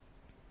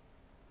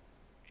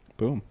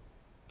Boom.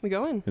 We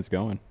going? It's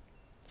going.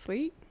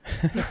 Sweet.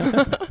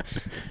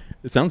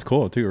 It sounds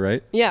cool too,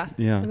 right? Yeah.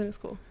 Yeah. I think it's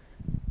cool.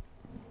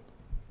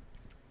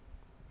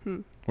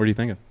 What are you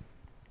thinking?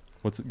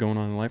 What's going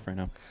on in life right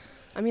now?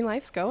 I mean,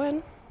 life's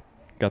going.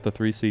 Got the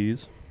 3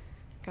 C's.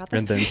 Got the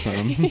And then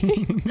some.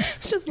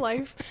 It's just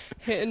life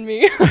hitting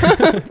me.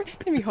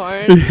 Hitting me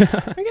hard.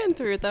 We're getting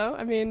through it though.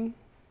 I mean,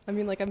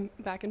 like I'm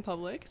back in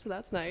public, so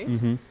that's nice.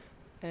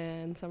 Mm-hmm.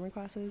 And summer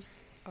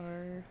classes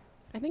are,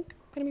 I think,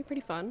 gonna be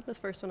pretty fun. This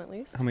first one at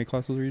least. How many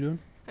classes are you doing?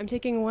 I'm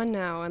taking one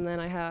now, and then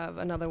I have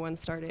another one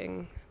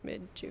starting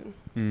mid-June.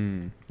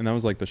 And that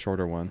was like the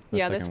shorter one.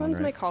 Yeah, this one's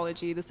right?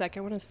 mycology. The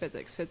second one is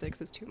physics. Physics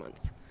is 2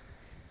 months.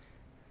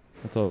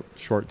 That's a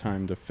short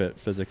time to fit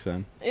physics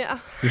in. Yeah.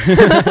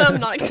 I'm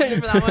not excited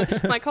for that one.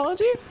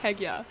 Mycology? Heck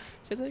yeah.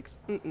 Physics?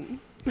 Mm-mm.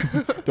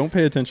 Don't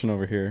pay attention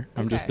over here.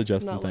 I'm just Okay,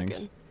 adjusting not things.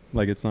 looking.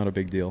 Like it's not a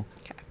big deal.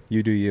 Okay.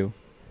 You do you.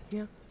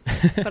 Yeah.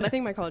 But I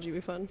think mycology will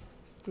be fun.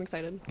 I'm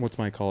excited. What's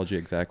mycology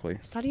exactly?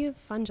 Study of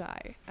fungi,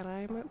 and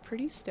I'm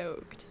pretty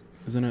stoked.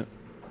 Isn't it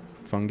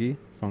fungi?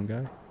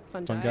 Fungi?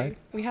 Fungi?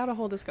 We had a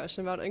whole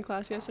discussion about it in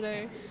class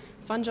yesterday.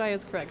 Fungi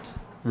is correct.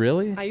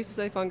 Really? I used to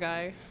say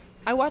fungi.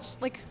 I've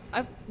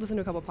listened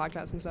to a couple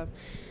podcasts and stuff,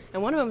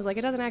 and one of them was like,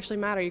 it doesn't actually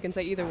matter, you can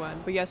say either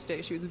one. But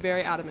yesterday she was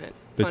very adamant.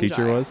 The fungi.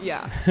 teacher was?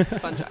 Yeah,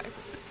 fungi.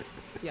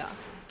 Yeah,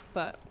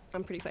 but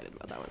I'm pretty excited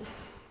about that one.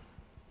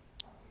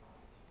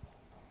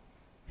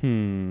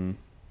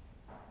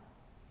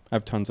 I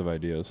have tons of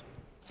ideas.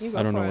 You go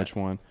I don't for know it. which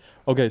one.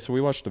 Okay, so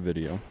we watched a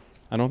video.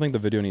 I don't think the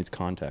video needs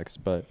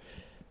context, but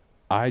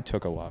I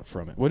took a lot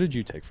from it. What did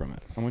you take from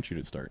it? I want you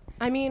to start.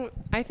 I mean,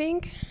 I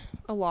think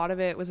a lot of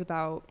it was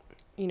about,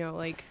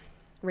 like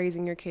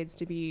raising your kids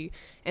to be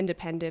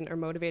independent or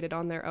motivated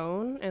on their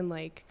own. And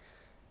like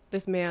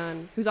this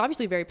man who's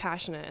obviously very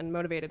passionate and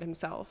motivated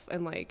himself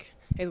and like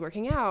is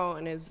working out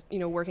and is,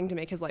 working to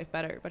make his life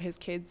better, but his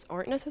kids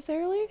aren't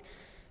necessarily.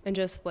 And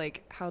just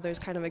like how there's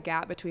kind of a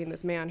gap between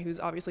this man who's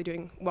obviously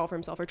doing well for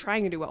himself or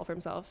trying to do well for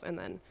himself, and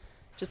then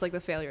just like the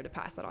failure to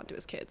pass that on to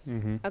his kids.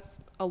 Mm-hmm. That's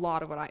a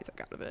lot of what I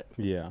took out of it.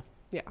 Yeah.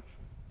 Yeah.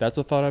 That's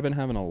a thought I've been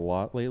having a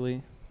lot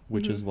lately,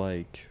 which is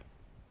like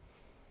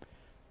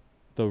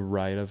the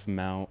right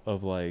amount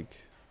of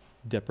like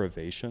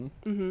deprivation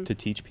to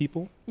teach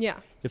people, Yeah.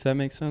 if that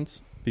makes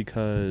sense.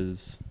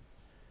 Because,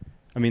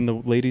 I mean, the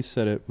lady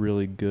said it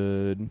really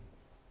good.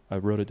 I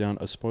wrote it down.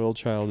 A spoiled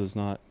child is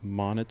not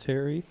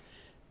monetary.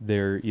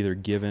 They're either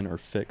given or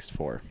fixed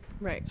for.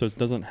 Right. So it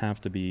doesn't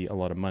have to be a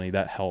lot of money.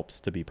 That helps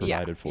to be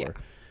provided for. Yeah.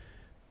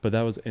 But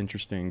that was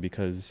interesting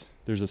because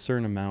there's a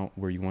certain amount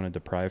where you want to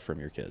deprive from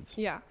your kids.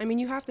 Yeah. I mean,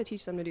 you have to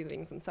teach them to do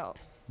things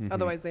themselves. Mhm.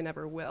 Otherwise, they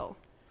never will.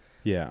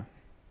 Yeah.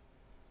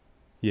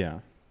 Yeah.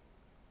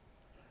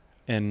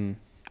 And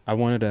I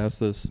wanted to ask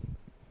this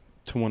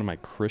to one of my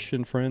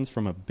Christian friends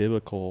from a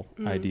biblical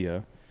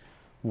idea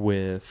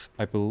with,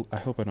 I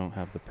hope I don't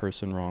have the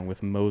person wrong,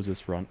 with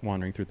Moses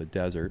wandering through the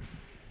desert.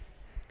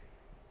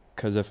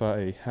 Because if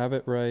I have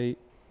it right,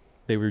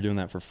 they were doing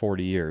that for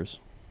 40 years.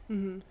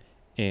 Mm-hmm.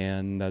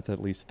 And that's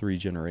at least 3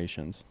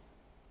 generations.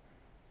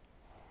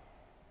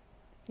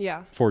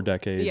 Yeah. 4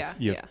 decades, Yeah,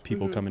 you have yeah.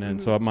 people Mhm, coming in.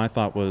 mhm. So my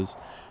thought was,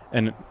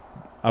 and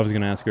I was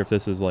going to ask you if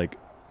this is like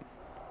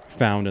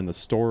found in the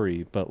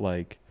story, but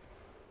like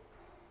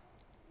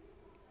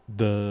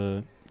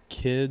the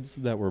kids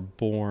that were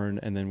born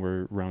and then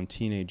were around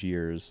teenage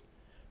years,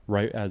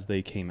 right as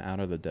they came out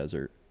of the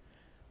desert,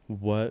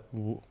 what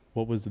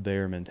was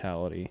their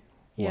mentality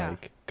Yeah.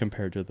 like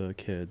compared to the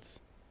kids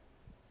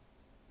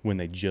when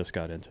they just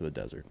got into the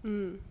desert?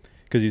 Mm.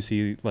 Because you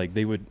see, like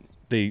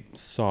they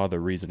saw the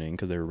reasoning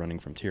because they were running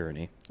from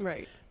tyranny.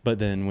 Right. But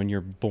then when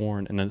you're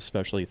born, and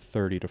especially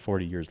 30 to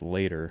 40 years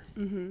later,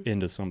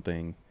 into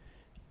something,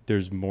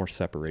 there's more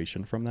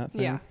separation from that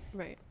thing. Yeah.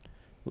 Right.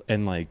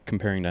 And like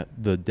comparing that,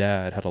 the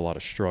dad had a lot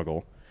of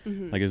struggle.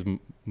 Mm-hmm. Like his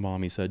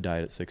mom, he said,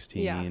 died at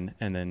 16. Yeah.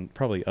 And then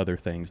probably other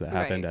things that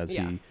happened Right, as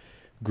yeah. he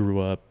grew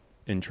up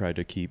and tried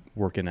to keep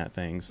working at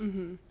things.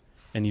 Mm-hmm.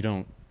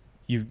 And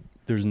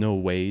there's no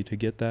way to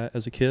get that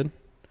as a kid.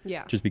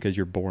 Yeah. Just because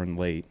you're born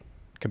late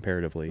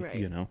comparatively,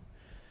 Right.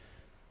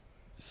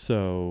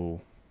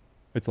 So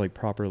it's like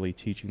properly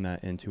teaching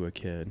that into a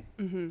kid.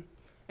 Mm-hmm.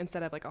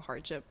 Instead of like a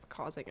hardship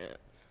causing it.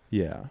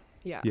 Yeah.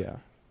 Yeah. Yeah.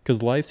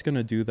 Because life's going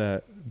to do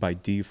that by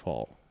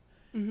default.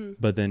 Mm-hmm.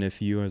 But then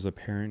if you as a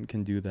parent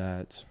can do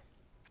that,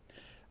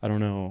 I don't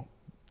know,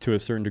 to a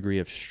certain degree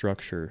of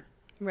structure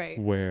Right.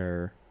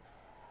 where,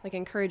 Like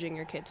encouraging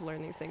your kid to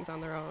learn these things on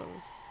their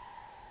own.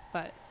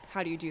 But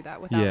how do you do that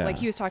without, Yeah. like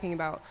he was talking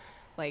about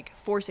like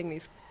forcing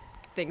these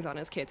things on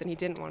his kids, and he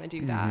didn't want to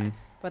do that,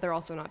 but they're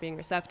also not being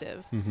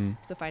receptive.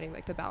 So finding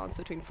like the balance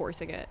between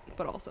forcing it,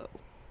 but also,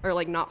 or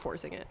like not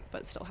forcing it,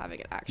 but still having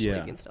it actually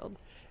Yeah. instilled.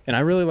 and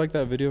I really like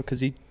that video because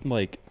he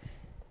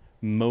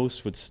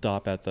most would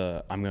stop at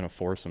I'm going to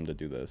force him to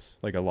do this.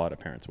 Like a lot of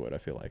parents would, I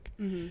feel like.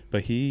 Mm-hmm.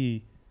 But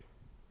he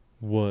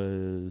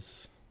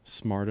was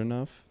smart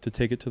enough to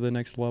take it to the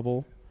next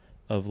level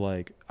of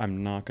like,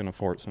 I'm not going to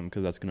force him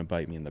because that's going to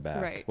bite me in the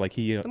back. Right. Like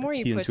The more he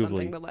you push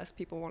intuitively, something, the less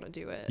people want to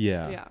do it.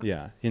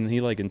 yeah. And he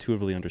like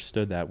intuitively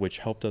understood that, which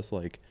helped us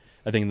like,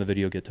 I think in the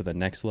video get to the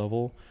next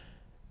level.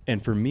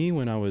 And for me,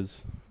 when I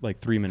was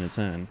like 3 minutes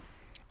in,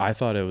 I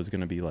thought it was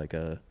going to be like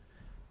a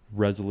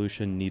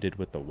resolution needed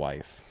with the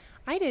wife.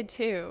 I did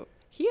too.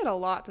 He had a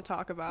lot to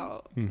talk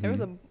about. Mm-hmm. There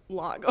was a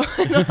lot going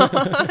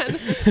on.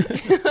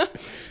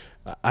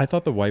 I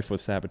thought the wife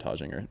was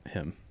sabotaging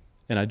him.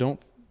 And I don't,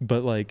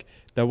 but like,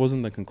 that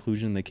wasn't the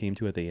conclusion they came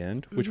to at the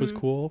end, which was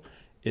cool.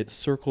 It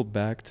circled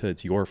back to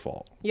it's your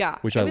fault. Yeah.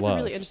 Which I love. It was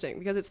really interesting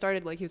because it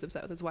started like he was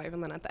upset with his wife.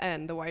 And then at the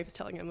end, the wife is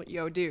telling him,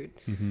 yo, dude,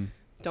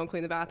 don't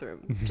clean the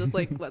bathroom. Just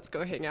like, let's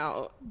go hang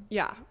out.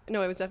 Yeah.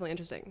 No, it was definitely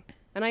interesting.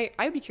 And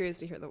I'd be curious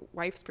to hear the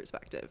wife's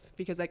perspective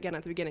because, again,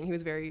 at the beginning, he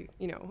was very,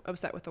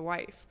 upset with the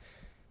wife.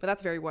 But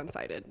that's very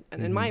one-sided.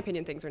 And in my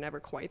opinion, things are never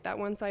quite that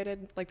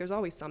one-sided. Like, there's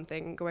always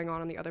something going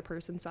on the other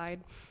person's side.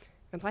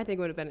 And so I think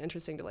it would have been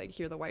interesting to, like,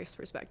 hear the wife's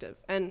perspective.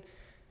 And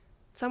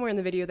somewhere in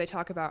the video, they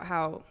talk about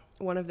how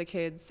one of the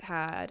kids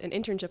had an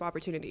internship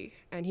opportunity,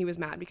 and he was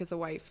mad because the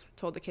wife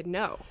told the kid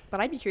no.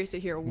 But I'd be curious to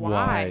hear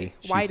why.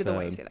 Why did the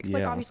wife say that? Because,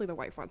 like, obviously the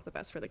wife wants the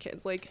best for the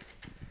kids. Like,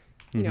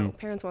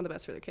 parents want the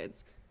best for their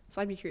kids.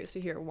 So I'd be curious to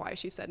hear why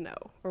she said no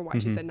or why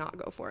she said not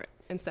go for it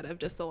instead of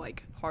just the,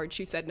 like, hard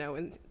she said no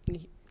and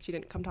she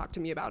didn't come talk to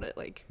me about it.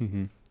 Like,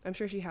 I'm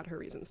sure she had her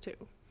reasons too.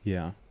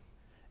 Yeah.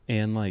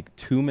 And like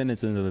 2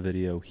 minutes into the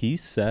video, he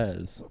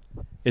says,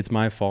 it's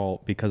my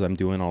fault because I'm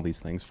doing all these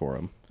things for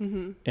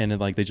him. And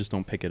like, they just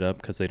don't pick it up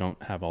because they don't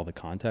have all the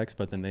context.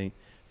 But then they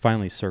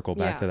finally circle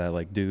back to that.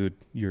 Like, dude,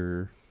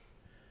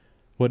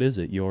 what is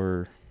it?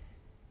 You're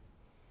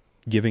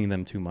giving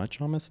them too much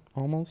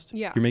almost?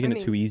 Yeah. You're making it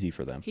too easy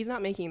for them. He's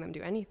not making them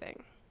do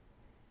anything.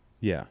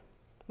 Yeah.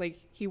 Like,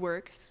 he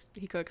works,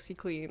 he cooks, he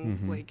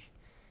cleans. Like,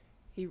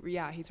 he's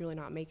really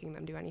not making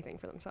them do anything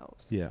for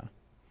themselves. Yeah.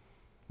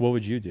 What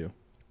would you do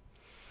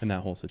in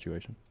that whole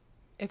situation?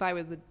 If I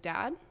was the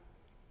dad?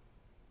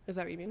 Is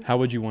that what you mean? How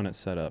would you want it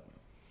set up?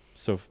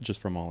 So just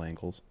from all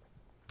angles.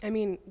 I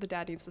mean, the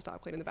dad needs to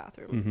stop cleaning the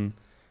bathroom.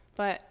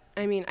 But,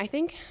 I mean, I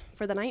think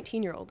for the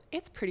 19-year-old,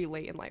 it's pretty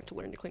late in life to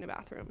learn to clean a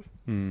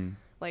bathroom.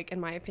 Like, in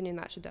my opinion,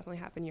 that should definitely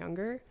happen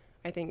younger.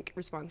 I think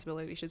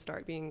responsibility should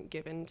start being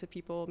given to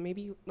people,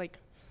 maybe like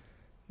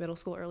middle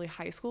school, early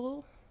high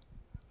school.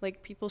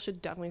 Like, people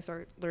should definitely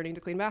start learning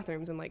to clean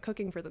bathrooms and, like,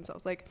 cooking for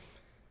themselves. Like,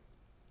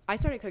 I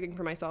started cooking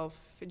for myself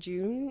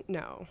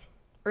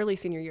early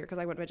senior year because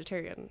I went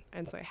vegetarian,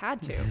 and so I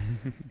had to.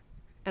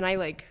 And I,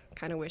 like,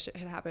 kind of wish it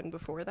had happened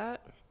before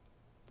that.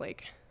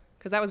 Like,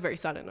 because that was very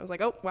sudden. I was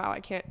like, oh, wow, I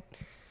can't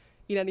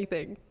eat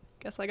anything.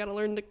 Guess I got to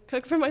learn to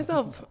cook for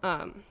myself.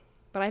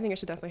 But I think it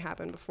should definitely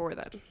happen before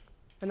then.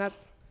 And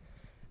that's,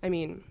 I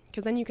mean,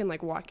 because then you can,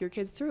 like, walk your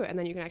kids through it, and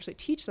then you can actually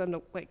teach them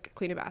to, like,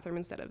 clean a bathroom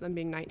instead of them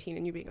being 19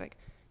 and you being like,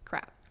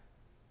 crap,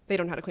 they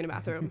don't know how to clean a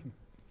bathroom,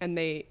 and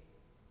they,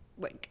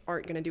 like,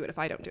 aren't going to do it if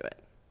I don't do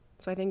it.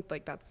 So I think,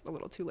 like, that's a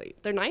little too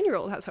late. Their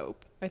 9-year-old has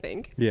hope, I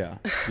think. Yeah,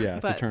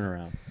 to turn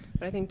around.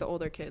 But I think the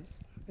older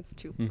kids, it's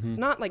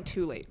not, like,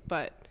 too late,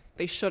 but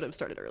they should have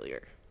started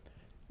earlier.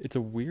 It's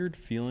a weird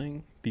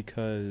feeling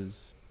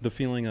because the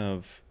feeling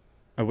of,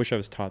 I wish I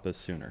was taught this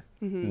sooner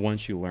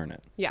once you learn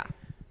it. Yeah.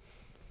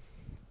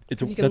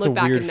 That's a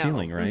weird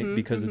feeling, right?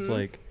 Because it's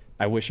like,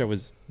 I wish I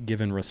was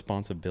given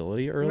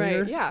responsibility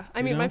earlier. Right, yeah.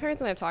 I mean, my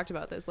parents and I have talked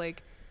about this.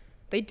 Like,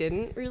 they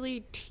didn't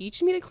really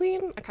teach me to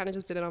clean. I kind of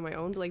just did it on my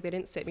own. But, like, they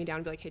didn't sit me down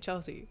and be like, hey,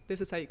 Chelsea,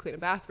 this is how you clean a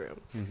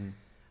bathroom.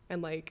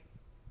 And, like,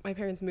 my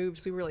parents moved,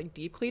 so we were, like,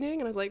 deep cleaning.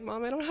 And I was like,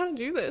 Mom, I don't know how to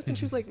do this. And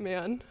she was like,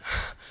 man,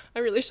 I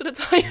really should have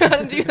taught you how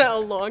to do that a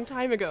long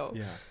time ago.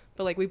 Yeah.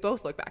 But, like, we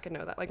both look back and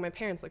know that. Like, my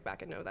parents look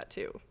back and know that,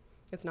 too.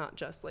 It's not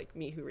just, like,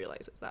 me who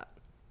realizes that,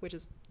 which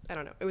is, I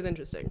don't know. It was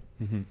interesting.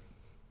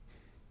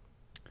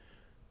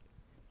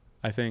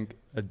 I think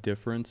a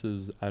difference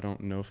is I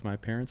don't know if my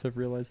parents have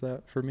realized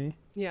that for me.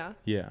 Yeah.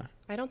 Yeah.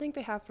 I don't think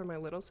they have for my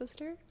little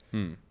sister,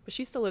 but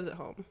she still lives at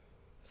home.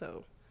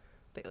 So,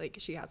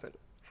 she hasn't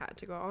had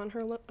to go on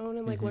her own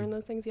and, like, learn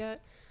those things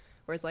yet.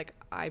 Whereas, like,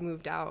 I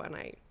moved out and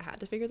I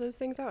had to figure those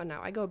things out, and now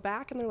I go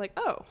back and they're like,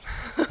 oh.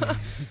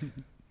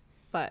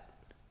 But,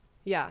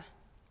 yeah.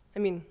 I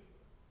mean,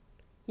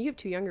 you have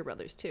 2 younger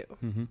brothers, too.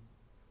 Do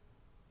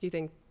you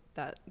think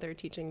that they're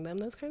teaching them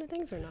those kind of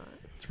things or not?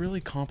 It's really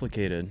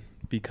complicated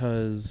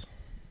because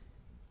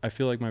I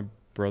feel like my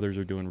brothers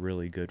are doing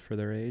really good for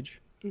their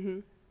age.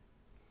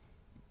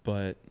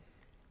 But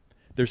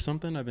there's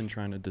something I've been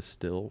trying to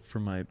distill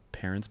from my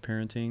parents'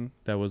 parenting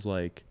that was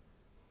like,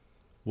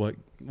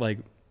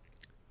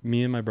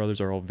 me and my brothers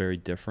are all very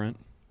different,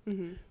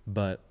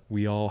 but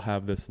we all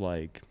have this,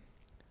 like,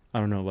 I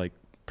don't know, like,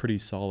 pretty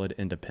solid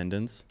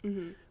independence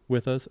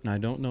with us. And I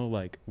don't know,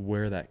 like,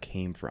 where that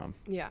came from.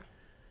 Yeah.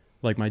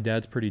 Like, my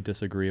dad's pretty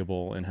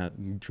disagreeable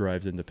and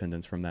drives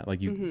independence from that,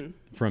 like,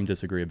 from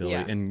disagreeability.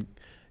 Yeah. And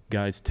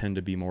guys tend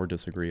to be more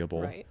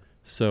disagreeable. Right.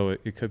 So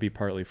it could be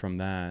partly from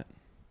that.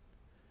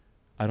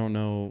 I don't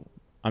know.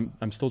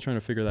 I'm still trying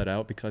to figure that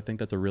out because I think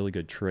that's a really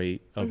good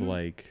trait of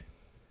like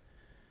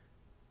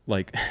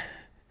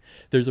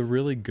there's a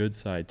really good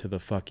side to the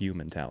fuck you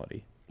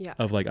mentality. Yeah.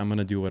 Of like, I'm going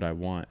to do what I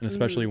want. And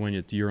especially when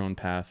it's your own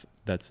path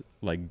that's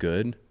like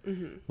good,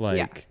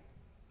 like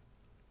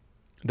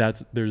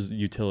there's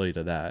utility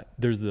to that.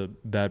 There's the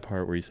bad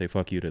part where you say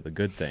fuck you to the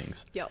good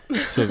things. Yep.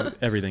 So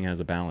everything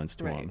has a balance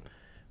to them.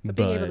 But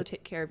being able to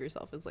take care of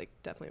yourself is like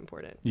definitely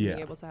important. Yeah.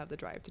 Being able to have the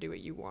drive to do what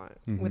you want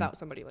without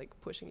somebody like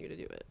pushing you to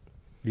do it.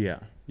 Yeah.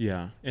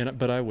 Yeah.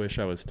 But I wish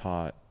I was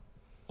taught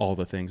all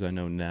the things I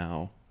know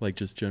now, like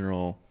just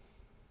general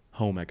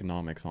home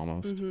economics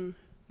almost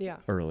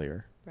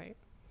earlier. Right.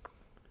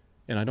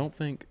 And I don't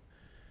think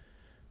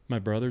my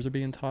brothers are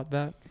being taught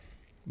that,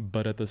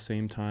 but at the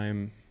same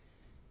time,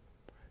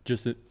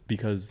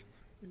 because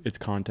it's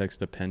context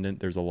dependent,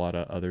 there's a lot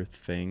of other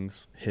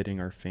things hitting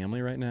our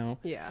family right now.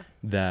 Yeah.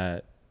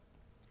 That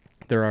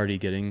they're already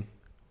getting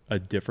a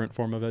different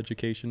form of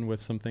education with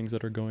some things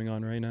that are going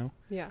on right now.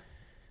 Yeah.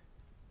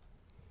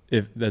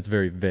 If that's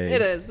very vague.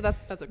 It is,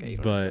 but that's okay.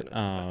 But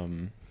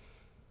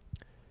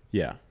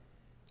yeah.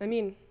 I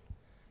mean,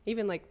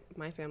 even like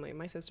my family,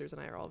 my sisters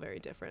and I are all very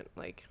different.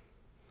 Like,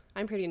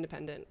 I'm pretty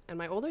independent, and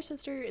my older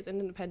sister is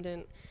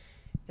independent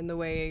in the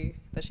way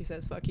that she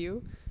says "fuck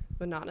you,"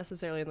 but not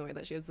necessarily in the way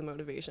that she has the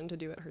motivation to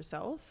do it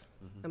herself.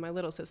 And my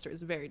little sister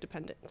is very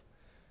dependent,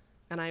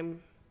 and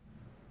I'm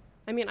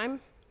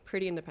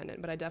pretty independent,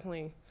 but I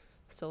definitely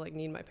still like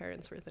need my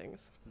parents for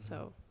things.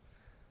 So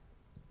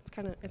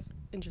it's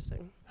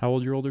interesting. How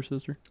old's your older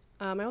sister?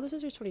 My older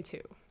sister is 22.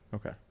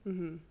 Okay.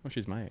 Well,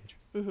 she's my age.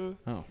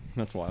 Oh,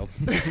 that's wild.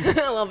 A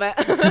little bit.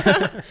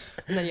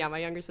 And then my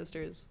younger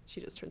sister she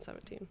just turned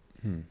 17.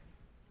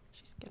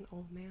 She's getting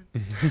old, man.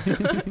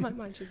 In my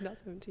mind, she's not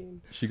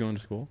 17. Is she going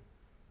to school?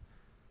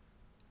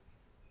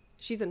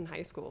 She's in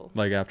high school.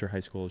 Like after high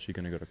school, is she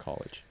going to go to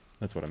college?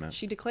 That's what I meant.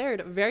 She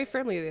declared very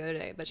firmly the other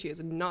day that she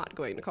is not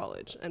going to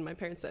college. And my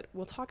parents said,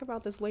 we'll talk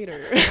about this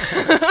later.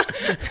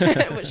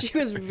 But she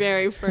was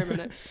very firm in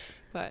it.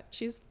 But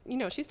she's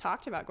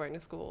talked about going to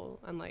school.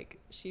 And like,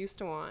 she used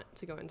to want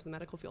to go into the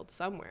medical field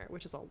somewhere,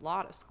 which is a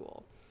lot of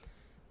school.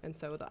 And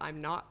so the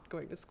I'm not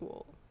going to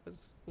school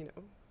was,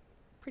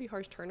 pretty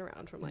harsh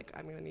turnaround from like,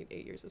 I'm going to need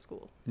 8 years of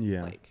school.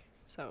 Yeah. Like,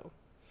 so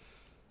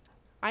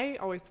I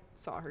always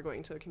saw her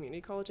going to a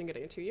community college and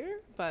getting a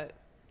 2-year, but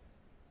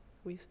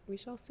we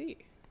shall see.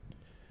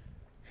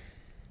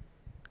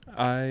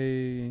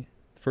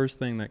 First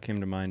thing that came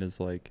to mind is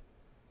like,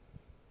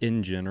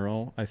 in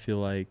general, I feel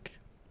like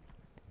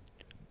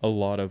a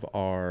lot of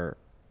our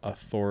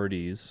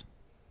authorities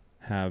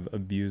have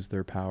abused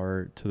their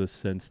power to the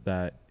sense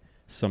that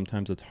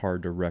sometimes it's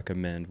hard to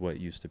recommend what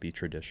used to be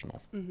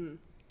traditional.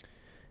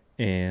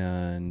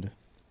 And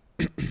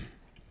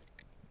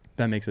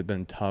that makes it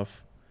then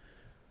tough,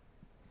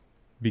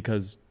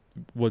 because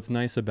what's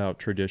nice about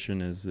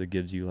tradition is it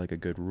gives you like a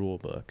good rule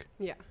book.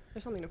 Yeah,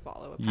 there's something to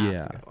follow, a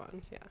path to go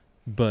on. Yeah.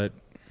 But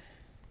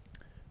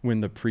when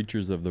the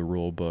preachers of the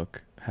rule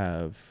book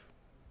have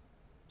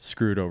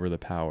screwed over the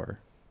power,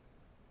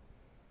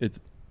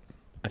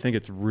 I think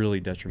it's really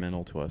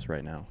detrimental to us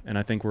right now. And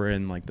I think we're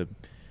in like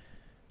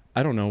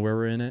I don't know where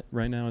we're in it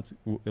right now.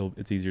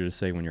 It's easier to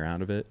say when you're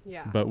out of it.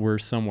 Yeah. But we're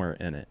somewhere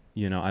in it.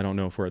 I don't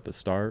know if we're at the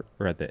start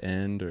or at the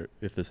end, or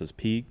if this has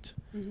peaked.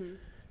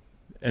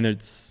 And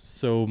it's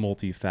so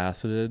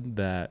multifaceted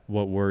that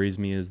what worries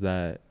me is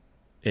that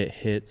it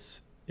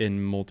hits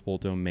in multiple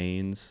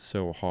domains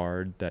so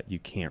hard that you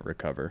can't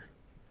recover.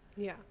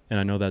 Yeah. And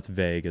I know that's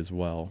vague as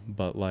well,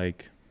 but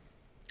like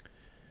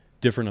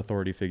different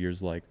authority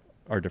figures, like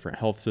our different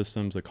health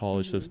systems, the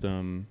college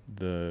system,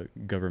 the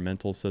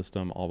governmental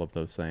system, all of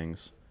those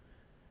things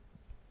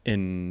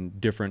in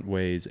different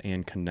ways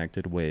and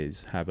connected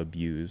ways have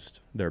abused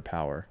their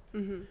power.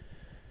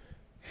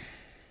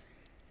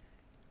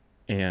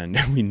 And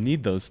we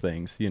need those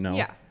things,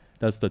 Yeah.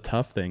 That's the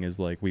tough thing, is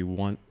like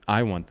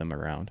I want them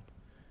around.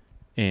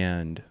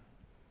 And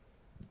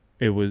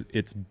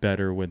it's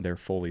better when they're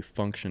fully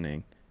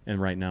functioning. And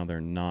right now they're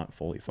not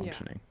fully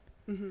functioning.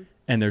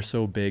 And they're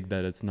so big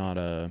that it's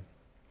not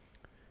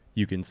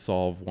you can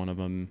solve one of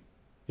them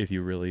if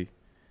you really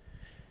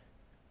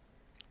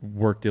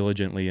work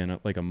diligently in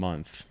like a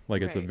month.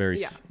 Like it's a very,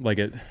 like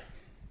it.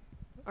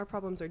 Our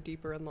problems are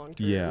deeper and long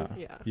term.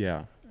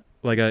 Yeah.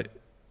 Like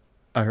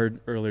I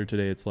heard earlier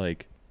today, it's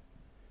like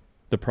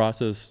the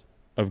process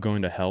of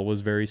going to hell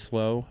was very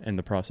slow, and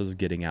the process of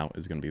getting out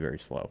is going to be very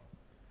slow.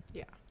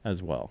 Yeah.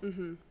 As well.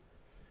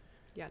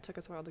 Yeah, it took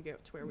us a while to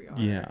get to where we are.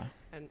 Yeah.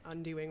 And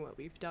undoing what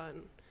we've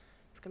done,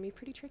 it's going to be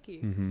pretty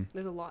tricky.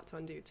 There's a lot to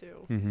undo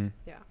too.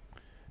 Yeah.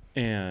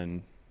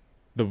 And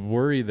the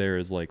worry there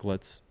is like,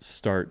 let's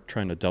start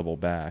trying to double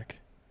back.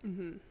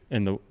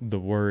 And the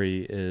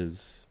worry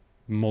is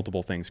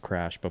multiple things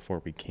crash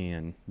before we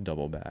can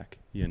double back,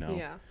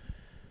 Yeah.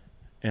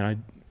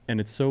 And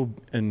it's so,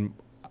 and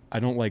I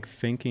don't like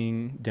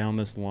thinking down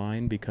this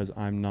line, because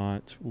I'm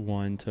not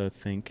one to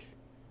think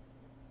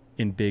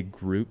in big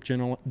group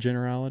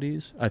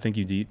generalities. I think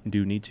you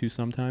do need to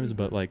sometimes,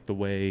 but like the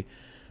way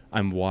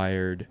I'm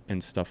wired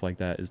and stuff like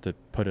that is to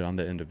put it on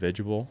the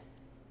individual.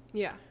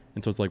 Yeah.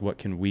 And so it's like, what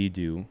can we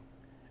do?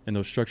 And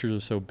those structures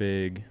are so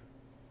big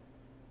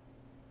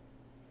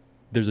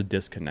there's a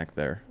disconnect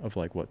there of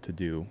like what to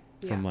do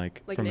from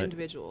like an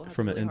individual has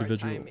from a an really hard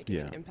individual, time making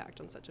yeah. an impact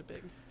on such a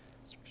big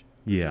structure.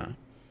 Yeah.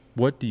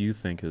 What do you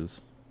think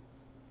is,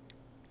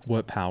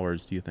 what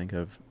powers do you think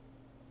have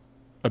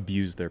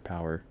abused their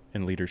power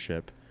in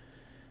leadership?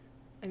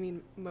 I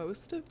mean,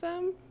 most of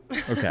them.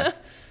 Okay.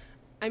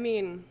 I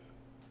mean,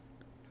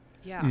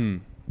 yeah.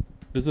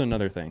 This is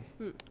another thing.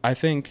 I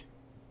think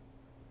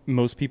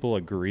most people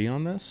agree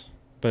on this,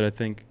 but I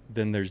think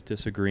then there's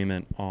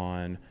disagreement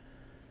on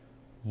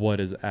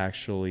what is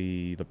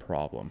actually the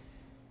problem.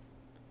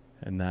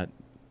 And that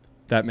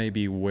may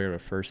be where a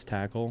first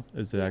tackle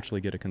is to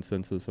actually get a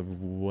consensus of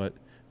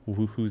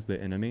who's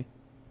the enemy,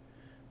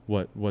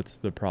 what's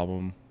the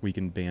problem we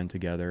can band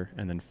together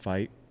and then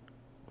fight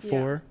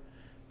for,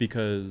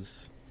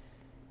 because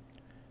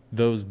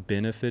those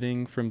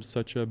benefiting from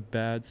such a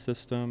bad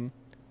system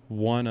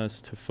want us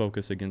to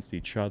focus against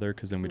each other,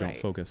 because then we don't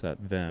focus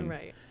at them.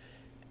 Right.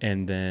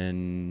 And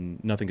then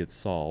nothing gets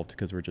solved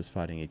because we're just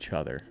fighting each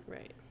other.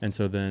 Right. And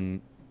so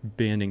then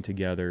banding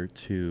together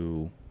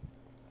to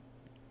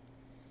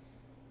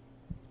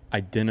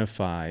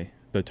identify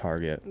the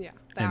target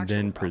and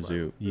then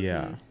pursue.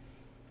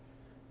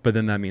 But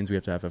then that means we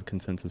have to have a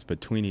consensus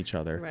between each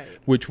other,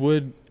 which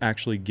would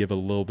actually give a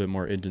little bit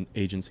more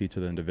agency to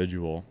the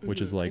individual,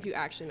 which is like, if you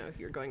actually know who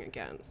you're going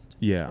against,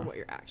 or what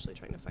you're actually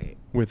trying to fight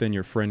within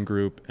your friend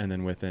group, and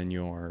then within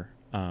your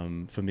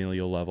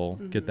familial level,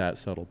 get that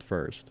settled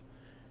first,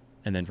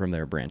 and then from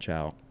there branch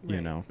out. You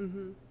know,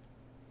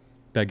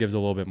 that gives a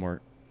little bit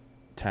more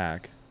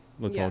tack.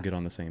 Let's all get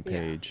on the same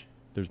page.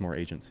 There's more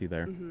agency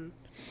there.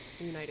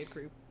 A united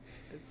group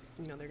is,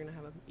 they're going to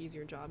have an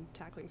easier job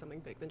tackling something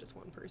big than just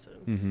one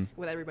person,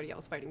 with everybody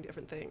else fighting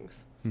different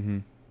things.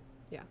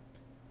 Yeah.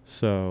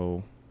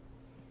 So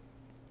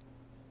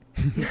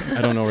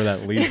I don't know where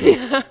that leaves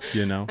us,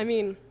 I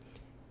mean,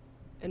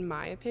 in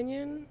my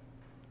opinion,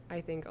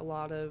 I think a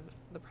lot of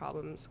the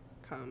problems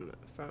come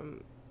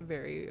from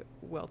very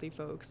wealthy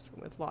folks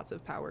with lots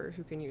of power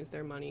who can use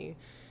their money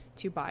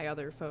to buy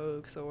other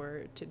folks,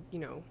 or to,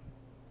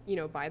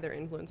 buy their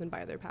influence and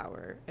buy their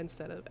power,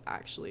 instead of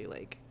actually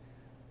like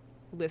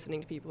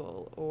listening to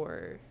people,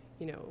 or,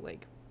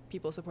 like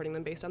people supporting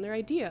them based on their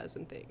ideas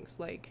and things,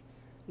 like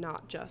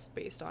not just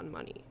based on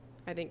money.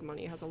 I think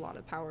money has a lot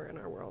of power in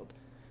our world,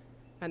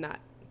 and that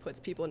puts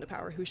people into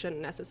power who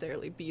shouldn't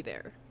necessarily be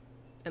there.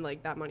 And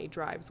like that money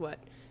drives what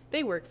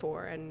they work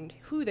for and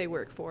who they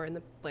work for, and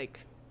the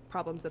like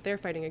problems that they're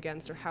fighting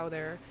against, or how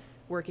they're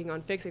working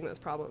on fixing those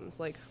problems.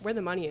 Like where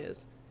the money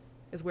is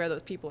where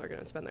those people are going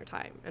to spend their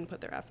time and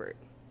put their effort.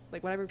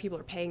 Like whatever people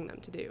are paying them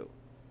to do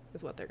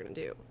is what they're going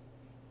to do.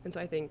 And so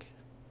I think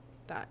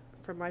that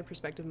from my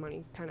perspective,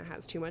 money kind of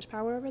has too much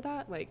power over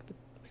that. Like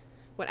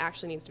what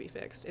actually needs to be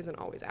fixed isn't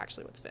always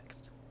actually what's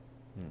fixed.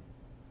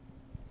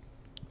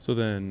 So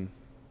then,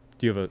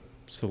 do you have a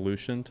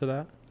solution to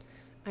that?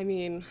 I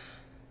mean,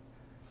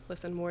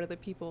 listen more to the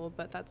people,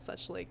 but that's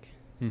such like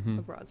a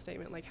broad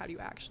statement. Like how do you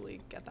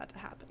actually get that to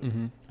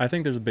happen? I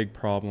think there's a big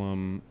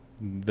problem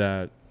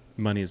that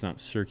money is not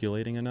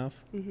circulating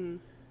enough,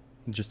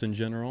 just in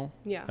general.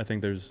 I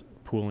think there's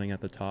pooling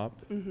at the top.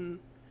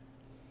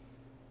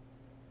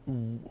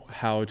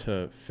 How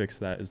to fix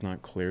that is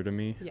not clear to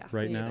me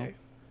right now.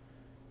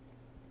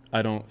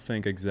 I don't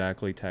think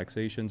exactly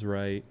taxation's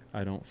right.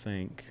 I don't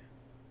think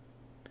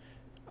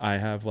I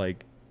have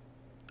like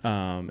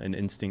an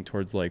instinct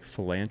towards like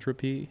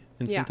philanthropy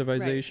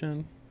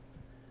incentivization.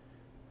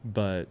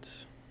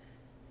 But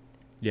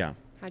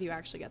how do you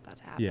actually get that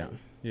to happen?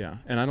 Yeah.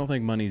 And I don't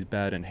think money's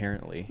bad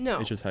inherently. No.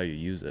 It's just how you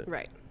use it.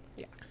 Right.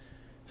 Yeah.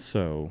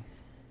 So,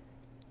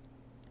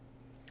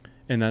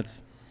 and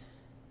it's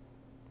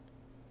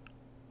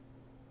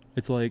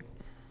like,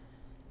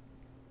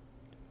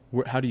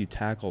 how do you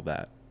tackle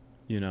that,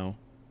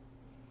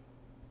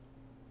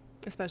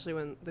 Especially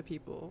when the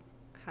people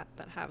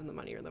that have the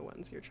money are the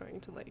ones you're trying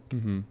to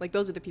like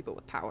those are the people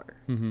with power.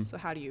 So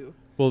how do you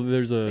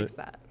fix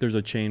that? There's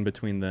a chain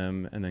between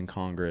them and then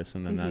Congress,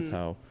 and then that's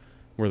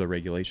where the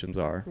regulations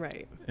are.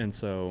 Right. And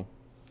so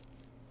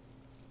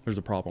there's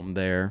a problem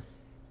there.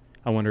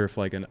 I wonder if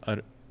like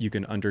you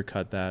can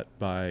undercut that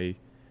by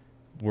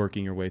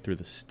working your way through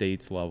the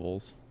states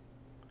levels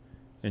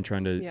and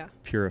trying to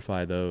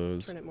purify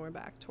those. Turn it more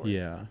back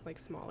towards like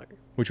smaller.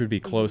 Which would be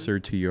closer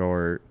to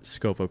your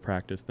scope of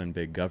practice than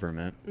big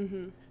government,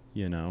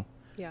 Yeah.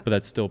 But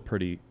that's still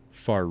pretty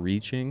far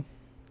reaching.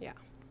 Yeah.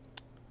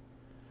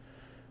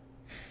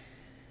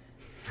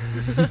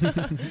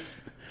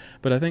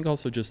 But I think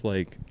also just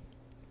like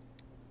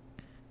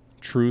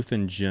truth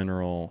in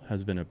general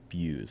has been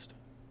abused.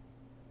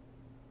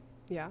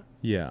 Yeah.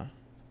 Yeah.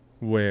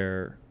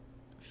 Where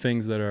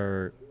things that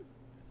are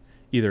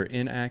either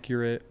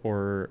inaccurate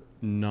or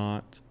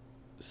not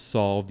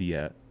solved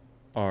yet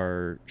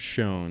are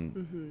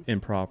shown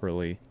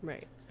improperly.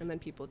 Right. And then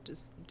people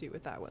just do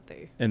with that what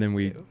they And then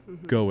we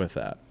go with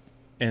that.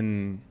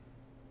 And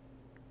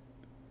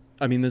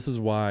I mean, this is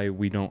why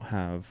we don't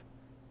have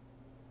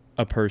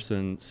a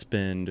person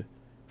spend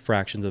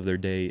fractions of their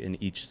day in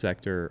each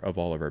sector of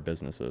all of our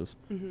businesses.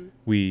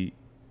 We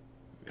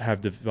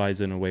have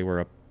devised in a way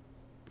where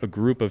a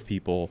group of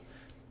people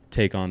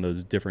take on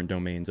those different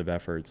domains of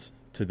efforts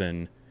to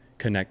then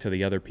connect to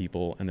the other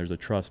people, and there's a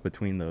trust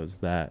between those,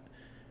 that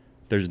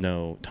there's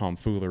no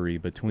tomfoolery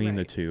between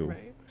the two.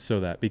 Right. So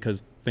that,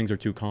 because things are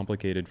too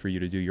complicated for you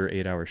to do your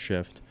 8-hour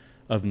shift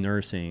of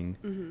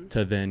nursing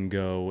to then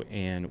go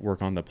and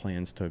work on the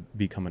plans to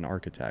become an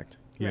architect,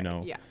 you Right,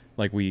 know? yeah.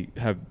 Like, we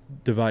have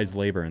devised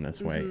labor in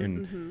this way,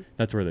 and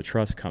that's where the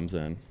trust comes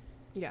in.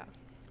 Yeah.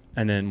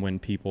 And then when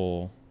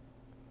people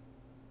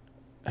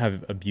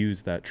have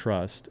abused that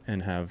trust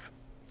and have,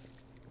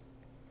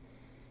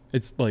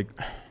 it's like,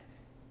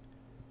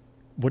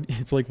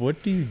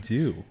 what do you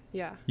do?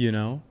 Yeah. You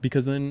know?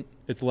 Because then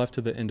it's left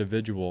to the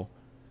individual.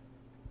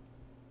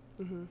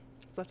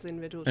 It's left to the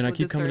individual And I to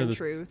keep coming to discern this-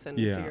 truth and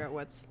yeah. figure out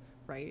what's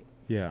right.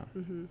 Yeah.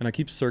 And I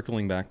keep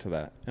circling back to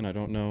that. And I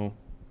don't know.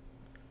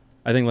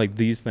 I think like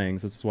these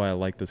things, this is why I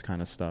like this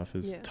kind of stuff,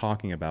 is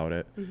talking about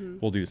it.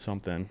 We'll do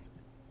something.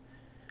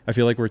 I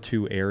feel like we're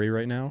too airy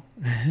right now.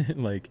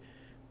 Like,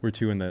 we're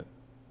too in the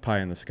pie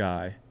in the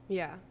sky,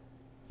 Yeah.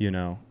 you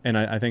know? And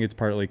I think it's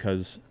partly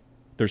because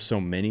there's so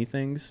many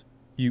things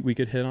we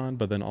could hit on,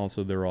 but then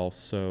also they're all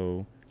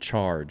so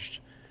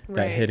charged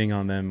that hitting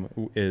on them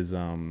is,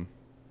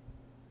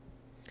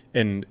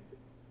 and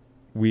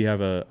we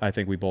have I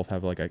think we both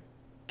have like a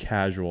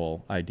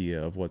casual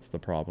idea of what's the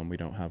problem. We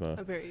don't have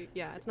A very,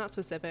 it's not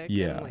specific.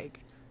 Yeah. And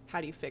like,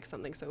 how do you fix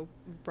something so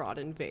broad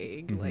and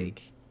vague?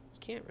 Like, you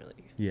can't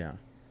really. Yeah.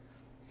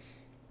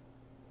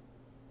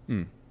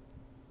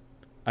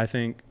 I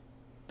think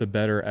the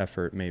better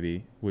effort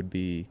maybe would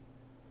be,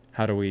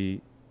 how do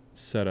we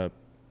set up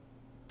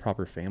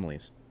proper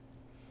families?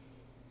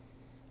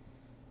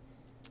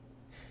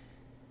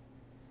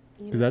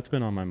 Because that's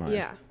been on my mind.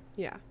 Yeah.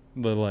 Yeah.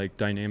 The like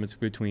dynamics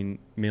between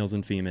males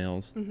and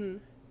females.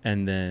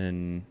 And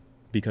then,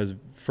 because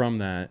from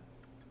that,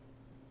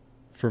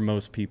 for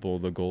most people,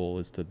 the goal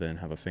is to then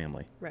have a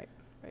family. Right.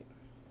 Right.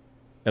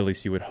 At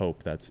least you would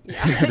hope that's in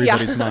Yeah.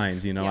 everybody's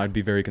minds. You know, Yeah. I'd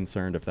be very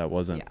concerned if that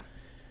wasn't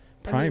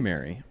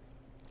primary.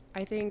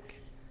 I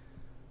think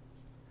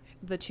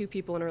the two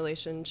people in a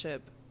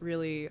relationship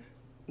really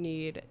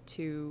need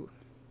to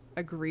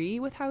agree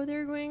with how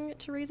they're going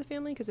to raise a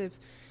family, because if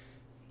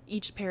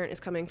each parent is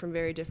coming from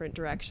very different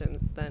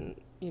directions, then,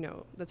 you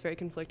know, that's very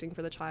conflicting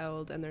for the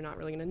child, and they're not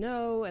really going to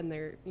know, and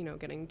they're, you know,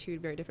 getting two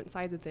very different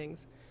sides of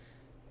things.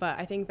 But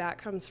I think that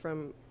comes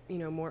from, you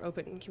know, more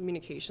open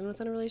communication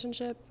within a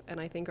relationship, and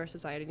I think our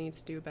society needs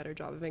to do a better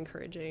job of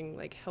encouraging,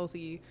 like,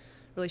 healthy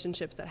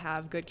relationships that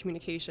have good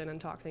communication and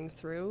talk things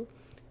through.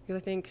 Because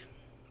I think,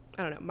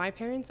 I don't know, my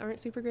parents aren't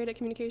super great at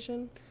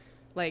communication.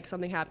 Like,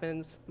 something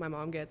happens, my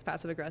mom gets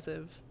passive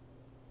aggressive,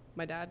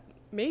 my dad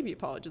maybe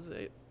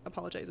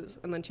apologizes,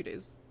 and then 2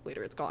 days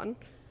later it's gone,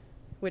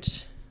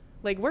 which,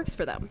 like, works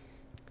for them.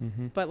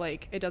 But,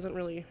 like, it didn't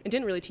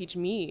really teach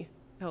me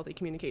healthy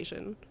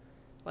communication,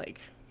 like,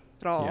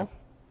 at all. Yeah.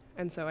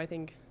 And so I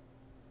think,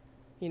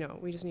 you know,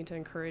 we just need to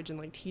encourage and,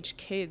 like, teach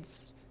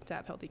kids to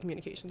have healthy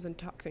communications and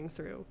talk things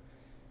through.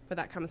 But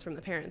that comes from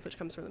the parents, which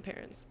comes from the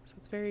parents. So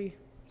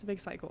it's a big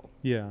cycle.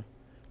 Yeah.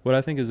 What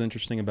I think is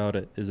interesting about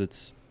it is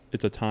it's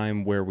a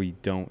time where we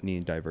don't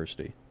need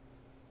diversity.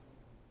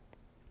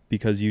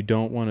 Because you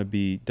don't want to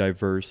be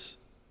diverse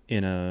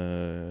in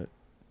a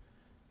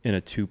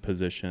two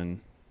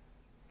position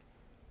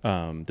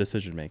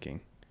decision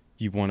making.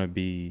 You want to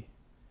be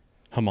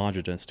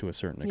homogenous to a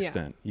certain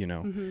extent, you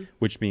know,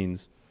 which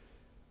means,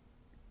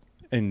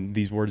 and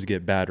these words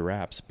get bad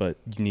raps, but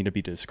you need to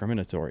be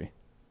discriminatory,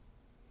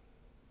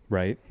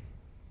 right?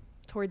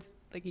 Towards,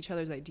 like, each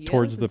other's ideas?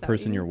 Towards the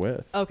person you're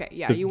with. Okay,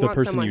 yeah, you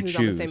want someone who's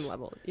on the same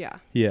level. Yeah.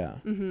 Yeah.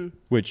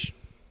 Which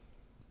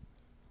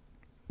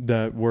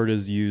that word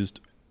is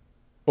used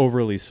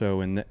overly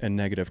so in a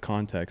negative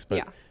context,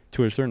 but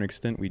to a certain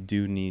extent, we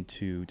do need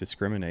to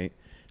discriminate.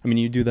 I mean,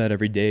 you do that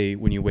every day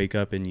when you wake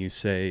up and you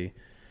say,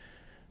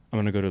 I'm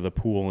going to go to the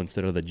pool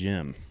instead of the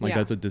gym. Like,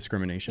 that's a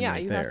discrimination right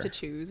there. Yeah, you have to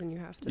choose, and you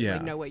have to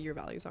like, know what your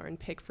values are and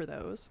pick for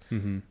those,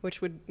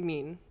 which would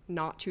mean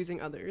not choosing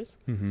others.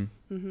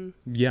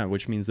 Yeah,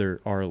 which means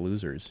there are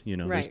losers. You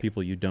know, there's Right.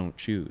 people you don't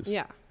choose.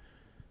 Yeah.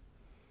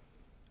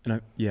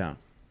 And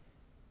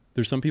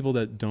there's some people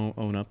that don't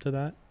own up to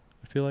that,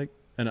 I feel like.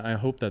 And I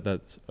hope that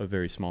that's a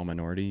very small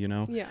minority, you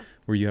know, Yeah.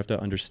 where you have to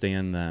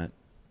understand that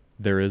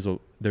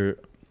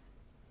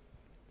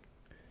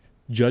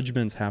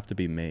judgments have to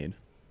be made.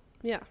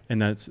 Yeah.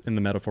 And that's in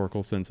the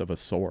metaphorical sense of a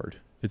sword.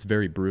 It's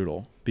very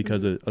brutal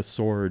because a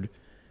sword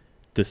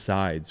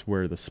decides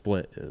where the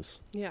split is,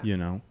 you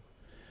know?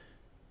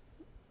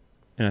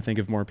 And I think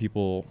if more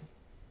people,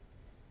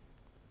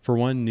 for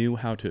one, knew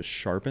how to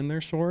sharpen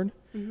their sword,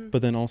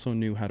 but then also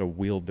knew how to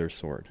wield their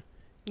sword.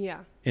 Yeah.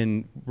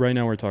 And right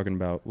now we're talking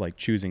about like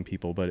choosing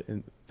people, but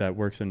that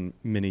works in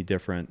many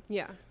different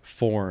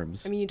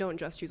forms. I mean, you don't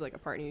just choose like a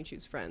partner, you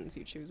choose friends,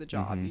 you choose a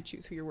job, you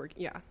choose who you're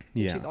working. Yeah.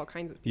 You choose all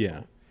kinds of people.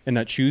 Yeah. And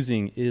that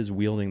choosing is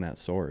wielding that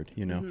sword,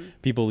 you know.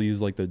 People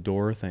use like the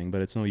door thing, but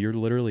it's no, you're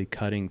literally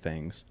cutting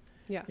things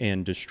Yeah.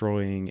 and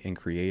destroying and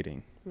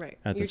creating. Right.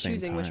 At You're the same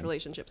choosing which time.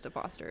 relationships to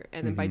foster.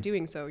 And then by Mhm.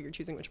 doing so, you're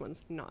choosing which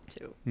ones not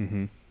to.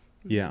 Mm-hmm.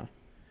 Yeah.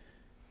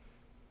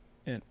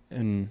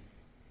 And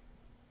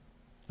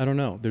I don't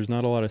know. There's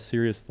not a lot of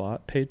serious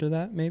thought paid to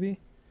that, maybe.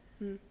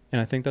 Mm.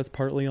 And I think that's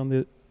partly on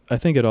the. I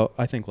think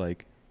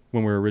like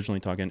when we were originally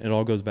talking, it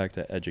all goes back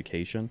to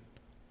education.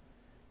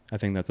 I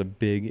think that's a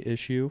big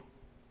issue,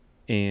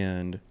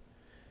 and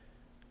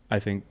I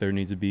think there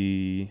needs to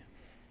be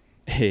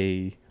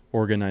a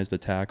organized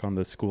attack on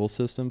the school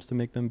systems to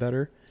make them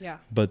better. Yeah.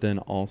 But then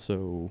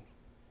also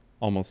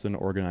almost an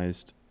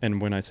organized,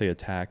 and when I say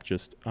attack,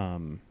 just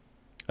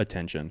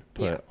attention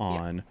put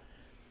on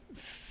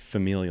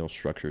familial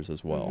structures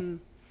as well. Mm-hmm.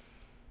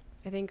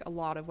 I think a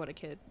lot of what a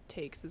kid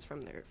takes is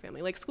from their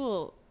family. Like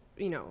school,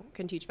 you know,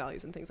 can teach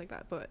values and things like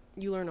that, but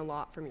you learn a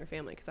lot from your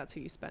family because that's who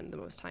you spend the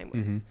most time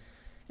with. Mm-hmm.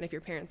 And if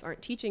your parents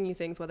aren't teaching you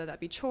things, whether that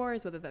be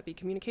chores, whether that be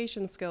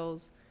communication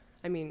skills,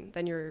 I mean,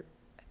 then you're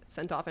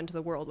sent off into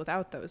the world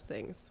without those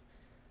things.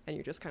 And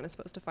you're just kind of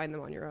supposed to find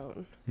them on your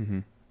own. Mm-hmm.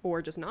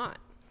 Or just not.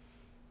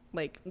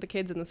 Like the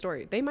kids in the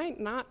story, they might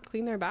not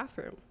clean their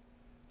bathroom.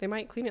 They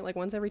might clean it like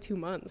once every 2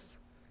 months.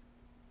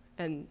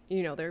 And,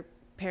 you know, their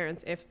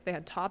parents, if they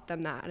had taught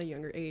them that at a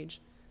younger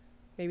age,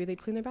 maybe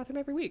they'd clean their bathroom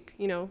every week,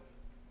 you know?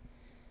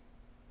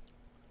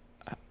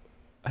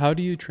 How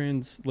do you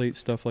translate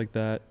stuff like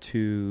that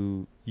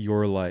to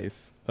your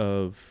life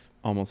of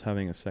almost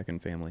having a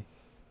second family?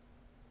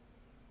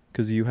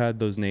 Because you had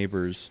those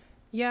neighbors.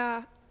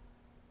 Yeah,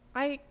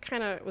 I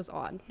kind of was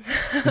odd.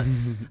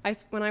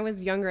 When I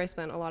was younger, I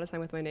spent a lot of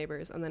time with my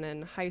neighbors. And then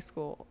in high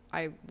school,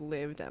 I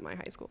lived at my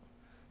high school.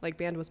 Like,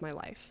 band was my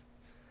life.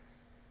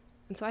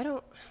 And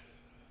so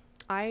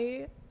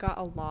I got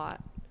a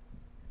lot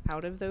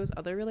out of those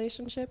other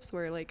relationships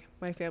where, like,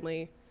 my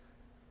family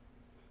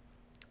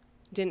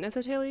didn't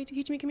necessarily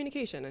teach me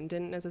communication and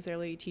didn't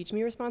necessarily teach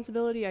me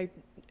responsibility. I,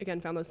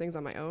 again, found those things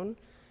on my own.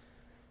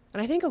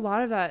 And I think a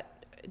lot of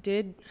that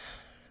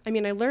I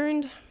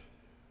learned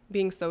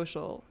being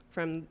social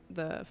from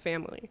the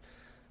family,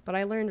 but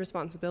I learned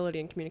responsibility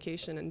and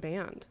communication in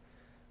band.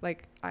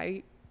 Like,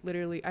 I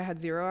had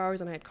 0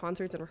 hours and I had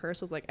concerts and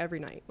rehearsals like every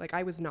night. Like,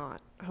 I was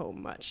not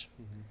home much.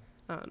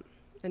 Mm-hmm.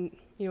 And,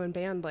 you know, in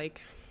band,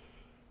 like,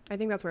 I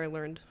think that's where I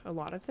learned a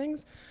lot of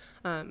things.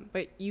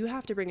 But you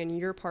have to bring in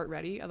your part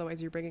ready,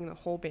 otherwise you're bringing the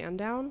whole band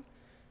down.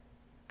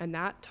 And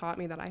that taught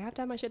me that I have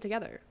to have my shit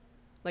together.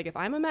 Like, if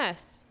I'm a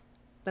mess,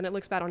 then it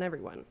looks bad on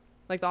everyone.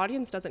 Like, the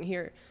audience doesn't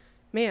hear,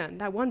 man,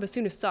 that one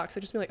bassoonist sucks.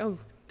 They just be like, oh,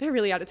 they're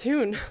really out of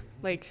tune.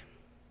 Like,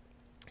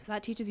 so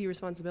that teaches you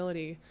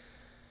responsibility.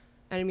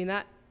 And I mean,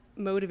 that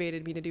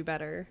motivated me to do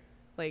better.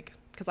 Like,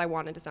 because I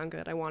wanted to sound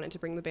good. I wanted to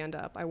bring the band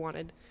up. I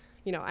wanted,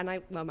 you know, and I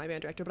love my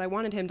band director, but I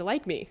wanted him to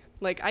like me.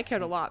 Like, I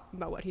cared a lot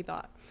about what he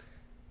thought.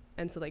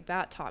 And so, like,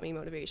 that taught me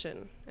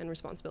motivation and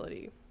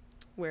responsibility.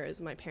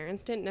 Whereas my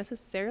parents didn't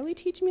necessarily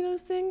teach me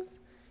those things.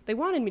 They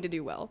wanted me to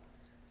do well,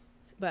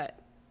 but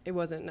it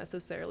wasn't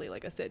necessarily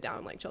like a sit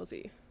down, like,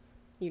 Chelsea,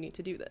 you need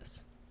to do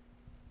this.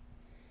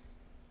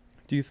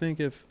 Do you think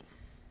if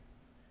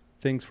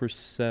things were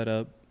set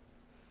up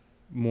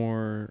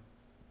more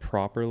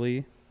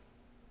properly,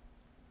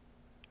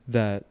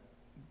 that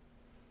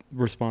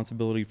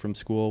responsibility from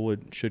school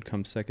should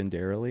come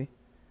secondarily,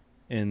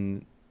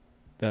 and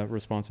that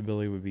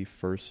responsibility would be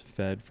first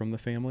fed from the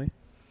family?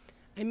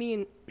 I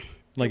mean,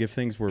 like, if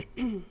things were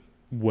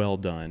well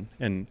done,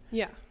 and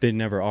yeah, they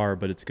never are,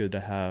 but it's good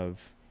to have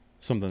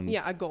something,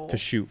 a goal to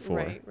shoot for.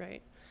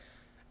 Right.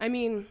 I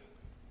mean,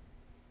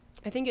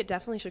 I think it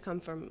definitely should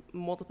come from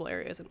multiple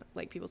areas in,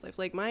 like, people's lives.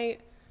 Like, my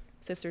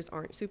sisters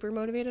aren't super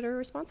motivated or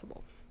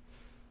responsible.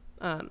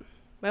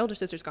 My older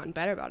sister's gotten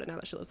better about it now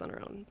that she lives on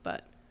her own,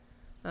 but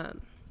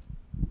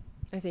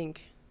I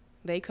think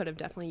they could have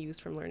definitely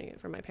used from learning it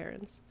from my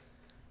parents,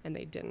 and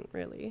they didn't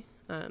really.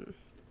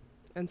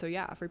 And so,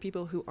 yeah, for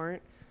people who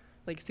aren't,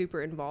 like,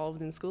 super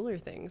involved in school or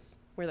things,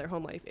 where their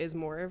home life is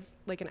more of,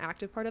 like, an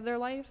active part of their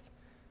life,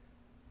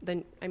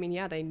 then, I mean,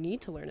 yeah, they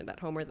need to learn it at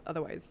home, or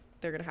otherwise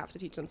they're going to have to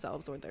teach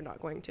themselves, or they're not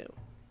going to.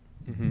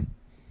 Mm-hmm.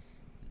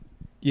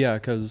 Yeah,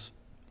 because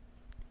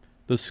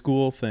the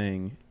school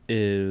thing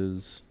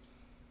is,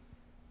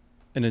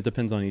 and it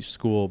depends on each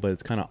school, but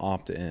it's kind of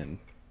opt-in.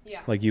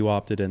 Yeah. Like, you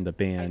opted in the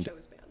band, I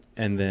chose band.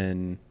 And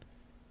then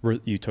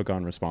you took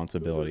on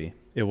responsibility.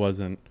 Mm-hmm. It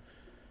wasn't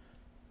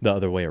the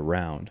other way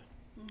around.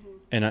 Mm-hmm.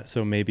 And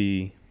so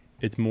maybe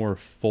it's more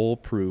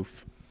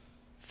foolproof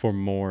for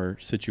more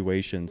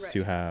situations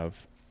to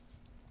have.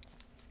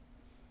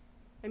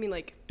 I mean,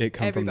 like, it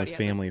come from the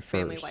family first.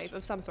 Family life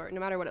of some sort, no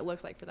matter what it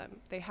looks like for them.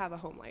 They have a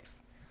home life,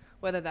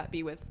 whether that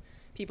be with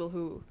people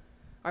who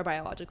are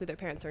biologically their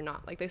parents or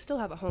not. Like, they still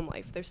have a home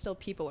life. There's still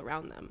people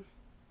around them.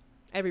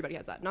 Everybody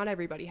has that. Not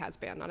everybody has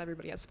band. Not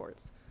everybody has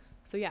sports.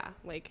 So, yeah,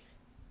 like,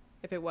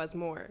 if it was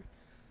more,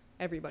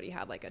 everybody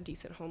had, like, a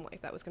decent home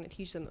life that was going to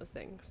teach them those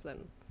things,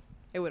 then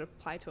it would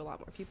apply to a lot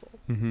more people.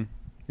 Mm-hmm.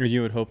 And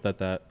you would hope that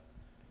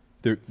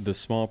the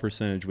small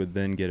percentage would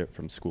then get it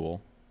from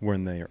school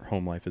when their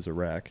home life is a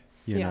wreck,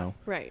 you know?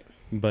 Right.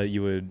 But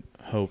you would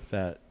hope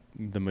that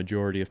the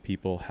majority of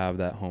people have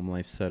that home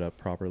life set up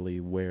properly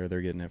where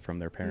they're getting it from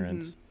their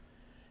parents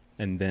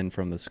and then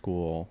from the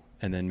school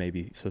and then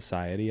maybe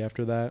society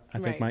after that, I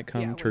think might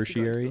come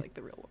tertiary. Like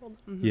the real world.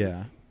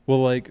 Yeah.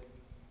 Well, like,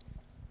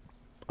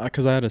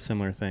 because I had a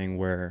similar thing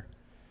where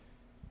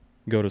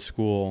go to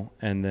school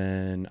and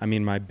then, I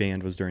mean, my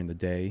band was during the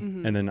day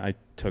and then I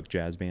took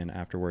jazz band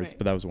afterwards,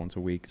 but that was once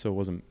a week. So it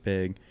wasn't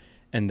big.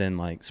 And then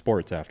like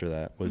sports after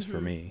that was for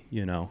me,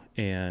 you know,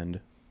 and I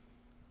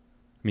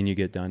mean, you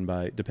get done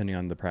by, depending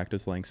on the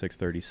practice length,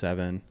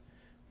 6:37,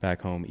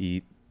 back home,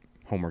 eat,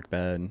 homework,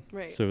 bed.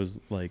 Right. So it was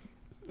like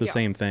the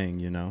same thing,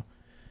 you know?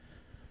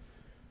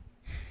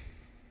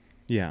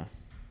 Yeah.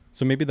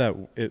 So maybe that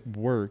it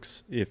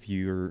works if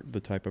you're the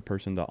type of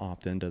person to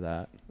opt into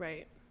that.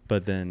 Right.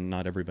 But then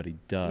not everybody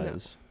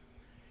does.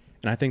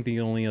 No. And I think the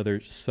only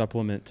other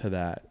supplement to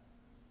that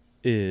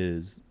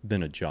is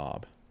then a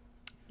job.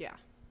 Yeah.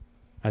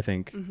 I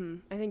think.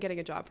 I think getting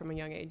a job from a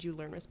young age, you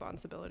learn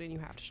responsibility and you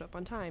have to show up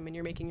on time and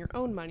you're making your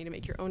own money to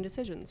make your own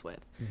decisions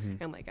with.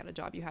 And like at a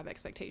job, you have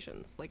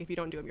expectations. Like if you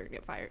don't do them, you're going to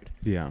get fired.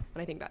 Yeah.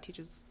 And I think that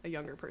teaches a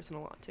younger person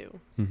a lot too.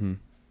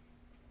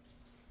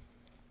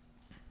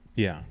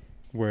 Yeah.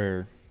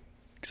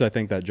 Because I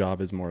think that job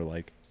is more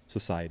like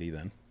society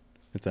then.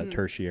 It's that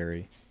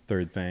tertiary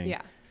third thing.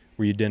 Yeah.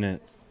 Where you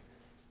didn't,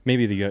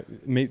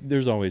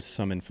 there's always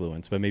some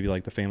influence, but maybe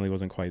like the family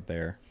wasn't quite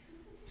there.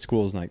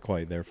 School's not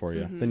quite there for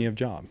you. Then you have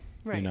job.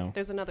 Right. You know?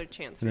 There's another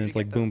chance. And then it's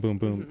like boom, boom,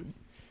 boom.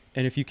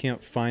 And if you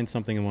can't find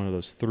something in one of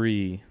those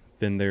three,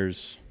 then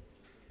there's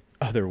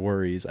other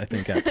worries, I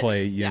think, at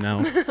play, you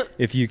know?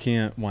 If you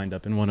can't wind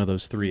up in one of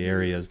those three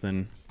areas,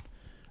 then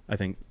I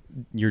think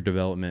your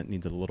development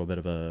needs a little bit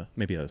of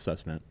maybe an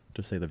assessment,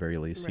 to say the very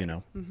least, you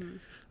know?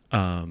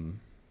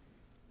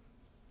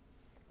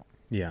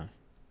 Yeah.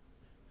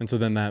 And so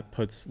then that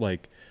puts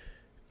like,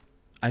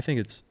 I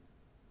think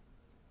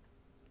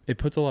it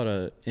puts a lot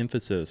of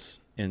emphasis,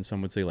 and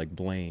some would say like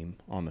blame,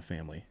 on the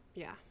family.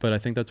 Yeah. But I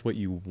think that's what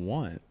you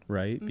want,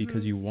 right?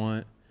 Because you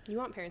want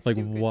parents like,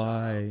 to do a good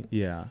why job.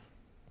 Yeah,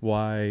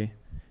 why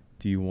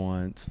do you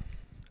want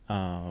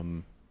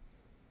to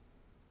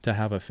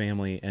have a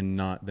family and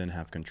not then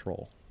have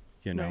control,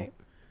 you know?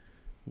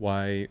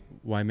 Why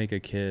make a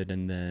kid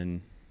and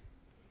then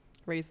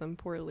raise them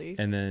poorly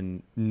and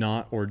then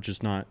not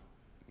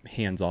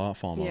hands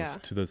off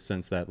almost, to the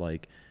sense that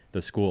like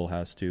the school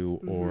has to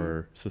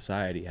or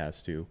society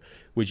has to,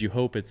 which you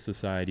hope it's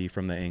society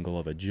from the angle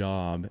of a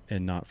job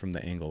and not from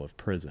the angle of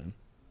prison.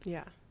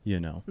 Yeah. You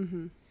know?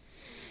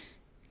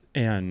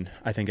 And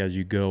I think as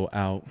you go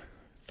out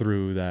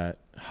through that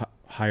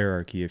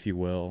hierarchy, if you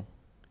will,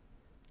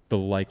 the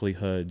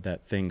likelihood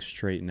that things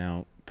straighten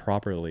out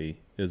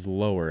properly is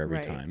lower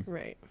every time.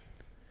 Right.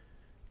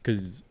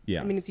 Because,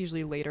 I mean, it's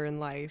usually later in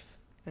life,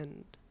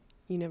 and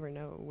you never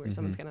know where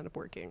someone's going to end up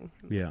working.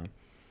 Yeah.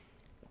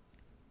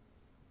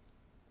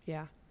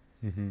 Yeah.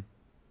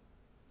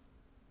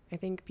 I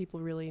think people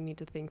really need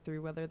to think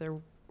through whether they're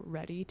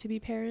ready to be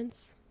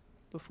parents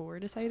before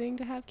deciding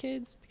to have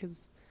kids,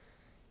 because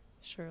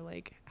sure,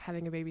 like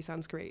having a baby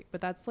sounds great, but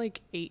that's like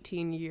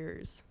 18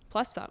 years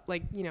plus stuff,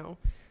 like, you know,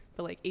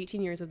 but like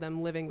 18 years of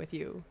them living with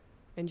you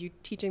and you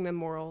teaching them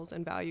morals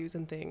and values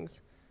and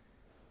things.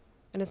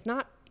 And it's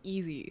not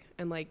easy.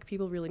 And like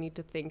people really need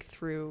to think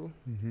through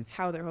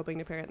how they're hoping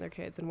to parent their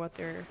kids and what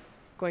they're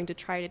going to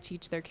try to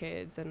teach their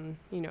kids, and,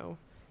 you know,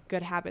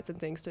 good habits and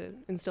things to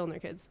instill in their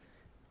kids.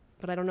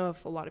 But I don't know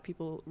if a lot of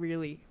people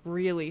really,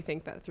 really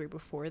think that through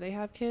before they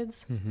have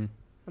kids. And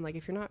like,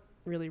 if you're not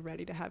really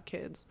ready to have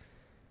kids,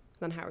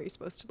 then how are you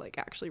supposed to like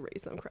actually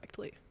raise them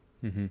correctly?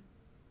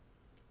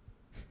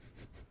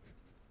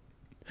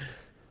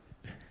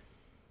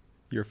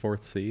 Your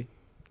fourth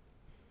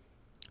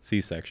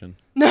C-section.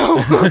 No,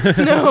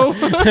 no,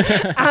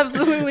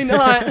 absolutely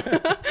not.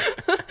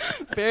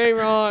 Very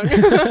wrong.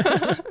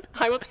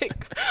 I'll take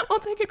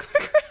a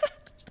quick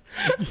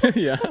rest.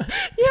 Yeah.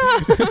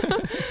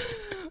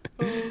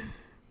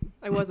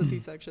 I was a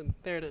C-section.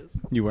 There it is.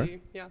 You were?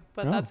 See? Yeah,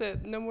 but that's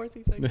it. No more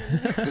C-sections.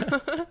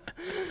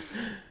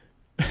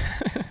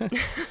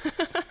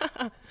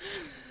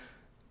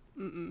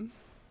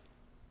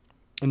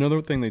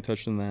 Another thing they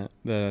touched on that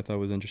I thought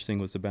was interesting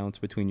was the balance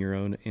between your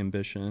own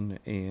ambition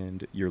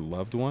and your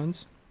loved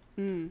ones,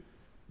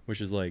 which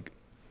is like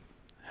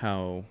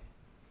how,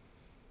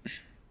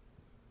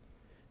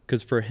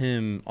 because for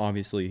him,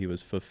 obviously he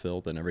was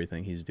fulfilled in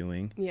everything he's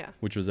doing,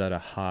 which was at a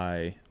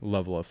high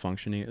level of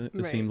functioning,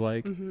 it seemed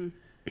like.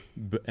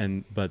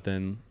 But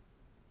then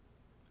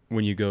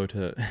when you go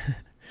to,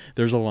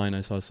 there's a line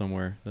I saw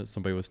somewhere that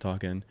somebody was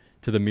talking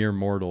to the mere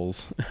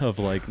mortals of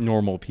like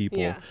normal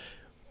people.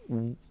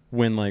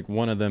 When like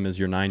one of them is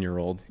your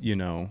 9-year-old, you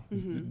know,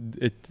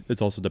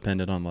 it's also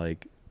dependent on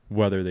like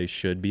whether they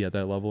should be at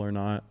that level or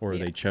not, or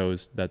they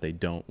chose that they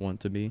don't want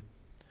to be.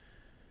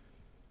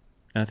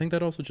 And I think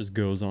that also just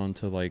goes on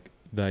to like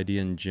the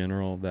idea in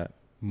general that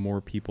more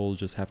people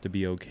just have to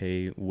be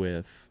okay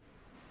with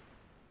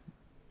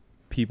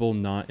people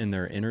not in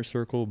their inner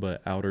circle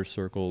but outer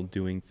circle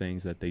doing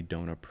things that they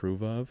don't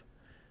approve of,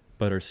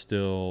 but are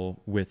still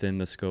within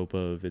the scope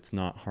of it's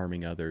not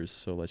harming others,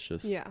 so let's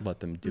just let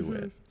them do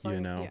it, so,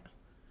 you know? Yeah.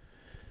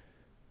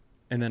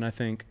 And then I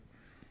think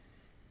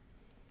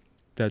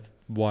that's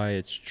why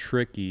it's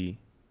tricky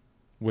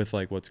with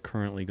like what's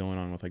currently going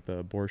on with like the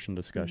abortion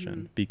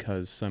discussion,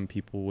 because some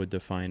people would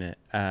define it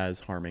as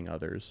harming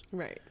others.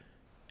 Right.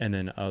 And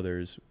then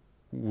others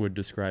would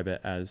describe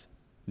it as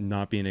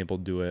not being able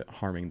to do it,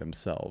 harming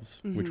themselves,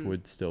 which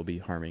would still be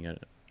harming an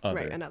other.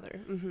 Right,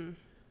 another.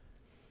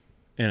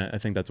 And I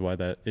think that's why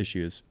that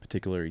issue is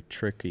particularly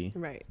tricky.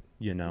 Right.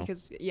 You know?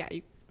 Because,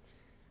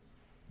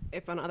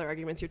 if on other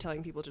arguments you're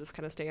telling people to just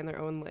kind of stay in their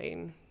own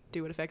lane,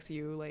 do what affects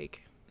you,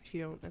 like, if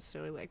you don't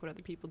necessarily like what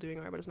other people doing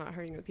are, but it's not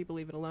hurting other people,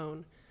 leave it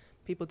alone.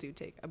 People do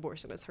take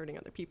abortion as hurting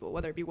other people,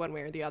 whether it be one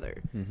way or the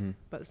other.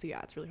 But so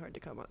it's really hard to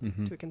come up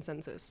to a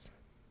consensus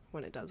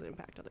when it does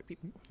impact other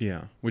people.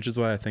 Yeah, which is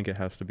why I think it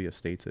has to be a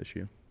state's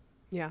issue.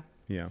 Yeah.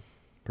 Yeah,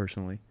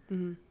 personally.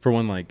 For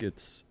one, like,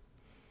 it's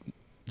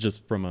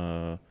just from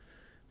a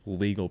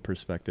legal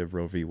perspective,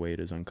 Roe v. Wade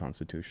is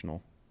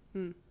unconstitutional.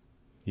 You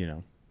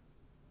know,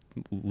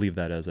 leave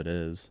that as it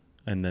is.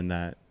 And then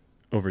that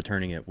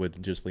overturning it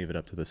would just leave it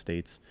up to the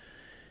state's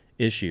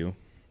issue.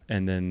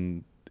 And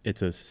then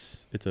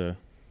it's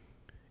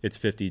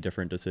 50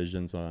 different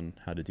decisions on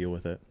how to deal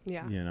with it.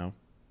 Yeah. You know?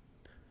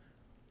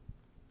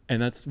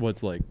 And that's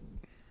what's like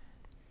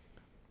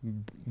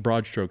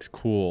broad strokes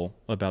cool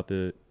about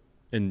the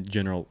in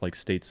general like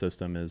state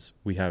system is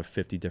we have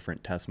 50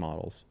 different test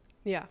models.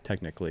 Yeah.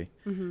 Technically.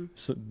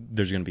 So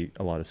there's going to be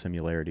a lot of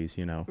similarities,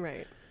 you know.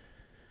 Right.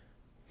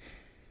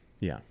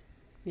 Yeah.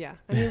 Yeah.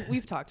 I mean,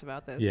 we've talked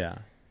about this. Yeah.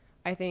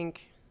 I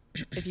think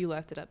if you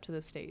left it up to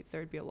the states,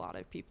 there would be a lot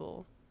of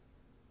people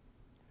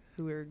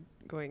who are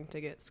going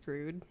to get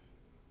screwed.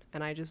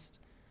 And I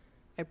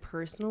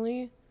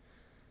personally,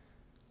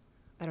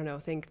 I don't know,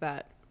 think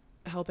that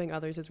helping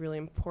others is really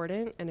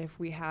important. And if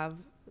we have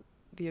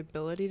the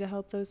ability to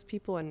help those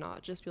people and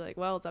not just be like,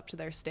 well, it's up to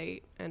their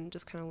state and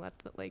just kind of let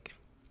the, like,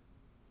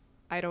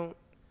 I don't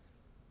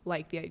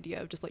like the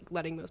idea of just like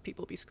letting those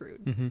people be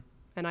screwed.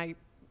 And I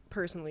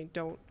personally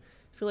don't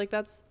feel like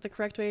that's the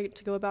correct way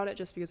to go about it,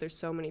 just because there's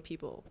so many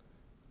people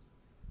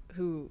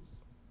who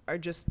are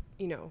just,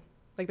 you know,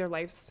 like their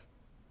lives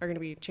are going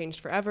to be changed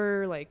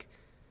forever. Like,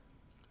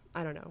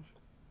 I don't know.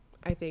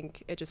 I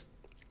think it just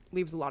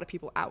leaves a lot of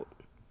people out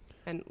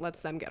and lets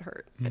them get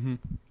hurt.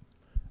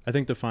 I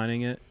think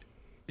defining it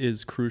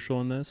is crucial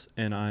in this,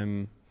 and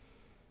I'm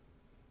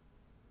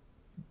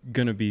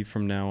going to be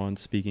from now on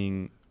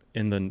speaking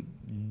in the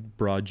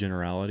broad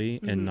generality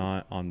and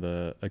not on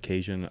the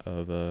occasion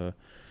of a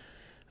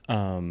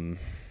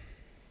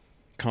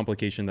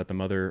complication that the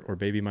mother or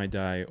baby might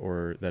die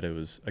or that it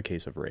was a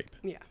case of rape.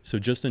 Yeah. So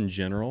just in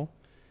general,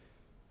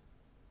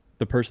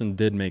 the person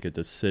did make a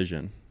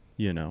decision,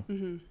 you know,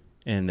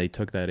 and they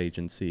took that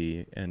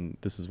agency and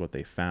this is what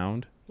they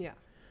found. Yeah.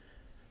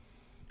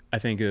 I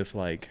think if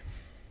like,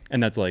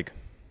 and that's like,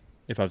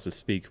 if I was to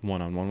speak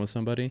one-on-one with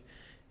somebody,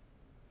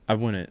 I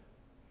wouldn't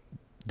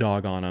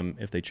dog on them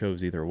if they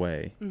chose either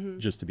way,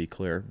 just to be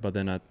clear. But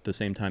then at the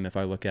same time, if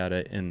I look at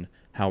it in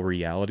how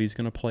reality is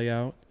going to play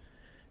out,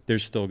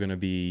 there's still going to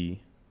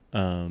be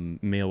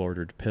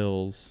mail-ordered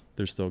pills.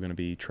 There's still going to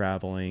be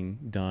traveling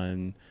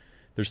done.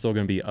 There's still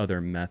going to be other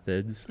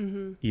methods,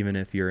 even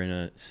if you're in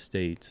a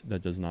state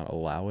that does not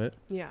allow it.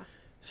 Yeah.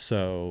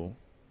 So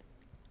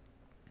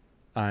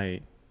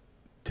I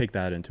take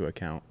that into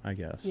account, I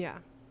guess. Yeah.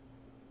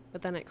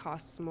 But then it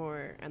costs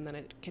more, and then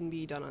it can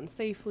be done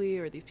unsafely,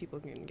 or these people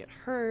can get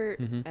hurt,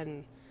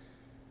 and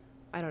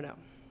I don't know.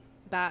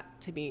 That,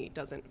 to me,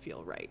 doesn't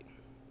feel right.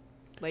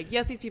 Like,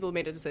 yes, these people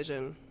made a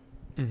decision,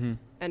 and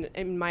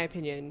in my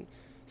opinion,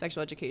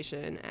 sexual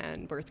education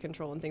and birth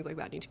control and things like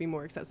that need to be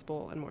more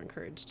accessible and more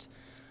encouraged,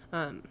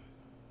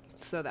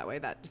 so that way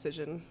that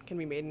decision can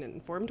be made in an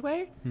informed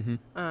way.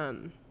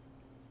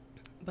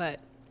 But,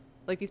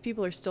 like, these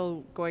people are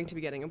still going to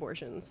be getting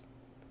abortions,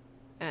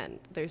 and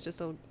there's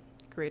just a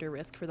greater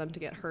risk for them to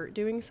get hurt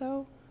doing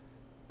so,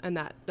 and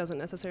that doesn't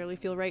necessarily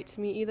feel right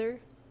to me either.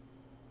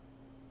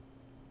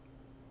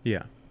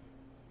 Yeah.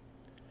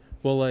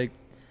 Well, like,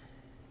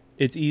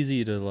 it's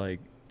easy to like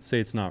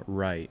say it's not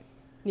right.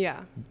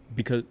 Yeah.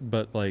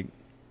 But like,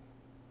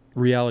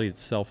 reality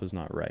itself is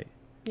not right.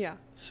 Yeah.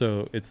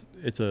 So it's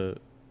to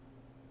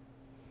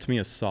me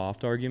a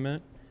soft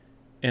argument,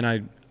 and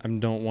I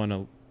don't want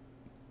to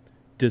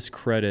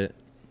discredit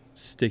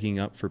sticking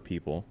up for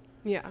people.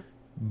 Yeah.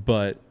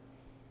 But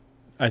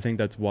I think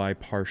that's why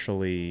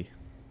partially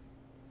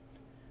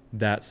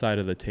that side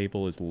of the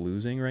table is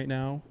losing right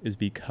now, is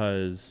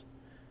because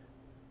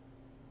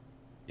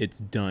it's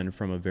done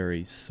from a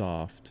very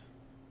soft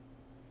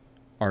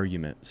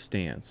argument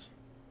stance.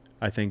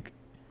 I think,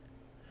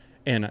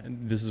 and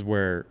this is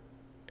where,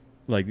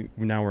 like,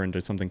 now we're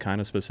into something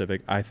kind of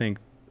specific. I think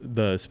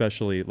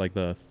especially like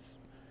the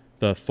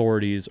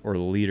authorities or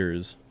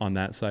leaders on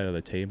that side of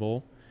the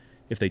table,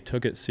 if they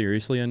took it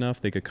seriously enough,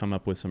 they could come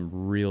up with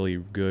some really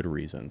good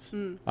reasons.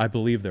 I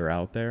believe they're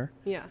out there.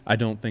 Yeah. I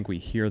don't think we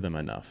hear them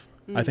enough.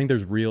 I think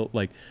there's real,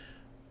 like,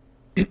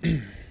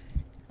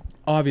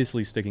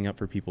 obviously sticking up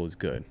for people is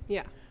good,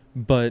 Yeah.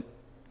 but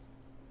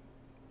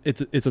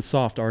it's a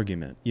soft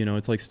argument. You know,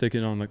 it's like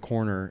sticking on the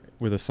corner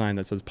with a sign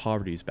that says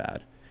poverty's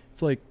bad.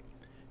 It's like,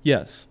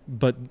 yes,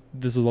 but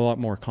this is a lot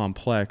more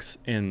complex,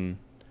 and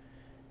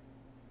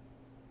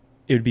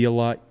it would be a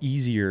lot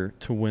easier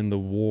to win the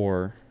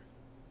war,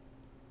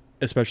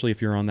 especially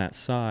if you're on that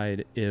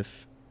side,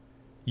 if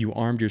you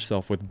armed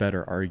yourself with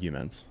better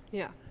arguments.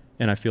 Yeah.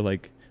 And I feel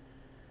like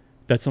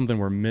that's something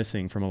we're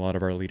missing from a lot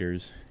of our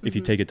leaders if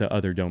you take it to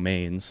other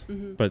domains.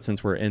 But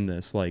since we're in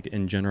this, like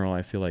in general,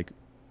 I feel like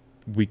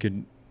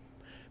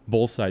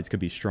both sides could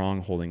be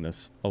strong holding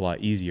this a lot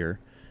easier.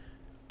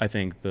 I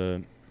think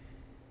if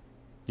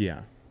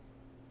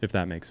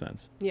that makes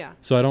sense. Yeah.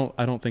 So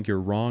I don't think you're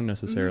wrong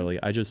necessarily.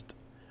 It's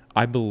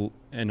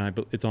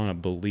on a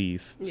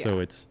belief. Yeah. So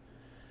it's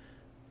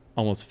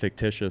almost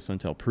fictitious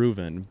until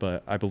proven,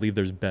 but I believe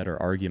there's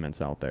better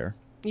arguments out there.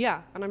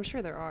 Yeah. And I'm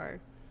sure there are.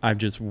 I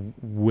just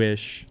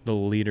wish the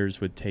leaders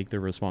would take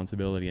their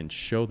responsibility and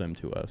show them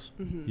to us,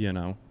 you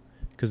know,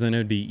 because then it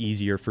would be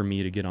easier for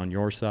me to get on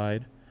your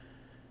side,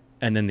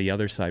 and then the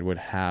other side would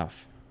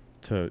have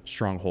to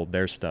stronghold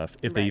their stuff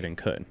if they even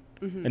could.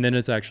 And then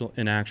it's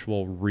an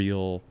actual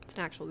real. It's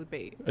an actual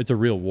debate. It's a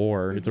real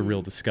war. It's a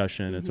real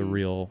discussion. It's a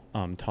real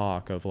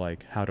talk of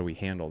like, how do we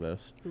handle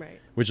this? Right.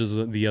 Which is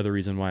the other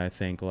reason why I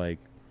think like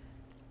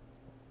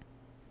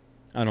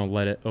I don't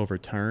let it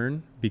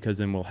overturn, because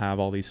then we'll have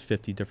all these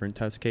 50 different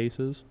test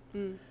cases,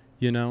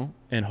 you know,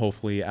 and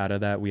hopefully out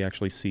of that we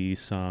actually see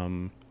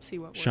some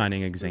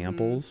shining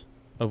examples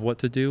of what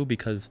to do,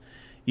 because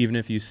even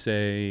if you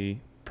say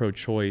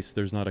pro-choice,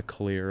 there's not a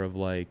clear of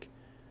like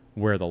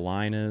where the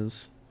line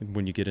is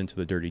when you get into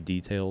the dirty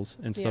details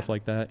and stuff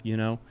like that, you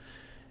know?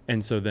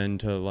 And so then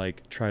to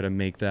like try to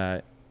make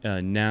that a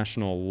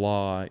national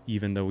law,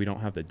 even though we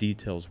don't have the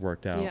details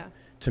worked out,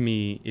 to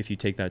me, if you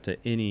take that to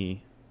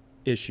any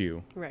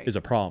issue, is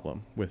a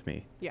problem with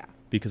me. Yeah.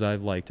 Because I'd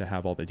like to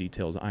have all the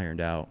details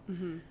ironed out,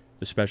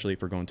 especially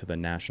if we're going to the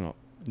national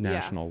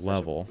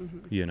level,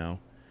 you know?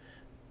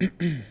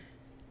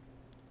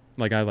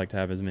 Like I like to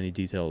have as many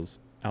details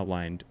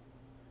outlined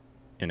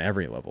in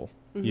every level,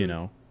 you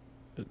know,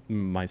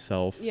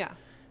 myself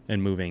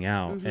and moving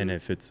out. And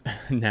if it's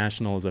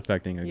national is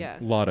affecting a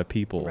lot of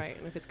people, right?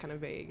 And if it's kind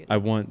of vague, I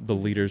want the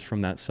leaders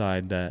from that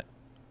side that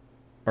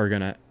are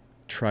going to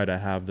try to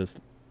have this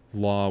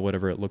law,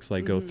 whatever it looks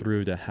like, go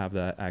through, to have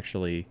that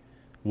actually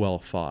well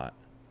thought.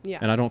 Yeah.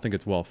 And I don't think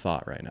it's well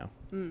thought right now.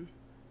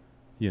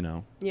 You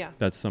know? Yeah.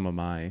 That's some of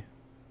my,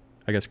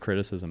 I guess,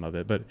 criticism of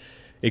it. But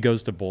it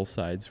goes to both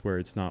sides where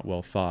it's not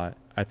well thought.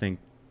 I think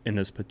in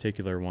this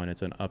particular one,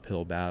 it's an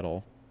uphill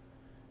battle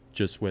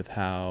just with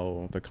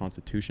how the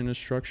Constitution is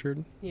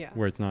structured. Yeah.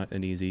 Where it's not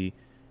an easy,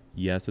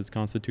 yes, it's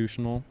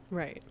constitutional.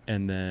 Right.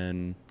 And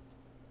then,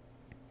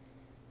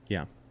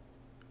 yeah.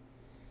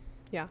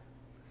 Yeah.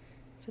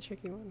 It's a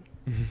tricky one.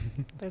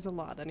 There's a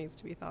lot that needs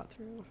to be thought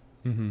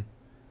through.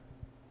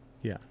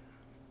 Yeah.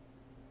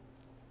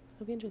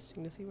 It'll be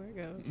interesting to see where it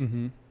goes.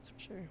 That's for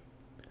sure.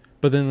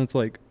 But then it's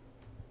like,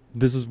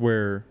 this is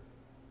where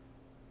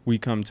we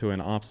come to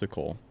an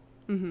obstacle.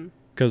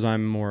 Because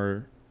I'm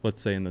more,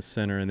 let's say, in the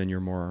center, and then you're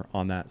more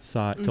on that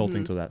side,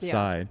 tilting to that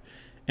side.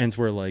 And it's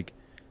where, like,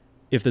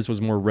 if this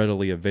was more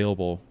readily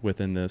available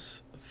within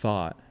this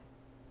thought,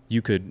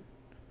 you could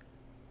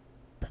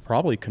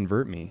probably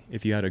convert me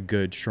if you had a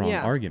good, strong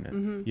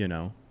argument, you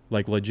know,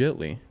 like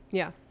legitly.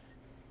 Yeah.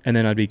 And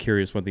then I'd be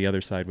curious what the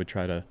other side would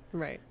try to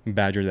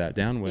badger that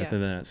down with.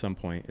 And then at some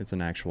point, it's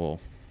an actual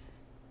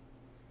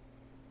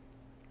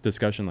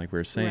discussion, like we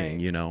were saying,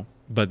 you know.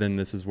 But then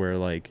this is where,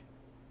 like,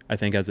 I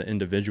think as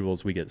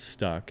individuals, we get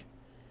stuck.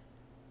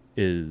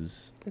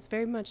 It's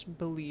very much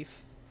belief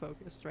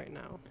focused right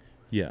now.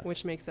 Yes.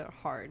 Which makes it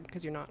hard,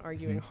 because you're not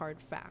arguing hard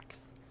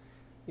facts.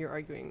 You're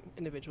arguing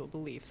individual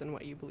beliefs and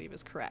what you believe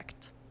is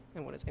correct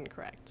and what is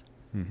incorrect,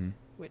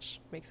 which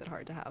makes it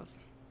hard to have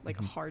like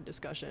a hard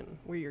discussion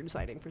where you're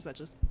deciding for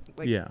such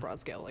a broad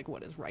scale, like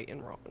what is right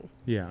and wrong.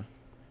 Yeah.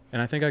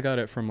 And I think I got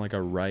it from like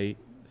a right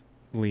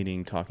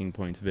leaning Talking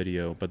Points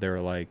video, but they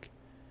were like,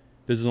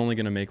 this is only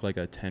going to make like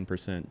a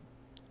 10%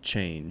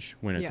 change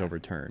when it's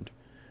overturned,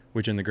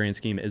 which in the grand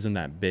scheme isn't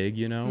that big,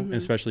 you know,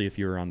 especially if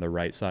you're on the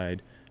right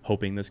side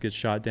hoping this gets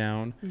shot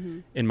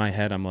down. In my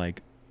head, I'm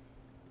like,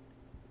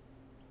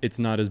 it's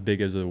not as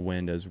big as a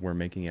wind as we're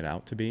making it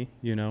out to be,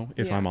 you know,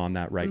 if I'm on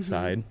that right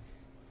side.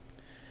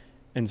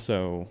 And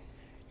so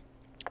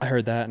I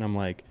heard that and I'm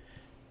like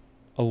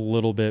a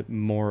little bit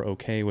more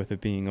okay with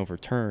it being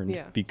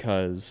overturned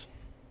because,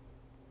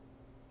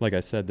 like I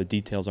said, the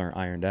details aren't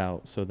ironed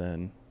out. So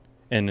then,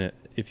 and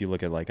if you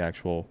look at like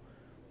actual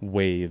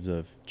waves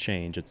of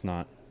change, it's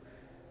not,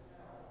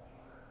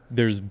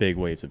 there's big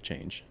waves of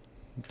change.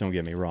 Don't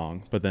get me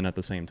wrong. But then at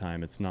the same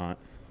time, it's not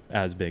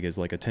as big as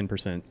like a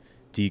 10%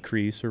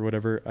 decrease or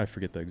whatever. I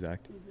forget the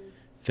exact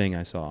thing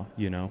I saw,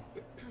 you know,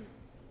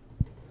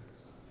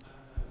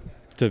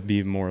 to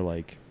be more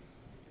like,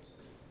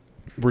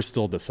 we're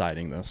still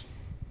deciding this.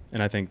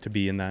 And I think to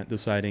be in that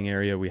deciding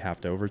area, we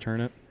have to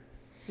overturn it.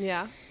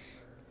 Yeah.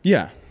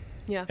 Yeah.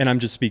 Yeah. And I'm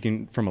just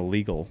speaking from a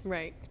legal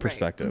Right.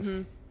 perspective.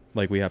 Right.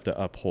 Like, we have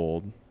to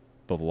uphold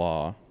the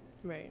law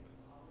Right.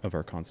 of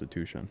our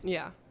Constitution.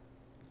 Yeah.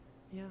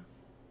 Yeah.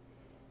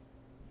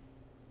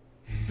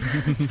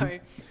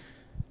 Sorry.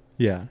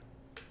 Yeah.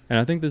 And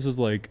I think this is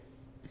like,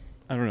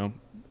 I don't know,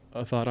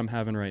 a thought I'm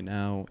having right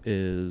now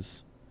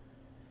is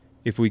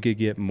if we could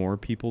get more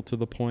people to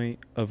the point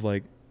of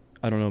like,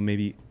 I don't know,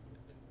 maybe,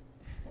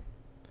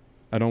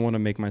 I don't want to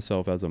make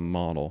myself as a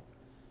model,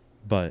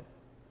 but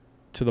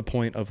to the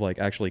point of like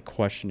actually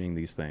questioning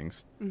these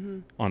things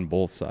on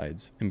both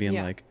sides and being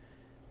like,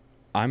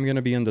 I'm going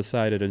to be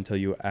undecided until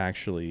you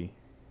actually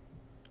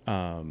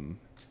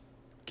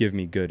give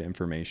me good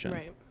information,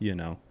 Right. you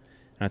know?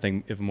 And I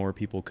think if more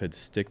people could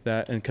stick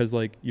that, and because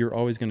like you're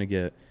always going to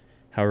get,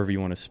 however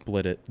you want to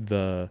split it,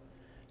 the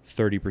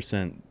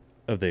 30%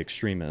 of the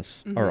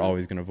extremists are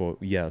always going to vote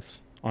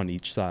yes on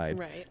each side.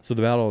 Right. So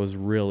the battle is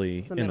really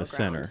It's the in the middle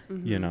center,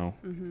 ground. you know?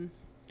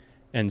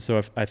 And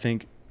so I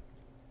think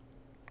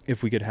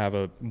if we could have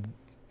a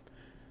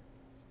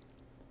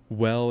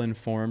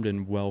well-informed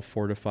and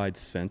well-fortified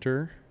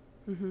center,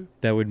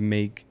 that would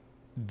make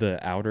the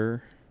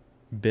outer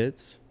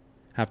bits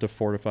have to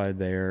fortify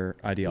their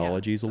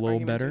ideologies a little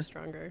Arguments are better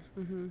stronger.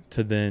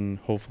 to then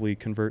hopefully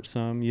convert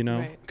some, you know?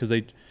 Right.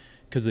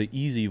 Because the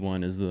easy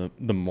one is the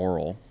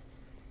moral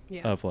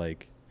Yeah. of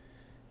like,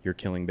 you're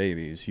killing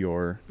babies,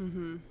 you're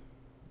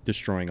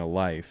destroying a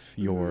life,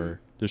 you're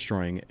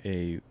destroying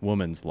a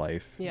woman's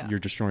life, Yeah. you're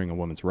destroying a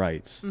woman's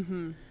rights,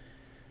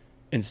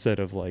 instead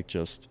of like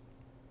just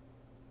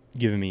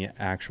giving me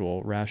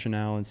actual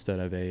rationale instead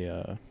of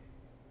a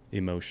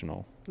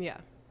emotional Yeah.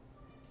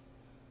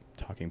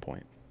 talking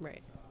point.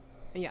 Right.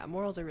 And yeah,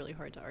 morals are really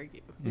hard to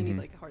argue. You need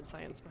like hard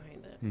science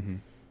behind it.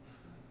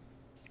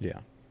 Yeah.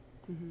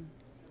 And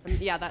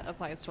yeah, that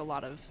applies to a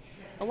lot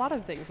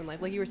of things in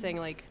life. Like you were saying,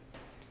 like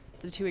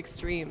the two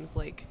extremes.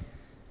 Like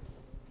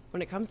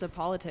when it comes to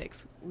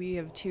politics, we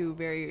have two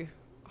very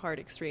hard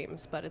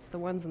extremes, but it's the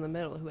ones in the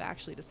middle who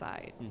actually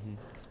decide.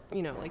 'Cause,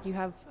 you know, like you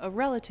have a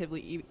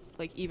relatively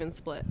even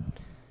split,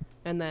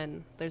 and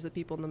then there's the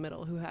people in the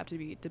middle who have to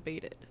be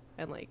debated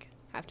and like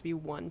have to be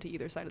won to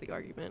either side of the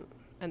argument.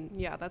 And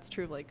yeah, that's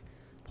true of like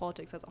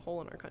politics as a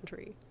whole in our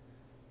country.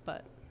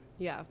 But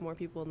yeah, if more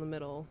people in the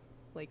middle,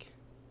 like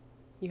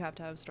you have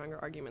to have stronger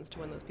arguments to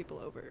win those people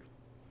over.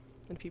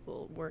 And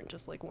people weren't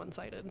just like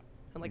one-sided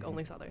and like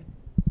only saw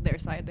their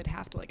side. They'd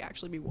have to like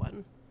actually be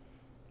won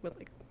with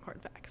like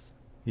hard facts.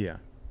 Yeah.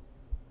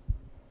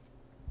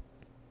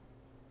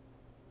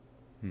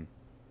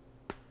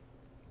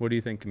 What do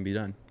you think can be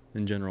done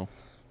in general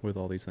with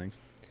all these things?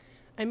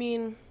 I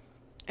mean,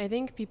 I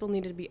think people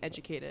need to be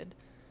educated,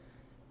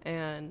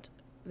 and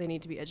they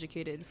need to be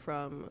educated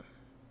from,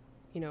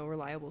 you know,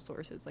 reliable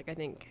sources. Like I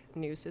think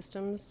news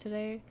systems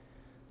today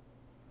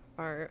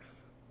are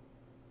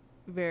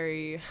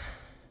very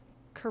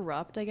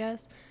corrupt, I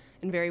guess,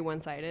 and very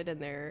one-sided, and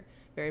they're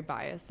very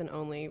biased and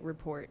only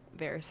report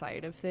their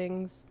side of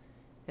things.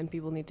 And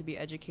people need to be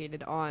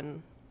educated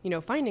on, you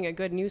know, finding a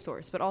good news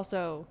source, but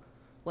also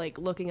like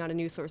looking at a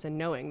news source and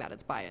knowing that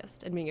it's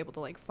biased and being able to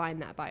like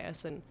find that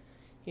bias and,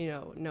 you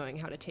know, knowing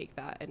how to take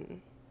that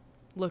and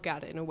look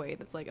at it in a way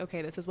that's like,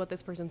 okay, this is what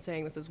this person's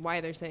saying, this is why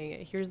they're saying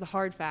it, here's the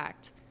hard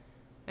fact,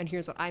 and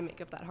here's what I make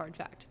of that hard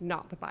fact,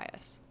 not the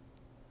bias.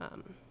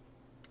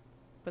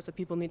 But so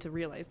people need to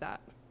realize that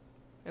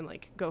and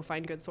like go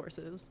find good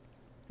sources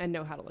and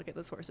know how to look at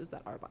the sources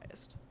that are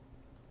biased.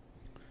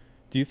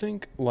 Do you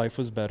think life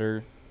was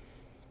better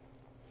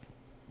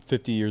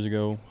 50 years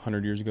ago,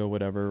 100 years ago,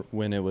 whatever,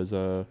 when it was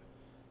a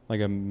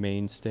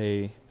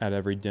mainstay at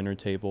every dinner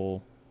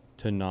table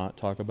to not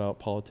talk about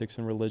politics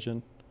and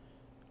religion?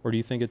 Or do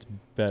you think it's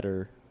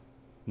better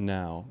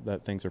now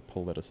that things are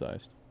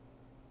politicized?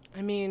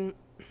 I mean,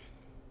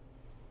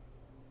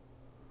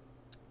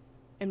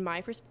 in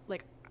my perspective,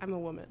 like, I'm a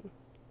woman.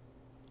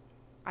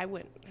 I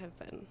wouldn't have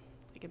been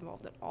like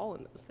involved at all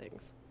in those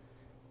things.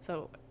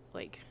 So,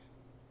 like,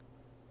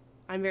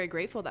 I'm very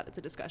grateful that it's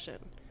a discussion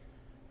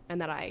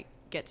and that I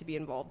get to be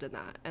involved in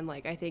that. And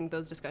like, I think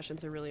those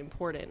discussions are really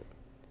important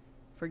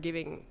for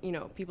giving, you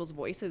know, people's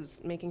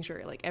voices, making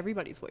sure like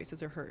everybody's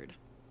voices are heard.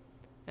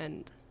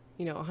 And,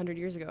 you know, 100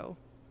 years ago,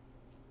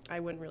 I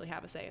wouldn't really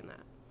have a say in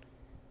that.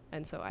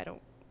 And so I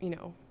don't, you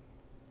know,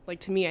 like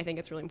to me, I think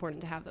it's really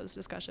important to have those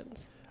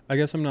discussions. I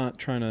guess I'm not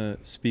trying to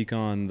speak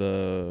on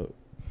the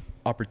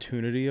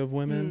opportunity of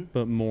women,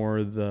 but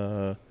more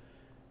the,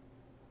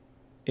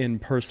 in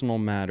personal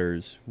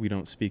matters, we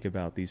don't speak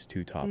about these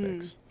two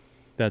topics.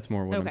 That's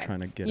more what I'm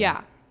trying to get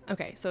at.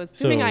 Okay. So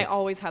assuming I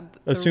always had the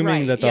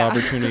assuming right, that the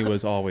opportunity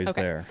was always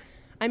Okay. there.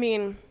 I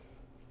mean,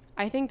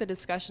 I think the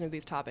discussion of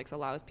these topics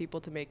allows people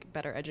to make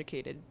better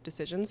educated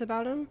decisions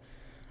about them,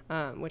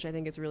 which I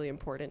think is really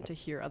important to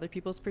hear other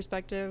people's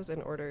perspectives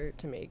in order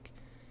to make,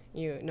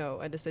 you know,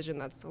 a decision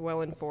that's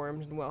well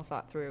informed and well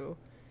thought through,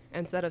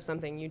 instead of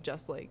something you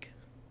just like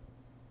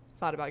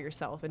thought about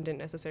yourself and didn't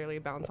necessarily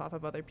bounce off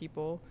of other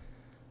people.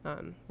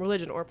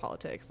 Religion or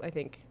politics, I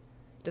think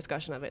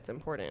discussion of it's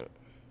important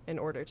in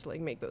order to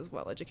like make those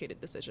well-educated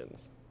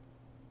decisions.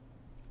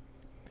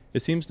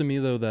 It seems to me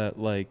though that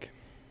like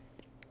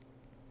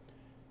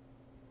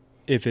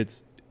if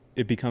it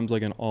becomes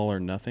like an all or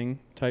nothing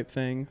type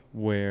thing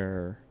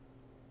where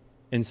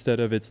instead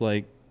of it's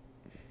like,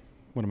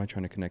 what am I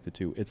trying to connect it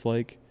to? It's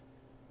like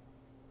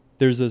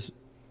there's this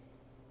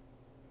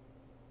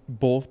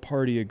both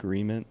party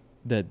agreement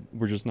that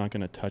we're just not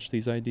going to touch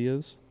these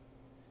ideas,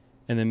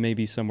 and then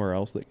maybe somewhere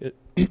else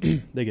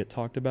they get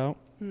talked about.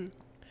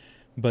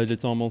 But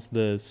it's almost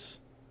this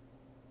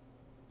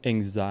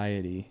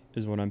anxiety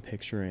is what I'm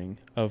picturing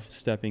of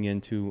stepping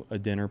into a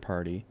dinner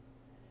party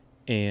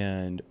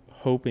and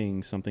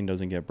hoping something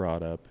doesn't get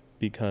brought up,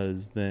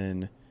 because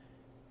then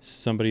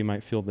somebody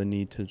might feel the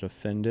need to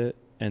defend it,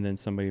 and then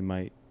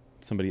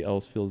somebody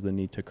else feels the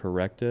need to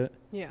correct it.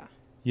 Yeah.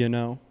 You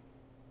know,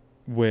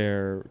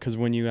 because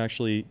when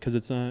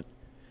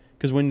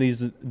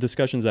these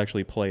discussions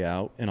actually play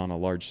out and on a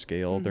large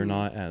scale, they're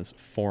not as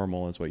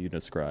formal as what you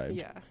described.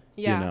 Yeah.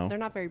 Yeah. You know? They're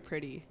not very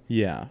pretty.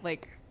 Yeah.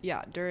 Like,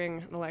 yeah,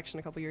 during an election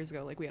a couple years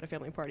ago, like we had a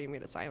family party and we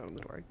had a sign on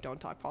the door, "Don't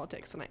talk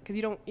politics tonight." Because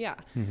you don't, yeah.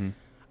 Mm-hmm.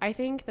 I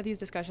think that these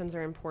discussions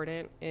are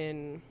important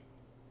in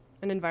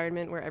an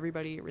environment where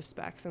everybody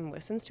respects and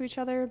listens to each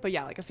other. But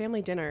yeah, like a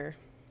family dinner,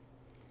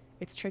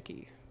 it's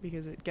tricky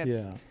because it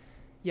gets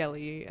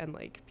yelly and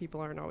like people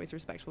aren't always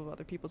respectful of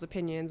other people's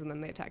opinions, and then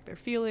they attack their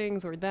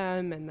feelings or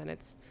them, and then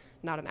it's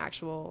not an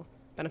actual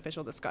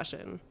beneficial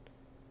discussion.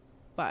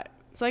 But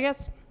so I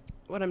guess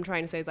what I'm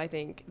trying to say is I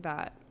think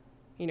that,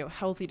 you know,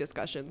 healthy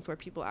discussions where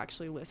people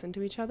actually listen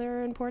to each other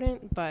are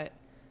important, but,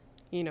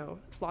 you know,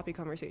 sloppy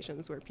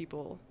conversations where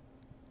people,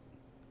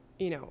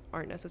 you know,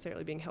 aren't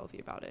necessarily being healthy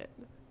about it,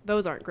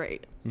 those aren't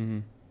great.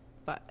 Mm-hmm.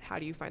 But how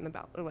do you find the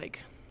balance? Like,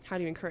 how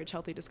do you encourage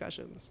healthy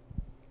discussions?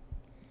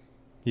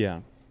 Yeah.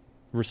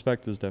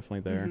 Respect is definitely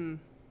there. Mm-hmm.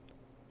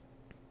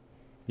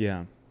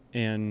 Yeah.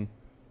 And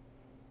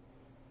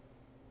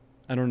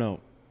I don't know,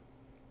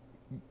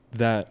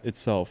 that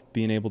itself,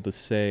 being able to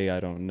say I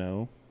don't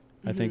know,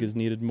 I think is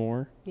needed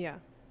more. Yeah.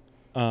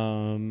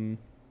 And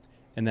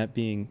that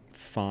being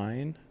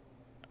fine.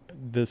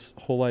 This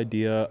whole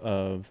idea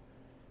of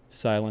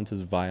silence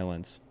is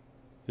violence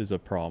is a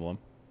problem,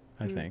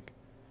 I think.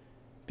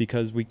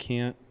 Because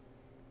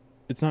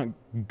it's not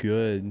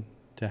good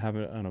to have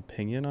an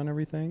opinion on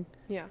everything.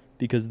 Yeah.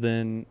 Because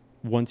then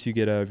once you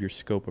get out of your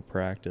scope of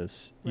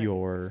practice, Right.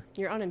 you're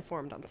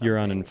uninformed on some you're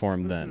things.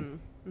 uninformed then.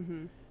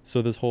 Mm-hmm.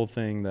 So this whole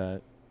thing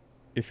that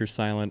if you're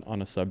silent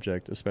on a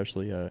subject,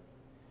 especially a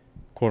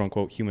quote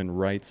unquote human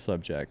rights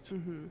subject,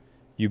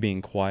 you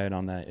being quiet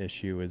on that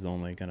issue is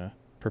only going to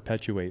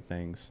perpetuate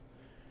things.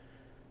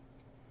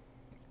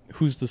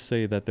 Who's to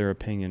say that their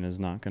opinion is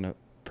not going to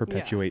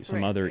perpetuate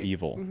some other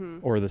evil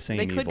or the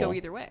same evil? They could go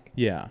either way.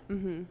 Yeah.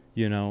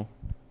 You know?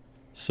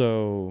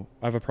 So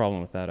I have a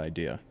problem with that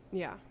idea.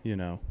 Yeah. You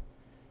know?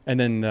 And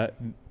then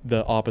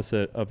the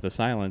opposite of the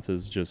silence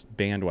is just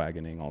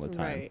bandwagoning all the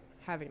time. Right.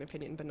 Having an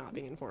opinion but not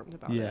being informed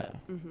about Yeah. it.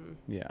 Mm-hmm.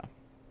 Yeah.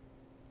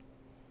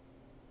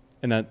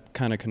 And that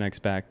kind of connects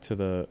back to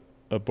the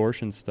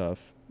abortion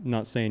stuff.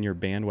 Not saying you're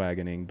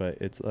bandwagoning, but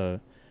it's a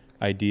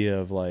idea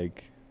of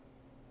like...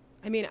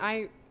 I mean,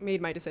 I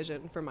made my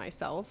decision for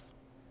myself.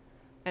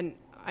 And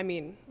I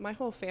mean, my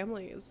whole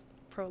family is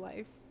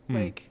pro-life.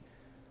 Like,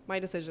 my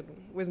decision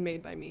was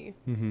made by me.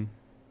 Mm-hmm.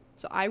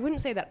 So I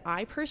wouldn't say that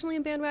I personally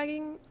am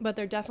bandwagoning, but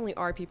there definitely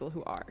are people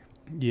who are.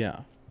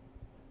 Yeah.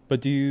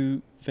 But do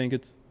you think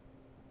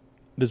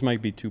this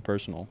might be too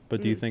personal,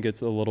 but do you think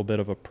it's a little bit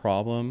of a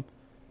problem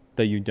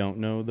that you don't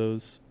know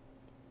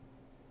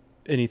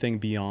anything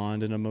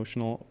beyond an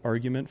emotional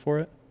argument for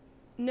it?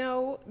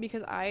 No,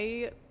 because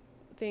I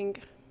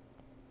think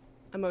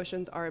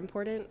emotions are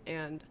important,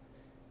 and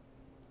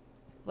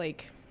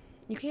like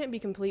you can't be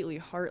completely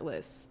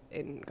heartless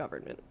in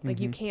government. Like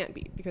you can't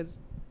be, because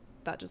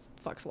that just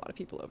fucks a lot of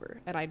people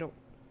over, and I don't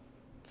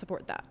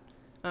support that.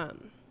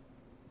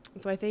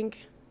 So I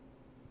think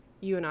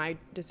you and I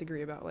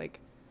disagree about like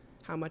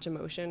how much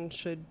emotion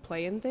should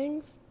play in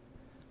things.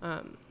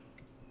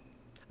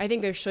 I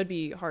think there should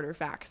be harder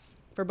facts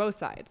for both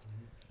sides.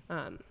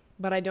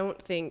 But I don't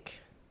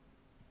think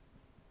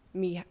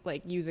me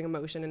like using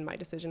emotion in my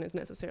decision is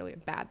necessarily a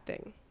bad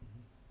thing.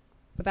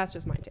 But that's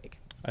just my take.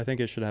 I think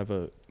it should have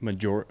a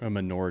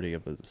minority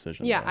of the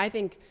decision. Yeah, though. I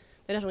think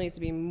there definitely needs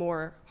to be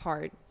more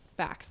hard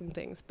facts and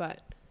things,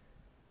 but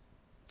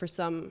for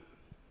some,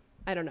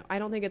 I don't know. I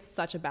don't think it's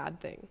such a bad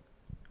thing.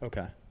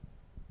 Okay.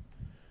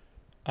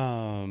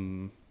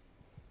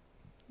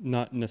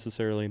 Not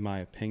necessarily my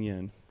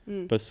opinion,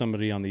 but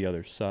somebody on the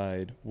other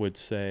side would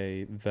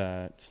say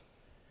that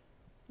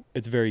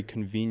it's very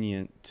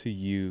convenient to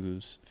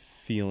use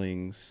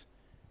feelings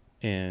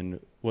and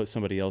what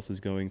somebody else is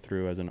going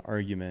through as an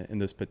argument in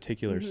this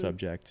particular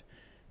subject,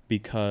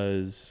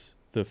 because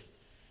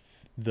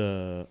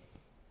the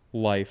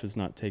life is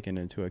not taken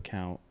into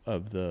account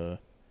of the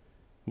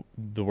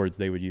words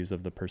they would use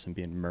of the person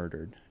being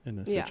murdered in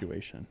this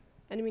situation.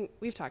 And I mean,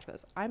 we've talked about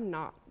this. I'm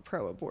not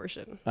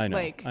pro-abortion. I know.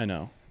 Like, I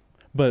know.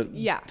 But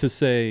yeah, to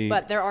say,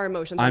 but there are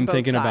emotions on I'm both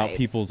thinking sides. about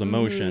people's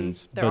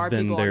emotions, There but are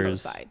then people on both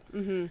there's sides.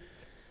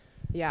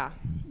 Yeah.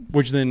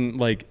 Which then,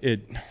 like,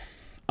 it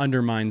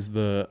undermines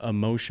the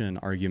emotion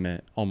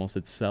argument almost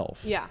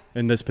itself. Yeah.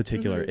 In this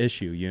particular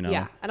issue, you know.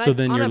 Yeah. And so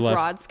then on you're a left.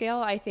 broad scale,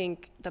 I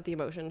think that the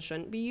emotion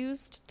shouldn't be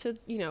used to,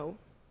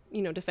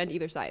 defend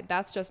either side.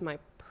 That's just my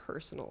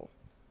personal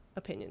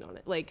opinion on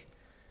it. Like,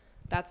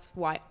 that's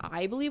why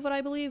I believe what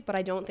I believe, but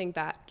I don't think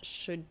that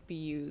should be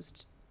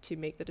used to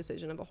make the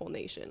decision of a whole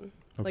nation.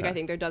 Like, I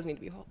think there does need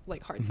to be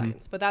like hard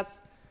science, but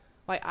that's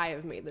why I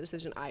have made the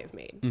decision I have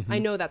made. I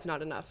know that's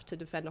not enough to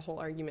defend a whole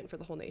argument for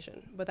the whole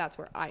nation, but that's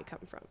where I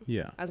come from.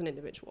 Yeah. As an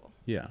individual.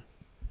 Yeah.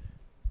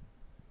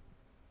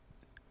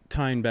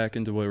 Tying back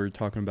into what we were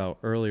talking about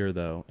earlier,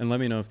 though, and let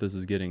me know if this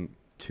is getting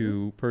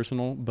too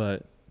personal,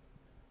 but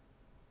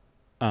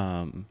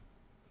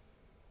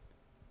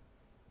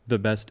the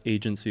best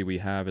agency we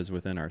have is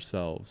within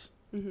ourselves.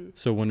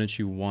 So wouldn't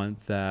you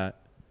want that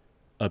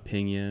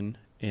opinion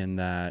and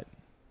that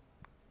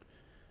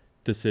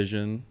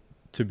decision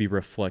to be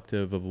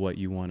reflective of what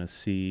you want to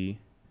see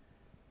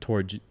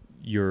towards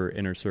your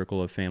inner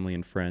circle of family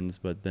and friends,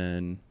 but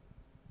then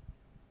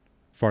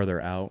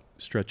farther out,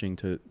 stretching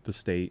to the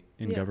state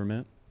and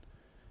government?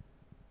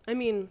 I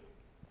mean,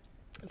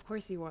 of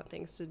course you want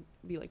things to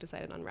be like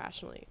decided on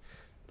rationally,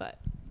 but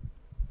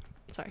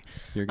sorry.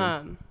 You're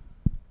good.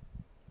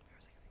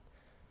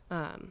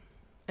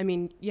 I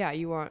mean, yeah,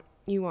 you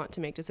want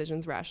to make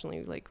decisions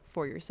rationally, like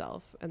for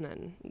yourself, and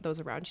then those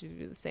around you to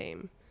do the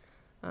same.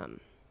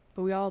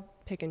 But we all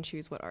pick and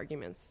choose what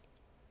arguments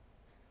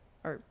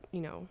are,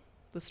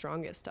 the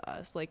strongest to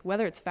us. Like,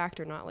 whether it's fact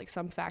or not, like,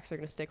 some facts are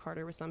going to stick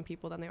harder with some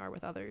people than they are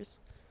with others.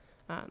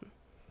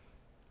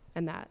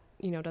 And that,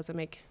 doesn't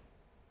make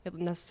it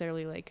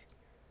necessarily, like,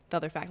 the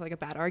other fact, like, a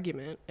bad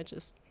argument. It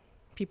just,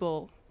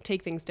 people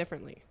take things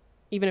differently.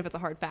 Even if it's a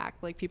hard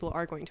fact, like, people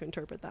are going to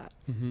interpret that.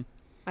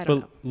 I don't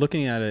know.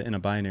 Looking at it in a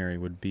binary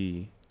would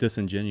be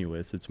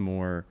disingenuous. It's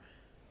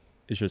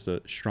just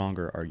a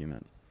stronger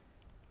argument.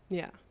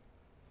 Yeah.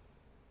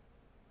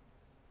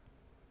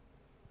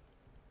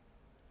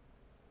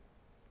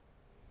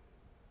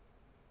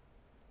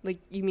 Like,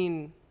 you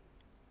mean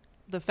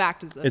the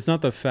fact is... It's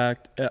not the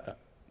fact.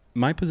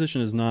 My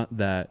position is not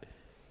that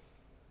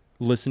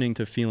listening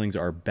to feelings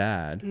are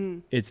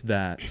bad. It's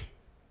that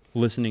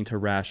listening to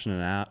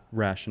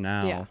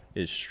rationale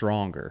is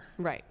stronger.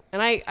 Right.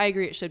 And I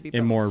agree it should be both.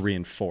 And more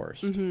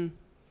reinforced.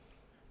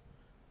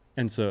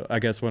 And so I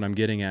guess what I'm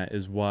getting at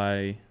is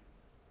why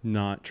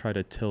not try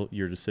to tilt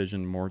your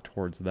decision more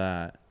towards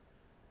that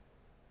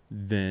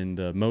than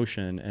the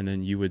emotion, and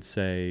then you would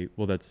say,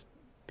 well, that's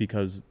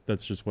because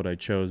that's just what I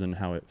chose and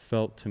how it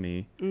felt to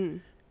me.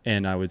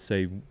 And I would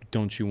say,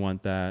 don't you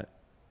want that,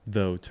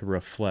 though, to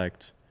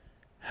reflect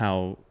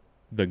how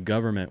the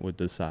government would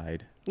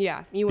decide?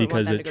 Yeah.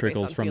 Because it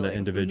trickles from the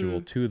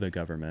individual to the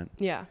government.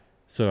 Yeah.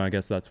 So I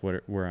guess that's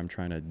where I'm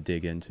trying to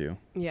dig into.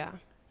 Yeah.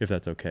 If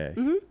that's okay.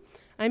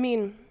 I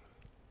mean,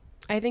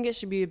 I think it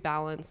should be a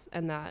balance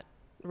and that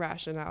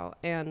rationale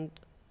and,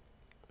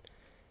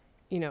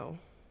 not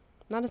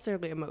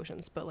necessarily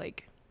emotions, but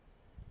like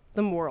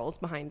the morals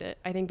behind it.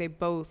 I think they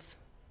both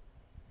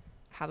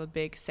have a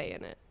big say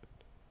in it.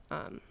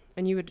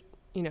 And you would,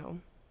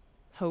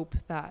 hope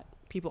that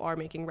people are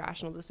making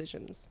rational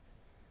decisions.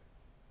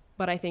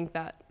 But I think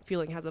that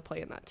feeling has a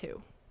play in that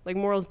too. Like,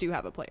 morals do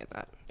have a play in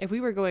that. If we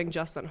were going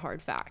just on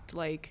hard fact,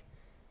 like,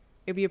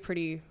 it'd be a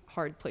pretty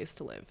hard place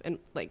to live. And,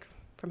 like,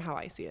 from how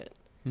I see it.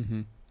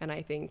 And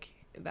I think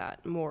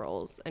that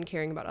morals and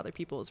caring about other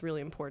people is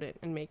really important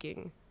in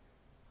making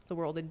the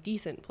world a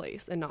decent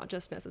place, and not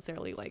just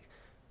necessarily, like,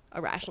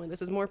 irrationally,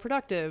 this is more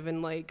productive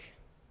and, like,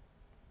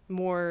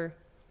 more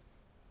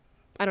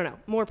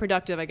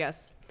productive, I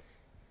guess.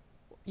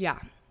 Yeah.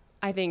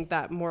 I think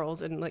that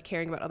morals and, like,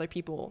 caring about other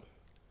people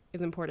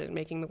is important in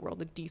making the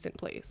world a decent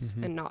place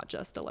and not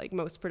just a, like,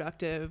 most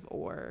productive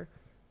or,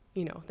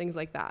 things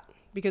like that.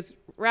 Because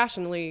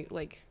rationally,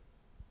 like,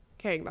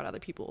 caring about other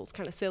people is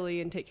kind of silly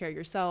and take care of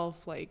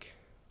yourself, like,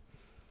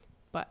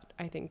 but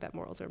I think that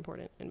morals are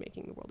important in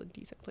making the world a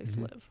decent place to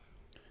live.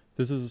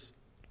 This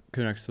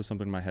connects to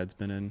something my head's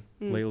been in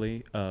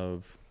lately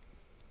of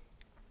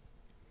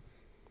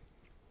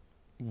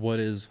what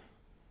is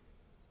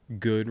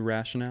good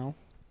rationale,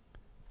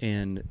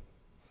 and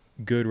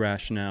good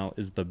rationale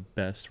is the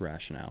best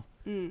rationale.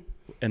 And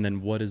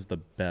then what is the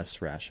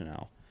best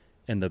rationale?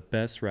 And the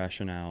best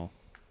rationale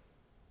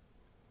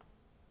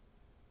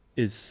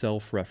is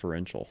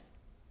self-referential.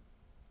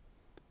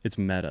 It's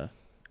meta,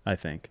 I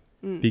think,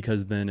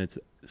 because then it's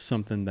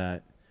something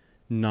that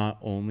not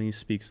only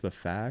speaks the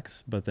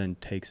facts, but then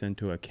takes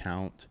into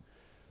account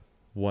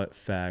what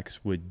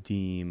facts would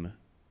deem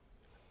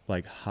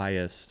like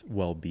highest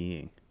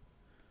well-being.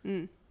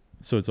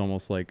 So it's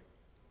almost like,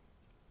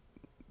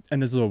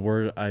 and this is a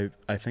word I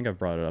think I've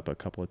brought it up a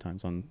couple of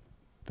times on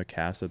the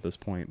cast at this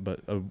point, but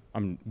a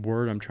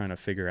word I'm trying to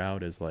figure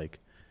out is like,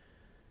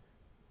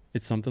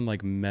 it's something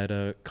like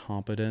meta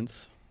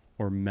competence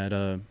or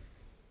meta,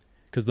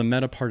 because the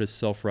meta part is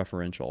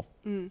self-referential,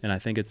 and I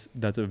think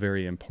that's a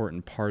very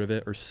important part of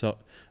it,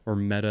 or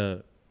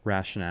meta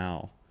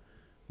rationale,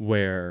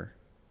 where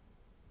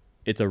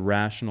it's a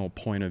rational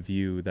point of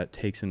view that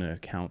takes into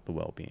account the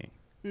well-being.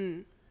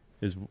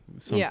 Is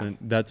something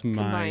that's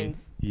my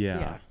Combines,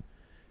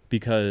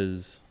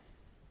 because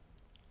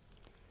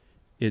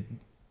it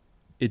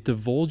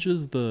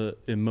divulges the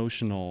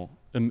emotional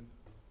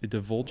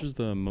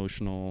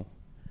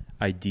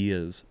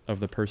ideas of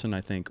the person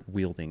I think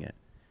wielding it,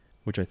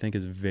 which I think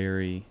is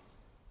very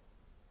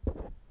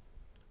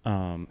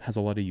has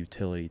a lot of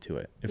utility to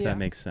it, if that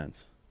makes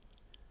sense.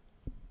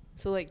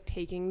 So like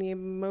taking the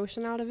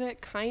emotion out of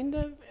it, kind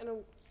of, in a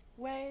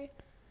way,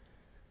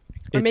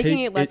 or It making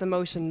it less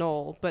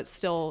emotional, but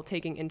still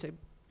taking into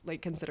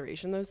like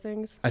consideration those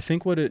things. I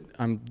think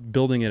I'm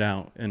building it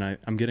out, and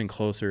I'm getting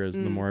closer as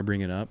the more I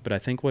bring it up, but I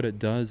think what it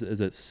does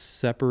is it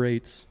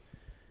separates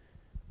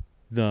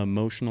the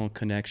emotional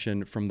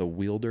connection from the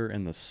wielder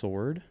and the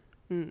sword,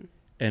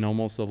 and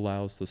almost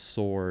allows the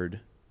sword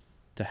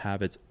to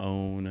have its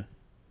own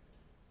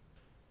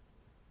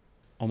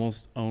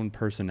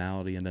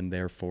personality and then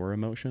therefore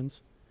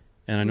emotions.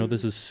 And I know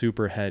this is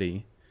super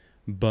heady,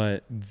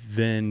 but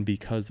then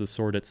because the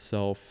sword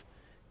itself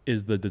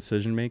is the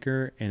decision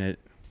maker and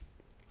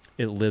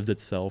it lives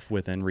itself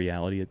within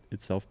reality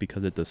itself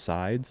because it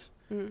decides,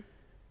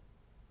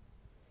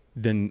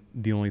 then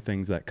the only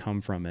things that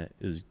come from it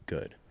is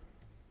good.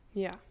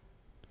 Yeah.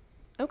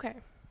 Okay.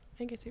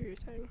 I can see what you're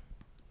saying.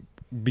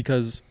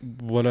 Because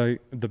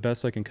the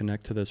best I can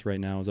connect to this right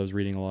now is I was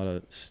reading a lot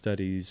of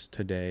studies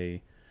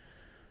today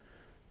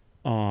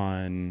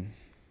on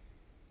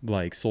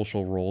like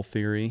social role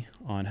theory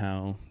on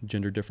how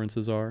gender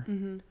differences are.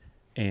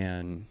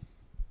 And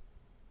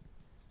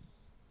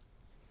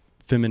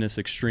feminist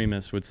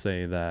extremists would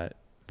say that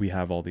we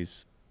have all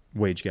these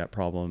wage gap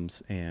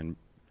problems and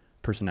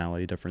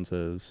personality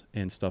differences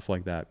and stuff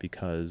like that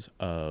because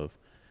of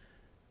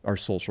our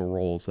social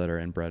roles that are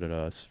inbred at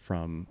us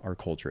from our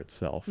culture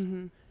itself.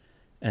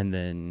 And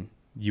then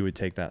you would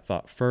take that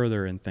thought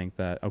further and think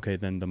that, okay,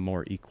 then the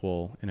more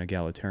equal and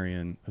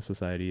egalitarian a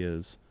society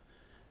is,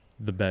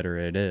 the better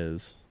it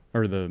is,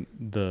 or the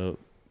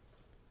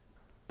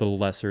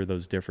lesser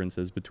those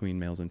differences between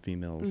males and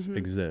females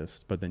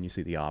exist. But then you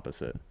see the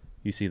opposite.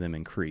 You see them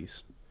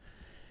increase.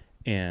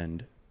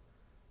 And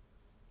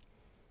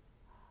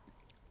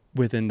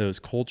within those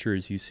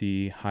cultures, you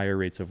see higher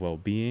rates of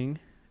well-being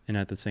and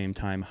at the same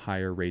time,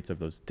 higher rates of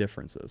those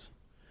differences.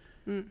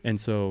 And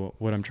so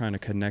what I'm trying to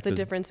connect the is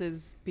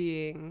differences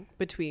being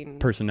between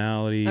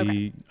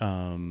personality,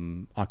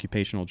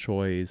 occupational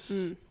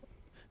choice.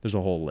 There's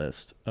a whole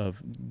list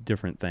of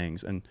different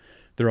things, and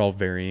they're all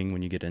varying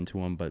when you get into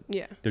them, but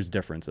there's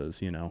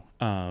differences, even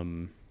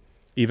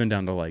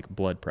down to like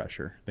blood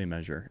pressure they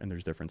measure, and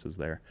there's differences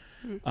there.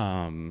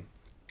 And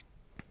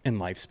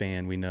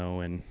lifespan we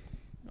know, and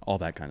all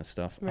that kind of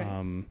stuff. Right.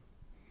 And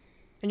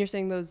you're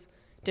saying those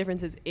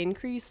differences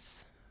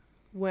increase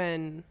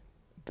when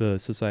the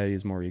society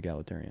is more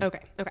egalitarian.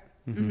 Okay.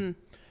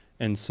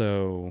 And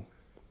so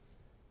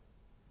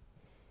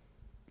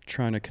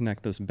trying to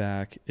connect this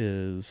back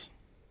is,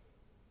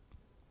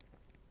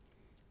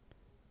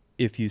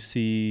 if you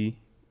see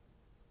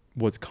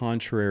what's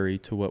contrary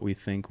to what we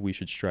think we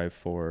should strive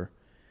for,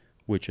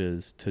 which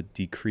is to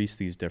decrease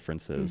these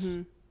differences,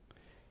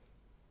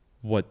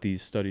 what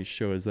these studies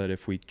show is that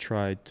if we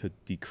tried to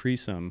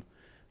decrease them,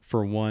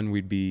 for one,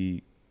 we'd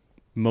be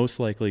most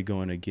likely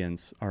going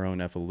against our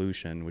own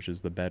evolution, which is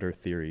the better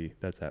theory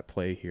that's at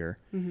play here,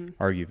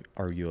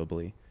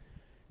 arguably.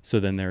 So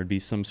then there would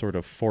be some sort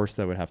of force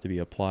that would have to be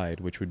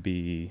applied, which would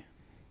be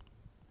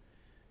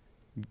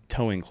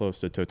towing close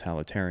to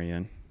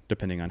totalitarian,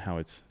 depending on how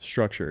it's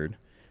structured,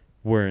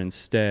 where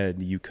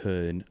instead you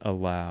could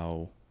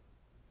allow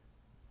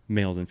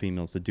males and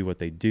females to do what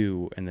they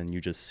do, and then you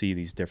just see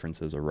these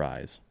differences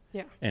arise.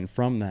 Yeah. And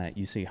from that,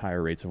 you see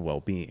higher rates of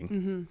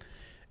well-being.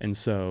 And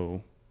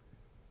so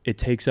it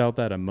takes out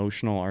that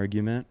emotional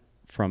argument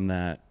from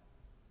that.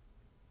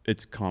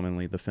 It's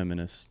commonly the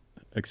feminist,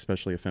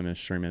 especially a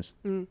feminist extremist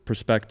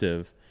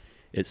perspective.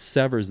 It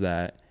severs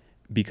that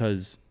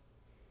because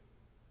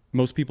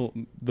most people,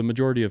 the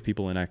majority of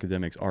people in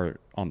academics are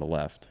on the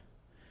left.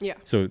 Yeah.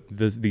 So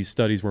these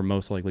studies were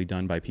most likely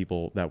done by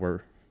people that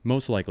were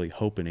most likely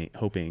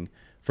hoping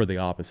for the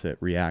opposite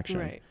reaction.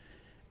 Right.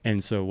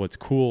 And so what's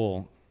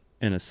cool,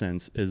 in a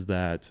sense, is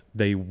that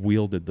they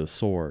wielded the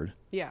sword.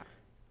 Yeah.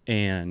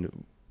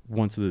 And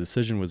once the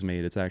decision was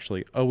made, it's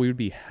actually, we would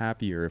be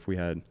happier if we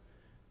had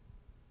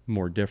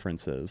more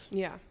differences.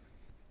 Yeah.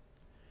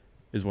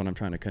 Is what I'm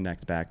trying to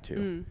connect back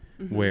to.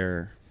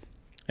 Where,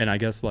 and I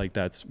guess like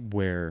that's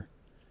where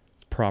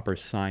proper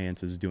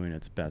science is doing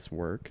its best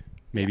work.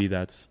 Maybe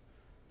that's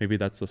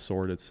the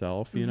sword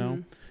itself, you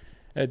know?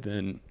 And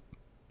then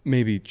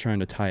maybe trying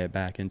to tie it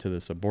back into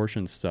this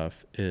abortion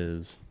stuff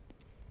is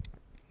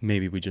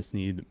maybe we just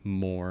need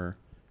more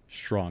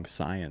strong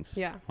science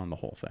on the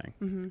whole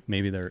thing.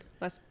 Maybe they're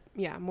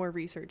more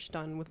research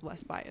done with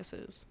less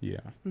biases.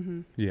 Yeah.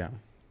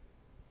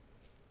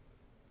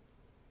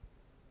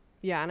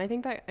 Yeah, and I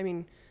think that,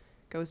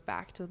 goes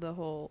back to the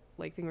whole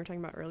like thing we were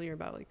talking about earlier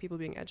about like people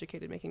being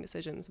educated, making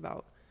decisions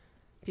about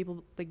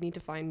people like need to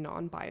find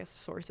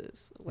non-biased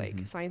sources.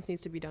 Like science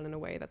needs to be done in a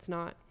way that's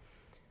not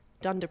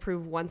done to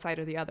prove one side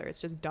or the other. It's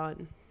just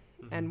done.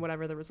 And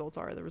whatever the results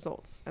are the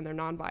results, and they're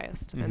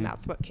non-biased, and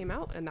that's what came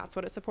out, and that's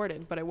what it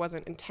supported, but it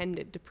wasn't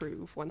intended to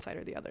prove one side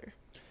or the other.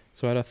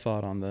 So I had a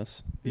thought on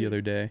this the other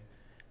day.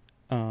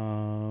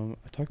 I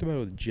talked about it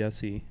with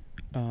Jesse,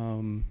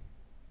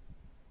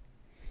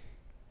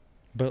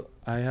 but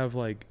I have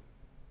like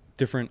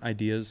different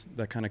ideas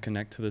that kind of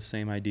connect to the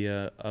same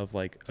idea of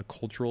like a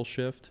cultural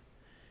shift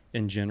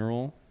in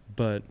general.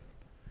 But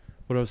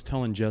what I was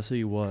telling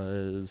Jesse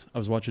was I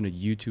was watching a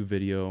YouTube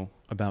video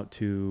about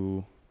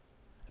two,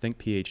 I think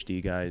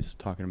PhD guys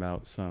talking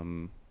about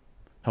some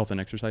health and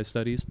exercise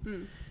studies.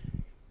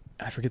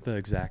 I forget the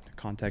exact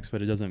context,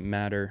 but it doesn't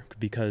matter,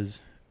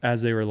 because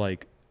as they were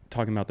like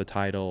talking about the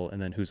title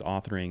and then who's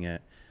authoring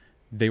it,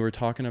 they were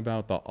talking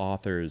about the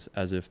authors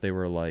as if they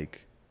were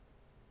like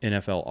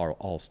NFL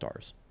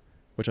all-stars,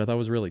 which I thought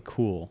was really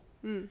cool.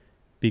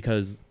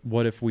 Because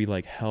what if we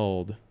like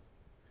held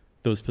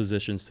those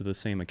positions to the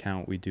same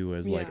account we do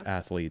as like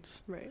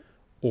athletes, Right.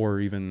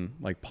 or even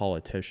like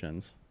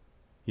politicians,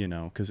 you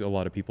know, because a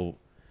lot of people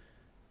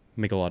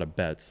make a lot of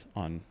bets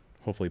on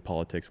hopefully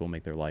politics will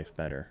make their life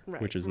better,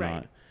 which is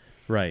not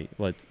right.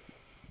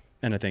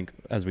 And I think,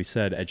 as we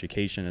said,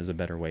 education is a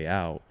better way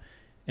out.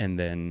 And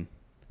then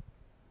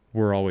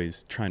we're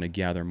always trying to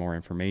gather more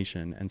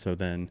information. And so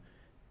then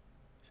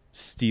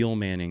steel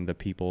manning the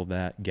people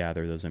that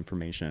gather those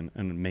information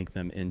and make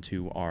them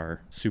into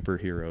our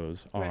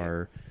superheroes,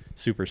 our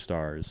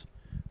superstars,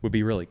 would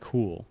be really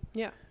cool.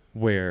 Yeah.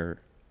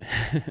 Where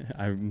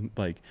I'm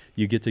like,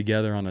 you get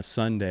together on a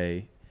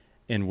Sunday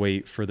and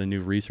wait for the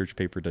new research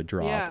paper to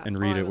drop and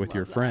read it with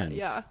your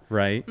friends.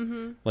 Right?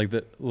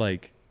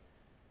 Like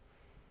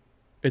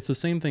it's the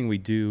same thing we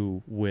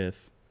do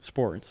with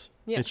sports.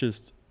 It's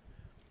just,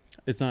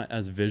 it's not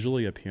as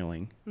visually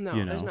appealing. No,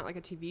 you know? There's not like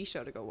a TV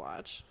show to go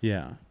watch.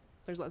 Yeah.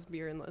 There's less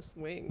beer and less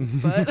wings,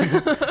 but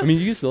I mean,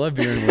 you can still have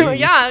beer and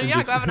wings.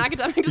 go have an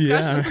academic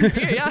discussion with some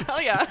beer. Yeah,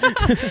 hell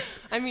yeah.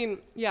 I mean,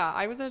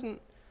 I was in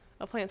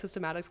a plant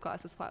systematics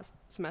class this last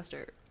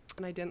semester,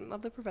 and I didn't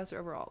love the professor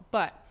overall,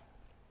 but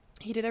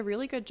he did a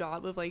really good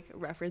job of like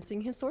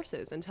referencing his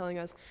sources and telling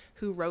us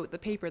who wrote the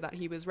paper that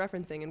he was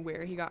referencing and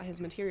where he got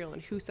his material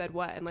and who said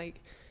what. And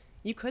like,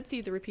 you could see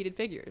the repeated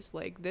figures.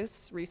 Like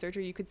this researcher,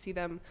 you could see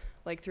them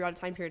like throughout a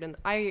time period. And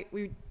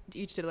we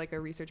each did like a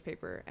research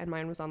paper, and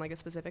mine was on like a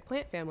specific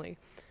plant family.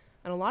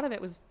 And a lot of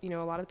it was, you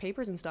know, a lot of the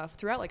papers and stuff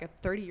throughout like a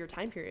 30-year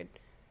time period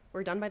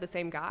were done by the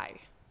same guy.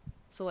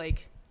 So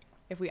like,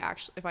 if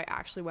I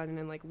actually went in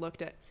and like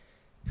looked at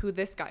who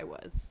this guy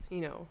was,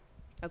 you know,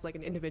 as like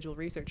an individual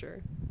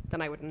researcher,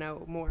 then I would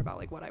know more about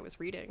like what I was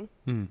reading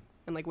and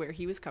like where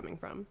he was coming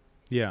from.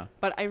 Yeah.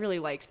 But I really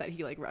liked that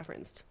he like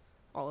referenced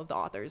all of the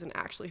authors and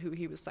actually who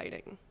he was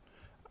citing.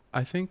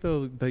 I think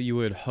though that you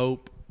would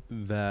hope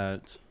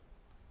that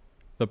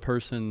the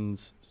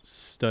person's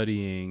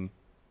studying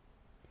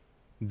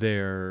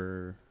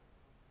their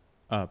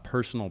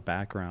personal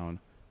background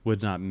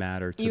would not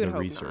matter to the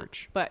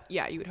research. Not. But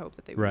yeah, you would hope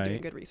that they were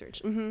doing good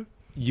research.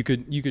 You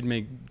could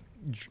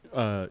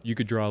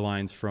draw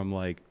lines from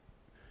like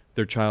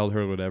their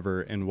childhood or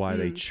whatever and why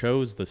they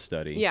chose the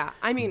study. Yeah,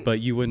 I mean, but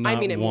you would not. I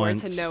mean it more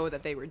to know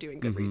that they were doing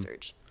good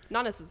research,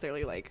 not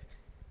necessarily like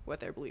what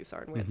their beliefs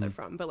are and where they're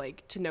from, but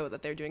like to know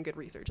that they're doing good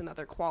research and that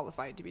they're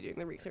qualified to be doing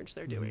the research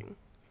they're doing.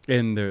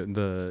 And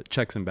the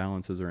checks and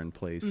balances are in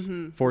place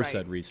for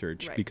said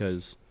research,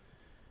 because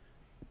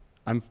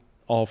I'm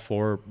all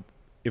for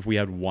if we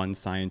had one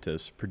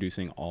scientist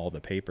producing all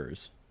the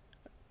papers,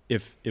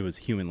 if it was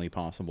humanly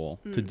possible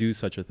to do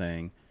such a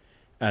thing,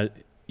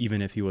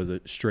 even if he was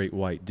a straight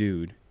white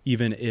dude,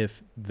 even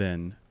if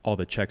then all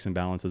the checks and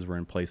balances were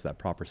in place, that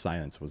proper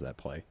science was at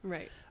play.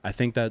 Right. I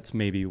think that's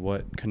maybe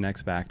what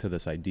connects back to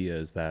this idea,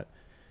 is that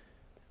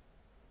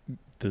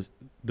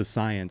the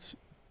science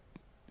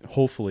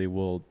hopefully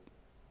will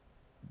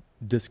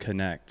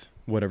disconnect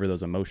whatever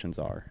those emotions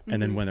are.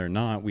 And then when they're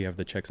not, we have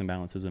the checks and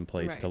balances in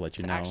place to let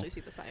you know. To actually see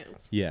the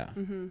science. Yeah.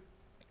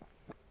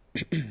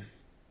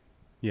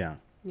 Yeah.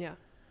 Yeah.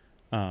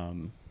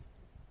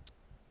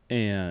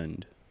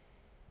 And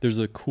there's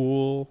a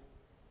cool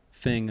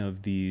thing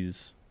of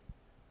these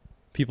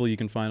people you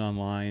can find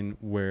online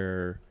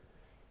where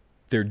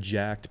they're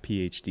jacked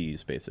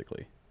PhDs,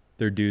 basically.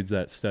 They're dudes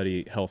that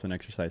study health and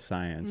exercise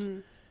science,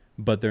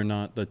 but they're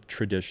not the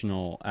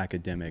traditional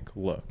academic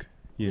look,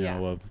 you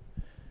know, of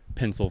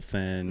pencil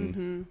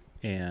thin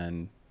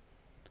and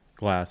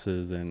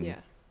glasses and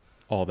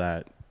all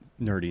that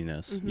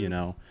nerdiness, you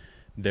know.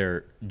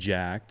 They're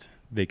jacked.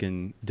 They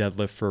can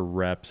deadlift for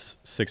reps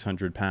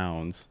 600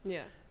 pounds.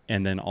 Yeah.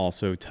 And then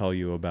also tell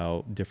you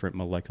about different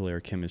molecular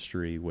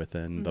chemistry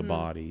within the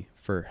body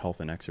for health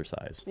and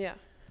exercise. Yeah.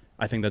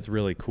 I think that's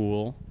really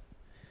cool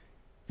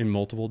in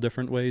multiple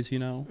different ways, you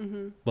know?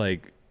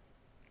 Like,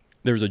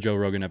 there was a Joe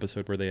Rogan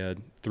episode where they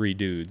had 3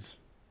 dudes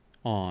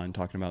on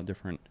talking about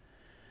different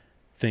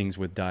things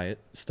with diet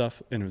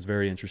stuff, and it was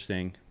very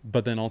interesting.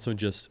 But then also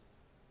just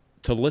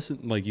to listen,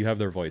 like, you have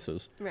their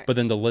voices, but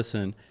then to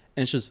listen,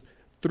 and it's just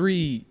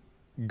three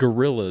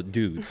gorilla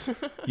dudes,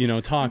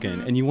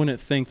 talking, and you wouldn't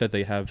think that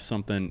they have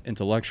something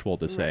intellectual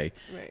to say.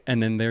 Right.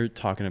 And then they're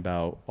talking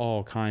about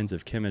all kinds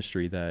of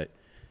chemistry that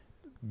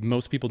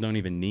most people don't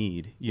even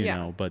need,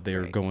 but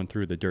they're going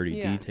through the dirty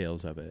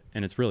details of it.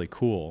 And it's really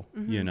cool,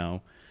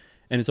 and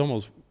it's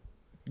almost,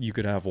 you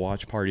could have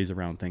watch parties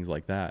around things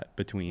like that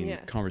between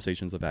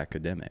conversations of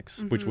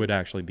academics, which would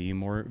actually be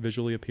more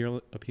visually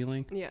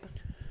appealing. Yeah.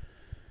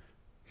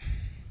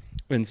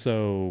 And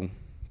so,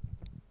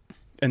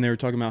 and they were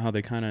talking about how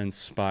they kind of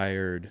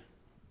inspired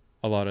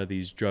a lot of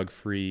these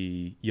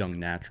drug-free young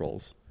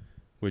naturals,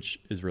 which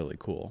is really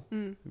cool,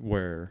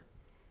 where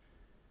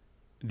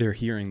they're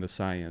hearing the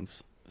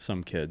science,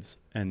 some kids,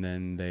 and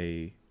then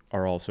they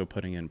are also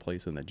putting it in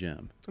place in the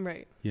gym.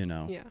 Right.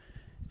 Yeah.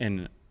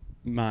 And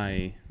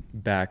my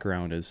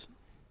background is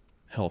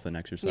health and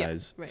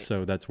exercise,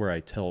 so that's where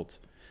I tilt,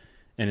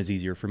 and it's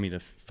easier for me to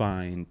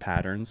find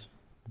patterns.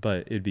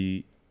 But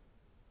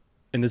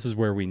and this is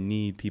where we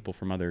need people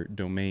from other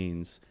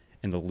domains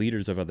and the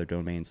leaders of other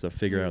domains to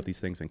figure out these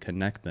things and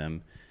connect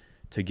them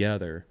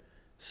together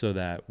so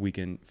that we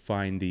can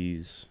find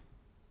these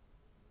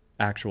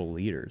actual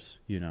leaders,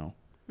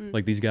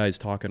 like these guys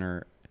talking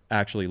are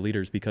actually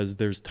leaders, because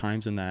there's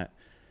times in that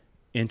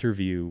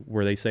interview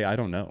where they say, I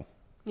don't know.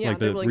 Yeah, like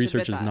the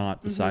research is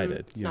not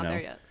decided, it's not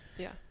there yet.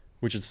 Yeah.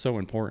 Which is so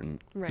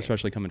important,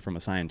 especially coming from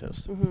a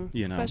scientist,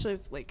 Especially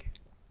if like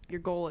your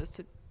goal is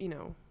to,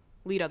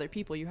 lead other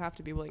people, you have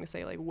to be willing to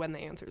say like when the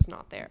answer is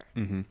not there.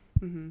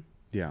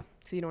 Yeah.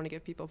 So you don't want to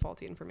give people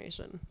faulty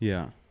information.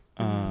 Yeah.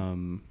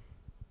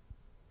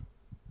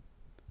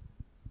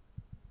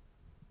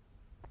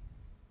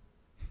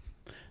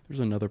 There's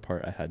another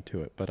part I had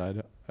to it, but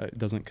it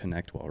doesn't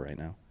connect well right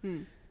now.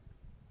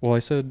 Well, I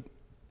said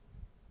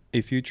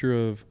a future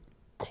of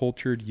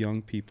cultured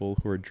young people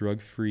who are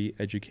drug-free,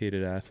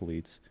 educated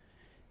athletes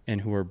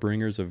and who are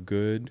bringers of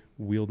good,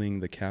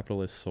 wielding the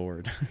capitalist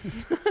sword.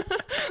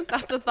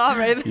 That's a thought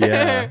right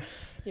there.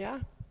 Yeah.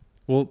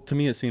 Well, to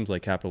me, it seems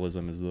like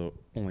capitalism is the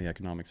only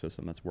economic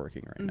system that's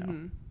working right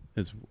now,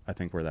 is I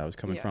think where that was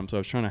coming from. So I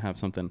was trying to have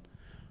something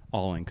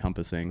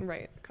all-encompassing.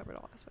 Right. Covered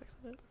all aspects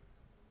of it.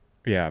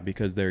 Yeah,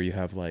 because there you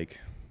have like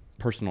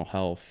personal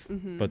health,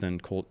 but then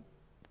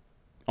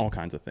all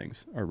kinds of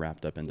things are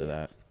wrapped up into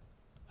that.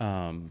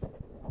 And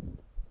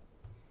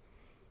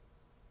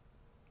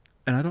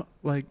I don't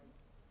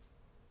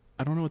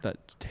know what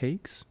that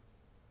takes.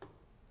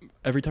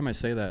 Every time I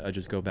say that, I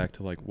just go back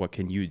to like, what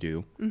can you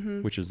do?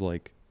 Which is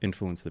like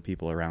influence the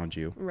people around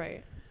you.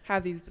 Right.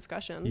 Have these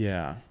discussions.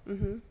 Yeah.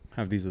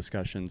 Have these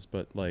discussions,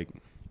 but like,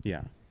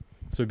 yeah.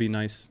 So it'd be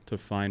nice to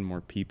find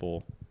more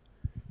people.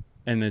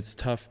 And it's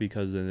tough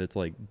because then it's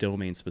like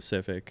domain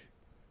specific,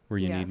 where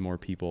you need more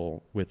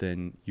people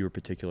within your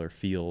particular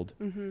field.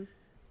 And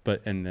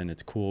then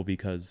it's cool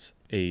because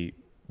a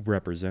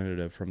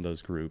representative from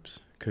those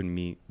groups could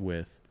meet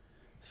with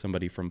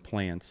somebody from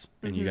plants,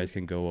 and you guys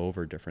can go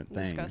over different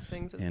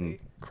things and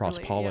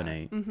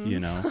cross-pollinate,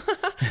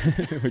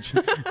 which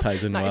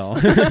ties in well.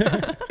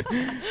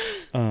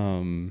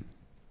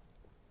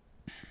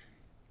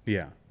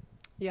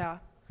 Yeah.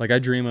 Like I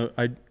dream of,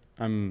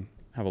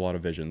 have a lot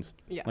of visions.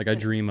 Yeah. Like I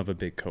dream of a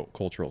big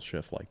cultural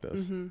shift like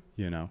this,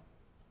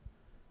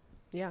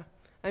 Yeah.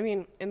 I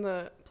mean, in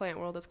the plant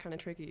world, it's kind of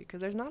tricky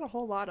because there's not a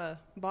whole lot of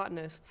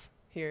botanists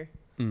here.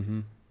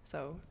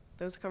 So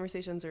those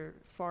conversations are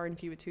far and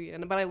few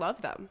between. But I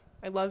love them.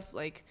 I love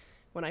like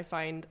when I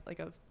find like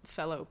a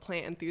fellow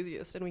plant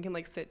enthusiast and we can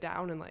like sit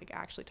down and like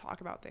actually talk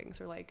about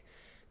things, or like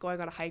going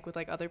on a hike with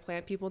like other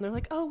plant people and they're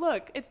like, oh,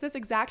 look, it's this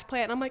exact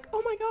plant. And I'm like,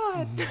 oh my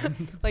God.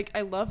 Like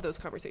I love those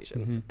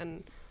conversations.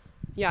 And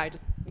yeah, I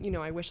just,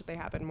 I wish that they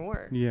happened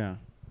more. Yeah.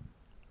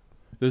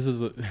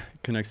 This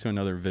connects to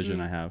another vision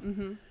I have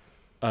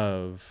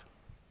of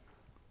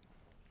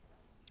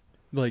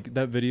like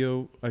that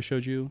video I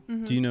showed you.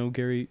 Do you know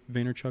Gary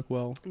Vaynerchuk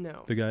well?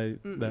 No. The guy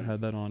that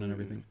had that on and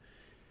everything.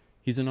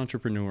 He's an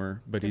entrepreneur,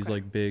 but he's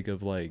like big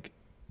of like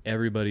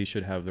everybody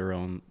should have their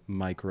own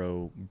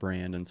micro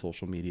brand and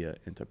social media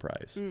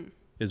enterprise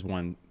is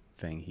one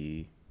thing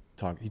he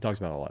talks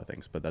about a lot of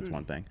things, but that's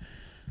one thing.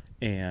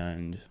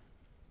 And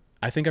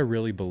I think I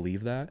really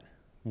believe that,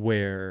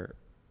 where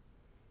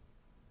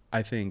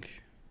I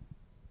think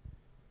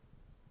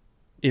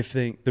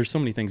there's so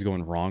many things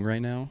going wrong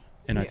right now.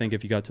 And I think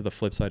if you got to the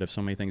flip side of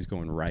so many things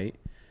going right,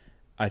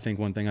 I think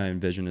one thing I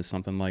envision is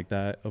something like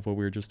that of what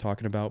we were just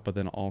talking about, but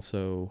then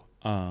also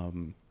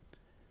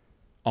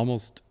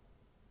almost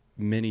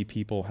many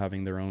people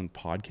having their own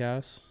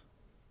podcasts,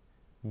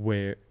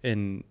 where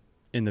in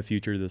the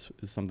future this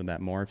is something that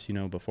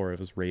morphs, before it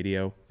was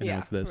radio and now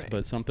it's this,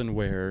 but something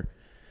where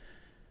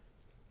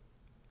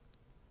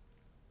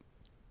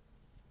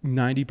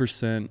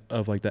 90%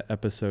 of like the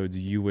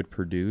episodes you would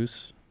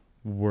produce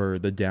were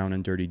the down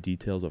and dirty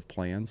details of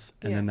plants.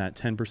 And then that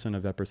 10%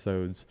 of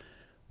episodes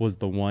was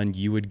the one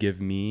you would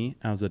give me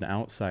as an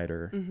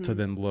outsider to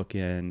then look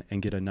in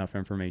and get enough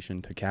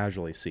information to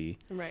casually see.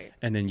 Right.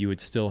 And then you would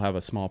still have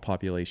a small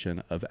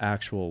population of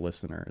actual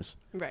listeners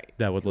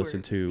that would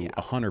listen to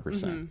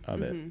 100%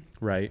 of it.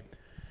 Right.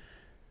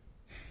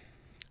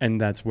 And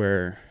that's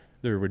where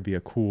there would be a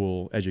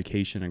cool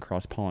education and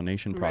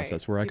cross-pollination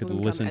process where People I could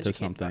can listen become to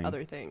educated about something.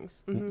 other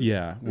things.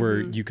 Yeah,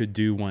 where you could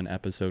do one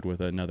episode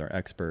with another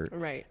expert,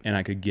 Right. and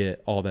I could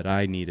get all that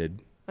I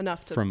needed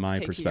Enough to from my take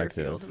to your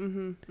perspective.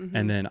 field.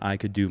 And then I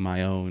could do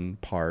my own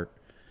part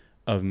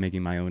of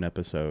making my own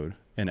episode,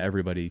 and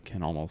everybody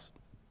can almost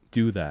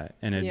do that.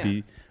 And it'd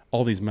be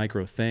all these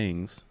micro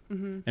things.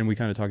 And we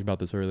kind of talked about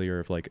this earlier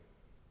of like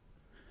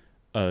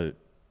a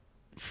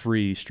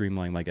free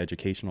streamlined like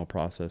educational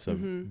process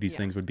of these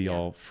things would be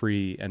all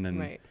free. And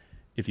then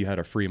if you had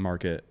a free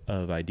market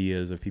of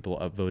ideas of people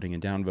upvoting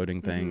and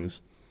downvoting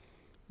things,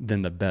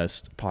 then the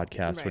best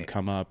podcasts would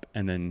come up,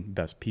 and then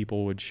best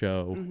people would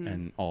show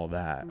and all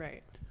that.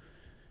 Right.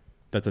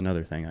 That's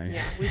another thing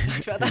I we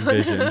talked about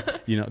envision.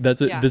 that. You know,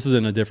 that's it. This is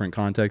in a different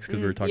context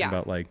because we were talking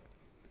about like,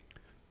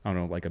 I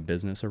don't know, like a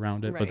business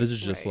around it. But this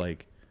is just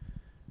like,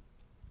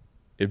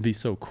 it'd be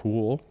so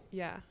cool.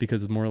 Yeah.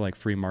 Because it's more like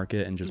free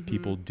market and just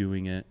people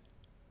doing it.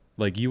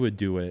 Like you would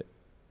do it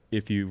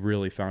if you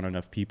really found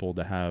enough people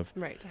to have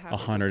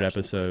 100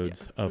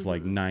 episodes of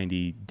like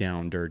 90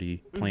 down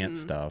dirty plant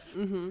stuff.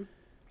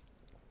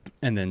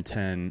 And then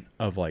 10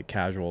 of like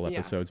casual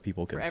episodes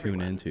people could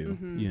tune into,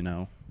 you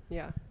know?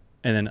 Yeah.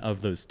 And then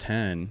of those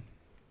 10,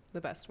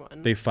 the best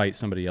one, they fight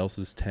somebody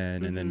else's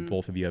 10 and then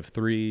both of you have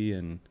 3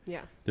 and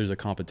there's a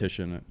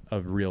competition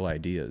of real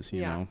ideas,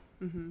 you know?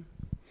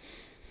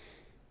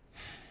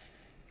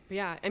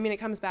 Yeah. I mean, it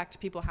comes back to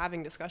people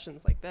having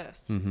discussions like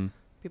this,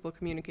 people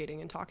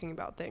communicating and talking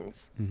about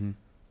things.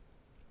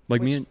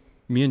 Like me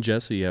and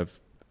Jesse have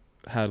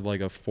had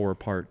like a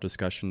 4-part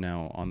discussion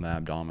now on the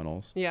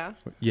abdominals.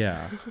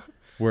 Yeah.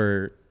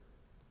 Where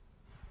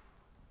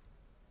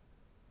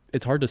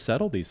it's hard to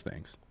settle these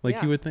things.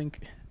 Like you would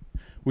think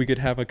we could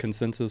have a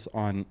consensus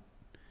on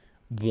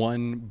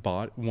one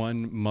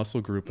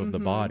muscle group of the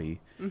body,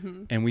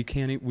 and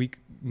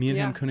me and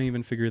him couldn't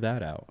even figure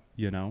that out,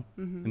 you know?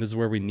 And this is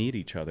where we need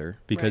each other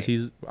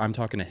because I'm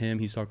talking to him,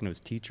 he's talking to his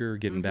teacher,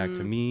 getting back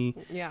to me,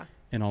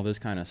 and all this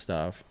kind of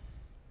stuff.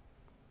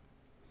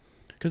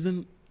 Because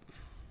then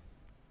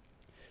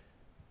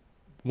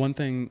one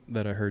thing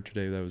that I heard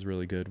today that was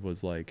really good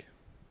was like,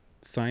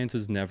 science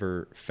is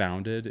never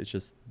founded. It's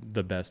just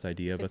the best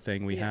idea of a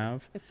thing we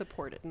have. It's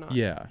supported, not.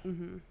 Yeah.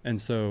 And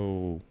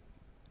so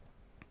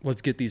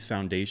let's get these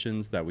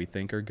foundations that we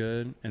think are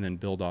good and then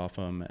build off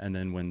them. And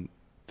then when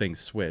things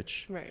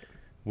switch,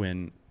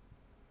 when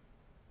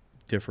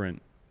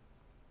different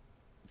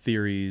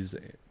theories,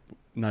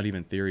 not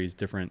even theories,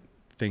 different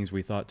things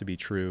we thought to be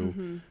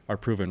true are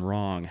proven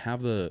wrong,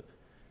 have the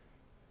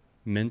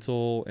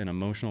mental and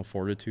emotional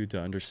fortitude to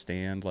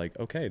understand like,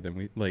 okay, then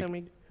we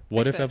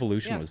what if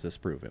evolution was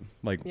disproven?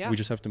 Like we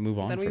just have to move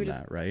on from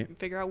that, right?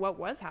 Figure out what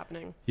was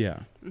happening.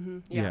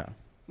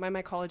 My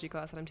mycology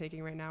class that I'm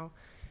taking right now,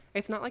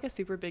 it's not like a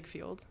super big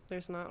field.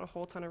 There's not a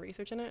whole ton of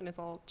research in it, and it's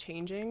all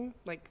changing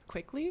like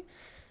quickly.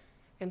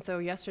 And so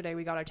yesterday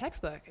we got our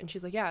textbook, and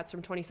she's like, yeah, it's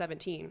from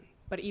 2017.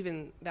 But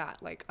even that,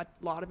 like a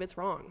lot of it's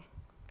wrong.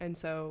 And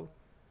so,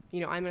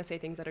 you know, I'm going to say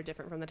things that are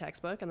different from the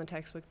textbook, and the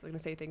textbook's going to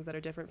say things that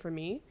are different from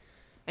me.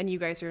 And you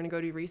guys are going to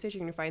go do research. You're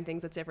going to find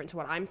things that's different to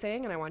what I'm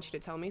saying, and I want you to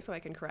tell me so I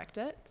can correct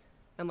it.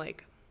 And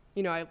like,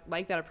 you know, I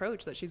like that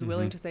approach that she's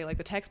willing to say like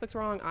the textbook's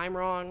wrong, I'm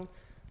wrong.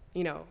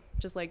 You know,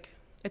 just like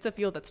it's a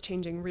field that's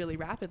changing really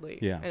rapidly.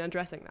 And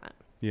addressing that.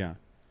 Yeah.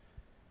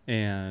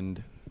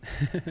 And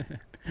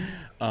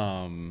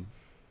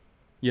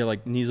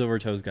like Knees Over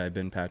Toes guy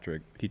Ben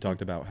Patrick, he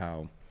talked about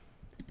how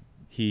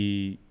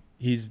he's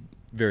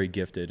very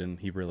gifted and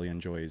he really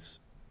enjoys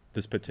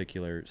this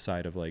particular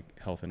side of like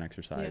health and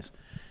exercise.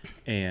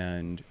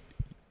 And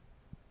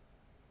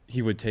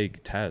he would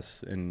take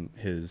tests in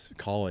his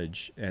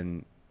college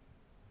and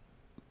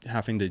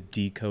having to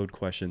decode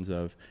questions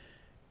of,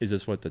 is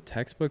this what the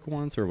textbook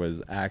wants or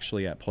was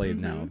actually at play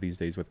now these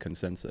days with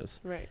consensus?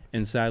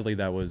 And sadly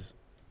that was,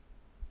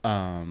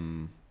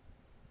 the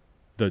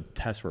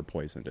tests were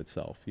poisoned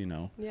itself, you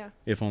know?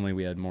 If only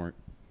we had more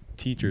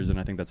teachers. And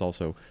I think that's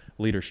also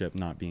leadership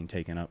not being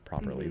taken up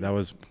properly. That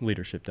was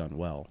leadership done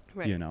well,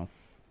 you know?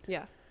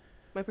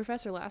 My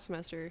professor last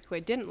semester, who I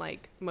didn't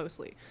like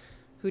mostly,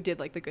 who did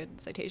like the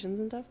good citations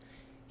and stuff,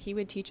 he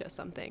would teach us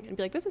something and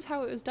be like, this is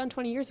how it was done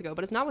 20 years ago,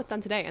 but it's not what's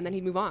done today. And then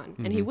he'd move on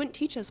and he wouldn't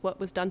teach us what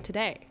was done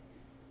today.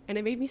 And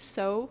it made me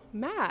so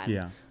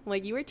mad.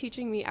 Like, you are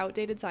teaching me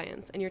outdated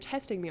science and you're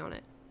testing me on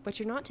it, but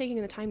you're not taking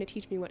the time to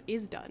teach me what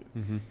is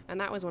done. And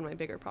that was one of my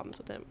bigger problems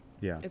with him.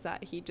 Is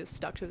that he just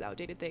stuck to his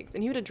outdated things.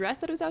 And he would address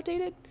that it was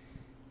outdated,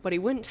 but he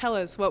wouldn't tell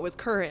us what was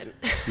current.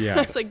 I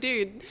was like,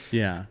 dude,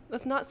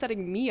 that's not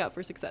setting me up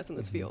for success in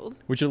this field.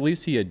 Which at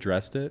least he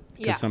addressed it,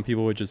 because some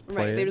people would just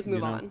play it. They just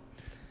move on.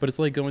 But it's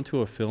like going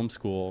to a film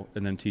school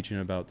and then teaching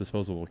about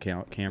disposable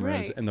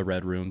cameras and the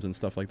red rooms and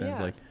stuff like that. It's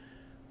like,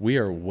 we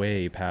are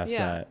way past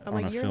that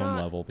on a film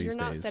level these days.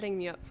 You're not setting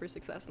me up for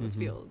success in this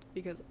field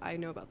because I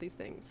know about these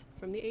things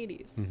from the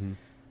 80s.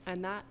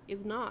 And that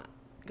is not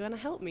going to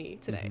help me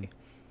today,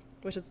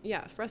 which is,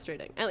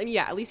 frustrating. And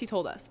at least he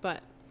told us,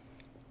 but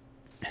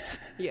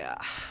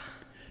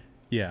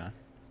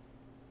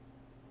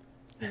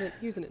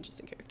He was an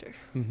interesting character.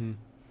 Mm-hmm.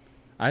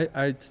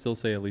 I'd still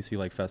say at least he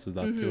like fesses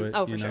up to it.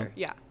 Oh, for sure.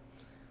 Yeah.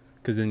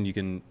 Because then you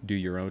can do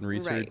your own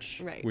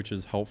research, Right. which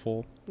is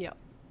helpful. Yeah.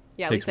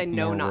 Yeah. At Takes least I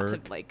know more not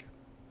work. to like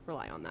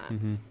rely on that.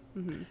 Mm-hmm.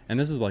 Mm-hmm. And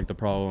this is like the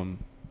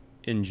problem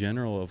in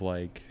general of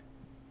like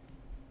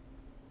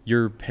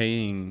you're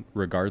paying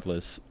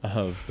regardless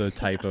of the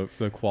type of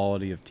the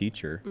quality of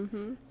teacher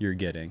you're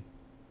getting.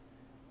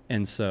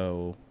 And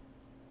so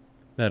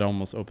that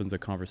almost opens a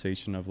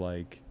conversation of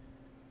like,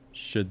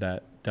 should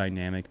that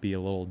dynamic be a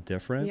little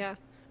different? Yeah.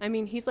 I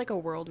mean, he's like a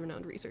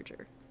world-renowned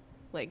researcher.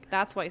 Like,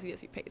 that's why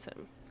CSU pays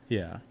him.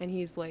 Yeah. And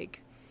he's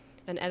like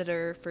an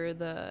editor for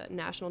the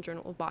National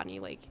Journal of Botany.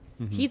 Like,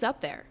 Mhm. he's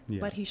up there, Yeah.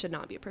 but he should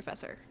not be a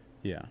professor.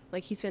 Yeah.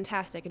 Like, he's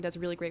fantastic and does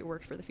really great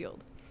work for the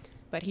field,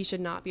 but he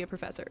should not be a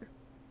professor.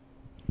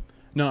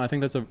 No, I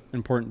think that's an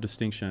important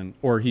distinction.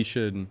 Or he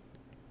should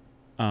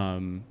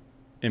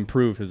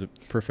improve his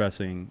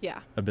professing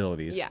Yeah.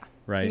 abilities. Yeah.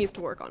 Right? He needs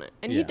to work on it.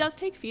 And Yeah. he does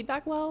take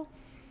feedback well.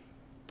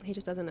 He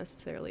just doesn't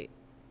necessarily,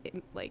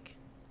 like,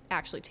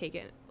 actually take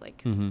it,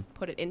 like, Mm-hmm.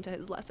 put it into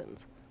his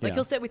lessons. Like, Yeah.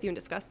 he'll sit with you and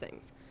discuss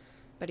things,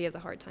 but he has a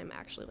hard time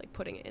actually, like,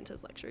 putting it into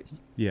his lectures.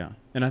 Yeah.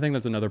 And I think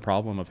that's another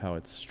problem of how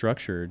it's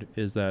structured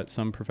is that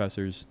some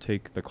professors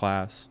take the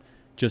class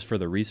just for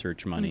the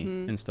research money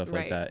Mhm. and stuff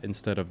like Right. that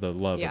instead of the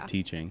love Yeah. of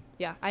teaching.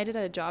 Yeah, I did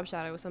a job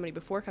shadow with somebody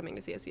before coming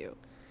to CSU,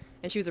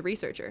 and she was a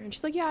researcher, and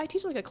she's like, yeah, I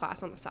teach, like, a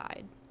class on the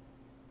side.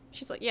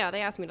 She's like, yeah,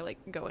 they asked me to, like,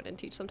 go in and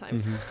teach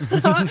sometimes.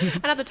 Mm-hmm.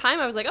 And at the time,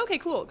 I was like, okay,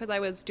 cool, because I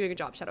was doing a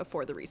job shadow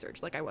for the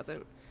research. Like, I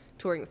wasn't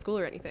touring the school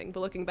or anything. But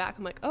looking back,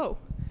 I'm like, oh,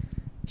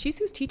 she's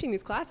who's teaching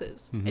these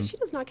classes, Mhm. and she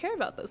does not care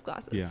about those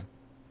classes. Yeah.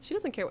 She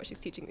doesn't care what she's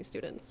teaching these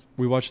students.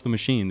 We watched The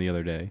Machine the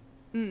other day,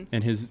 Mm.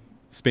 and his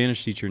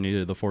Spanish teacher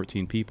needed the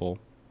 14 people,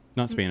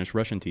 not Mm. Spanish,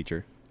 Russian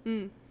teacher.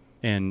 Mm.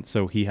 And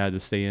so he had to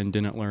stay in,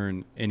 didn't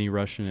learn any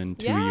Russian in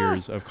 2 Yeah.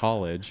 years of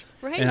college,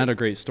 Right. and had a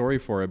great story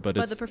for it. But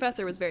But it's the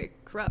professor was very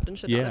corrupt and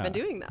should not have been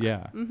doing that.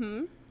 Yeah.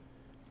 Mm-hmm.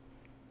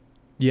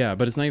 Yeah,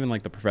 but it's not even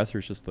like the professor;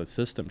 it's just the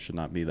system should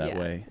not be that Yeah,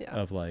 way. yeah.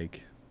 Of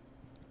like,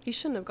 He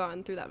shouldn't have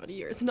gone through that many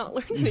years and not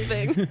learned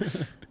anything.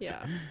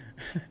 Yeah.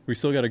 we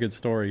still got a good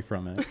story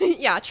from it,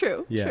 Yeah,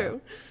 true. Yeah.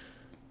 True.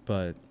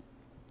 but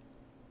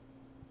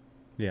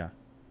yeah.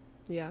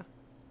 Yeah.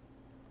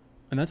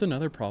 And that's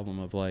another problem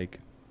of like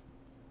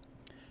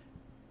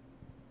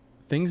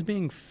things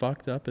being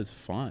fucked up is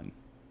fun.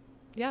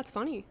 Yeah, it's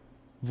funny.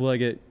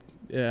 Like it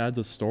adds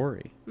a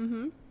story.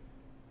 Mm-hmm.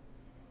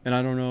 And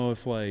I don't know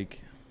if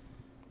like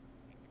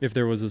if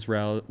there was this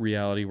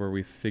reality where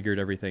we figured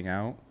everything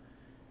out.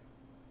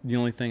 The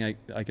only thing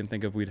I can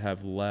think of we'd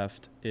have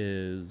left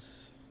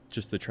is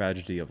just the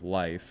tragedy of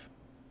life.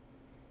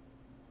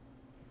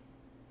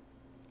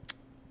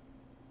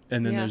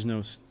 And then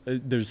Yeah.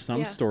 there's some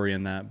Yeah. story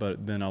in that,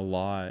 but then a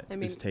lot I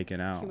mean, is taken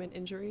out. Human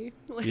injury.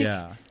 Like,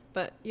 Yeah.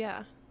 But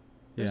yeah.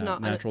 There's Yeah,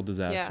 not natural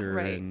disaster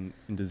right. and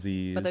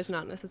disease. But there's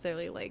not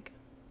necessarily like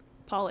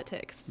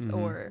politics Mhm.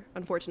 or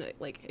unfortunate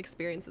like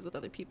experiences with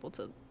other people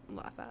to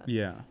laugh at.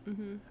 Yeah.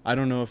 Mm-hmm. I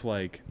don't know if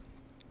like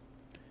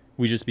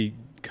we just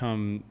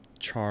become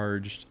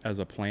charged as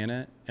a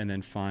planet and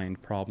then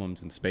find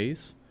problems in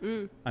space.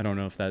 Mm. I don't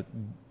know if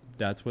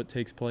that's what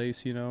takes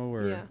place,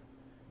 or Yeah.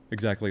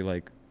 exactly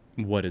like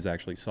what is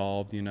actually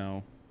solved,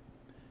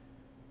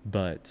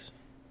 But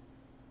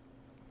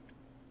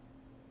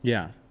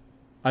yeah.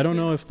 I don't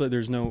know if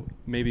there's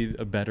maybe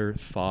a better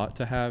thought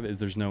to have is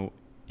there's no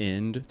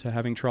end to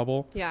having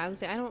trouble. Yeah, I would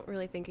say I don't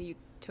really think a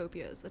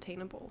utopia is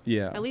attainable.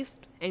 Yeah. At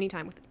least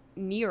anytime with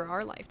near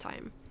our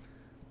lifetime.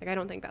 Like I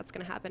don't think that's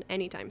going to happen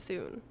anytime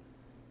soon.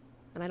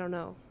 And I don't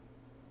know.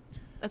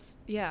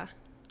 Yeah.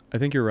 I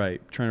think you're right.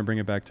 Trying to bring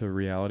it back to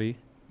reality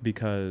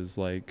because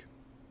like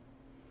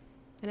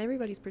And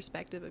everybody's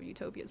perspective of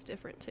utopia is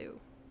different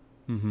too,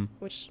 mm-hmm.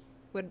 which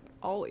would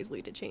always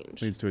lead to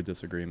change. leads to a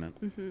disagreement.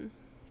 Mm-hmm.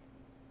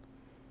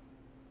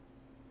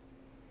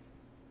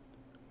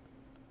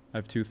 I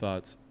have two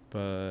thoughts,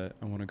 but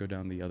I want to go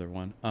down the other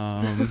one.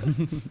 How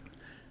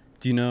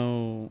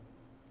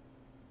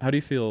do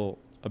you feel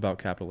about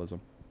capitalism?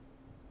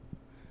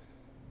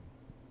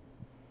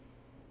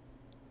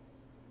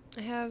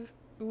 I have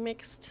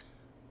mixed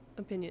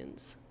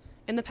opinions.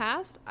 In the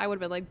past, I would have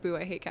been like, boo,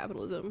 I hate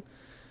capitalism.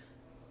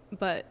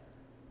 But,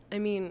 I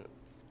mean,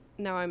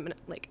 now I'm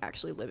like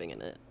actually living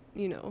in it,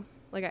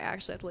 Like I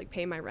actually have to like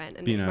pay my rent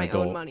and Being make an my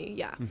adult. own money.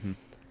 Yeah. Mm-hmm.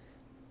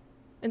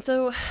 And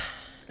so,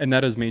 And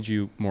that has made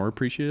you more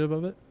appreciative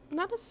of it?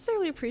 not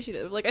necessarily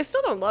appreciative. Like I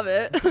still don't love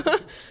it.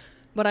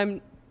 But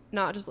I'm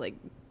not just like,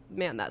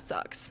 man, that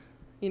sucks.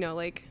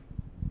 Like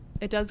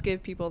it does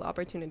give people the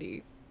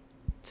opportunity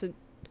to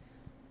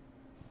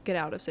get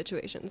out of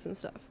situations and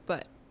stuff.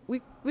 But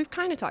we've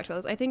kind of talked about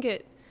this. I think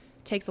it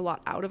takes a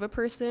lot out of a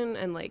person,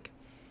 and like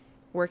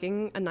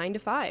working a 9 to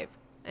 5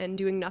 and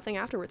doing nothing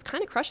afterwards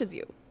kind of crushes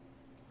you.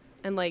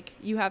 And like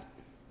you have,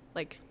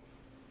 like,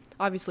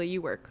 obviously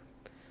you work,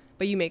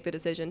 but you make the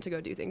decision to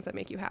go do things that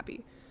make you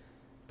happy.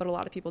 But a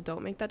lot of people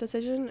don't make that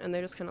decision, and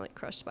they're just kind of like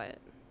crushed by it.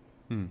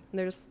 Hmm. And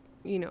they're just,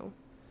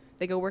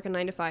 They go work a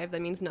 9 to 5. That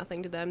means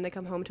nothing to them. They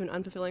come home to an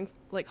unfulfilling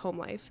like home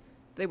life.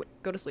 They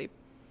go to sleep.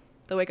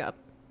 They wake up.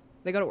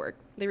 They go to work.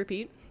 They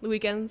repeat. The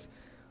weekends,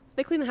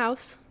 they clean the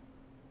house.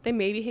 They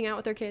maybe hang out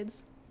with their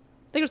kids.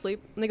 They go to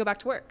sleep and they go back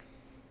to work.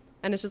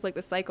 And it's just like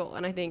this cycle.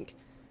 And I think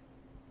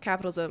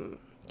capitalism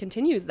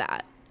continues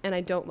that. And I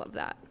don't love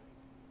that.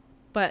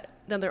 But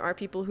then there are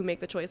people who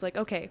make the choice like,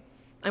 okay,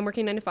 I'm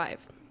working 9 to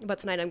 5, but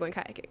tonight I'm going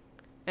kayaking.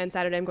 And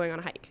Saturday I'm going on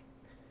a hike.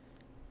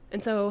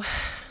 And so...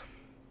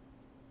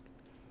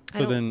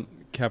 So then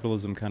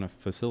capitalism kind of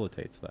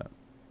facilitates that.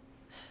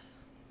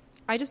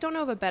 I just don't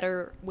know of a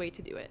better way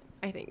to do it,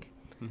 I think.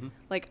 Mm-hmm.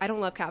 Like, I don't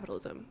love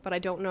capitalism, but I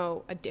don't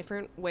know a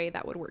different way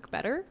that would work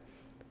better.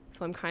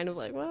 So I'm kind of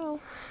like, well...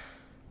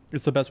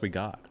 It's the best we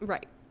got.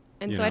 Right.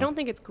 And so I don't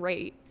think it's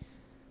great,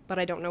 but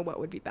I don't know what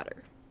would be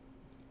better.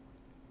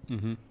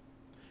 Mm-hmm.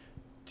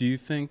 Do you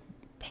think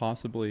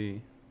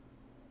possibly...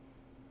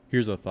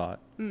 Here's a thought.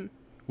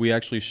 We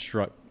actually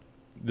struck...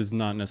 This is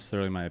not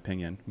necessarily my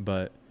opinion,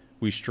 but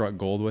we struck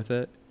gold with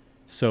it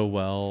so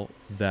well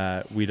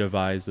that we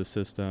devised a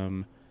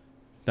system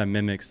that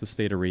mimics the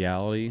state of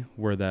reality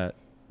where that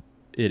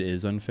it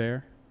is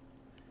unfair.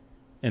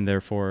 And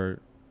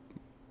therefore,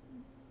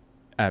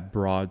 at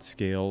broad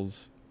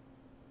scales,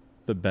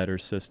 the better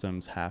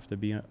systems have to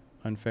be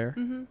unfair.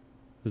 Mm-hmm.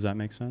 Does that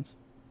make sense?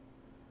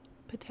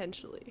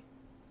 Potentially.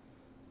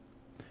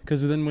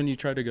 Because then when you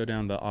try to go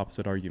down the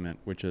opposite argument,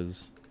 which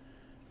is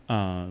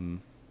a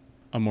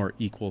more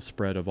equal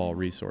spread of all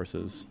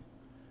resources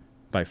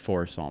by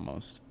force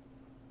almost,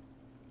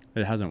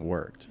 it hasn't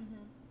worked,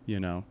 you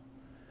know?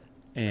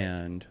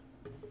 And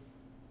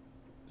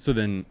so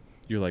then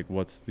you're like,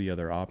 what's the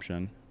other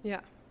option?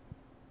 Yeah.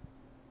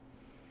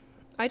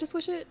 I just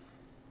wish it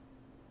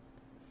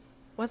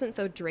wasn't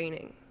so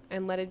draining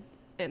and that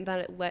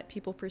it let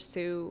people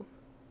pursue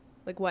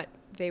like what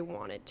they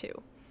wanted to.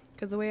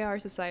 Because the way our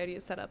society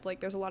is set up, like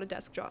there's a lot of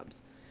desk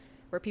jobs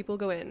where people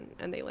go in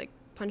and they like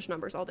punch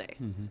numbers all day,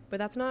 but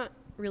that's not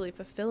really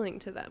fulfilling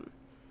to them.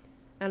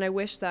 And I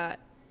wish that,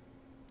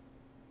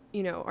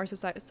 you know, our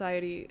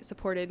society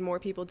supported more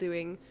people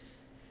doing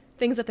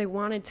things that they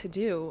wanted to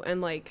do, and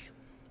like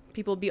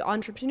people be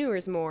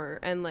entrepreneurs more,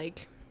 and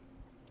like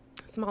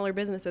smaller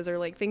businesses, or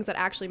like things that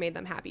actually made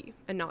them happy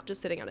and not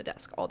just sitting on a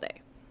desk all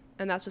day.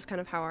 And that's just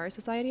kind of how our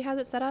society has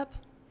it set up.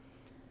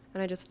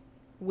 And I just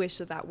wish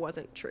that that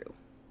wasn't true.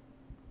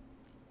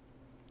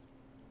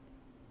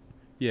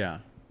 Yeah.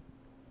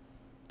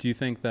 Do you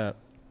think that...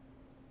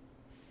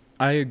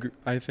 I agree.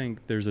 I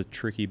think there's a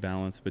tricky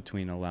balance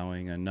between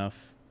allowing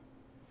enough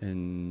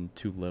and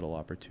too little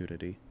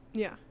opportunity.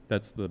 Yeah.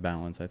 That's the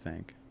balance, I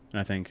think. And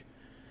I think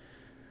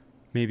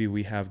maybe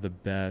we have the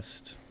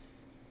best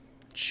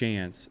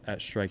chance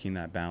at striking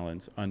that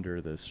balance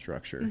under this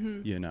structure,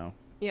 you know?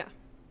 Yeah.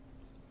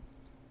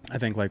 I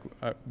think like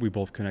we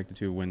both connected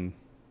to when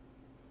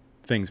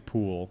things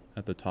pool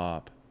at the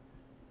top,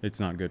 it's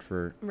not good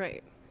for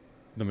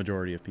the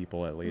majority of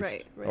people, at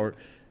least. Right. Or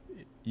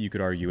you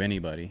could argue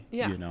anybody,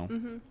 you know?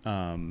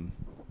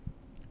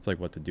 It's like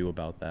what to do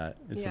about that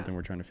is something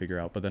we're trying to figure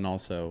out. But then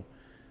also,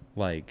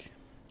 like,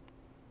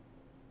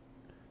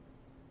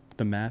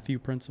 the Matthew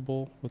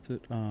principle, what's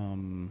it?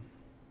 Do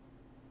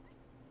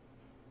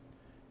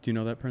you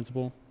know that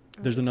principle?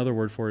 There's another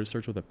word for it. It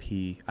starts with a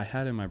P. I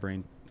had it in my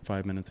brain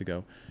 5 minutes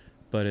ago.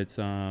 But it's,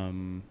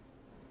 why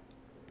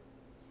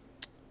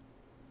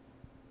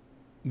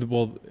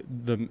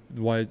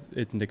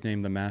it's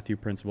nicknamed the Matthew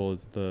principle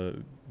is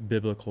the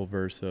biblical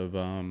verse of,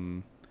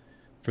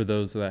 for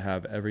those that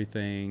have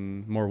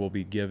everything, more will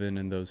be given,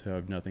 and those who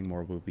have nothing,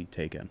 more will be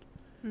taken.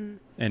 And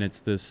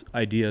it's this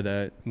idea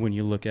that when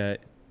you look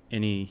at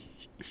any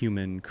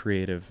human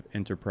creative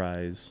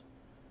enterprise,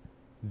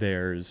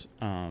 there's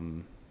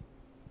an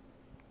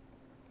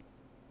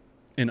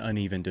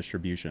uneven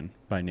distribution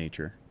by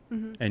nature.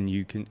 And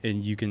you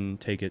can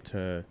take it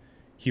to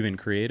human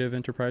creative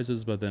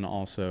enterprises, but then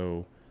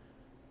also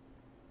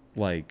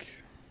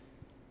like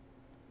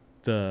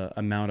the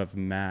amount of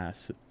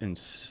mass in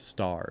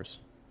stars.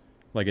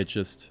 Like it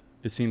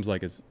seems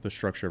like it's the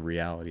structure of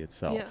reality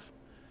itself. Yeah.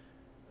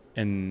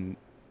 And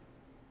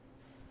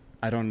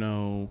I don't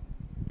know,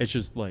 it's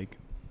just like,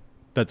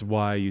 that's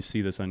why you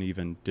see this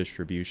uneven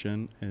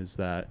distribution, is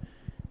that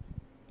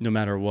no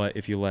matter what,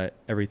 if you let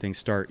everything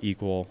start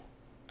equal,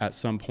 at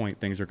some point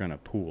things are going to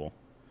pool.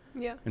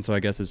 Yeah. And so I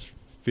guess it's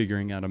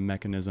figuring out a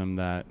mechanism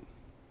that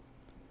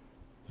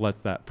lets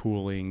that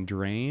pooling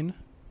drain.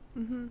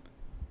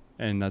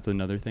 And that's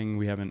another thing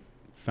we haven't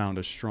found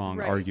a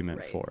strong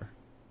argument for.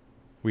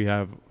 We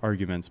have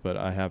arguments, but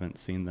I haven't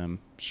seen them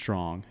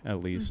strong,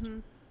 at least.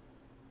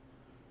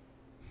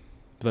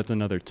 But that's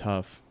another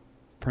tough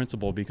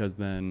principle, because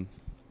then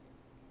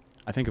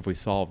I think if we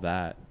solve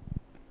that,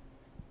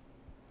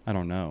 I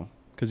don't know,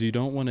 because you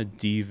don't want to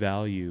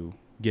devalue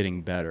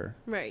getting better.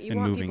 Right. You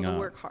want people to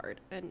work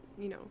hard and,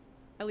 you know,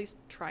 at least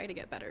try to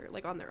get better,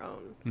 like on their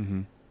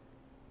own.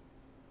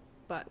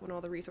 But when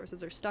all the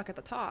resources are stuck at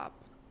the top,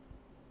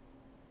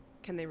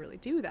 can they really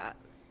do that?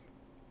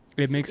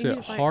 It makes it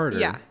harder.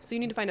 Yeah. So you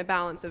need to find a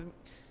balance of,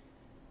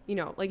 you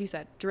know, like you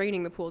said,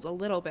 draining the pools a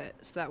little bit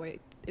so that way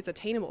it's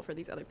attainable for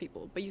these other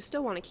people, but you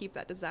still want to keep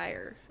that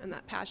desire and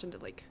that passion to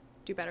like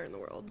do better in the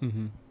world.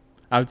 Mm-hmm.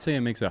 I would say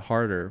it makes it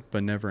harder,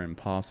 but never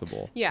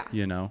impossible. Yeah.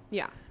 You know?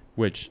 Yeah.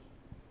 Which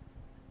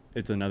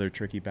it's another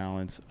tricky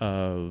balance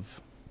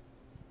of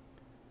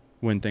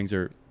when things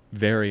are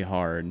very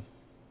hard,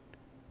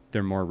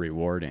 they're more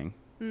rewarding,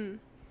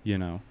 you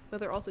know?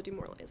 But they're also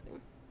demoralizing.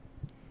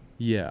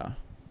 Yeah.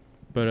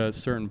 But at a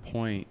certain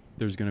point,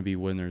 there's going to be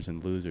winners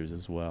and losers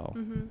as well.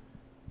 Mm-hmm.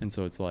 And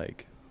so it's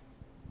like,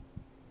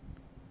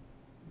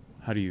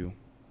 what do you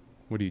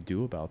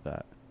do about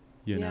that?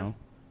 You know?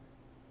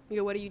 You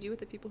know, what do you do with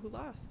the people who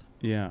lost?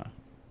 Yeah.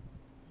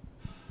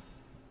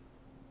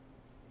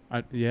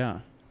 Yeah.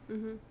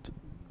 Mm-hmm.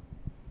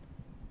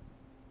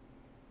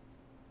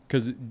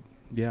 Because,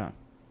 yeah,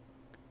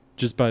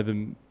 just by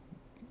the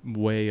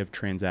way of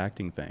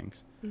transacting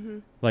things. Mm-hmm.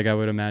 Like, I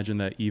would imagine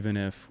that even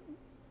if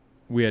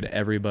we had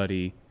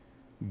everybody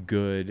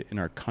good in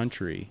our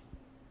country,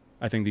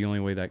 I think the only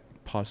way that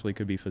possibly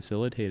could be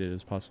facilitated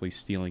is possibly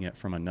stealing it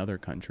from another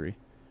country.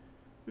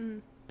 Mm-hmm.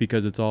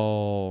 Because it's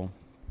all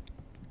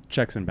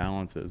checks and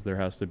balances. There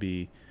has to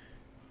be,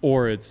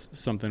 or it's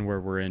something where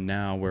we're in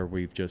now where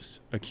we've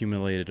just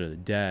accumulated a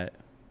debt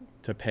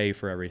to pay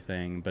for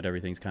everything, but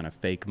everything's kind of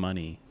fake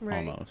money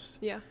almost.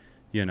 Yeah.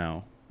 You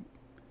know?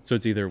 So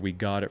it's either we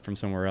got it from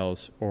somewhere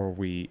else or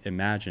we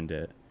imagined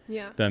it.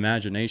 Yeah. The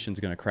imagination's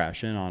going to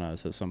crash in on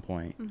us at some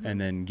point,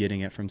 and then getting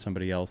it from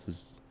somebody else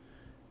is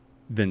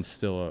then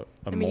still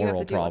a moral you have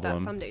to deal problem.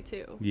 with that someday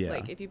too. Yeah.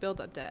 Like if you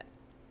build up debt,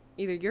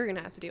 either you're going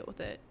to have to deal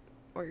with it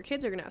or your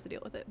kids are going to have to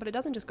deal with it, but it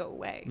doesn't just go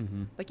away.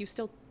 Mm-hmm. Like you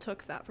still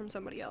took that from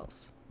somebody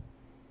else.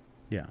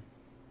 Yeah.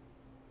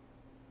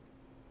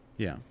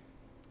 Yeah.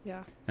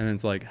 Yeah. And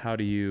it's like, how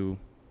do you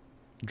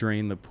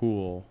drain the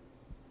pool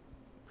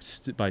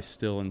by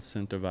still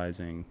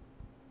incentivizing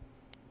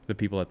the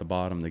people at the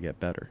bottom to get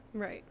better?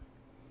 Right.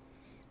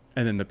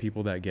 And then the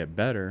people that get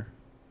better,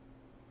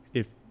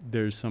 if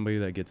there's somebody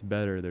that gets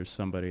better, there's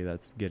somebody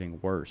that's getting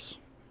worse.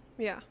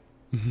 Yeah.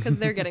 Because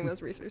they're getting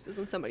those resources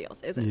and somebody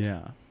else isn't.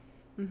 Yeah.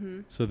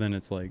 Mm-hmm. So then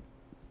it's like,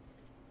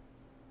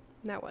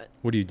 Now what?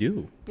 what do you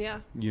do? Yeah.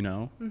 You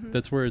know? Mm-hmm.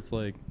 That's where it's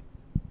like,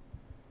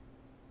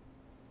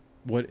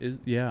 what is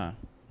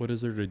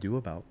there to do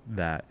about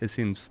that? It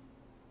seems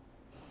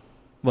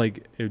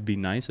like it would be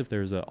nice if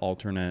there's an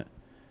alternate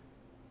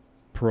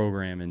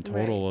program in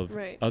total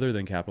Right. other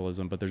than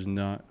capitalism, but there's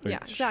not a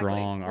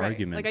strong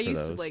argument like I for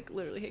used those. to like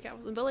literally hate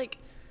capitalism, but like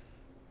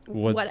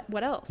What's-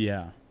 what else?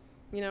 Yeah.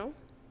 You know?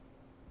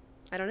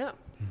 I don't know.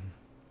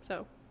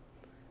 So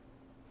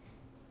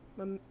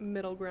I'm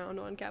middle ground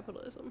on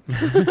capitalism.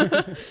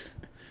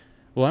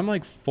 Well, I'm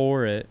like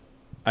for it.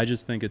 I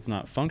just think it's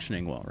not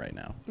functioning well right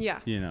now. Yeah.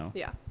 You know?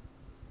 Yeah.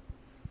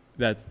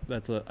 That's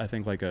I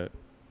think like a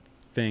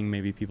thing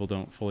maybe people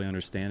don't fully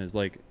understand is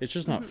like, it's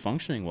just not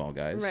functioning well,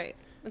 guys. Right.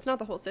 It's not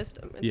the whole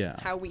system.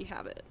 It's how we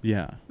have it.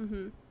 Yeah.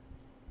 Mm-hmm.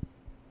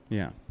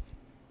 Yeah.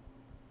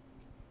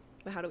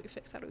 But how do we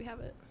fix? How do we have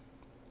it?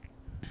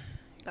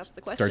 That's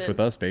the question. Starts with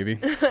us, baby.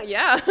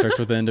 Yeah. Starts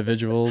with the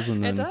individuals and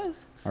It then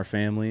does. our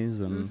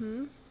families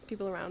and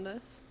People around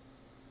us.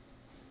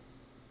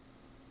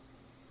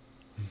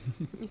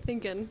 You're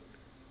thinking.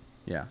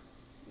 yeah.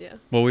 Yeah.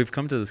 Well, we've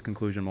come to this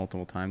conclusion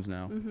multiple times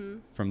now Mm-hmm.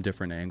 from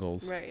different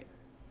angles. Right.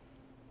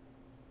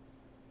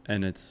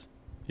 And it's,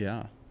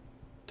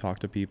 talk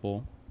to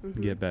people,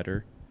 get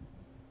better.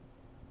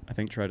 I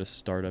think try to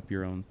start up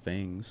your own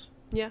things,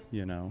 Yeah.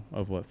 you know,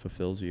 of what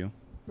fulfills you.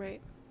 Right.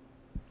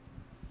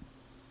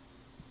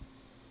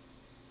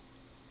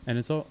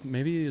 And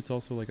maybe it's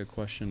also like a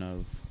question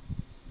of,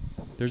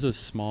 there's a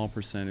small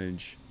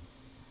percentage,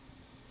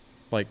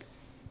 like,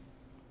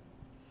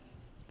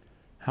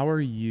 how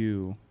are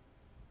you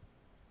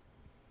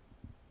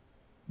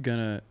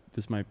gonna,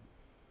 this might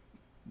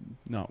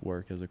not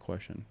work as a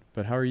question,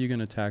 but how are you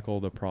gonna tackle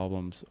the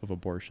problems of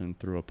abortion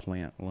through a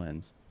plant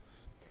lens?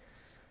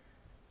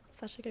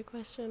 Such a good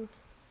question.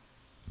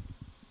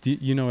 Do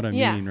you know what I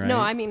mean, right? No,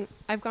 I mean,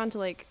 I've gone to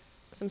like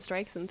some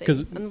strikes and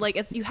things, and like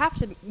you have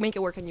to make it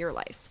work in your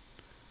life.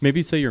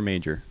 Maybe say your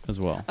major as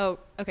well. Oh,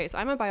 okay. So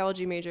I'm a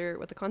biology major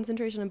with a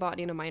concentration in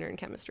botany and a minor in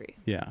chemistry.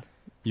 Yeah. So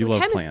You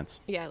love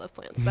plants. Yeah, I love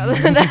plants.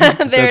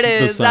 There it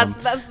is. sum.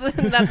 That's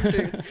the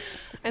truth.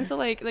 And so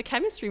like the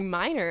chemistry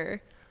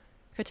minor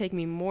could take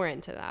me more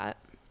into that,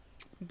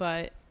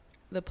 but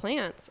the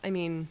plants, I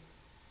mean,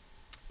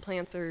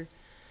 plants are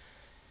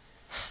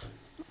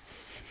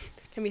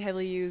can be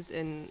heavily used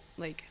in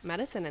like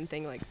medicine and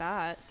thing like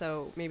that.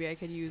 So maybe I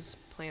could use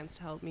plants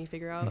to help me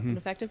figure out an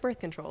effective birth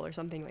control or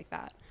something like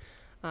that.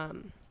 But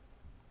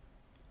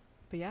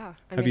yeah.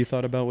 Have you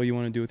thought about what you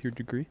want to do with your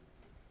degree?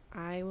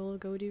 I will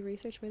go do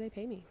research where they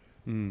pay me.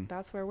 Mm.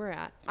 That's where we're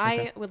at.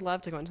 Okay. I would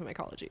love to go into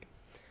mycology.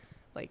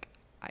 Like,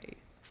 I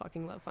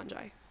fucking love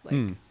fungi.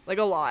 Like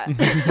a lot.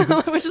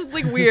 Which is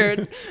like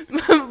weird,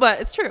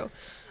 but it's true.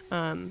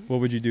 What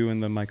would you do in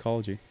the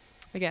mycology?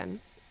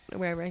 Again,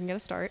 wherever I can get a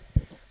start.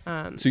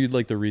 So you'd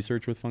like the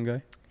research with fungi?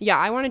 Yeah,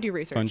 I want to do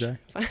research. Fungi?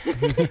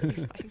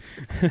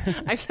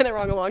 I've said it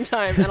wrong a long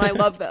time, and I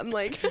love them.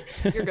 Like,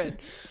 you're good.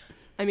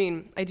 I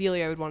mean,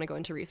 ideally, I would want to go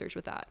into research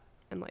with that.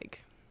 And,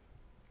 like,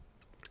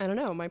 I don't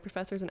know. My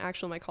professor's an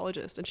actual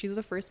mycologist, and she's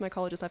the first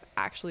mycologist I've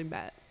actually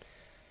met.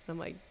 And I'm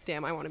like,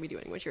 damn, I want to be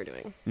doing what you're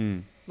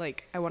doing.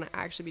 Like, I want to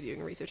actually be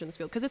doing research in this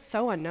field because it's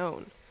so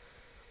unknown.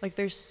 Like,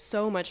 there's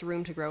so much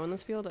room to grow in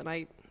this field, and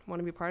I want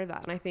to be part of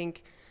that. And I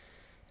think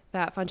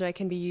that fungi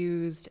can be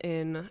used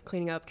in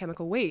cleaning up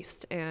chemical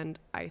waste, and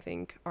I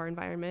think our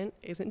environment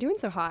isn't doing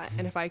so hot.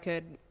 And if I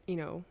could, you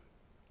know,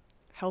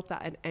 help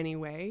that in any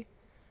way,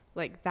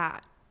 like,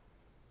 that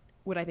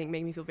would, I think,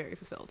 make me feel very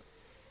fulfilled.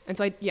 And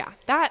so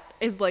that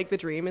is like the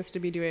dream, is to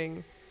be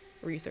doing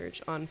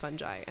research on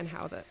fungi and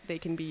how that they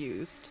can be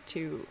used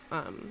to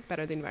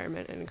better the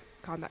environment and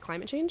combat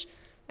climate change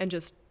and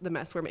just the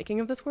mess we're making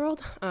of this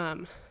world.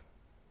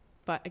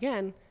 But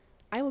again,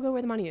 I will go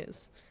where the money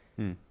is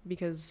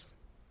because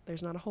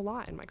there's not a whole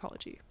lot in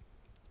mycology.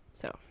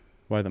 So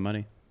why the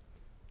money?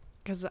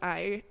 Because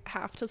I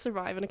have to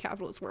survive in a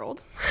capitalist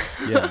world.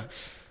 Yeah.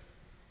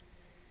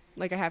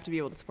 Like, I have to be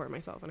able to support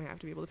myself, and I have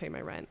to be able to pay my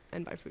rent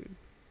and buy food.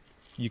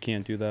 You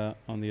can't do that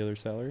on the other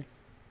salary?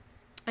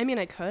 I mean,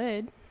 I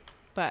could,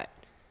 but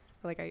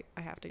like,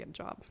 I have to get a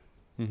job.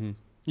 Mm-hmm.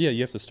 Yeah,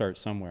 you have to start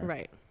somewhere.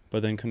 Right.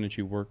 But then couldn't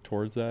you work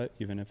towards that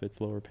even if it's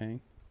lower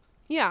paying?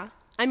 Yeah.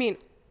 I mean,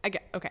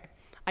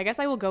 I guess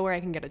I will go where I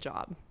can get a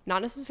job.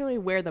 Not necessarily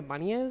where the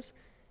money is,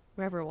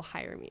 wherever will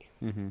hire me.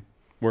 Mm-hmm.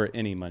 Where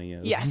any money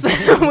is. Yes.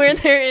 Where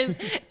there is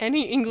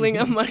any inkling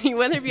of money,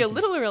 whether it be a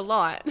little or a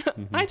lot.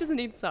 Mm-hmm. I just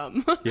need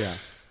some. Yeah.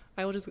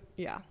 I will just,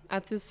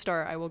 at this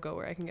start, I will go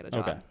where I can get a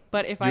job. Okay.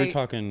 But if You're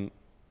talking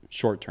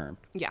short term.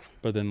 Yeah.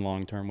 But then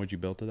long term, would you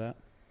build to that?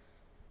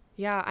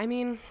 Yeah, I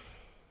mean,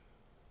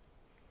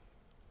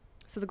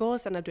 so the goal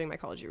is to end up doing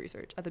mycology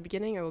research. At the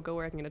beginning, I will go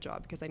where I can get a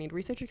job because I need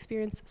research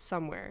experience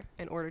somewhere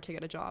in order to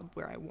get a job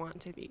where I want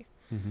to be.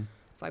 Mm-hmm.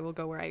 So I will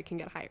go where I can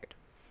get hired.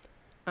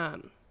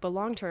 But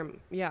long term,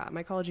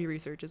 mycology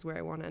research is where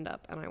I want to end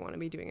up, and I want to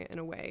be doing it in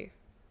a way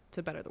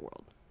to better the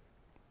world.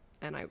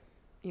 And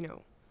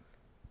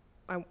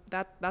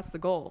that's the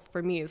goal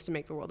for me, is to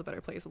make the world a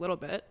better place a little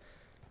bit.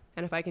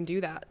 And if I can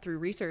do that through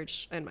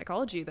research and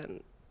mycology,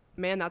 then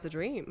man, that's a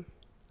dream.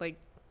 Like,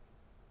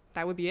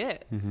 that would be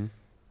it. Mm-hmm.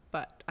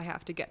 But I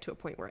have to get to a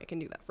point where I can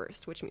do that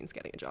first, which means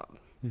getting a job.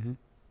 Mm-hmm.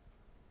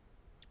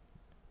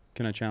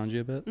 Can I challenge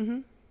you a bit? Mm-hmm.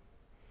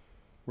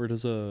 Where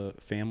does a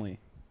family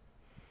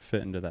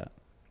fit into that?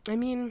 I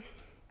mean,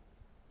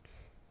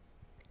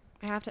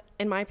 I have to,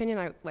 in my opinion,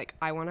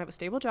 I want to have a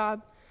stable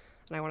job,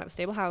 and I want to have a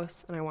stable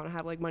house, and I want to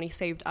have, like, money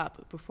saved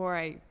up before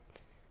I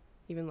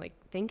even, like,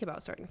 think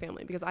about starting a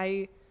family. Because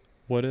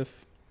what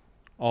if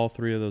all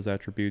three of those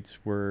attributes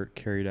were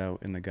carried out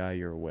in the guy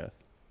you're with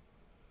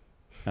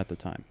at the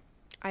time?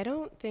 I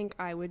don't think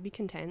I would be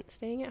content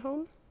staying at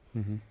home.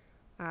 Mm-hmm.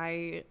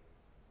 I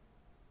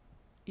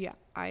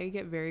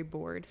get very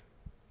bored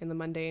in the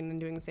mundane and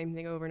doing the same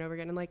thing over and over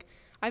again. And, like,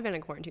 I've been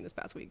in quarantine this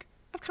past week.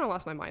 I've kind of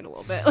lost my mind a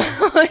little bit.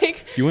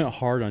 Like, you went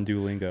hard on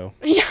Duolingo.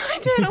 Yeah, I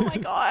did. Oh my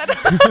God.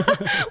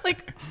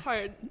 Like,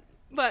 hard.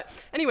 But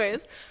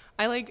anyways,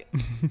 I, like,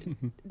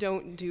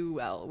 don't do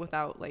well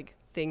without, like,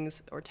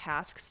 things or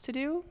tasks to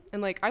do.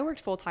 And, like, I worked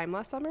full time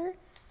last summer,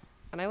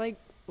 and I, like,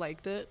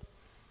 liked it.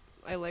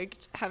 I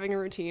liked having a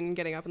routine,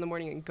 getting up in the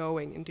morning and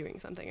going and doing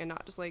something, and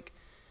not just, like,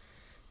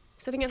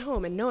 sitting at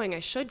home and knowing I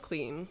should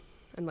clean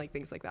and, like,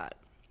 things like that.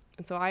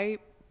 And so I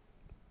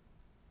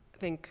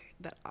think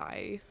that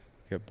I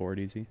get bored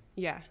easy.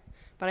 Yeah,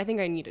 but I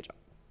think I need a job.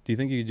 Do you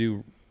think you could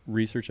do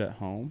research at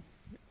home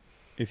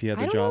if you had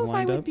the job lined up? I don't know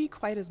if I would be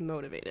quite as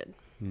motivated.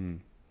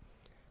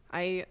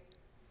 I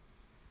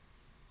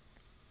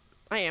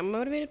am a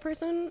motivated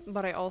person,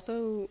 but I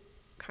also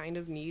kind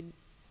of need,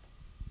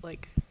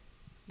 like,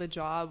 the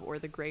job or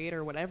the grade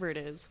or whatever it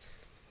is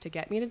to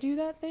get me to do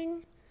that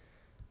thing.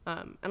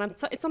 And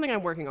it's something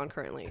I'm working on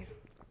currently.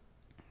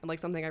 And, like,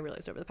 something I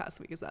realized over the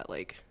past week is that,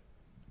 like,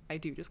 I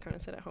do just kind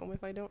of sit at home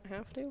if I don't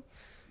have to,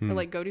 or,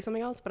 like, go do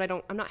something else. But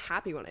I'm not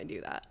happy when I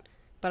do that.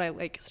 But I,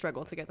 like,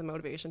 struggle to get the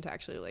motivation to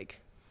actually, like,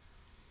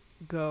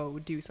 go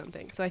do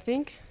something. So I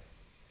think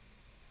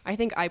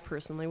I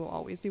personally will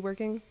always be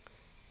working,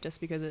 just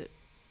because it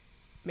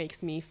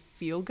makes me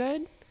feel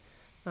good.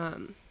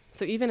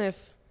 So even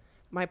if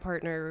my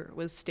partner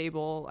was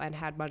stable and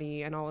had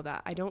money and all of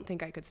that, I don't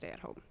think I could stay at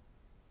home.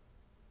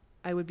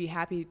 I would be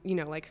happy,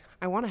 like,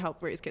 I want to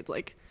help raise kids.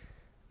 Like,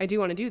 I do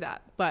want to do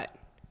that, but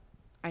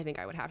I think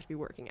I would have to be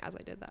working as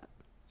I did that.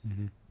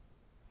 Mm-hmm.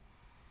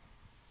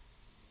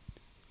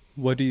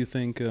 What do you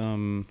think,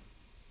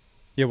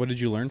 what did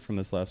you learn from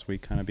this last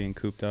week, kind of being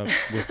cooped up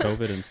with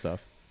COVID and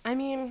stuff? I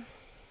mean,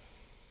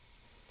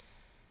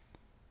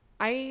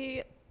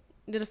 I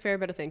did a fair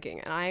bit of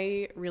thinking, and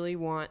I really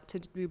want to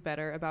do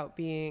better about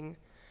being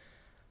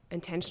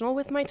intentional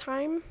with my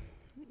time,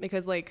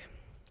 because, like,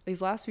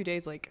 these last few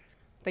days, like,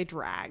 they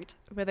dragged,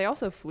 but they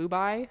also flew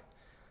by.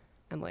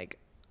 And, like,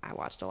 I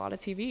watched a lot of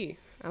TV,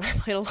 and I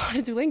played a lot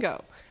of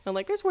Duolingo. And,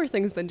 like, there's worse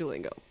things than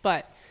Duolingo,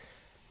 but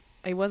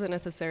I wasn't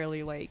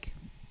necessarily like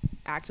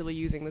actively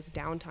using this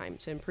downtime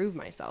to improve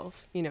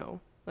myself, you know.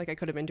 Like I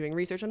could have been doing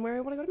research on where I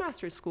want to go to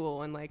master's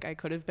school, and like I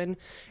could have been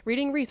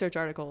reading research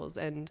articles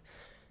and,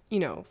 you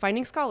know,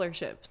 finding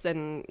scholarships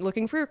and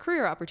looking for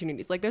career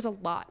opportunities. Like there's a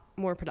lot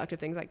more productive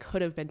things I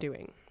could have been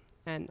doing.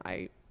 And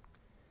I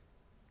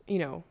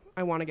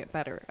want to get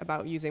better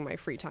about using my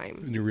free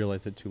time. And you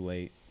realize it too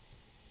late,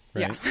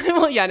 right? Yeah.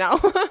 Well, yeah, now.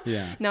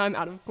 Yeah. Now I'm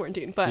out of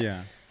quarantine. But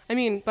yeah. I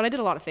mean, but I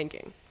did a lot of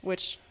thinking,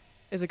 which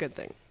is a good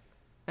thing.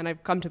 And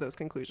I've come to those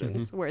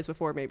conclusions, whereas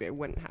before maybe I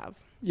wouldn't have.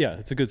 Yeah,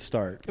 it's a good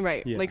start.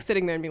 Right. Yeah. Like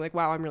sitting there and being like,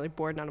 wow, I'm really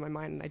bored and out of my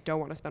mind and I don't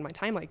want to spend my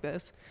time like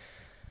this.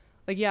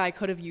 Like, yeah, I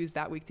could have used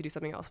that week to do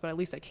something else, but at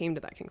least I came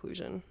to that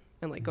conclusion.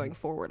 And like going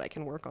forward, I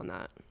can work on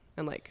that.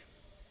 And like,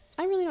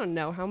 I really don't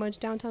know how much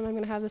downtime I'm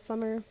going to have this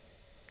summer.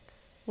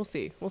 We'll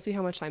see. We'll see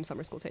how much time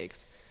summer school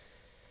takes.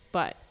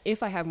 But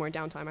if I have more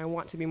downtime, I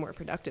want to be more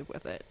productive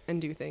with it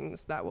and do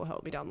things that will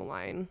help me down the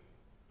line.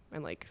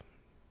 And like,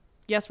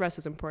 yes, rest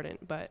is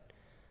important, but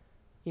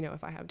you know,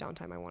 if I have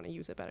downtime, I want to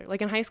use it better.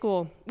 Like in high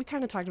school, we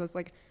kind of talked about this,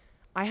 like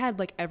I had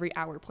like every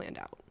hour planned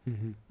out.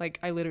 Like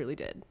I literally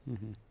did.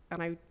 And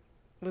I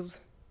was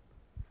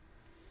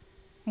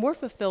more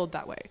fulfilled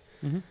that way.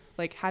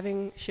 Like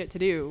having shit to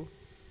do,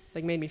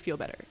 like made me feel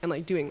better, and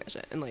like doing that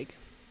shit, and like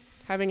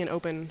having an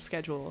open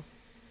schedule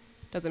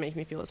doesn't make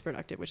me feel as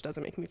productive, which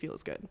doesn't make me feel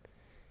as good.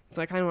 So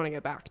I kind of want to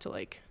get back to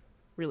like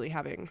really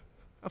having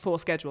a full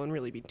schedule and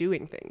really be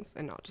doing things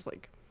and not just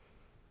like,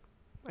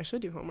 I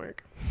should do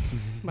homework,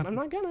 but I'm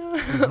not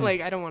gonna.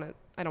 Like I don't want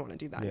to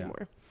do that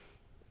anymore.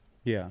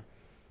 Yeah.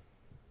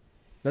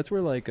 That's where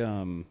like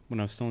when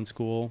I was still in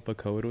school, but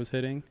COVID was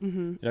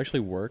hitting, it actually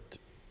worked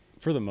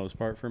for the most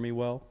part for me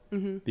well,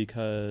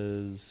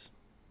 because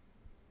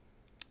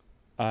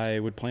I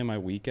would plan my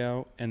week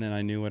out and then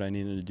I knew what I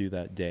needed to do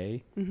that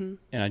day, and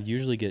I'd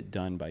usually get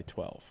done by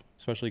 12,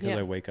 especially because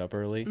I wake up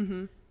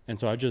early. And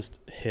so I just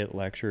hit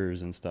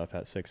lectures and stuff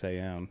at 6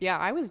 a.m. Yeah,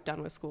 I was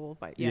done with school,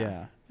 but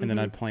yeah. And then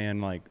I'd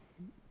plan like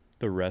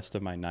the rest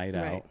of my night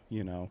out,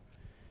 you know.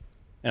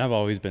 And I've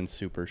always been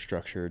super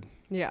structured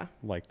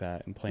like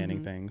that and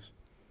planning things.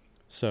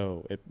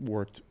 So it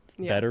worked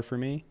better for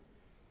me.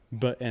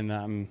 And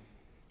I'm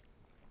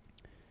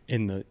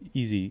in the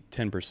easy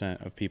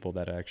 10% of people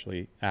that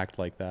actually act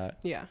like that.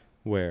 Yeah.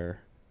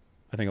 Where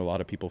I think a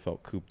lot of people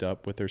felt cooped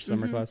up with their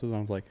summer classes. I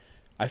was like,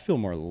 I feel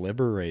more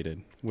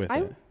liberated with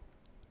it.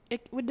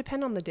 It would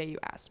depend on the day you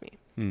asked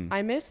me.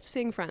 I missed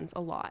seeing friends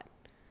a lot.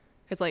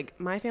 Because like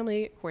my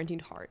family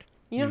quarantined hard.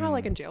 You know how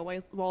like in jail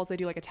walls they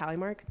do like a tally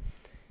mark?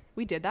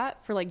 We did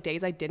that for like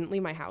days I didn't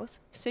leave my house.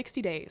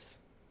 60 days.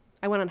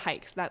 I went on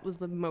hikes. That was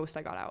the most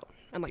I got out,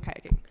 and like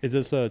hiking. Is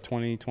this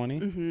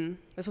 2020?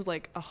 This was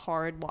like a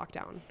hard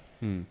lockdown.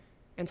 And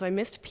so I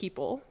missed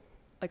people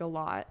like a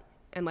lot.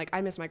 And like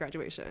I missed my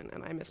graduation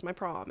and I missed my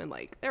prom, and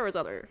like there was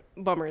other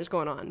bummers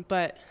going on.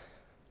 But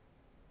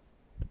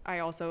I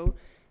also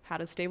had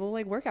a stable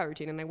like workout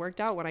routine, and I worked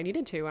out when I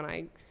needed to, and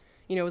I,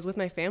 you know, was with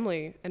my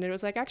family, and it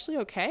was like actually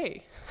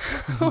okay.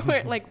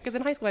 Like, because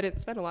in high school I didn't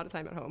spend a lot of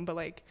time at home, but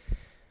like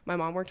my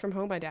mom worked from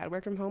home, my dad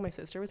worked from home, my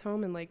sister was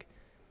home, and like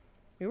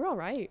we were all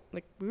right.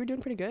 Like we were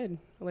doing pretty good.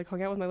 I like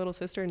hung out with my little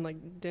sister and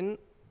like didn't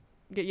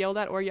get yelled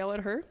at or yell at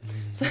her.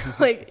 So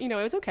like, you know,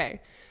 it was okay.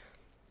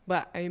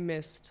 But I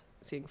missed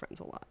seeing friends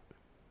a lot.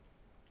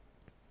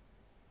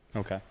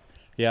 Okay.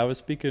 Yeah, I was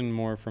speaking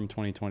more from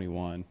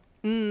 2021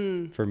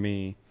 for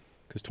me,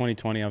 because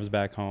 2020 I was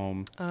back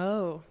home.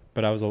 Oh.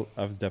 But I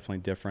was definitely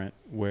different,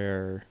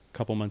 where a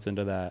couple months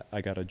into that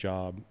I got a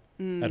job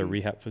at a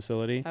rehab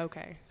facility.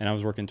 Okay. And I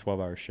was working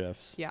 12-hour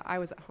shifts. Yeah, I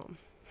was at home.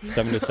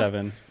 7 to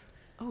 7.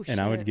 Oh, shit.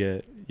 And I would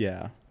get,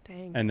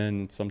 Dang. And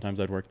then sometimes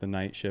I'd work the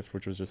night shift,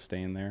 which was just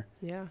staying there.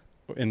 Yeah.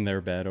 In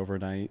their bed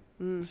overnight.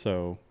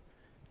 So,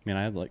 I mean,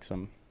 I had like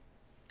some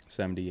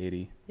 70,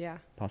 80,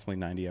 possibly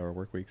 90-hour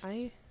work weeks.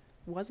 I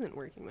wasn't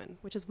working then,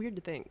 which is weird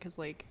to think, because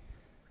like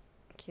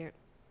I can't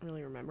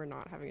really remember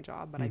not having a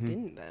job, but I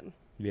didn't then.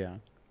 Yeah.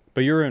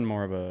 But you're in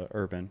more of a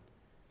urban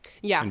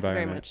environment.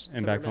 Very much.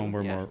 And back home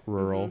we're more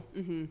rural.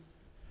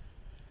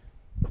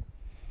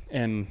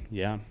 And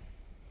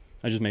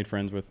I just made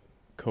friends with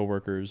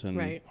coworkers,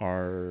 and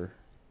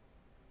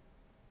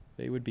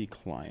they would be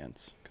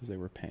clients because they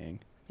were paying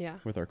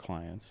with our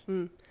clients.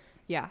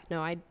 Yeah,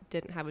 no, I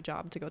didn't have a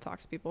job to go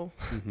talk to people.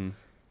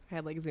 I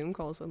had like Zoom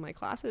calls with my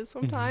classes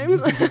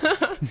sometimes.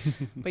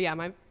 But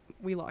yeah,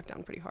 we locked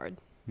down pretty hard.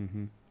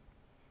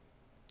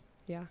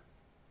 Yeah.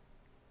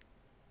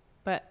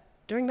 But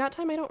during that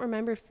time, I don't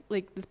remember,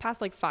 like this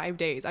past like 5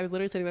 days, I was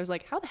literally sitting there, I was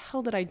like, how the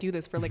hell did I do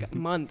this for like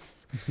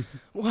months?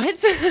 What?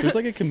 There's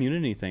like a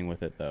community thing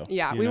with it though.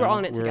 Yeah, we were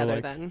on it together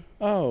like, then.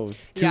 Oh,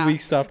 2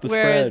 weeks stop the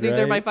Whereas spread, these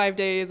right? are my 5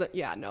 days.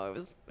 Yeah, no, it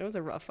was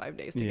a rough 5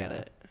 days to get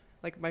it.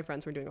 Like my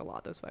friends were doing a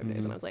lot those 5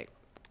 days, and I was like,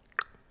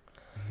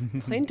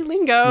 playing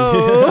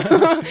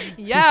Duolingo.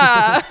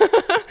 Yeah.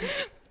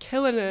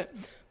 Killing it.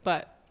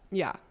 But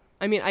yeah,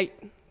 I mean, I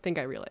think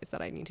I realized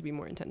that I need to be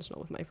more intentional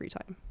with my free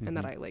time, and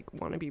that I like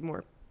want to be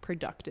more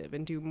productive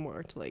and do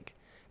more to like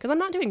because I'm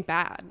not doing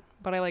bad,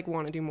 but I like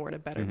want to do more to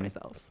better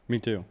myself. Me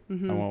too.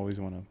 I always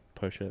want to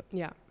push it.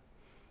 Yeah.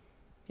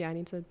 Yeah, I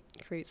need to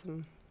create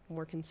some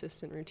more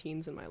consistent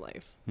routines in my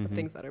life of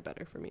things that are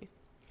better for me.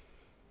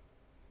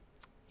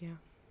 Yeah.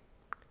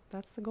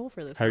 That's the goal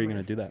for this How are you summer.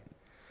 going to do that?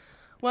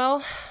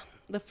 Well,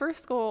 the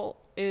first goal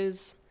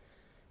is,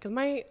 because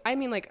I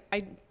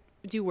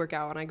do work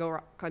out and I go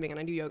rock climbing and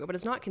I do yoga, but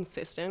it's not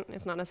consistent.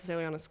 It's not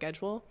necessarily on a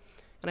schedule.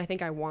 And I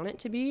think I want it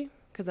to be,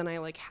 because then I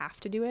like have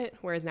to do it.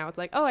 Whereas now it's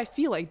like, oh, I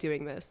feel like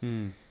doing this.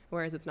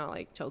 Whereas it's not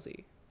like,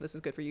 Chelsea, this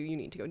is good for you. You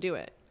need to go do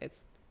it.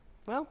 It's,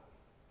 well,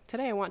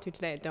 today I want to,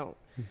 today I don't.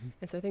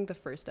 And so I think the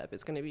first step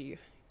is going to be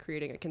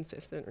creating a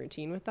consistent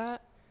routine with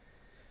that.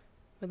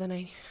 But then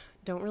I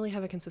don't really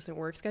have a consistent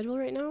work schedule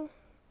right now.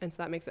 And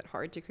so that makes it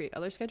hard to create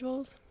other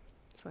schedules.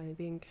 So I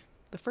think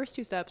the first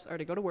 2 steps are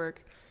to go to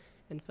work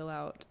and fill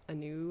out a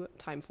new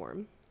time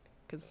form,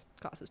 because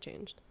classes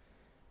changed.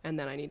 And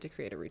then I need to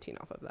create a routine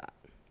off of that.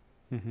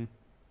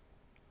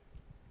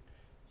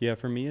 Yeah,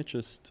 for me, it's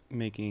just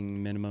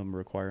making minimum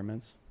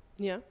requirements.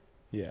 Yeah.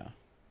 Yeah.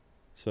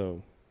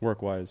 So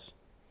work-wise,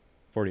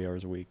 40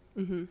 hours a week.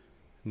 And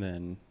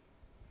then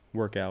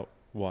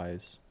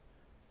workout-wise,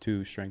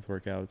 2 strength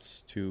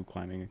workouts, 2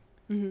 climbing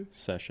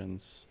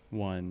sessions,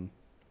 1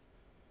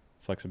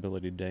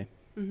 flexibility day.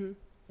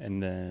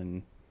 And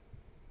then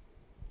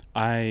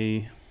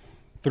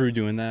through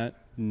doing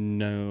that,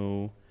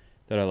 know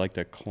that I like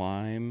to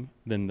climb,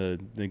 then the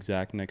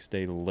exact next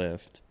day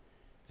lift.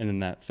 And then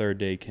that third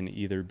day can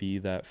either be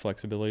that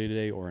flexibility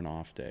day or an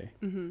off day.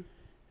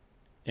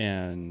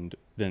 And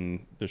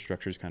then the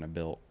structure's kind of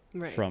built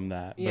from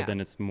that. Yeah. But then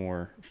it's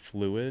more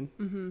fluid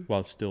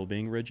while still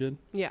being rigid.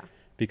 Yeah.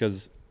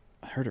 Because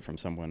I heard it from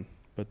someone,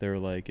 but they were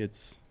like,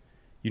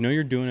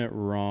 you're doing it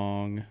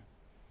wrong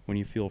when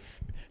you feel,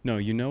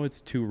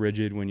 it's too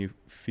rigid when you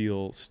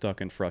feel stuck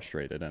and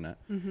frustrated in it,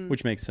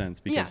 which makes sense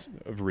because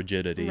of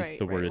rigidity,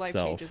 the word Life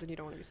itself. changes and you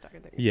don't want to be stuck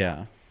in things.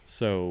 Yeah.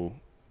 So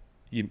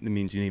it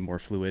means you need more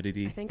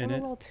fluidity. I think in I'm it.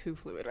 a little too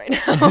fluid right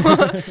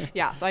now.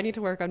 Yeah. So I need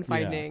to work on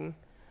finding.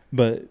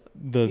 But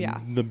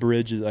the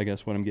bridge is, I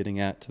guess, what I'm getting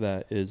at to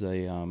that is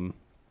I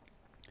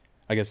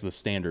guess the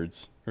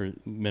standards or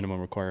minimum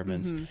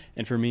requirements.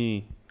 And for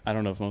me, I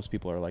don't know if most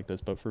people are like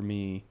this, but for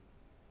me,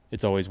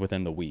 it's always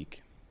within the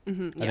week.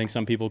 I think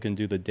some people can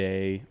do the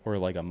day or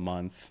like a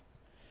month.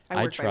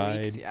 I work tried.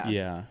 By weeks,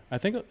 yeah. I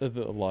think a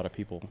lot of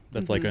people,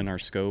 that's like in our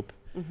scope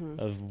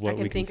of what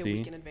we can see. I can think a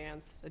week in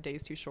advance. A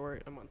day's too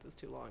short, a month is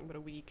too long, but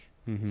a week,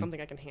 something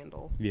I can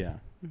handle. Yeah.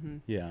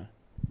 Yeah.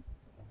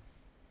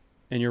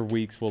 And your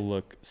weeks will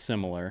look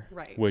similar,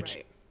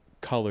 which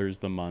colors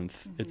the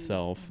month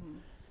itself.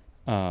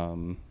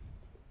 Yeah.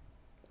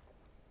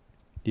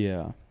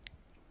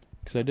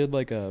 Because I did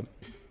like a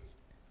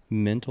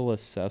mental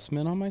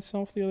assessment on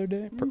myself the other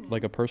day,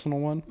 like a personal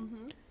one.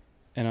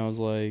 And I was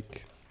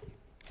like,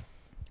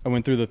 I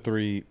went through the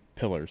 3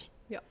 pillars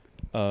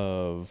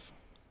I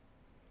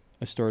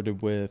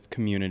started with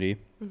community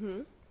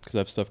because I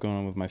have stuff going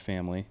on with my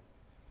family.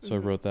 So I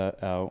wrote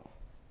that out,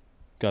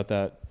 got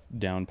that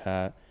down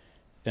pat.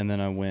 And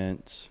then I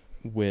went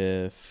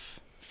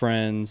with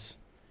friends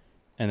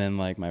and then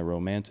like my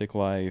romantic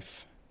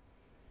life.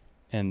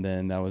 And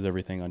then that was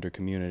everything under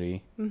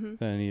community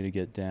that I needed to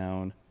get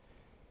down.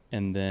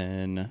 And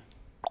then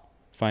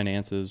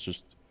finances,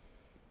 just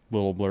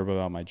little blurb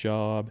about my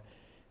job.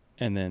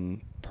 And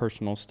then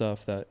personal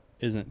stuff that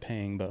isn't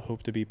paying but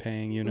hope to be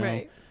paying,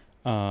 Right.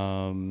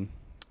 And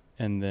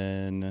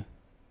then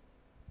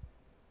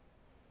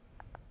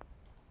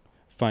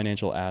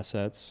financial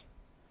assets,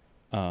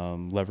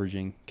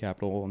 leveraging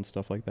capital and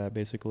stuff like that,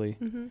 basically.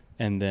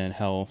 And then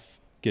health,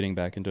 getting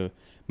back into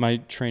my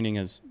training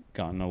has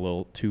gotten a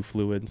little too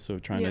fluid, so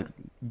trying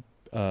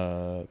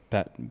to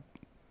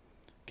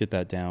get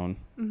that down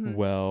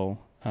well.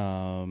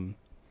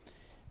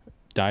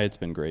 Diet's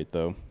been great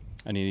though.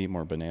 I need to eat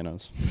more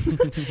bananas.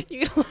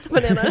 You eat a lot of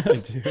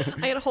bananas.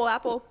 I ate a whole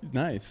apple.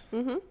 Nice.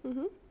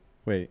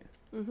 Wait.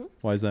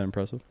 Why is that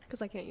impressive?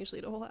 Because I can't usually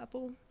eat a whole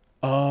apple.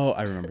 Oh,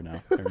 I remember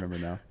now.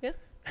 Yeah.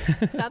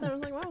 Sat there and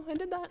was like, wow, I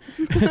did that.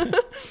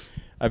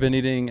 I've been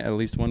eating at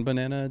least 1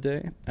 banana a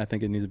day. I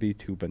think it needs to be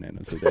 2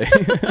 bananas a day.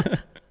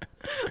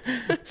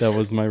 That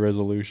was my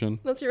resolution.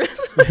 That's your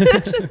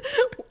resolution.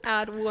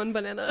 Add 1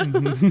 banana.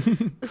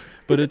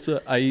 But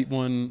I eat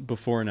one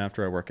before and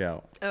after I work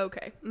out.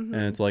 Okay. And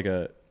it's like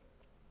a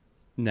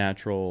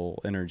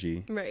natural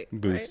energy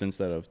boost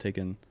instead of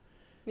taking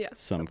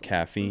some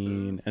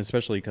caffeine,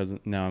 especially because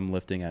now I'm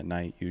lifting at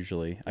night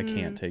usually. I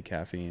can't take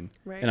caffeine.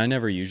 Right. And I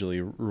never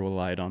usually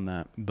relied on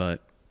that, but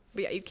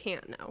yeah, you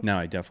can't now. Now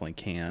I definitely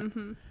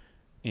can't.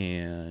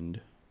 And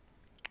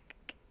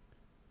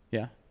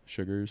yeah,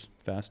 sugars,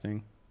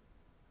 fasting,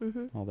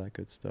 all that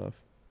good stuff.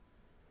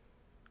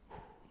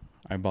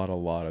 I bought a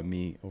lot of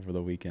meat over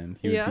the weekend.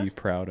 You would be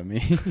proud of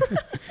me.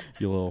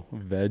 You little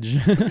veg.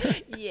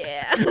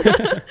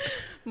 Yeah.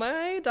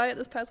 My diet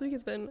this past week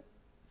has been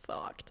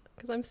fucked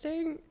because I'm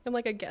staying in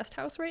like a guest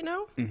house right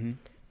now.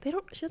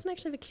 She doesn't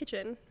actually have a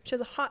kitchen. She has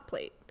a hot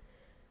plate.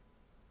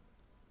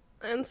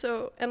 And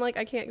so, and like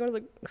I couldn't go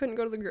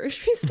to the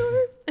grocery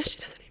store, and she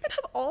doesn't even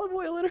have olive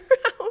oil in her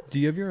house. Do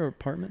you have your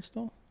apartment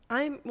still?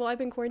 I've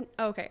been quarantined.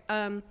 Oh, okay.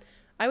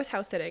 I was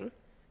house sitting,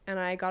 and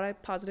I got a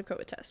positive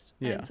COVID test.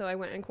 Yeah. And so I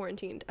went and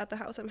quarantined at the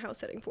house I'm house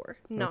sitting for,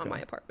 not Okay. my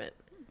apartment.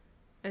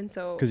 And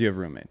so. Because you have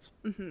roommates.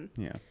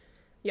 Mm-hmm. Yeah.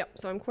 Yep.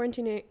 So I'm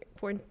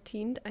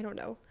quarantined. I don't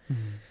know.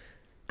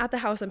 At the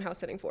house I'm house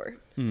sitting for.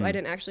 So I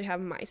didn't actually have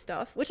my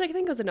stuff, which I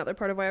think was another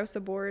part of why I was so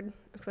bored,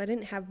 because I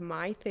didn't have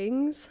my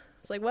things.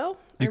 It's like, well,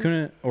 You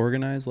couldn't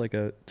organize like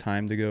a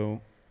time to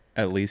go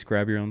at least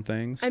grab your own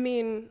things? I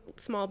mean,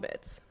 small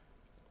bits.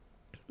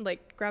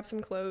 Like grab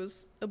some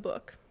clothes, a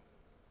book.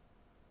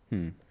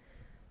 But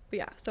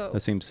yeah, so That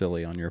seems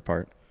silly on your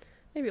part.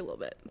 maybe a little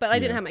bit. But I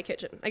didn't Yeah. have my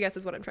kitchen, I guess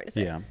is what I'm trying to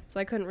say. Yeah. So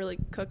I couldn't really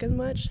cook as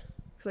much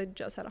because I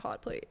just had a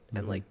hot plate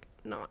and Mhm. like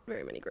not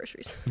very many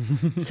groceries.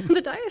 So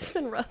the diet's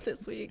been rough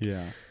this week.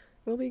 Yeah.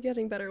 We'll be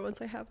getting better once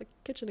I have a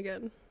kitchen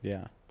again.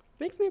 Yeah.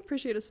 Makes me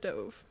appreciate a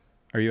stove.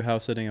 Are you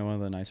house sitting at one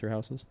of the nicer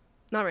houses?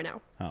 Not right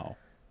now. Oh.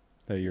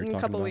 That you're In talking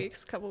a couple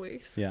about? couple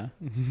weeks. Yeah.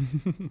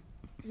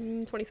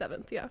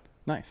 27th, yeah.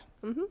 Nice.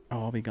 Mm-hmm.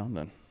 Oh, I'll be gone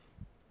then.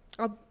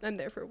 I'm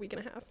there for a week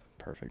and a half.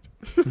 Perfect.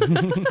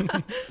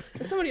 And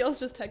somebody else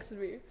just texted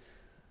me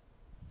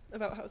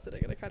about house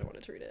sitting, and I kind of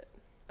wanted to read it.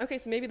 Okay,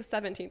 so maybe the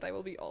 17th I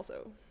will be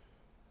also.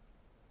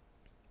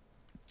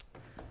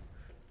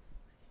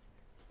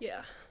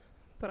 Yeah,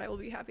 but I will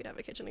be happy to have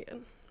a kitchen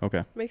again.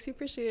 Okay. Makes you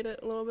appreciate it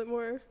a little bit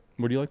more.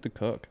 What do you like to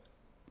cook?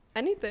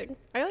 Anything.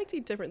 I like to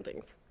eat different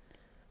things.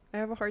 I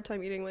have a hard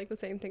time eating like the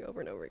same thing over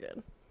and over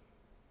again.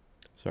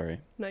 Sorry.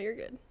 No, you're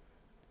good.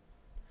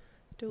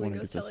 Wanna Duolingo's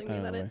get this telling me out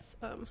of that the way. it's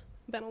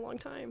been a long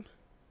time.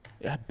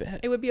 Yeah, I bet.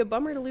 It would be a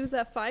bummer to lose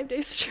that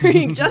 5-day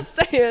streak. Just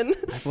saying.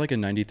 I have like a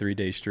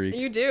 93-day streak.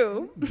 You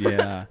do.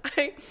 Yeah.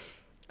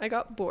 I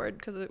got bored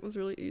because it was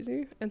really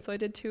easy, and so I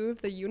did 2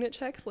 of the unit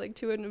checks, like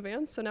 2 in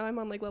advance. So now I'm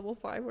on like level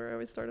 5, where I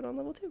always started on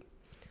level 2.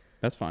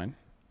 That's fine.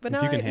 But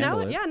If now, you can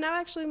handle it. yeah, now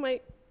actually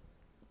might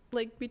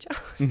like be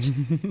challenged.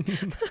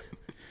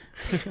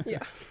 Yeah,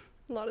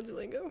 a lot of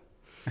Duolingo.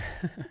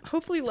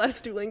 Hopefully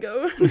less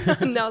Duolingo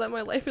now that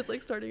my life is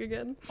like starting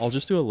again. I'll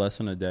just do a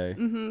lesson a day.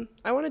 Mm-hmm.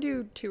 I want to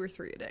do 2 or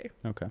 3 a day.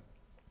 Okay.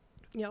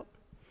 Yep.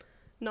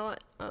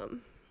 Not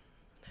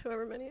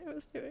however many I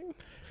was doing.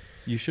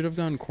 You should have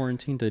gone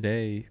quarantine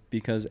today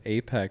because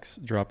Apex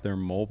dropped their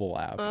mobile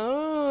app.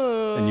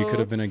 Oh. And you could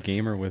have been a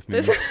gamer with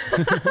me.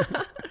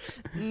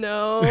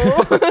 No.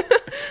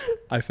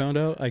 I found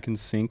out I can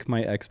sync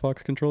my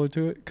Xbox controller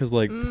to it because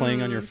like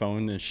playing on your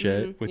phone is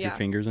shit with your yeah.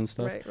 fingers and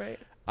stuff. Right.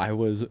 I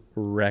was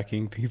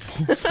wrecking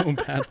people so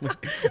badly.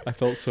 I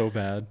felt so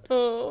bad.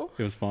 Oh.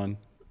 It was fun,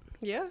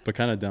 Yeah. but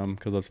kind of dumb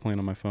because I was playing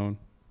on my phone.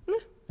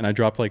 And I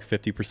dropped like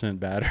 50%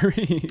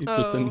 battery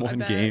just in one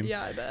game.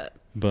 Yeah, I bet.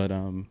 But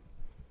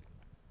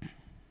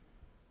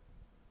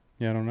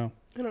yeah, I don't know.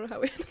 I don't know how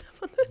we ended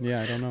up on this.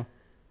 Yeah, I don't know.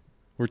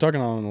 We're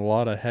talking on a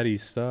lot of heady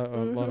stuff, a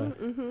lot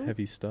of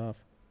heavy stuff.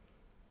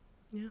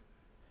 Yeah.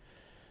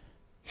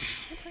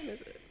 What time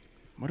is it?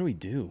 What do we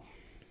do?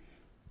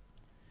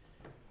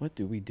 What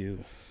do we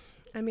do?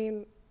 I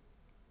mean,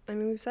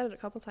 we've said it a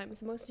couple times.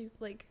 The most you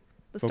like,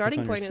 the Focus starting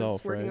on point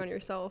yourself, is working right? on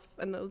yourself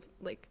and those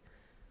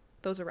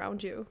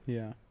around you,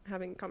 Yeah.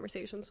 having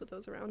conversations with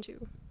those around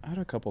you. I had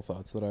a couple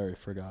thoughts that I already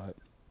forgot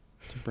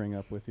to bring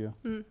up with you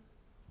Mm.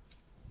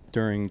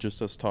 during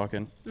just us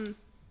talking. Mm.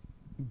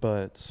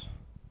 But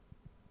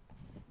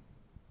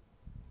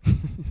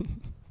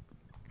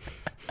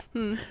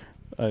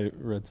I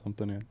read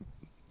something I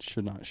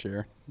should not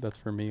share. That's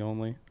for me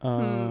only.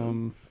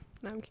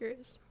 Now I'm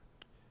curious.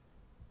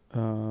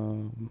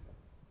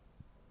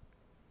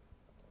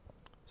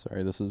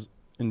 Sorry, this is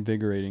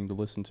invigorating to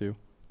listen to.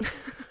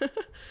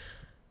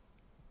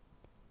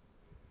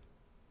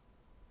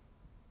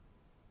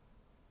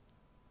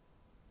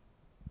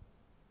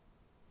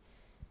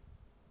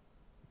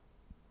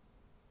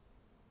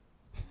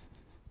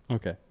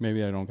 Okay,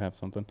 maybe I don't have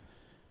something.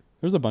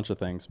 There's a bunch of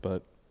things,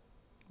 but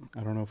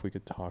I don't know if we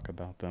could talk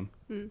about them.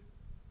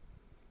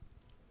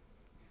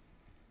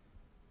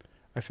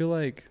 I feel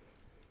like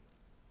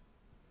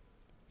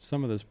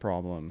some of this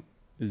problem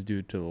is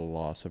due to the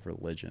loss of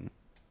religion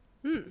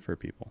for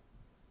people.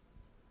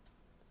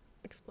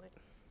 Explain.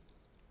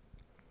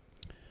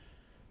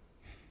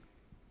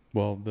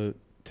 Well, the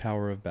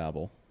Tower of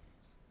Babel.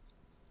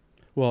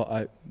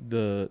 Well,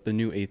 the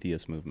new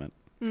atheist movement,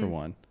 for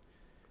one.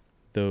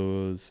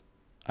 Those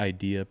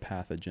idea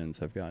pathogens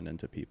have gotten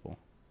into people.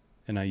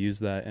 And I use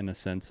that in a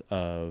sense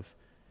of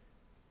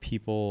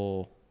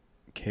people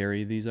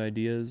carry these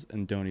ideas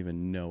and don't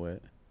even know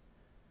it.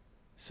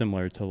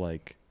 Similar to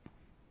like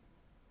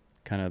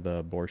kind of the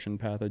abortion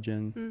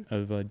pathogen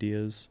of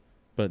ideas,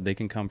 but they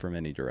can come from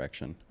any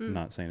direction. I'm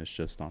not saying it's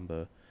just on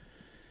the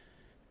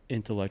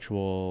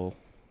intellectual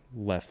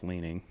left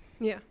leaning.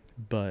 Yeah.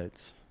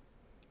 But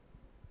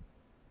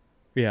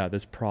yeah,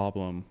 this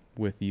problem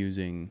with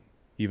using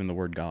even the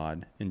word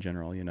God in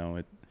general, you know,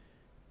 it,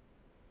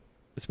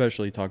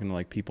 especially talking to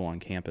like people on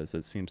campus,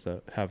 it seems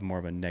to have more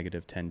of a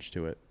negative tinge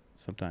to it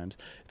sometimes.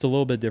 It's a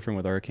little bit different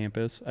with our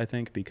campus, I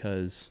think,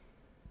 because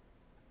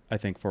I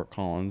think Fort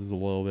Collins is a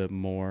little bit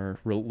more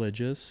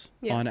religious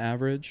on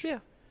average. Yeah.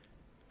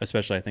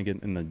 Especially, I think,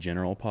 in the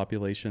general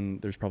population,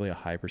 there's probably a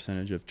high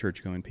percentage of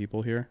church-going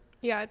people here.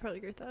 Yeah, I'd probably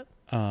agree with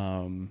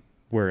that.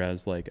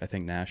 Whereas, like, I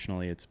think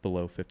nationally it's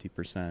below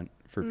 50%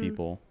 for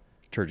people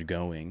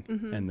church-going,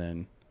 and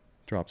then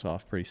drops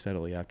off pretty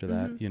steadily after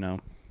that, you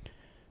know?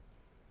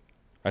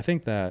 I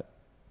think that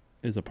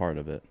is a part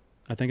of it.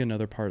 I think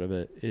another part of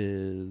it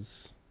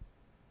is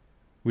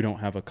we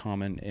don't have a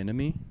common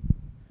enemy.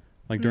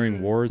 Like,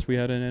 during wars, we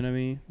had an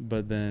enemy,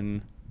 but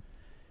then...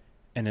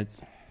 And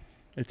it's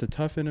a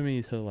tough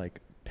enemy to,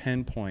 like,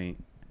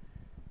 pinpoint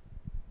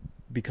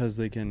because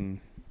you can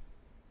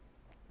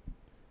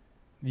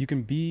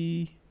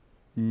be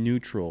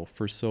neutral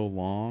for so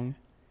long,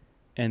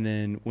 and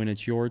then when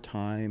it's your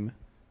time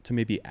to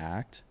maybe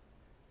act,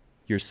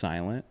 you're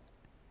silent.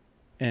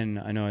 And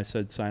I know I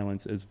said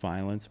silence is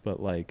violence,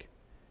 but, like,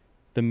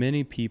 the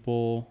many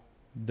people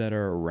that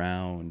are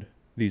around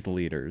these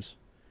leaders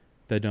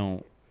that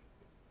don't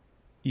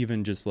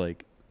even just,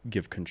 like,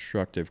 give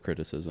constructive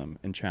criticism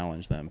and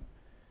challenge them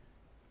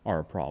are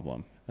a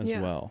problem as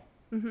well.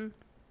 Mm-hmm.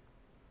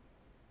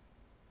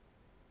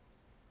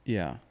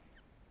 Yeah.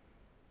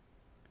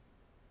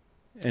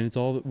 And it's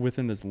all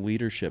within this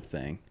leadership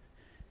thing.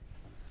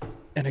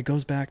 And it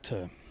goes back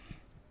to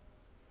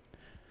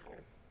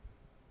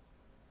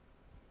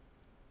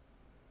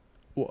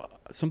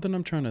something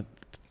I'm trying to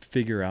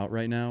figure out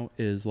right now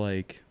is,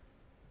 like,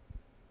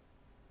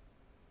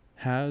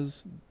 and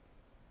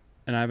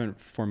I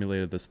haven't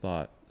formulated this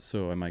thought,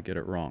 so I might get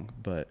it wrong,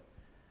 but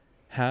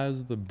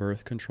has the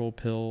birth control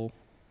pill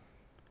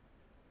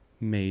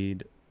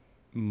made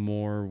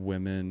more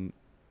women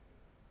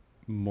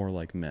more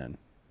like men?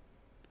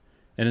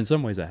 And in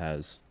some ways it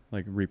has,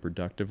 like,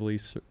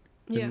 reproductively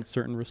in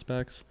certain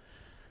respects.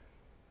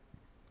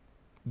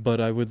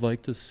 But I would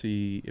like to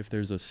see if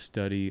there's a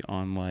study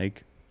on,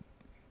 like,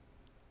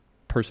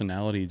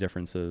 personality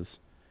differences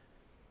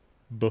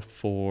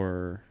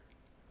before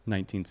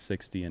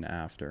 1960 and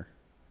after.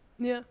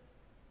 Yeah.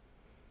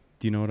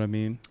 Do you know what I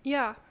mean?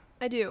 Yeah,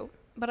 I do.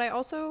 But I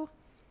also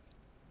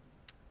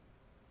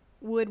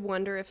would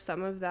wonder if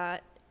some of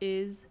that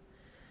is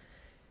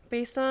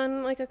based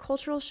on, like, a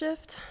cultural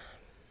shift.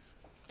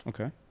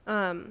 Okay.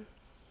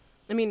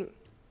 I mean,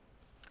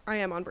 I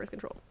am on birth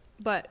control,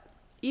 but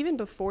even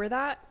before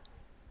that,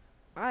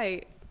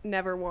 I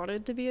never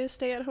wanted to be a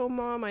stay-at-home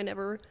mom. I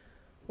never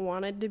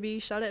wanted to be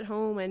shut at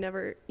home. I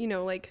never, you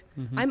know, like,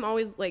 I'm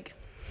always, like,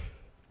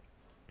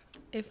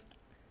 if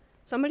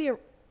somebody,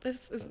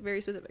 this is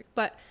very specific,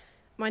 but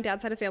my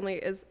dad's side of family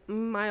is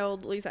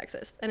mildly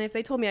sexist. And if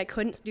they told me I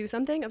couldn't do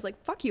something, I was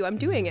like, fuck you, I'm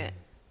doing it.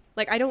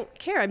 Like, I don't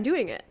care, I'm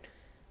doing it.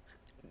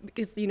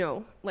 Because, you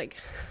know, like,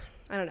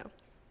 I don't know.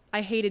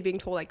 I hated being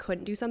told I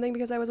couldn't do something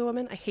because I was a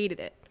woman. I hated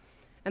it.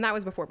 And that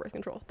was before birth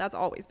control. That's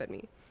always been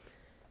me.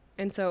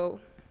 And so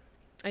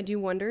I do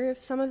wonder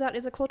if some of that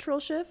is a cultural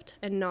shift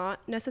and not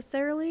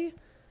necessarily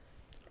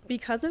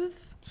because of...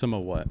 Some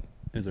of what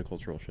is a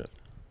cultural shift?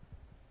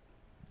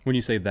 When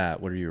you say that,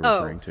 what are you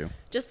referring to?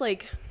 Just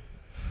like...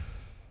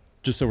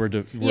 Just so we're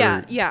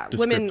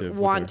women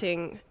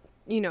wanting,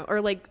 you know,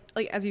 or like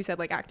as you said,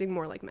 like, acting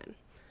more like men.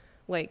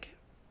 Like,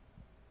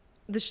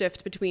 the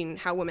shift between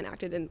how women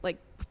acted in, like,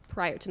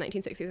 prior to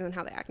 1960s and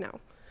how they act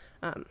now.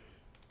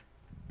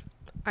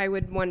 I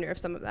would wonder if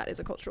some of that is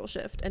a cultural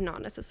shift and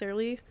not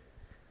necessarily,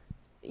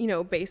 you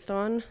know, based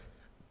on,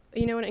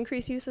 you know, an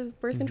increased use of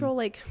birth control.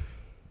 Like,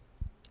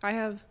 I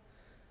have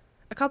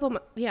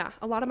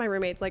a lot of my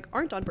roommates, like,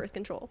 aren't on birth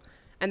control,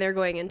 and they're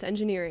going into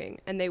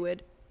engineering, and they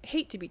would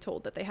hate to be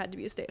told that they had to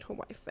be a stay-at-home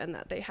wife and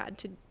that they had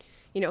to,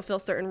 you know, fill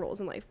certain roles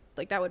in life.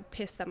 Like, that would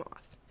piss them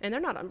off, and they're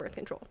not on birth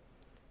control.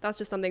 That's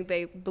just something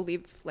they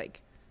believe,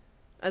 like,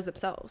 as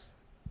themselves.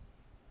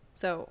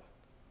 So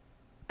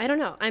I don't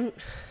know.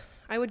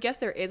 I would guess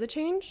there is a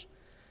change.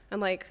 And,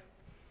 like,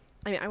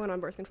 I mean, I went on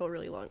birth control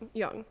really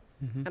young,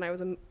 and I was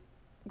a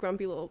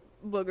grumpy little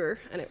booger,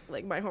 and it,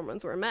 like, my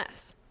hormones were a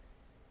mess.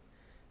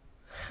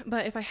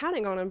 But if I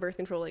hadn't gone on birth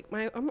control, like,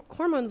 my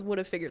hormones would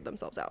have figured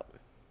themselves out.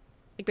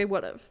 Like, they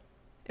would have.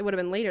 It would have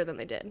been later than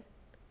they did.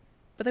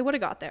 But they would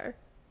have got there.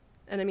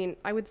 And, I mean,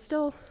 I would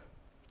still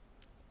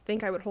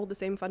think I would hold the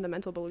same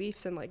fundamental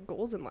beliefs and, like,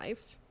 goals in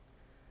life.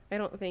 I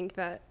don't think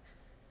that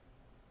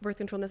birth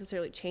control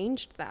necessarily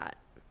changed that.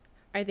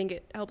 I think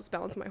it helps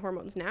balance my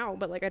hormones now,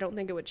 but, like, I don't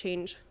think it would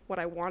change what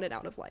I wanted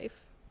out of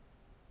life.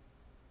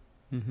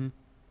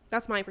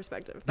 That's my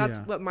perspective. That's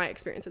what my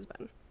experience has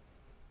been.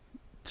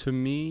 To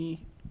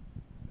me,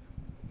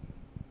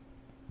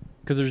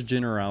 because there's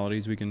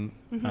generalities we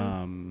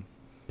can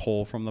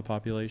pull from the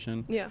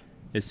population. Yeah.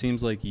 It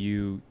seems like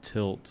you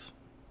tilt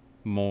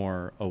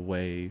more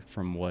away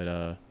from what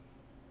a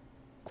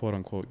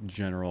quote-unquote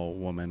general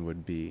woman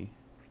would be,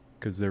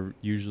 because they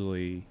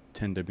usually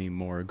tend to be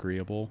more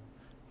agreeable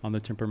on the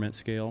temperament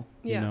scale,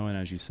 you know, and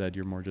as you said,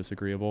 you're more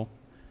disagreeable.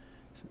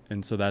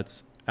 And so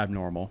that's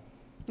abnormal.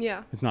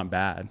 Yeah. It's not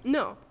bad.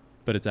 No.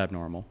 But it's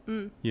abnormal,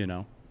 you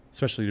know,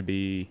 especially to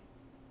be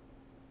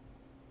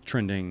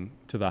trending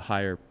to the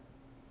higher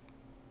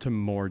to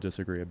more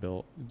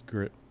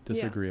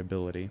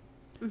disagreeability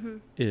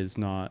is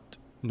not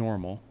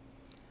normal.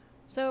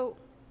 So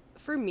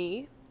for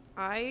me,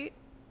 I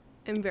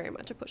am very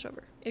much a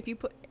pushover.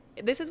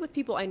 This is with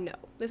people I know.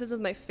 This is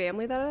with my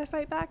family that I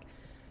fight back.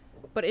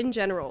 But in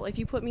general, if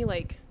you put me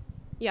like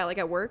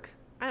at work,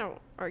 I don't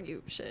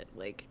argue shit.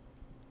 Like,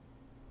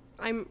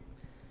 I'm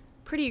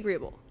pretty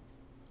agreeable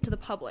to the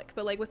public,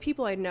 but like with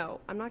people I know,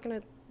 I'm not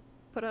gonna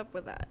put up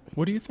with that.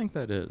 What do you think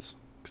that is?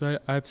 Because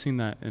I've seen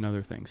that in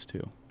other things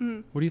too.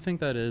 What do you think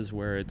that is,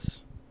 where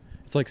it's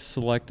like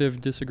selective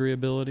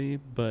disagreeability,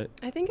 but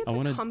I think it's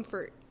a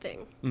comfort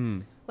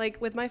thing. Like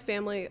with my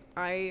family,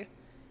 I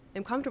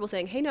am comfortable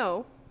saying, hey,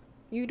 no,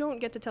 you don't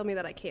get to tell me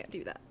that I can't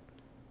do that.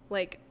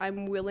 Like,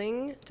 I'm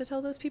willing to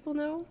tell those people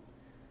no.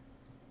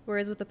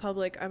 Whereas with the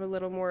public, I'm a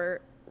little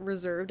more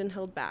reserved and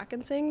held back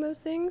in saying those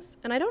things.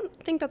 And I don't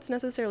think that's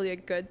necessarily a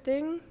good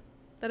thing,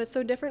 that it's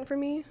so different for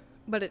me,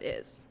 but it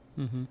is.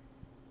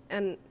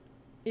 And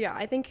yeah,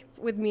 I think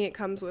with me, it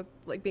comes with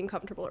like being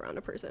comfortable around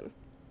a person.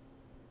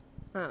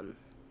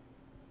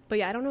 But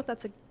yeah, I don't know if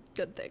that's a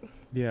good thing.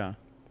 Yeah.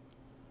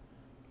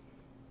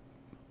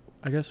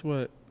 I guess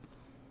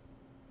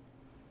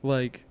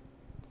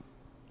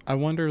I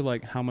wonder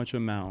like how much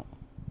amount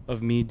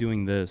of me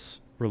doing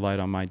this relied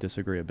on my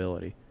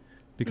disagreeability,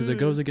 because it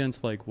goes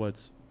against like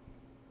what's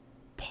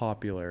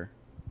popular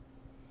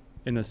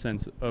in the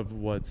sense of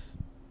what's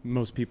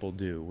most people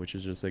do, which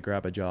is just they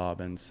grab a job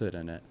and sit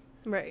in it.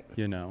 Right.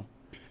 You know,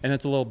 and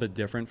it's a little bit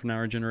different from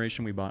our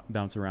generation. We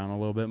bounce around a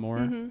little bit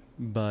more,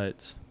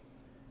 but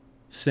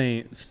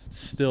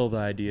still the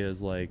idea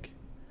is like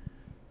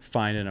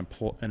find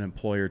an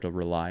employer to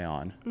rely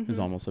on is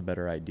almost a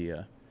better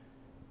idea.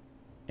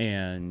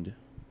 And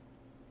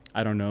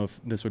I don't know if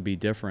this would be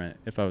different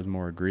if I was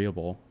more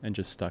agreeable and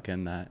just stuck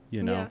in that,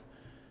 you know.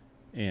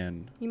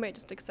 And you might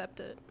just accept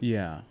it.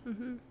 Yeah.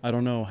 I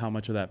don't know how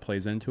much of that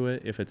plays into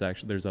it, if it's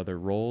actually there's other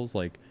roles,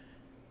 like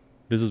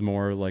this is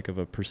more like of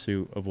a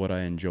pursuit of what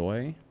I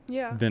enjoy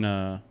than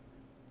a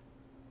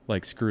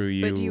like screw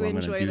you. But do you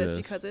enjoy this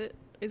because it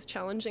is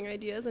challenging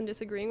ideas and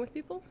disagreeing with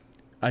people?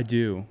 I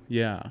do.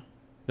 Yeah.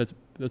 That's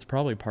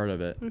probably part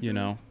of it, you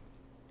know.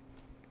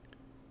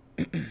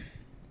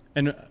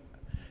 And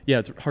yeah,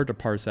 it's hard to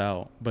parse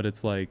out, but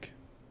it's like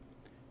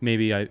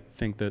maybe I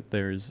think that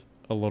there's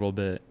a little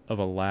bit of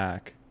a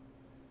lack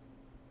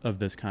of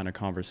this kind of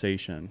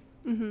conversation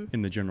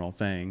in the general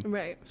thing.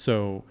 Right.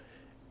 So,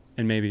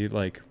 and maybe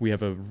like we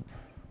have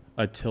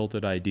a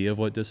tilted idea of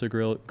what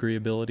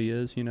disagreeability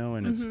is, you know,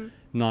 and it's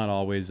not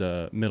always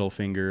a middle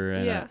finger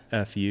and a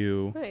F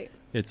you. Right.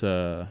 It's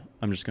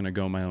I'm just going to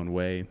go my own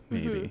way,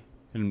 maybe.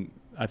 And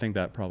I think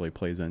that probably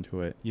plays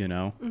into it, you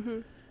know?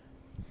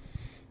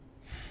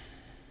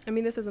 I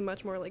mean, this is a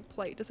much more like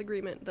polite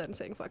disagreement than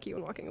saying fuck you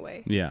and walking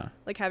away. Yeah.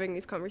 Like having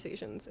these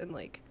conversations and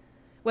like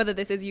whether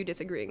this is you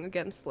disagreeing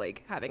against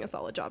like having a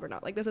solid job or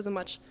not. Like this is a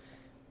much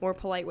more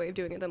polite way of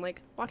doing it than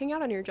like walking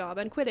out on your job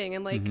and quitting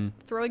and like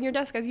throwing your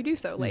desk as you do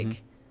so.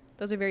 Like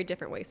those are very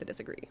different ways to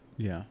disagree.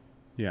 Yeah.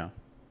 Yeah.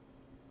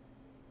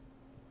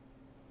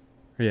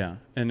 Yeah.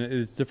 And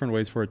it's different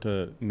ways for it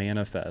to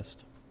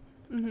manifest.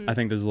 I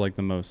think this is like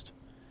the most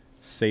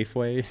safe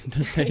way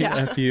to say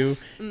F you.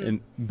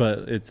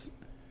 But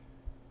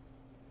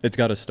it's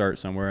got to start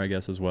somewhere, I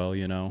guess, as well,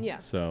 you know? Yeah.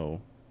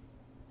 So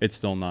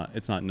it's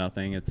not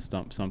nothing. It's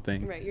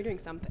something. Right. You're doing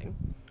something.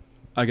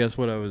 I guess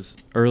what I was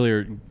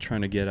earlier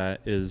trying to get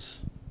at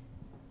is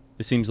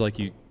it seems like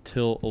you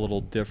tilt a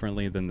little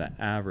differently than the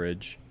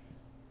average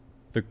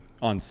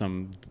on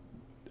some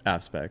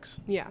aspects.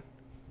 Yeah.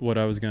 What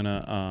I was going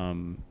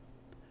to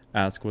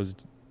ask was,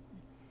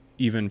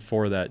 even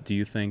for that, do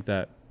you think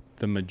that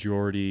the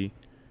majority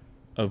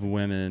of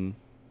women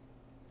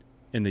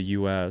in the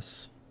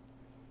U.S.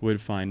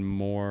 would find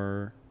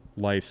more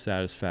life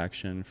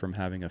satisfaction from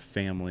having a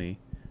family,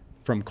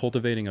 from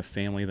cultivating a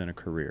family, than a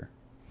career?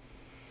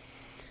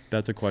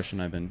 That's a question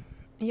I've been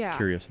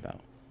curious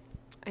about.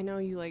 I know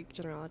you like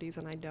generalities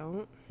and I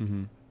don't.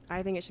 Mm-hmm.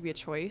 I think it should be a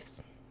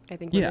choice. I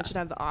think women should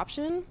have the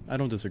option. I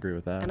don't disagree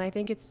with that. And I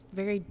think it's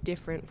very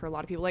different for a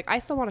lot of people. Like, I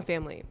still want a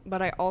family,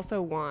 but I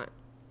also want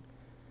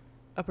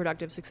a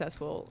productive,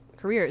 successful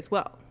career as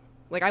well.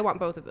 Like, I want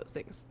both of those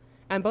things.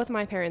 And both of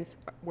my parents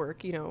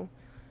work, you know,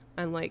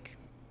 and like,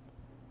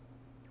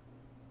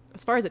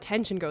 as far as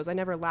attention goes, I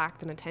never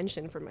lacked an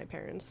attention from my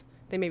parents.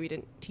 They maybe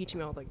didn't teach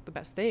me all like the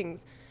best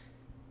things,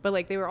 but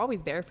like they were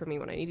always there for me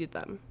when I needed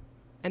them,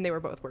 and they were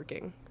both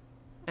working,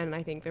 and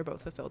I think they're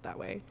both fulfilled that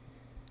way.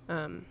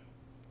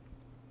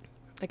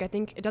 Like, I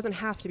think it doesn't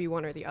have to be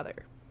one or the other.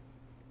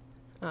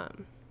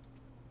 And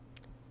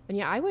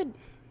yeah, I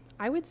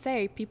would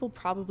say people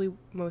probably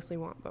mostly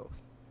want both.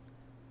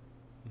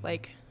 Mm-hmm.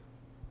 Like,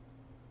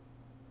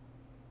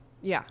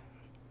 yeah.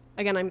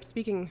 Again, I'm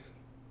speaking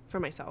for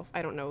myself.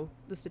 I don't know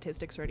the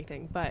statistics or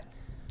anything, but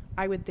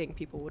I would think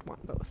people would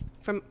want both.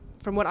 From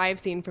what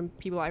I've seen, from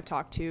people I've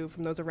talked to,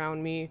 from those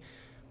around me,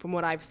 from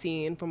what I've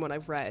seen, from what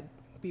I've read,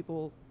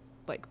 people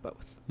like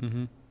both.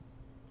 Mm-hmm.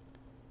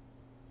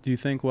 Do you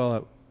think, well,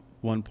 at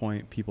one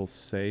point people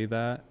say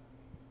that,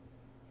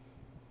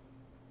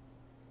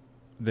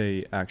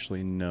 they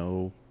actually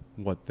know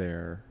what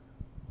they're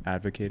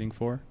advocating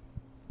for.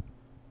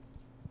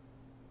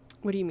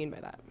 What do you mean by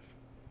that?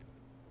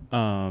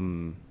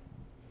 And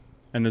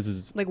this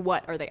is Like,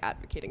 what are they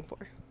advocating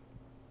for?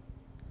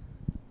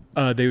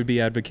 they would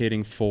be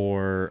advocating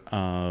for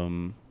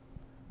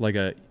like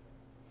a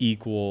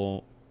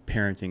equal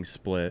parenting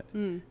split,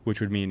 which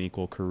would mean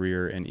equal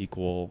career and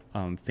equal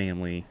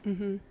family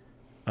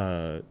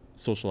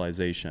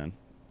socialization.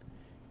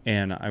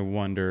 And I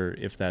wonder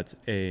if that's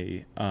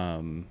a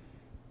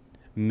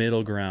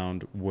middle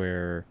ground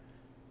where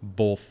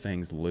both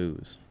things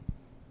lose.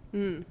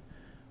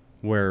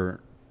 Where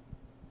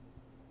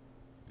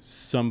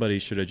somebody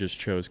should have just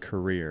chose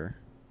career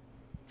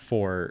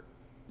for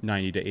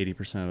 90 to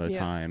 80% of the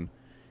time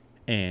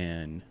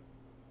and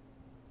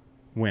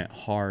went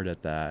hard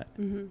at that.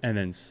 And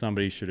then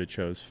somebody should have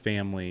chose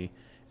family.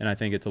 And I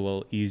think it's a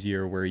little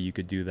easier where you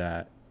could do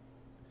that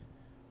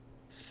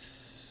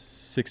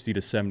 60 to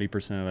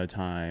 70% of the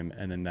time,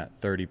 and then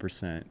that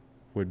 30%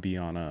 would be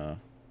on a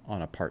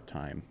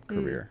part-time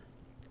career,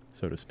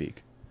 so to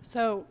speak.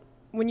 So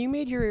when you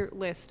made your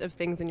list of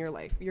things in your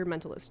life, your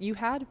mental list, you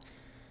had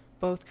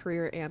both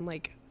career and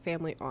like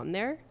family on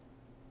there.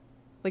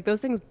 Like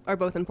those things are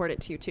both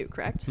important to you too,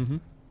 correct?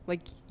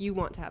 Like you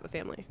want to have a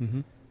family,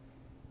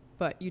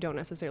 but you don't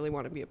necessarily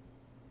want to be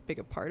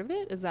a part of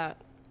it. Is that?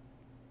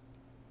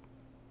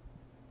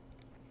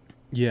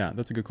 Yeah,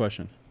 that's a good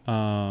question.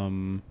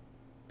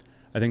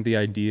 I think the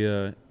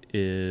idea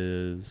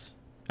is,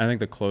 I think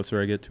the closer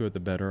I get to it,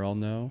 the better I'll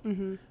know.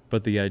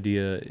 But the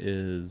idea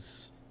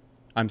is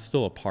I'm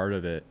still a part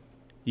of it,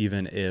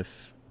 even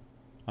if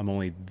I'm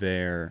only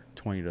there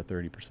 20 to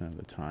 30% of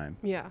the time.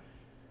 Yeah.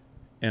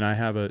 And I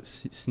have a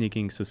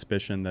sneaking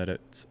suspicion that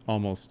it's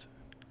almost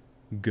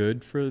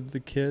good for the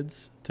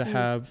kids to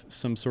have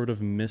some sort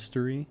of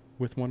mystery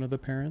with one of the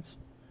parents.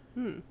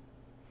 And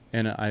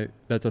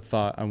that's a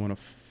thought I want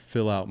to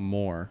fill out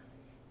more.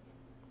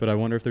 But I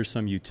wonder if there's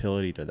some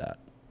utility to that.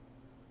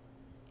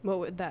 What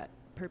would that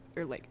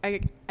or like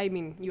I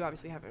mean, you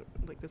obviously haven't,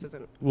 like, this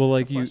isn't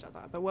fleshed out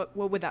thought, but what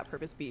would that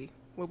purpose be?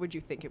 What would you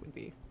think it would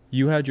be?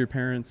 You had your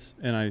parents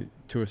and I,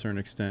 to a certain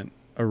extent,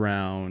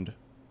 around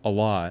a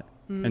lot,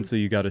 and so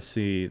you got to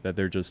see that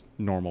they're just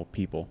normal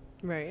people.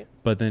 Right.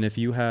 But then if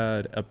you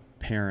had a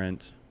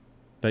parent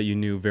that you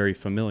knew very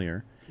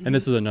familiar, and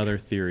this is another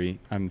theory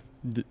I'm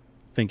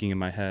thinking in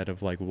my head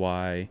of like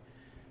why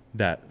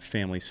that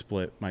family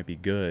split might be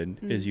good,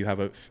 is you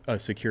have a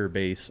secure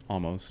base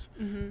almost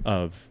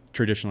of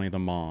traditionally the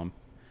mom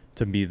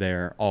to be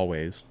there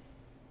always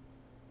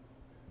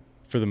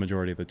for the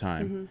majority of the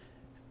time.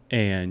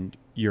 And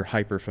you're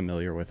hyper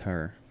familiar with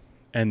her.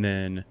 And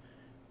then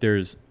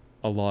there's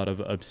a lot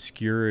of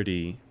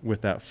obscurity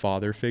with that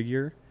father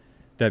figure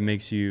that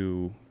makes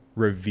you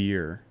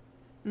revere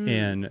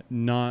and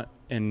not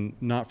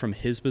from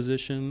his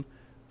position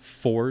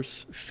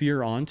force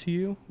fear onto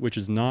you, which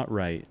is not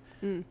right.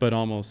 But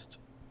almost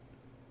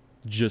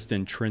just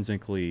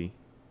intrinsically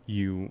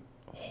you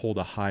hold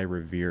a high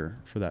revere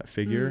for that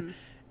figure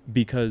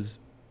because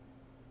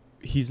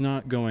he's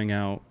not going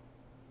out,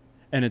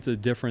 and it's a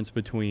difference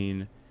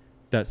between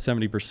that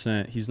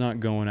 70%. He's not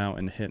going out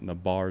and hitting the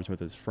bars with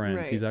his friends.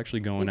 Right. He's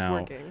actually going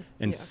out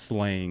and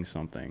slaying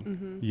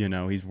something. You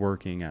know, he's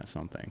working at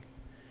something.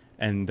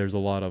 And there's a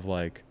lot of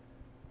like,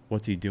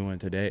 what's he doing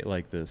today?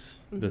 Like this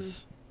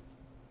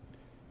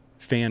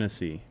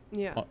fantasy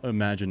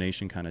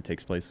imagination kind of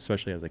takes place,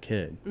 especially as a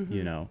kid,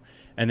 you know,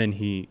 and then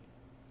he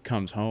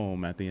comes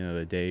home at the end of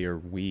the day or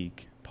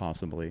week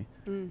possibly,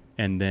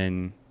 and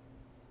then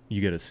you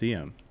get to see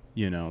him,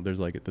 you know, there's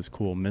like this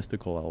cool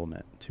mystical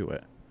element to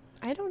it.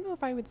 I don't know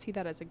if I would see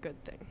that as a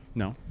good thing.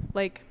 No?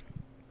 Like,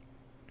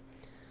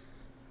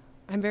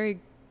 I'm very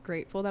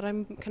grateful that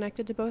I'm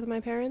connected to both of my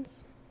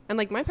parents, and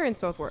like my parents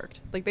both worked,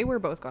 like they were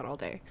both gone all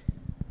day,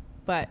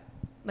 but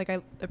like I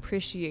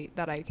appreciate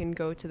that I can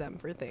go to them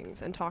for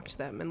things and talk to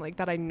them, and like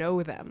that I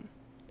know them,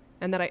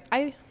 and that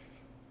I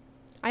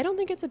don't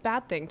think it's a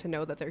bad thing to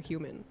know that they're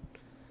human.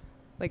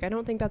 Like I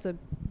don't think that's a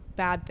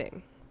bad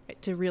thing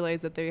to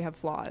realize that they have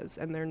flaws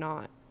and they're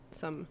not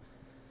some.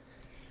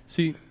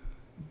 See,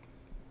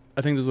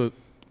 I think there's a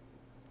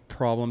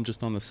problem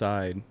just on the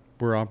side.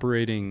 We're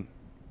operating,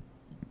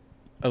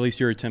 at least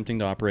you're attempting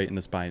to operate in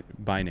this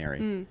binary,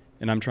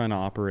 and I'm trying to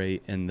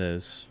operate in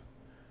this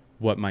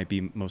what might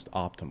be most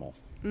optimal.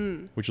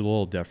 Which is a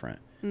little different.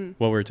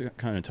 What we were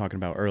kind of talking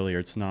about earlier,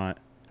 it's not,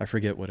 I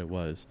forget what it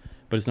was,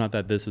 but it's not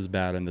that this is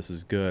bad and this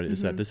is good,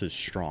 it's that this is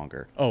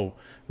stronger. Oh,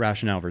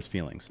 rationale versus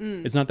feelings.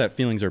 It's not that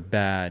feelings are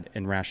bad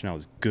and rationale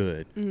is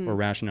good, or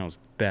rationale is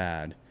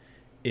bad.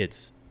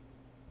 It's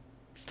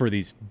for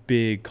these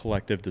big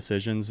collective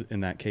decisions in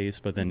that case,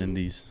 but then in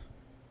these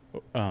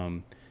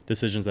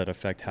decisions that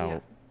affect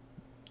how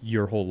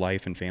your whole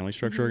life and family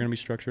structure are going to be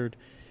structured,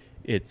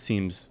 it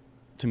seems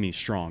to me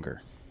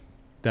stronger.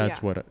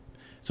 That's what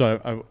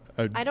so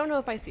I don't know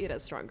if I see it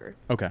as stronger.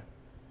 Okay.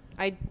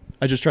 I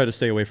just try to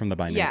stay away from the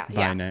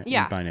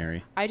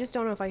binary. I just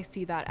don't know if I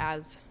see that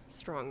as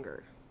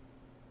stronger.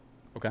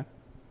 Okay.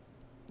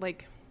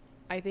 Like,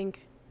 I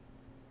think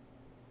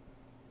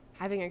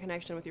having a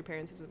connection with your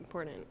parents is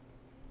important.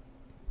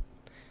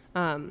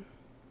 And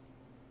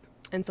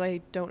so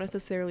I don't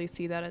necessarily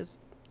see that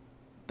as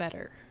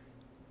better,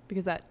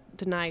 because that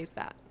denies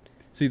that.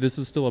 See, this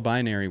is still a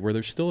binary where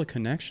there's still a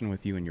connection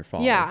with you and your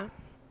father. Yeah.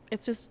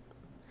 It's just...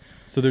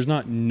 So there's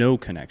not no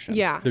connection.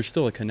 Yeah. There's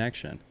still a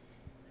connection.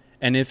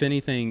 And if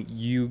anything,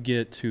 you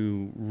get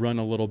to run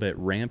a little bit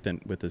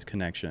rampant with this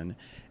connection,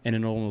 and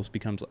it almost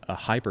becomes a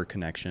hyper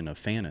connection of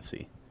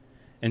fantasy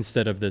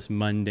instead of this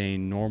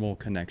mundane, normal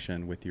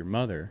connection with your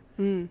mother.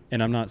 And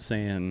I'm not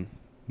saying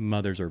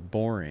mothers are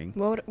boring.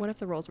 What if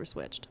the roles were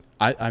switched?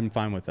 I'm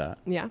fine with that.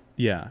 Yeah.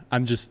 Yeah.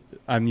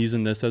 I'm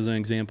using this as an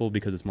example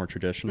because it's more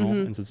traditional.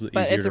 And so it's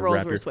But easier if the to roles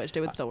wrap were your, switched,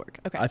 it would still work.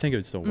 Okay. I think it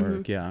would still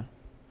work. Yeah.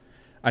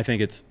 I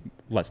think it's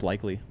less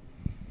likely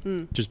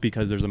just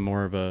because there's a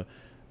more of a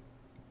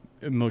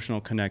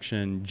emotional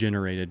connection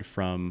generated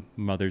from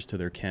mothers to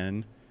their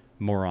kin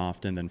more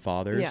often than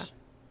fathers.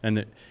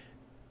 Yeah.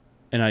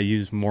 And I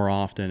use more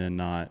often and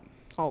not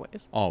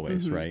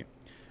always, right?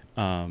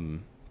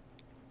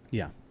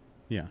 Yeah.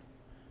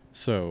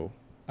 So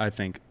I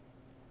think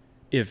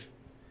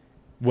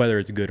whether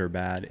it's good or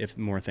bad, if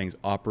more things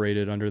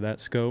operated under that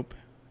scope,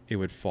 it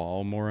would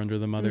fall more under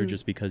the mother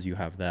just because you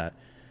have that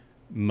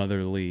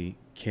motherly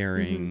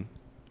caring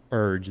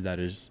urge that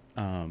is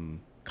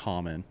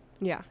common.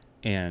 Yeah.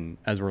 And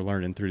as we're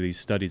learning through these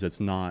studies, it's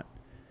not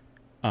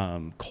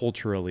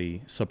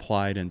culturally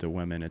supplied into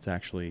women. It's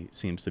actually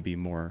seems to be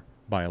more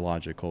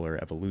biological or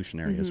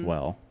evolutionary as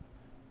well.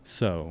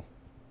 So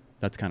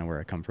that's kind of where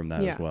I come from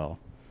that as well.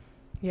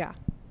 Yeah.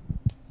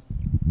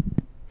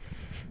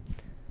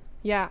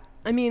 Yeah.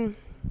 I mean,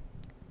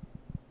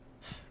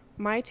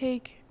 my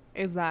take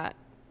is that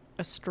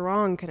a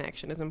strong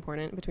connection is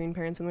important between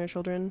parents and their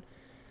children.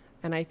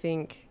 And I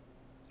think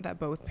that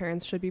both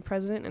parents should be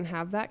present and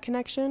have that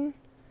connection.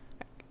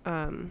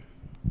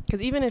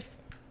 Because even if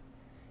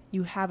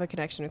you have a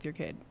connection with your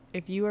kid,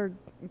 if you are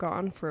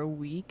gone for a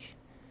week,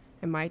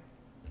 in my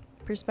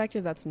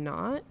perspective, that's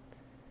not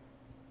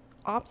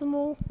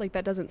optimal. Like,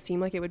 that doesn't seem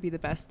like it would be the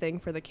best thing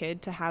for the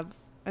kid to have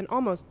an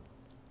almost,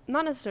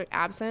 not necessarily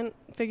absent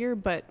figure,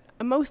 but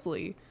a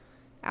mostly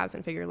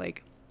absent figure.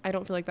 Like, I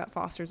don't feel like that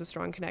fosters a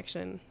strong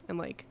connection. And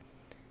like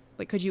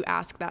could you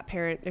ask that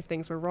parent if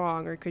things were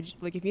wrong, or could you,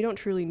 like, if you don't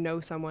truly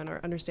know someone or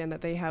understand that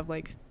they have,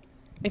 like,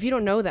 if you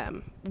don't know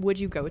them, would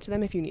you go to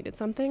them if you needed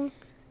something,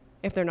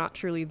 if they're not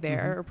truly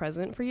there or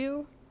present for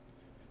you?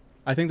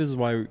 I think this is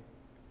why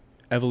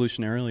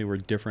evolutionarily we're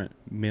different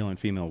male and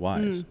female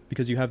wives,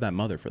 because you have that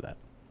mother for that.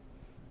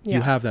 Yeah.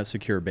 You have that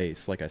secure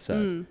base, like I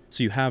said.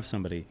 So you have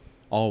somebody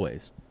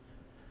always.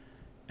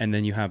 And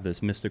then you have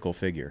this mystical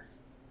figure,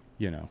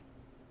 you know.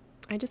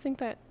 I just think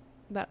that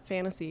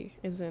fantasy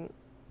isn't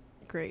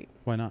great.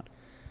 Why not?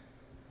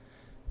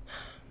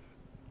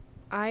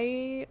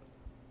 I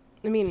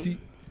mean... See,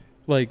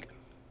 like,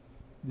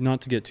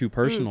 not to get too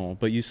personal,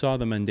 but you saw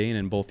the mundane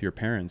in both your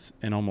parents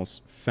and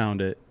almost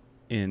found it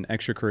in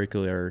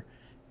extracurricular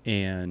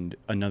and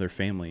another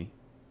family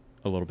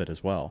a little bit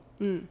as well.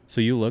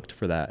 So you looked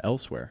for that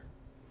elsewhere.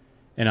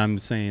 And I'm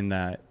saying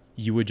that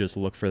you would just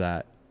look for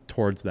that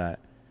towards that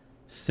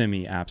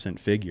semi-absent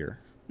figure.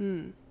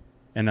 And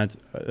that's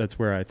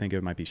where I think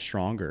it might be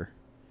stronger.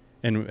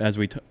 And as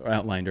we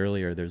outlined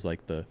earlier, there's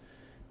like the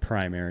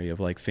primary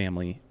of like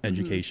family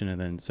education and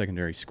then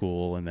secondary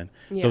school, and then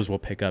those will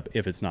pick up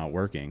if it's not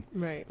working.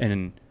 Right.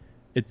 And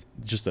it's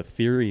just a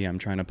theory I'm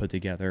trying to put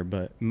together,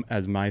 but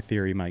as my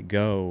theory might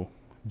go,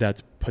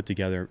 that's put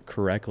together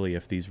correctly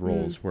if these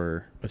roles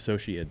were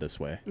associated this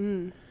way.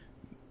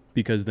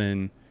 Because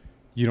then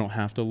you don't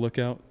have to look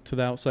out to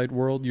the outside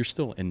world. You're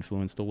still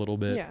influenced a little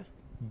bit,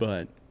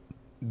 but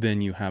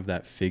then you have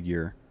that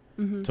figure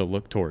to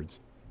look towards,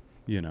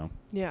 you know?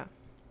 Yeah.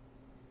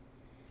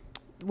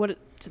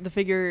 The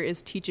figure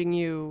is teaching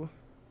you.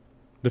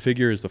 The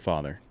figure is the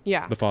father.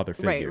 Yeah. The father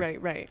figure.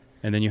 Right.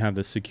 And then you have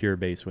the secure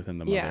base within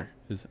the mother.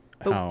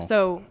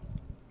 So,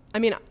 I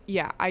mean,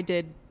 yeah, I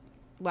did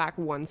lack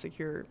one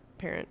secure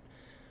parent,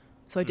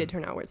 so I did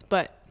turn outwards.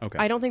 But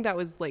I don't think that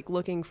was like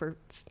looking for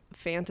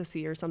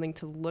fantasy or something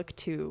to look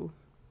to.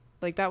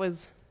 Like, that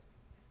was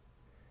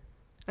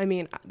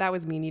me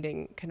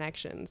needing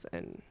connections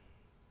and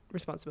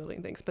responsibility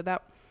and things. But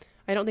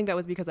I don't think that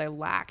was because I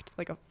lacked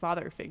like a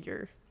father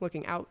figure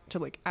looking out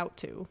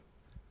to.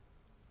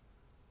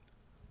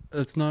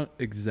 That's not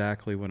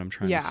exactly what I'm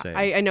trying to say.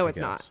 Yeah, I know it's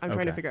not. I'm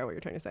trying to figure out what you're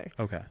trying to say.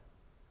 Okay.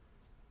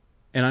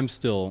 And I'm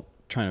still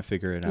trying to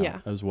figure it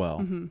out as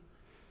well.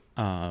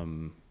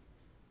 I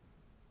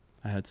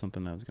had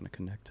something I was going to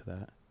connect to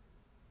that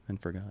and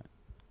forgot.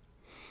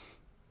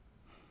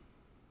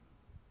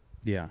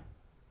 Yeah.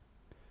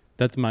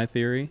 That's my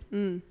theory.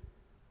 And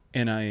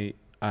I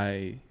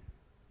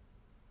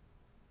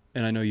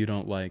know you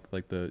don't like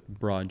the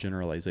broad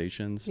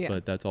generalizations,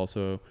 but that's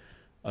also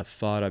a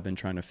thought I've been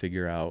trying to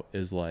figure out,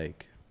 is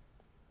like,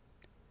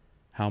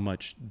 how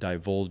much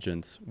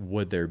divulgence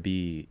would there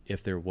be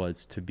if there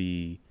was to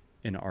be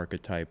an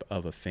archetype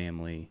of a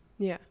family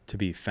to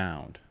be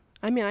found?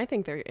 I mean, I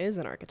think there is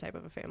an archetype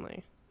of a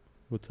family.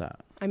 What's that?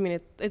 I mean,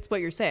 it's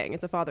what you're saying.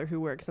 It's a father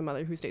who works, a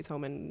mother who stays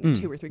home, and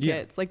 2 or 3 yeah.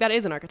 kids. Like, that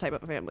is an archetype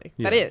of a family.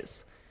 Yeah. That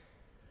is.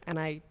 And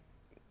I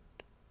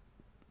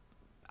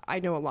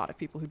know a lot of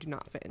people who do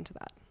not fit into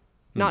that.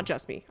 Not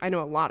just me. I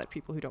know a lot of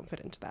people who don't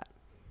fit into that.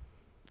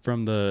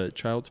 From the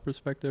child's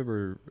perspective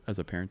or as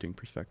a parenting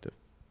perspective?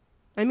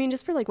 I mean,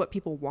 just for like what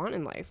people want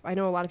in life. I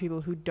know a lot of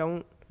people who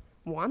don't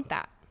want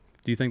that.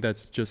 Do you think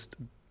that's just,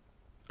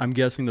 I'm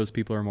guessing those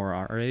people are more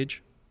our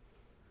age?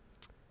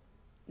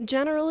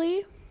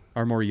 Generally,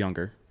 Are more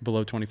younger,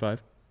 below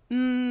 25?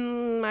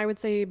 I would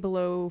say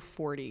below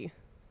 40.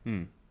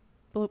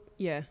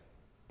 Yeah,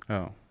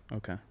 Oh,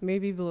 okay.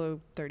 maybe below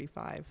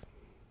 35.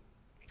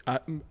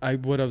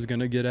 What I was going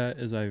to get at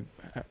is I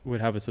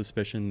would have a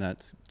suspicion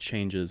that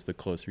changes the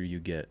closer you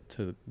get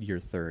to year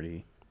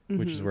 30,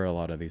 which is where a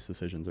lot of these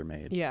decisions are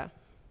made. Yeah.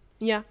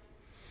 Yeah.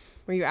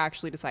 Where you're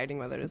actually deciding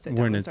whether to sit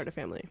down and start a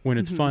family. When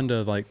it's fun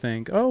to like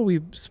think, oh,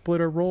 we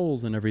split our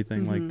roles and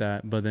everything like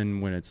that. But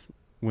then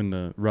when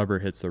the rubber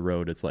hits the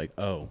road, it's like,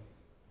 oh,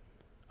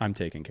 I'm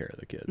taking care of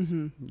the kids.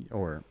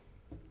 Or,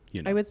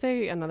 you know. I would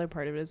say another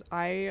part of it is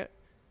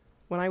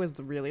when I was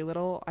really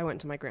little, I went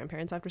to my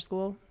grandparents after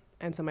school.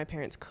 And so my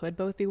parents could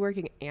both be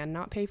working and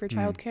not pay for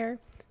childcare.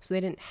 So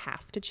they didn't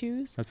have to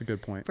choose. That's a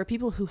good point. For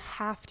people who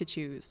have to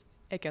choose,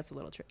 it gets a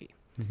little tricky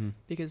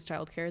because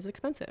childcare is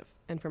expensive.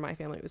 And for my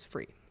family, it was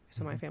free.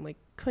 So my family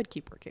could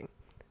keep working.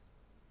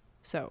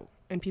 So,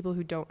 and people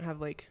who don't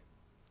have like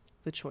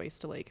the choice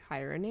to like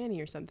hire a nanny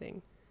or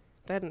something,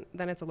 then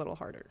it's a little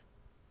harder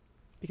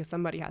because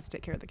somebody has to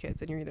take care of the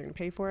kids and you're either going to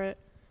pay for it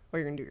or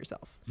you're going to do it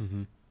yourself.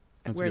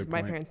 Whereas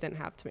my parents didn't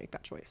have to make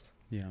that choice.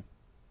 Yeah.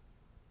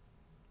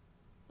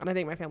 And I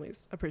think my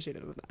family's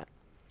appreciative of that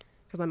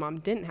because my mom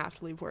didn't have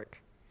to leave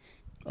work.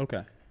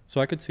 Okay.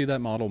 So I could see that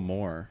model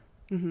more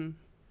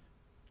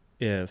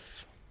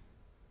if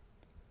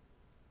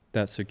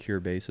that secure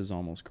base is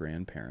almost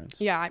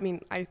grandparents. Yeah. I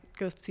mean, I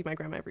go see my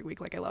grandma every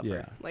week. Like, I love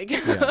her. Like,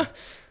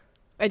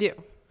 I do.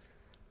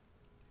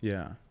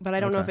 Yeah. But I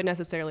don't know if it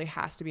necessarily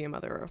has to be a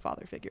mother or a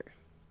father figure.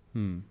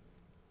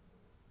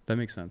 That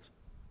makes sense.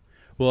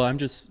 Well, I'm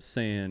just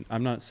saying,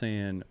 I'm not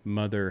saying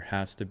mother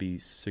has to be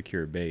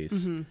secure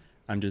base.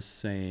 I'm just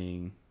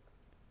saying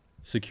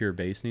secure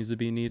base needs to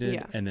be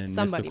needed, and then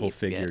mystical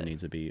figure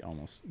needs to be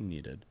almost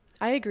needed.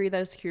 I agree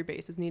that a secure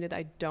base is needed.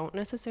 I don't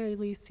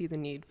necessarily see the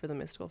need for the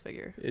mystical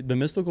figure. The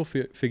mystical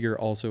figure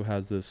also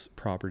has this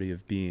property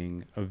of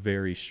being a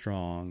very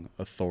strong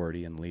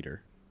authority and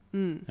leader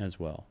as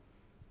well.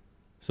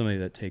 Somebody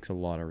that takes a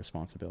lot of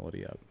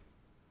responsibility up.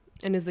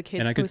 And is the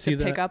kid supposed to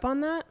pick up on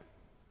that?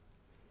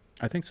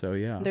 I think so,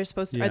 yeah. They're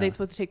supposed to, Are they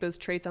supposed to take those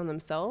traits on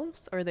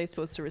themselves, or are they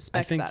supposed to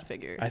respect that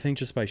figure? I think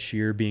just by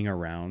sheer being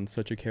around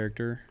such a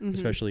character,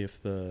 especially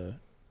if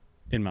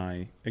in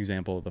my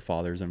example, the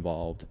father's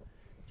involved,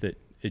 that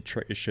it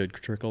should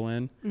trickle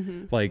in.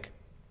 Like,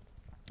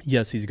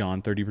 yes, he's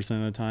gone 30%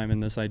 of the time in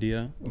this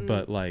idea,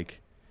 but like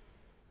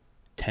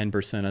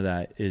 10% of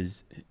that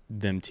is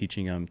them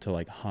teaching him to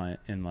like hunt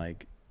and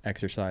like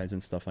exercise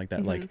and stuff like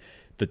that. Like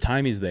the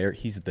time he's there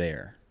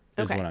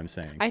is what I'm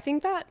saying. I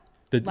think that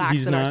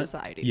lacks in our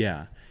society.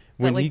 Yeah.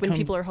 When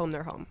people are home,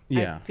 they're home.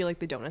 Yeah. I feel like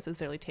they don't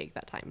necessarily take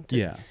that time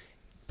to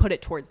put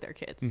it towards their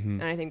kids.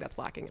 And I think that's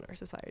lacking in our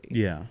society.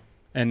 Yeah.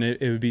 And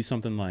it would be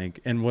something like,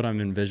 and what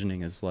I'm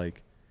envisioning is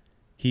like,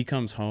 he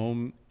comes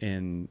home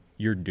and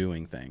you're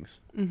doing things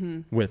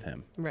with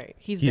him. Right.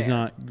 He's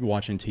not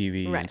watching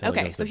TV. Right.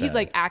 Okay. So he's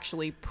like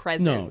actually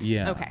present. No.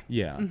 Yeah. Okay.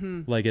 Yeah.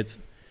 Like it's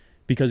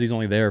because he's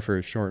only there for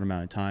a short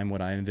amount of time.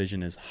 What I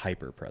envision is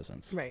hyper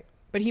presence. Right.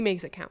 But he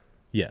makes it count.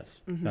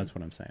 Yes. That's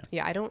what I'm saying.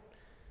 Yeah. I don't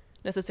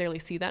necessarily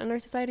see that in our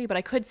society, but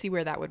I could see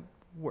where that would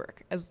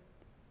work as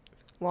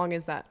long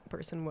as that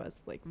person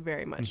was like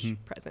very much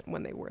present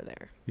when they were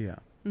there. Yeah.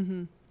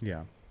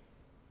 Yeah.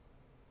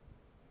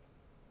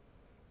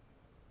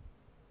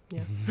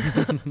 Yeah.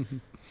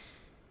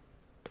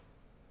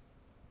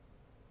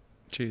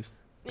 Jeez.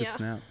 Good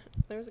snap.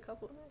 There was a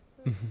couple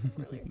of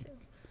earlier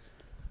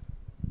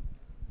too.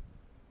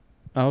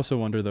 I also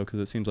wonder though, because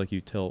it seems like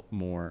you tilt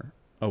more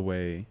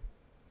away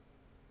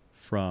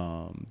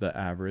from the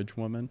average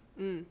woman.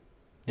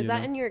 Is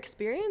that in your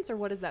experience, or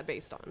what is that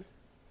based on?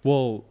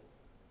 Well,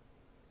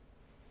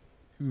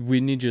 we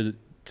need you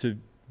to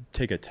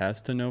take a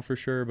test to know for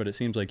sure, but it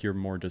seems like you're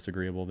more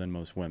disagreeable than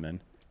most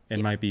women.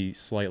 And might be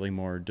slightly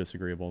more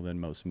disagreeable than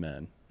most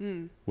men,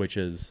 which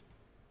is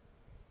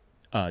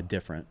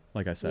different.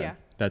 Like I said,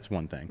 that's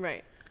one thing.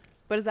 Right.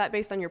 But is that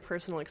based on your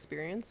personal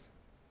experience?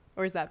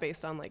 Or is that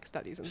based on like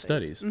studies and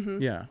things?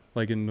 Yeah.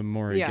 Like in the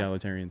more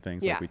egalitarian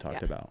things like we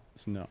talked about.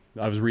 So no,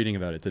 I was reading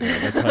about it today.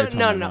 That's why it's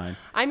on my mind.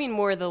 I mean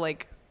more the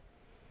like,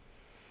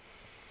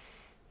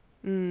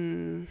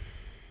 not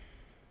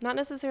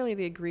necessarily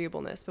the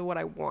agreeableness, but what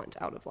I want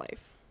out of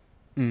life.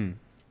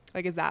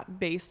 Like, is that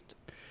based...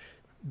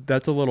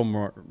 That's a little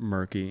more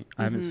murky.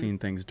 I haven't seen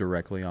things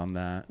directly on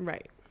that.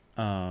 Right.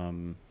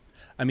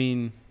 I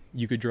mean,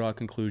 you could draw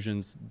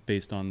conclusions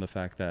based on the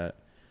fact that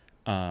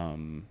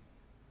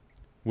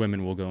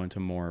women will go into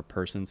more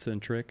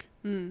person-centric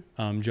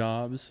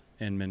jobs,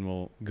 and men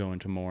will go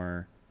into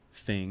more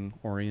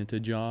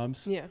thing-oriented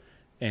jobs. Yeah.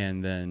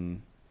 And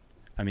then,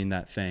 I mean,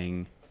 that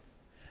thing,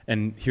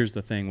 and here's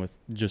the thing with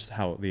just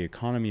how the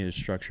economy is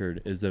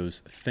structured, is those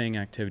thing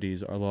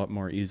activities are a lot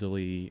more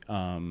easily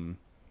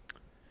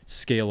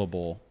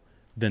scalable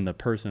than the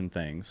person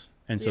things.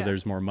 And so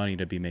there's more money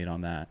to be made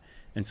on that.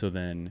 And so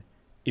then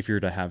if you're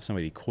to have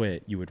somebody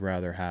quit, you would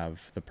rather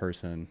have the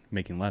person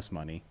making less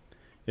money,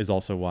 is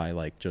also why,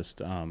 like,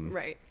 just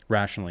Right.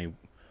 rationally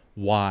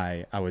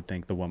why I would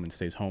think the woman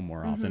stays home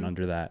more often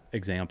under that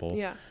example.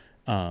 Yeah.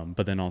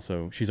 But then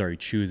also she's already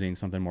choosing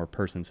something more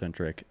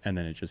person-centric, and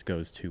then it just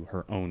goes to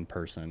her own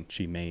person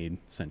she made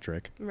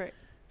centric. Right.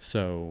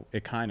 So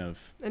it kind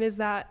of... And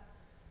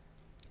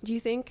do you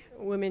think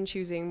women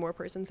choosing more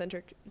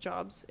person-centric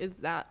jobs, is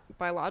that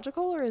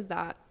biological, or is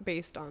that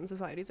based on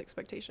society's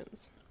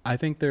expectations? I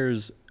think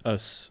there's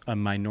a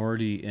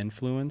minority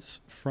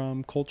influence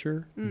from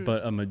culture,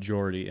 but a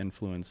majority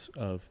influence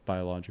of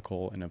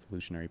biological and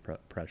evolutionary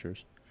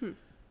pressures.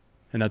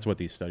 And that's what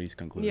these studies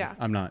conclude. Yeah.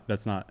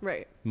 That's not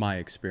Right. my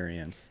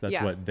experience.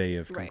 That's what they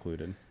have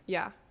concluded.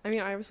 Yeah. I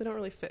mean, I obviously don't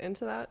really fit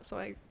into that, so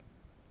I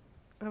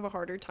have a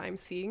harder time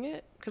seeing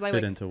it. Because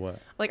Fit into what?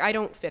 Like, I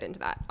don't fit into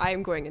that. I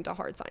am going into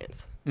hard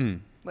science.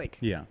 Like,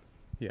 Yeah.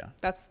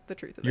 that's the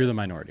truth of it. You're the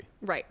minority.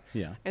 Right.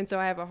 Yeah. And so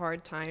I have a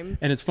hard time.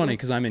 And it's funny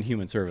because I'm in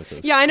human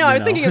services. Yeah, I know. I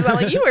was thinking of that.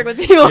 Like, you work with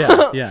people.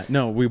 Yeah.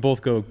 No, we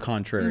both go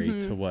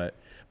contrary to what.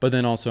 But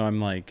then also I'm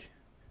like,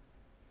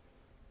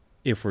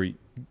 if we,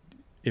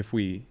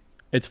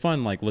 it's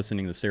fun, like,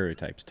 listening to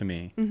stereotypes to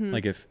me.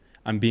 Like, if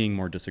I'm being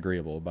more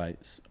disagreeable by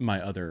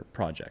my other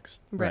projects.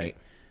 Right.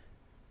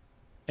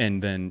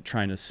 And then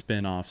trying to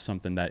spin off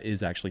something that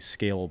is actually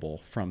scalable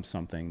from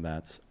something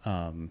that's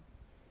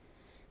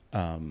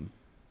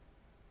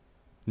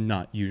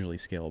not usually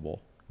scalable,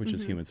 which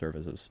is human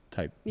services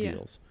type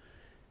deals.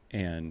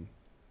 And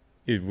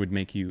it would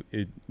make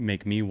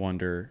me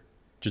wonder,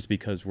 just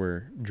because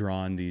we're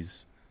drawn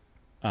these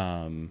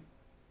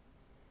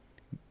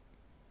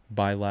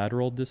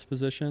bilateral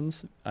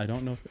dispositions. I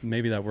don't know if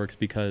maybe that works,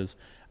 because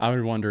I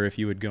would wonder if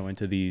you would go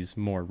into these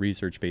more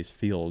research-based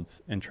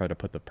fields and try to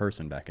put the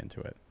person back into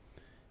it.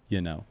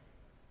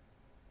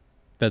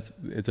 It's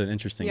an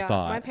interesting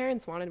thought. My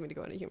parents wanted me to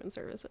go into human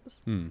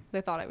services.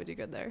 They thought I would do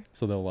good there.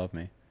 So they'll love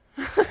me.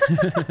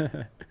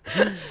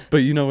 But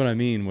you know what I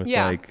mean with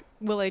like,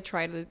 will I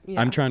try to?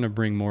 Yeah. I'm trying to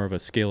bring more of a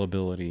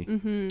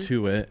scalability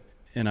to it,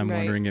 and I'm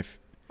wondering if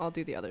I'll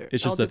do the other.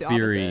 It's just a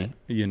theory,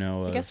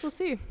 I guess we'll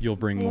see. You'll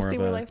bring more see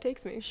of where a life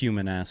takes me.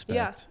 human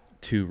aspect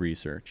to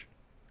research.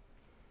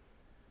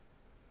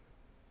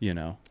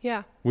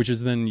 Yeah. Which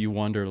is then you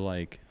wonder,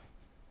 like,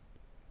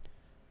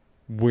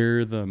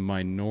 we're the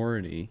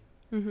minority,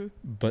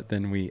 but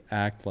then we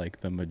act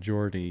like the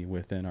majority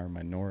within our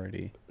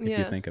minority, if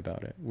you think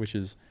about it, which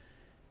is...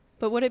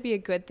 But would it be a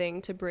good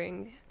thing to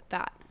bring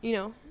that,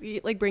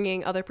 like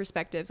bringing other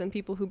perspectives and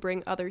people who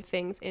bring other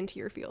things into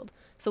your field?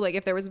 So, like,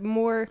 if there was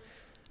more...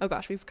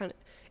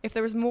 if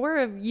there was more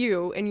of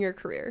you in your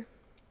career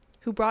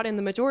who brought in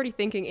the majority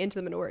thinking into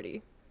the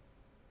minority,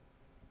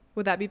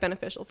 would that be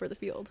beneficial for the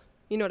field?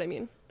 You know what I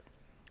mean?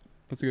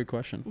 That's a good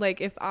question.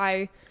 Like, if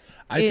I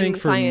think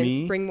for science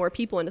me, bring more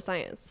people into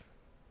science,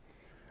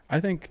 I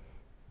think...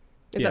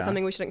 Is that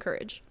something we should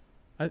encourage?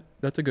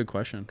 That's a good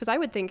question. Because I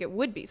would think it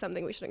would be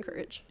something we should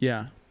encourage.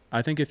 Yeah.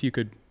 I think if you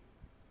could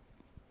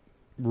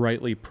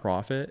rightly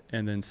profit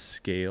and then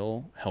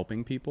scale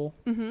helping people,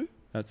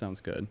 that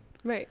sounds good.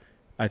 Right.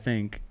 I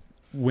think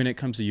when it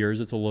comes to yours,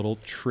 it's a little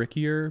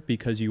trickier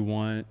because you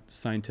want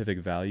scientific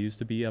values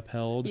to be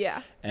upheld.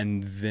 Yeah.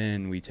 And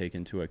then we take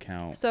into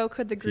account... So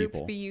could the group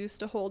people. be used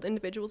to hold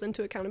individuals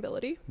into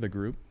accountability? The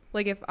group?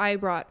 Like, if I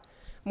brought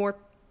more,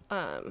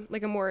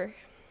 like a more...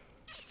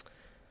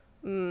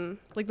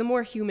 like the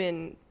more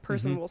human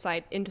personable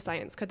side into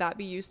science, could that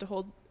be used to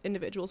hold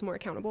individuals more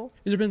accountable?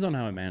 It depends on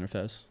how it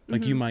manifests.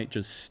 Like, you might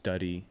just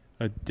study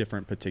a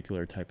different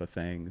particular type of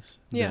things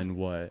than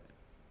what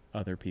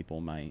other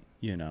people might,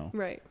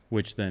 Right.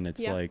 Which then it's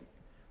like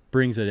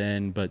brings it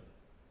in, but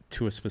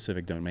to a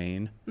specific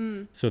domain.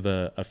 So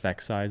the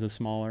effect size is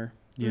smaller,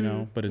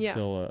 but it's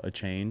still a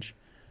change.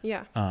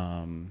 Yeah.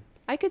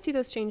 I could see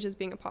those changes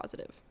being a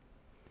positive.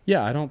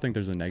 Yeah, I don't think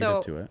there's a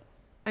negative to it.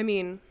 I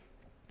mean,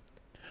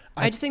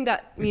 I just think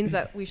that means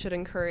that we should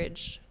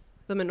encourage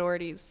the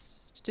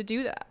minorities to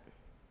do that,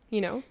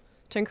 to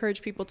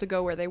encourage people to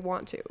go where they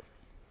want to.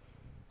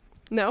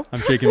 No? I'm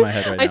shaking my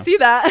head right now. I see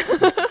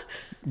that.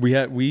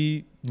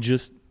 We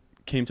just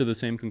came to the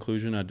same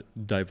conclusion. I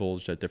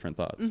divulged at different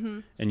thoughts.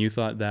 And you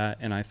thought that,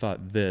 and I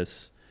thought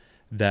this,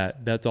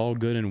 that's all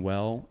good and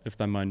well if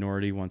the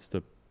minority wants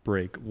to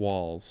break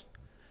walls,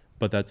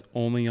 but that's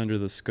only under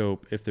the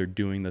scope if they're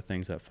doing the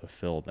things that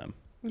fulfill them.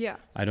 Yeah.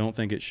 I don't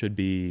think it should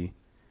be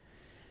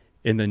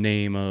in the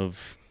name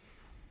of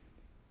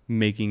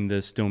making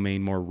this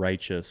domain more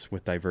righteous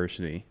with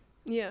diversity.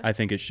 Yeah. I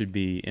think it should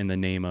be in the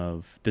name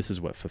of this is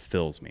what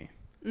fulfills me.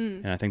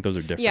 And I think those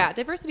are different. Yeah,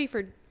 diversity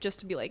for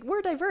just to be like,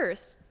 we're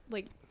diverse.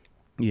 Like,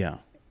 yeah.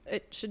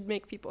 it should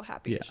make people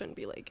happy. Yeah. It shouldn't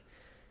be like,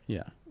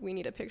 Yeah. we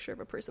need a picture of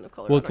a person of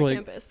color Well, on it's our like-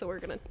 campus, so we're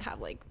gonna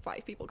have like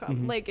 5 people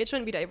come. Mhm. Like, it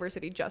shouldn't be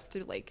diversity just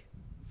to like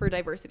for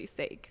diversity's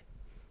sake.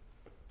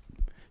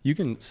 You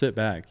can sit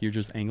back. You're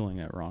just angling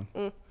it wrong.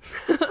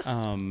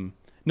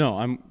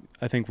 No,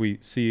 I think we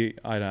see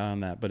eye to eye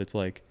on that, but it's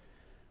like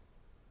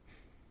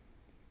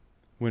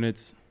when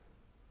it's,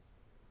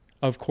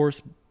 of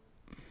course,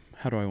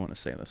 how do I want to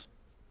say this?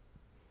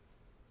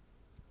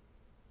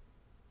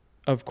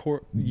 Of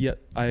course, yeah,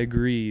 I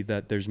agree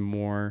that there's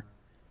more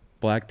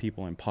black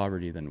people in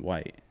poverty than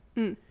white.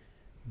 Mm.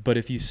 But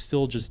if you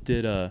still just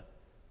did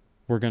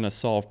we're going to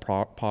solve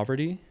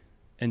poverty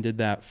and did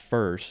that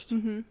first,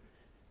 Mm-hmm.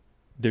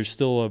 there's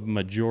still a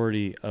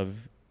majority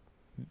of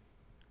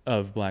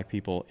black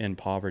people in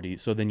poverty.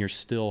 So then you're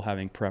still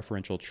having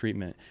preferential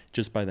treatment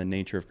just by the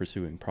nature of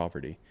pursuing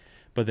poverty.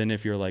 But then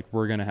if you're like,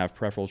 we're going to have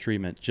preferential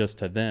treatment just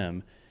to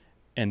them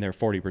and they're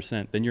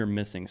 40%, then you're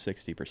missing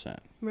 60%.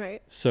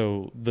 Right.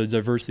 So the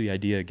diversity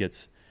idea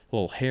gets a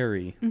little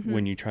hairy Mm-hmm.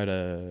 when you try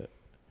to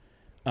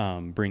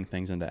bring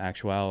things into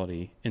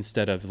actuality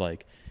instead of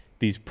like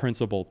these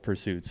principled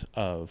pursuits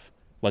of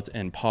let's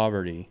end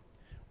poverty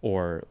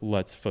or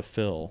let's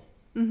fulfill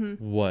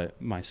Mm-hmm.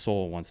 what my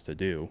soul wants to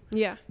do,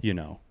 Yeah. you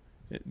know,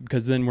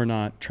 because then we're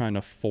not trying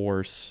to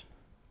force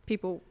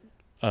People.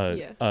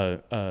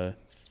 a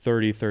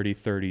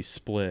 30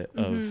 split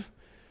Mhm. of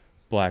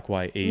black,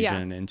 white,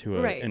 Asian into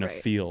Right, in a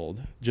right.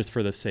 field just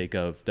for the sake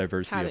of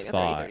diversity Having of a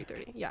thought.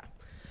 30. Yeah.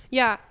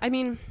 Yeah. I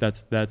mean,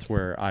 That's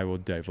where I will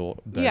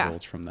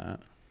divulge from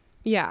that.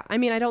 yeah. I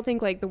mean, I don't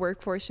think like the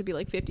workforce should be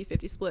like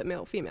 50-50 split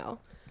male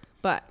female,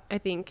 but I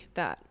think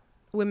that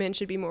women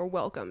should be more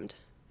welcomed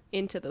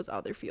into those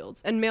other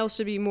fields, and males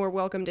should be more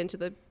welcomed into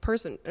the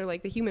person or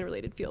like the human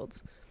related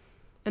fields.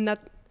 And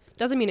that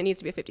doesn't mean it needs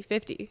to be a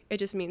 50-50. It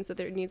just means that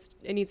it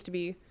needs to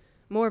be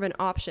more of an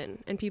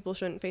option, and people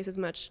shouldn't face as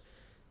much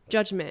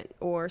judgment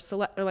or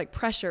like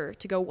pressure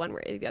to go one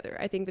way or the other.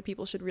 I think that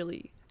people should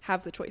really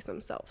have the choice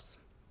themselves.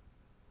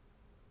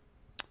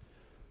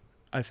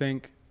 I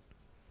think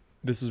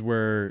this is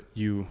where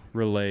you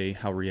relay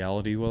how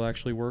reality will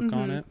actually work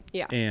on Mhm. it.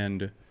 Yeah.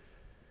 And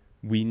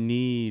we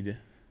need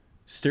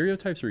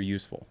stereotypes are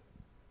useful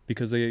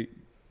because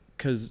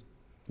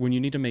when you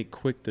need to make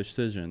quick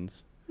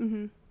decisions,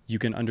 Mm-hmm. you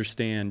can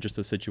understand just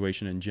the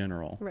situation in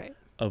general Right.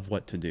 of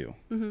what to do.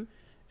 Mm-hmm.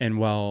 And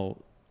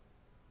while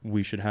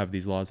we should have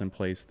these laws in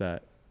place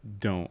that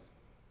don't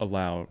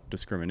allow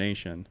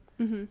discrimination,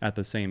 Mm-hmm. at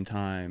the same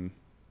time,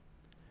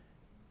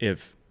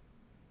 if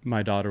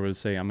my daughter was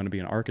say, I'm going to be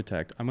an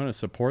architect, I'm going to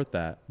support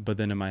that. But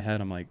then in my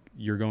head, I'm like,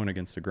 you're going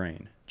against the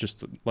grain.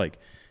 Just like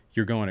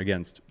you're going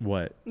against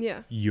what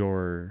Yeah.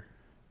 you're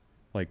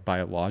like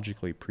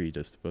biologically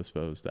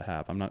predisposed to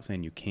have. I'm not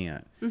saying you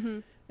can't. Mm-hmm.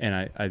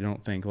 And I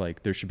don't think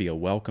like there should be a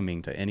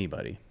welcoming to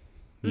anybody,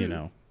 you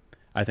know.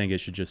 I think it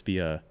should just be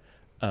a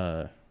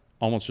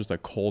almost just a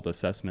cold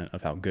assessment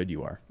of how good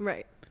you are.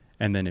 Right.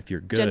 And then if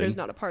you're good, Gender's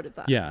not a part of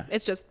that. Yeah.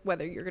 It's just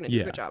whether you're going to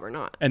do a good job or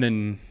not. And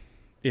then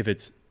if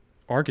it's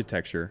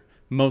architecture,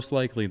 most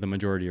likely the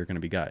majority are going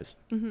to be guys.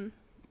 Mm-hmm.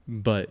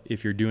 But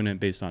if you're doing it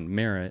based on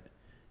merit,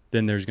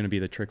 then there's going to be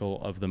the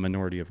trickle of the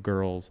minority of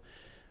girls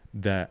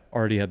that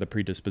already had the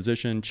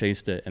predisposition,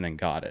 chased it, and then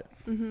got it.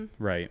 Mm-hmm.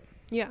 Right.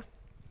 Yeah.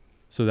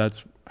 So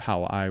that's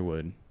how I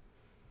would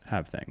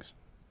have things.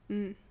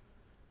 Mm.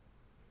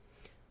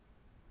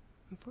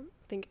 I'm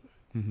thinking.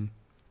 Mm-hmm.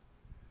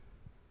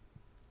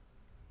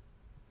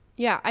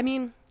 Yeah, I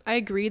mean, I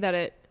agree that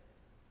it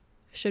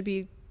should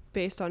be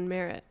based on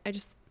merit.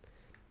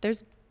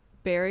 There's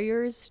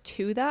barriers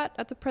to that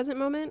at the present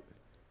moment,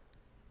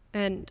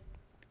 and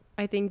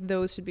I think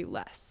those should be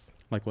less.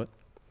 Like what?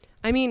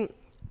 I mean,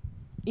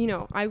 you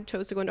know, I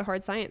chose to go into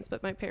hard science,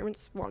 but my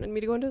parents wanted me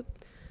to go into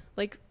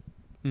like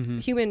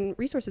human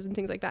resources and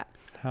things like that.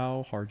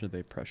 How hard did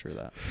they pressure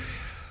that?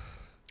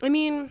 I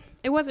mean,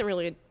 it wasn't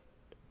really a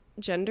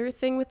gender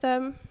thing with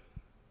them.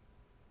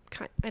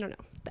 I don't know.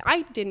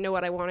 I didn't know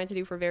what I wanted to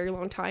do for a very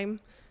long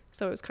time,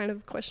 so it was kind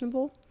of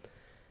questionable.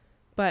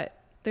 But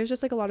there's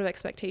just like a lot of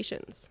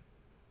expectations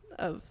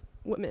of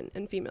women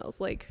and females.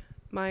 Like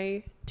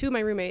two of my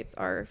roommates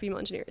are female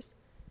engineers,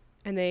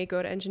 and they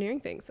go to engineering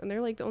things, and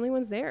they're like the only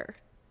ones there.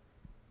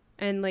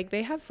 And like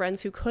they have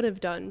friends who could have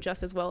done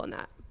just as well in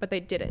that, but they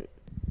didn't.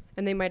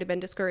 And they might have been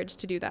discouraged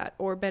to do that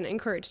or been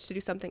encouraged to do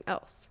something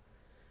else.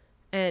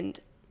 And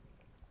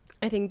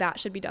I think that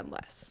should be done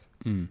less.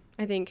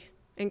 I think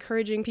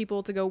encouraging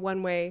people to go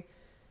one way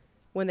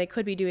when they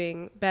could be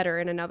doing better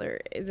in another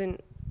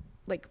isn't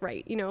like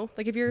right, you know?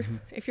 Like if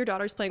your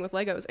daughter's playing with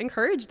Legos,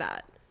 encourage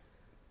that.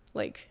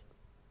 Like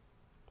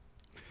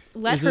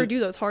let her do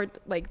those hard,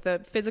 like the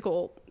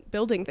physical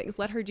building things.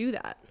 Let her do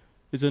that.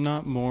 Is it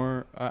not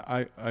more,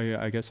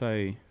 I guess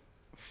I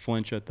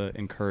flinch at the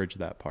encourage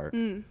that part.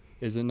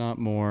 Is it not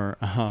more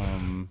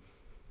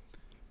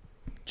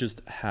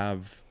just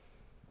have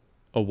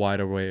a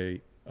wider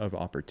way of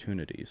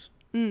opportunities,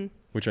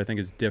 which I think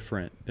is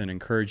different than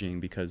encouraging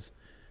because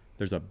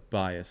there's a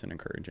bias in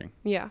encouraging.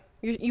 Yeah.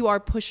 You are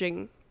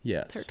pushing her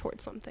Yes.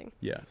 towards something.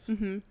 Yes.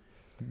 Mm-hmm.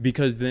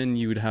 because then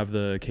you would have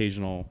the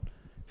occasional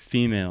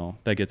female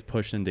that gets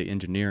pushed into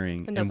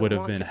engineering and doesn't would have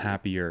want been to be.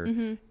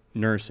 happier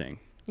nursing,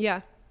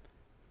 Yeah.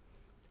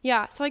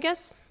 Yeah. So I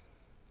guess,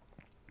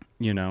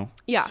 you know?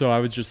 Yeah. So I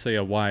would just say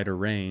a wider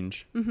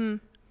range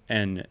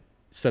and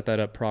set that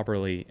up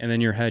properly. And then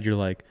in your head, you're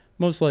like,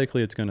 most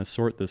likely it's going to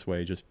sort this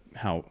way, just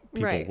how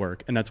people Right.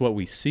 work. And that's what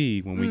we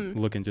see when we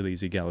look into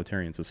these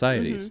egalitarian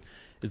societies,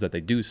 is that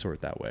they do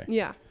sort that way.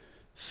 yeah.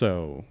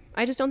 So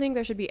I just don't think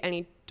there should be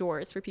any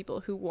doors for people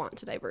who want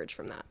to diverge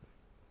from that.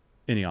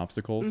 any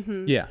obstacles?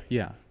 Yeah.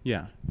 And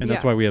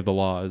that's Yeah. why we have the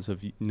laws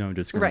of no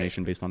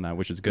discrimination based on that,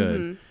 which is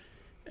good.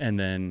 And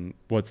then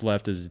what's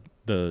left is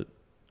the,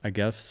 I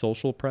guess,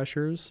 social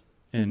pressures.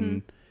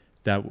 And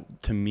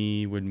that to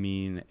me would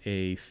mean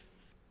a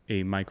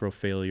micro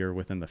failure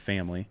within the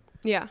family,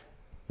 Yeah.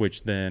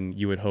 which then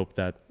you would hope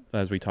that,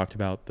 as we talked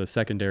about, the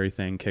secondary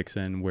thing kicks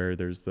in where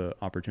there's the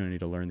opportunity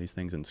to learn these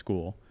things in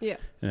school. Yeah.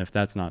 And if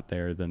that's not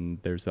there, then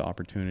there's the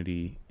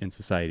opportunity in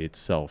society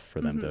itself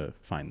for them to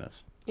find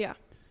this. Yeah.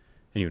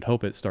 And you would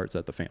hope it starts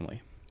at the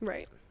family,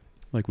 Right.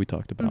 like we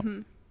talked about.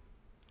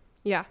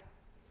 Yeah.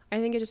 I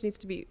think it just needs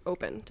to be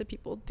open to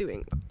people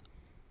doing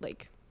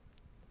like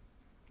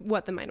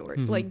what the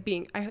minority, like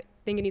being, I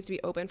think it needs to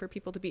be open for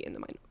people to be in the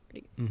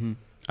minority.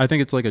 I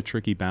think it's like a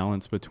tricky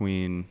balance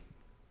between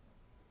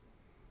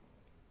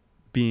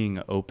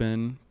being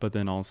open, but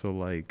then also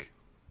like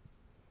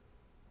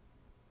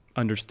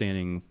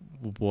understanding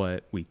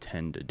what we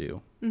tend to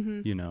do.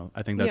 You know,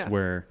 I think that's Yeah.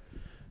 where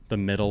the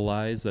middle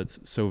lies. That's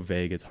so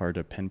vague, it's hard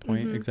to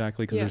pinpoint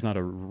exactly, because Yeah. there's not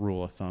a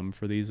rule of thumb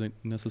for these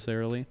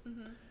necessarily.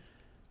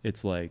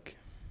 It's like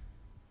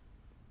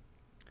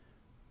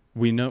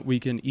we know we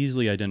can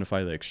easily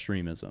identify the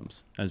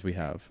extremisms as we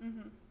have,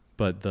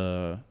 but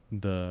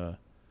the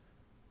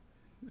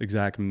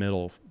exact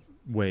middle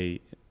way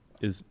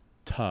is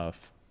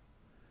tough,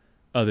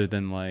 other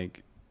than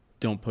like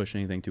don't push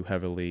anything too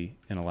heavily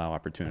and allow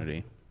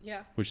opportunity,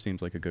 Yeah. which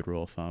seems like a good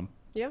rule of thumb,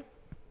 Yeah.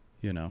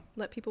 you know.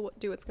 Let people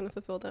do what's going to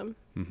fulfill them.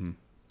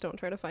 Don't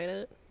try to fight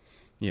it.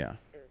 Yeah.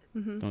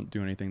 Don't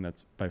do anything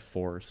that's by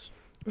force.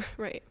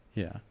 Right.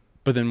 Yeah.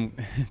 But then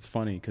it's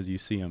funny because you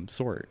see them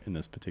sort in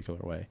this particular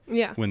way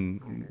Yeah.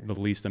 when the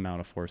least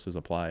amount of force is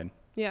applied.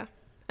 Yeah.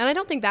 And I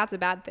don't think that's a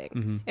bad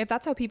thing. If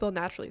that's how people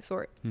naturally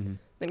sort,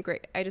 then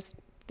great. I just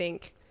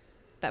think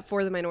that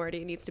for the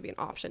minority, it needs to be an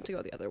option to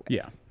go the other way.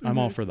 Yeah. I'm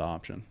all for the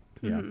option.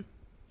 Yeah.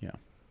 Yeah.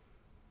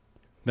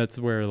 That's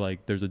where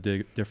like there's a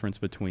difference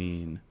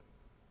between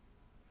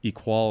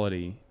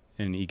equality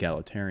and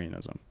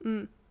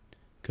egalitarianism.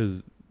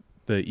 Because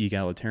the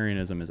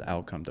egalitarianism is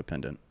outcome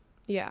dependent,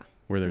 Yeah.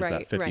 where there's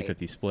Right, that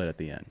 50-50 split at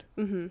the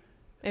end.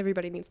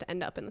 Everybody needs to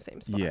end up in the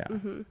same spot. Yeah.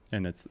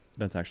 And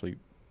that's actually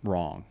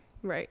wrong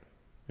Right.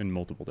 in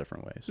multiple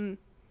different ways,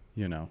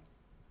 you know.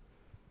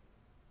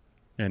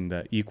 And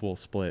the equal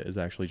split is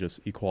actually just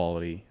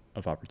equality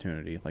of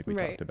opportunity, like we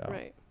talked about.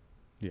 Right.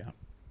 Yeah.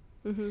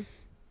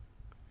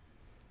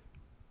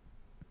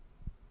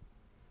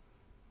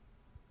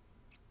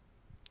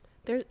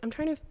 I'm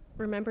trying to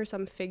remember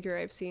some figure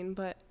I've seen,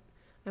 but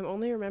I'm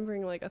only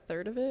remembering like a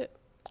third of it.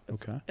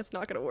 Okay. It's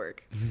not going to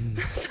work.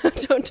 So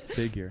don't.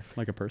 Figure,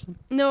 like a person?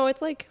 No,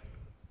 it's like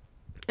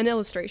an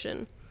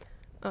illustration.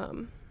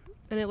 And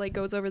it like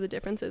goes over the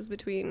differences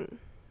between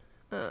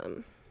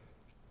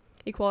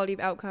equality of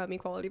outcome,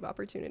 equality of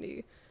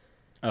opportunity.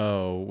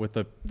 Oh, with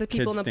the people kids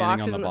in the standing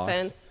boxes on the and the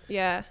box. fence.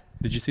 Yeah.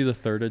 Did you see the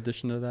third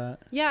edition of that?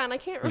 Yeah, and I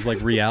can't It was remember.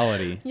 like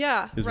reality.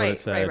 Yeah, is right, what it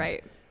said.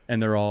 right.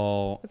 And they're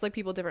all It's like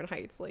people different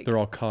heights. Like they're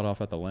all cut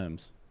off at the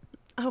limbs.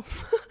 Oh.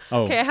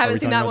 Oh, Okay, I are haven't we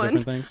seen talking that about one.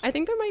 different things? I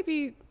think there might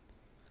be.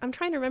 I'm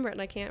trying to remember it,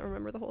 and I can't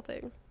remember the whole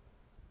thing.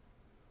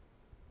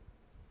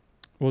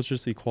 Well, it's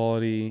just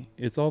equality.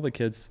 It's all the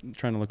kids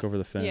trying to look over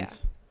the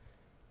fence.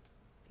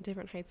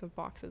 Different heights of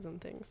boxes and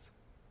things.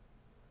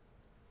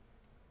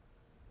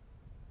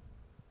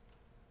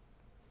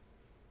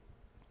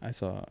 I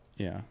saw,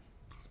 yeah.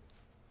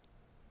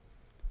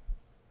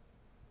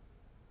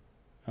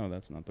 Oh,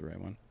 that's not the right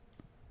one.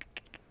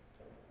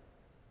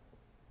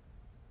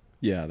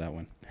 Yeah, that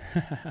one.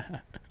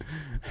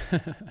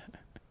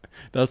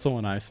 That's the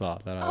one I saw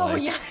that I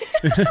liked. Yeah.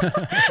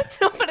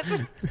 No,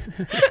 but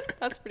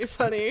that's pretty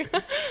funny.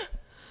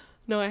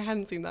 No, I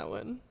hadn't seen that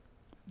one.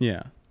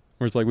 Yeah.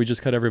 Where it's like we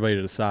just cut everybody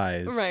to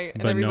size. Right,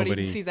 and but everybody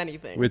nobody sees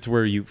anything. It's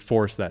where you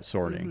force that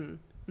sorting.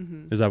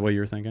 Is that what you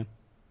were thinking?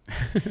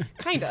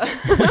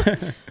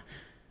 Kinda.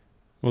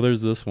 Well,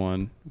 there's this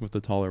one with the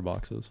taller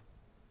boxes.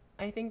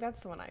 I think that's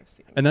the one I've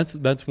seen. And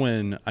that's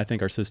when I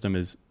think our system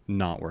is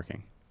not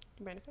working.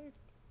 Mind if I?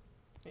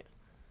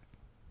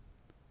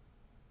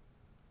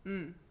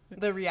 Yeah.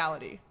 The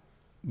reality.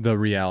 The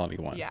reality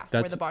one. Yeah,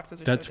 That's, where the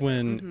boxes are That's so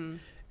when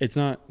different. it's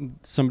not,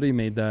 somebody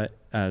made that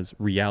as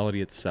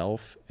reality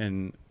itself.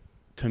 And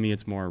to me,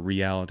 it's more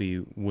reality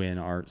when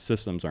our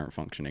systems aren't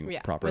functioning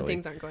properly. When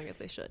things aren't going as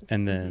they should.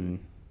 And then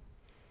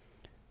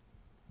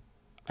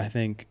I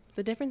think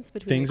The difference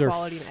between things are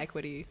equality and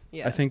equity.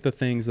 Yeah. I think the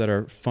things that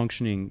are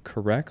functioning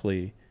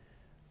correctly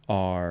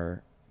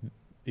are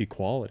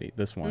equality,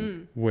 this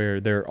one,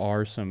 where there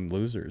are some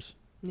losers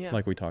Yeah.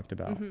 like we talked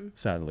about, Mm-hmm.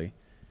 sadly.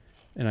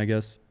 And I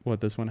guess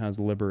this one has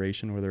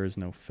liberation where there is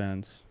no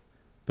fence,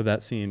 but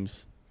that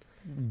seems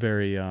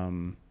very I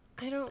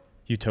don't.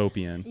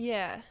 utopian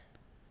Yeah.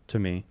 to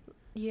me.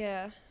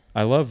 Yeah.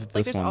 I love Like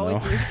this there's one always.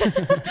 though.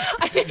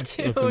 I do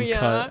too. With them Yeah.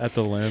 cut at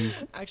the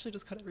limbs. Actually,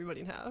 just cut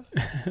everybody in half.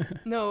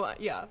 No.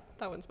 Yeah.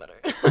 That one's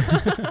better.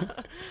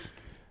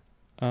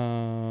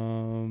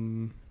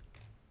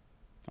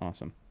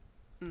 Awesome.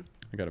 Mm.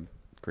 I got a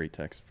great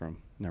text from.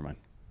 Never mind.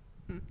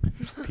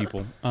 Mm.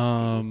 People.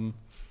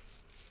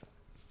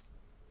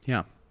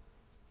 Yeah.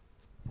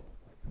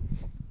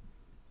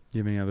 You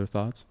have any other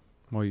thoughts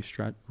while you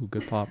stretch? Ooh,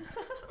 good pop.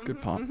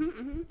 Good pop. Mm-hmm,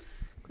 mm-hmm.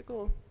 Quick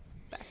little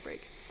back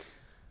break.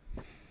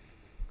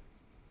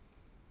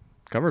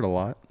 Covered a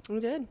lot. We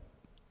did.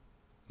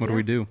 What do Yeah.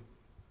 we do?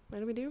 What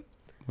do we do?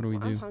 What do we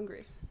Well, do? I'm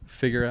hungry.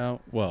 Figure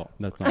out. Well,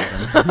 that's not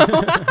what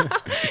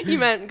I mean. You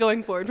meant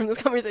going forward from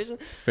this conversation.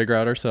 Figure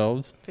out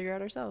ourselves. Figure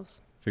out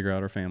ourselves. Figure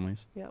out our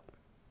families. Yep.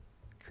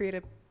 Create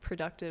a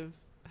productive,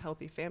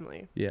 healthy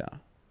family. Yeah.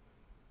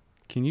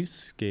 Can you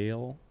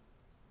scale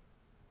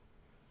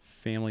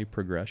family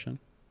progression?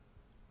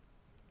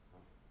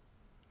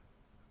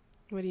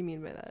 What do you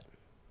mean by that?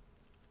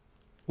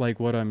 Like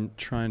what I'm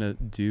trying to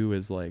do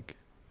is like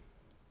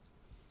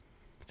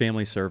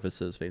family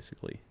services,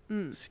 basically.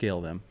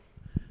 Scale them.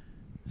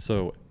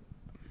 So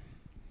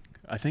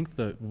I think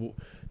the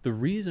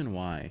reason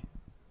why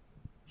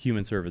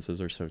human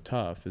services are so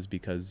tough is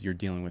because you're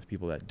dealing with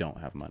people that don't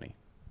have money.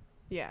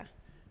 Yeah.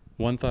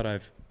 One thought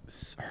I've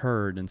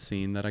heard and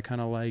seen that I kind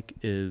of like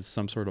is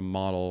some sort of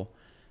model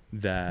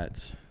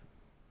that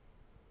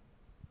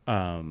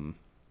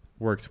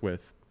works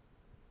with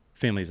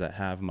families that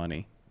have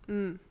money.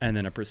 And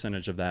then a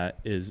percentage of that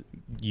is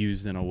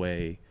used in a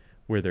way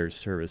where there's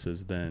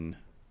services then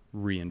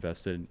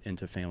reinvested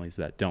into families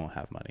that don't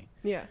have money.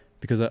 Yeah.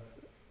 Because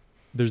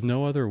there's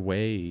no other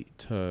way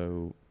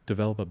to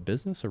develop a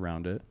business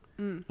around it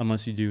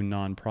unless you do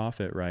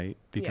nonprofit, right?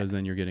 Because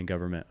then you're getting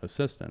government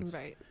assistance.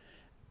 Right.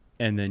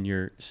 And then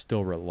you're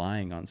still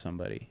relying on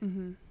somebody.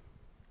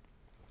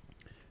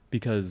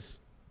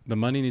 Because the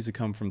money needs to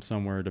come from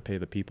somewhere to pay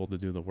the people to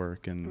do the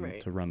work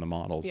and to run the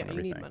models and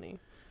everything. You need money.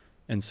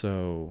 And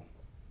so,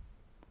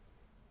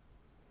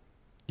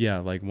 yeah,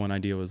 like one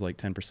idea was like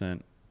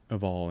 10%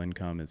 of all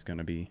income is going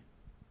to be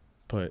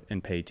put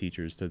and pay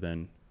teachers to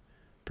then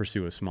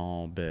pursue a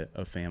small bit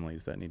of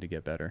families that need to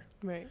get better.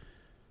 Right.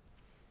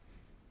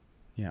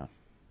 Yeah.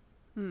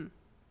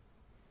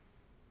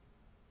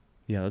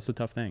 Yeah, that's the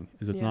tough thing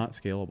is it's not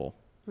scalable.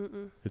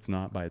 It's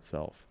not by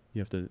itself.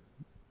 You have to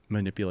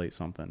manipulate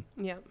something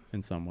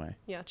in some way.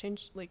 Yeah.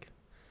 Change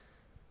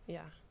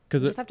yeah.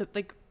 Because You just have to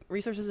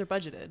resources are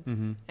budgeted,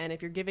 and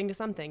if you're giving to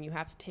something, you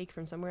have to take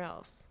from somewhere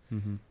else,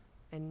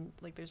 and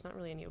there's not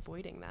really any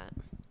avoiding that.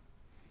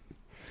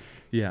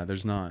 Yeah,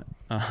 there's not.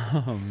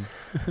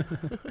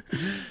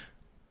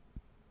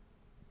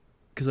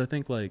 Because I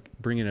think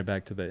bringing it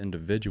back to the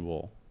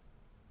individual,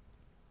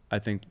 I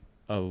think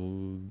a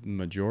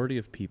majority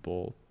of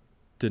people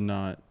did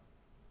not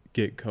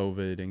get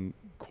COVID and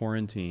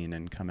quarantine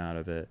and come out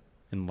of it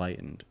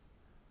enlightened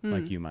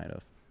like you might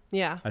have.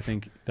 Yeah. I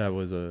think that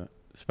was a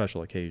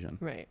special occasion.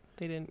 Right.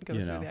 They didn't go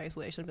through the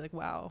isolation and be like,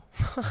 wow,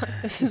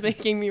 this is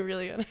making me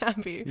really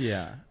unhappy.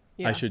 Yeah.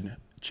 I should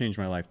change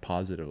my life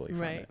positively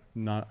from it.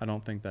 I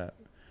don't think that,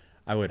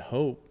 I would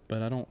hope,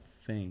 but I don't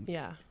think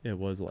it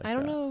was like that. I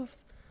don't know if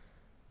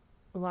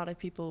a lot of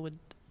people would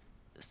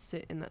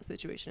sit in that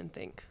situation and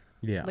think.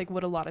 Yeah.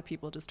 Would a lot of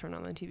people just turn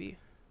on the TV?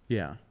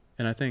 Yeah.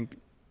 And I think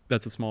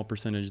that's a small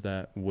percentage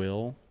that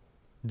will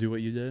do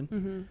what you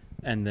did.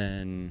 And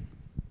then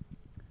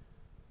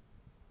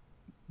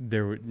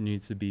there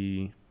needs to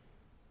be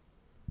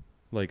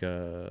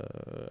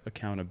a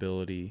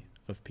accountability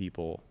of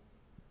people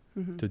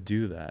to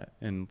do that,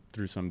 and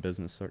through some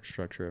business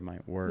structure it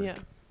might work. Yeah.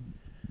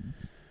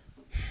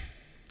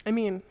 I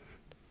mean,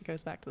 it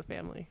goes back to the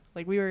family.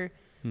 We were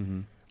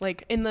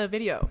in the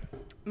video,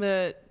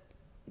 the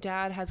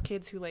dad has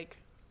kids who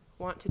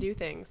want to do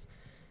things,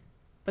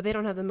 but they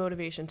don't have the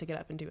motivation to get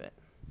up and do it.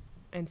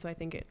 And so I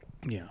think it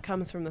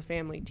comes from the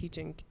family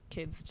teaching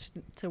kids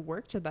to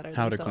work to better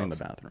how themselves. to clean the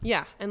bathroom.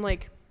 Yeah. And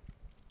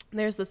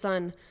there's the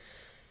son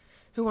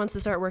who wants to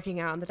start working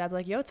out, and the dad's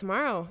like, yo,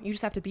 tomorrow you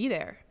just have to be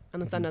there.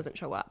 And the son doesn't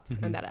show up.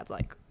 And that dad's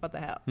like, what the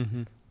hell?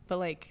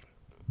 But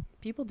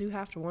people do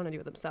have to want to do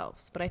it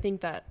themselves. But I think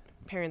that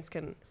parents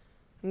can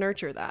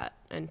nurture that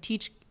and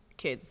teach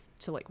kids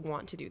to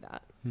want to do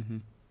that.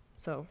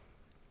 So.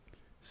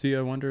 See,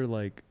 I wonder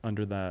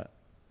under that,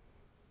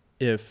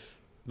 if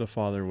the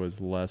father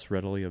was less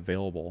readily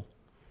available,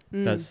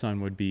 that son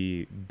would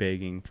be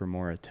begging for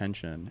more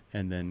attention.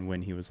 And then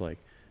when he was like,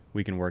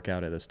 we can work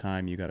out at this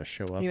time, you got to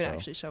show up. He would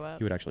actually show up.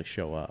 He would actually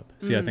show up.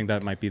 See, I think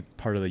that might be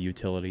part of the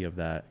utility of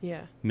that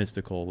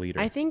mystical leader.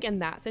 I think in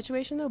that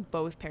situation, though,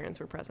 both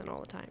parents were present all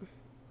the time.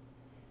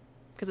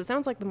 Because it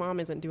sounds like the mom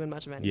isn't doing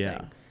much of anything.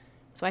 Yeah.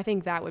 So I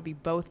think that would be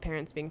both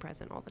parents being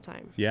present all the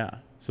time. Yeah.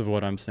 So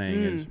what I'm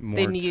saying is more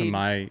to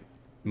my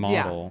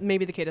model. Yeah,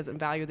 maybe the kid doesn't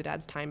value the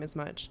dad's time as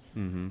much.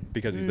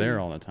 Because he's there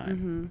all the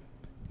time.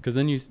 Because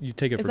then you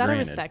take it for granted. Is that a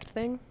respect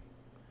thing?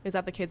 Is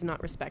that the kids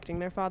not respecting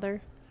their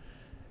father?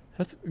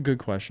 That's a good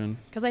question.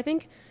 Because I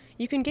think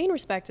you can gain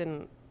respect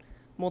in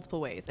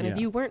multiple ways. And Yeah. if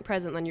you weren't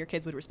present, then your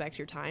kids would respect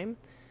your time.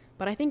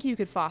 But I think you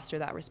could foster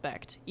that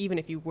respect even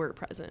if you were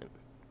present.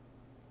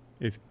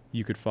 If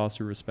you could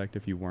foster respect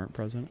if you weren't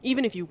present?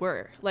 Even if you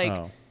were. Like,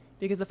 Oh.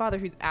 because the father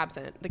who's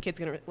absent, the kid's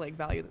going to like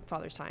value the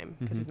father's time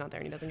because he's not there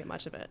and he doesn't get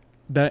much of it.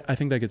 I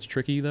think that gets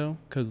tricky though,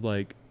 because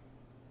like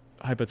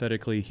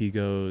hypothetically he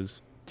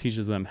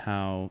teaches them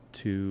how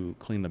to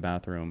clean the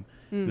bathroom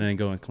and then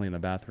go and clean the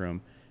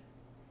bathroom.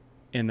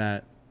 And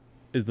that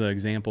is the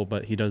example,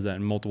 but he does that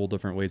in multiple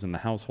different ways in the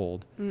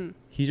household.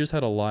 He just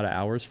had a lot of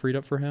hours freed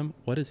up for him.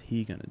 What is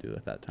he going to do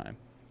at that time?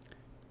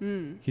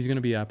 He's going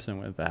to be absent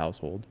with the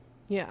household.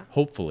 Yeah.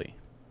 Hopefully,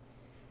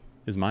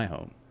 is my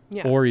hope.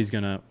 Yeah. Or he's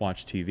going to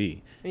watch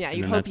TV. Yeah, And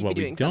you'd then hope that's he'd what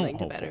be we doing don't something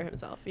to hope better for.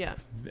 himself. Yeah.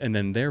 And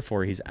then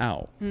therefore he's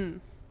out.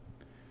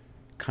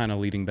 Kind of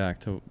leading back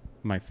to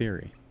my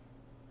theory,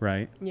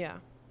 right? Yeah.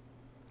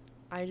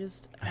 I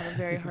just have a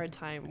very hard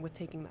time with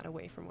taking that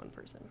away from one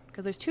person.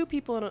 Because there's two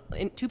people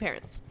and two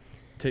parents.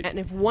 And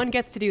if one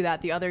gets to do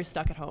that, the other's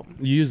stuck at home.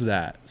 Use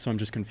that. So I'm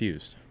just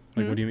confused.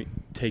 Like, what do you mean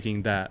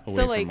taking that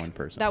away from one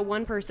person? That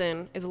one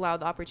person is allowed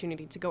the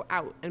opportunity to go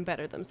out and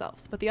better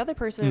themselves. But the other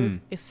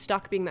person is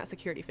stuck being that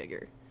security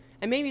figure.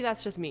 And maybe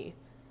that's just me.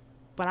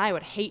 But I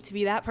would hate to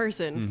be that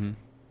person.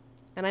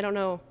 And I don't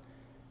know,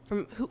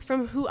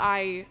 from who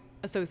I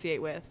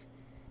associate with,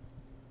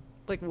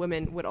 like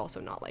women would also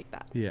not like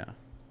that. Yeah.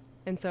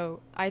 And so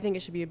I think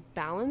it should be a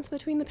balance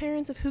between the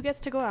parents of who gets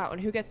to go out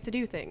and who gets to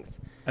do things.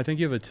 I think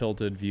you have a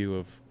tilted view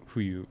of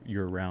who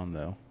you're around,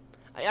 though.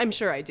 I'm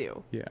sure I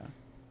do. Yeah.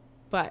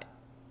 But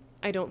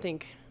I don't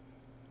think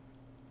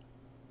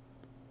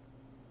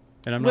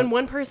And when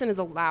one person is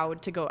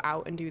allowed to go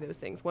out and do those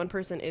things, one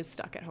person is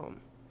stuck at home.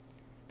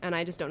 And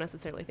I just don't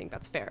necessarily think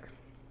that's fair.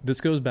 This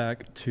goes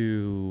back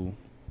to,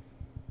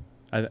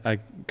 I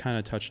kind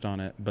of touched on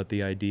it, but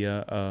the idea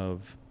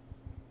of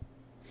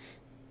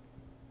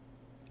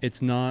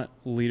it's not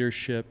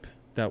leadership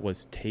that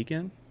was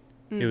taken,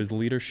 it was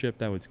leadership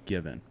that was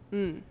given.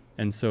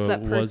 And so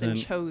that it person wasn't,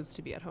 chose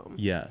to be at home.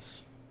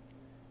 yes.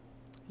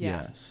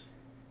 Yeah. Yes.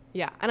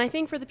 Yeah. And I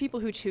think for the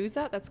people who choose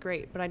that, that's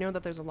great. But I know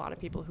that there's a lot of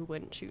people who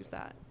wouldn't choose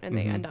that and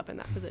they end up in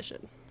that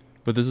position.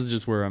 But this is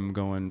just where I'm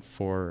going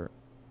for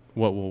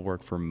what will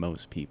work for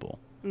most people.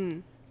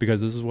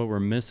 Because this is what we're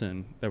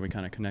missing that we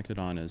kind of connected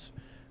on is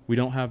we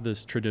don't have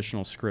this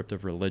traditional script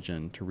of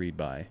religion to read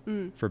by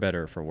for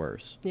better or for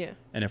worse. Yeah.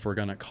 And if we're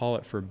going to call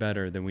it for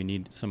better, then we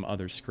need some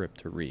other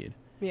script to read.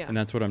 Yeah. And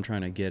that's what I'm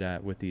trying to get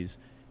at with these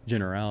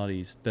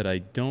generalities that I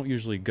don't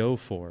usually go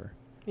for,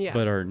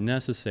 but are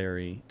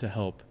necessary to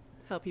help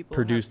people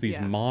produce these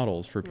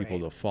models for people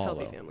to follow.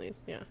 Healthy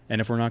families, yeah. And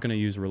if we're not going to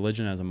use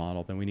religion as a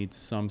model, then we need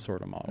some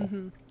sort of model.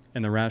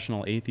 And the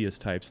rational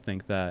atheist types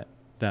think that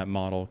that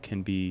model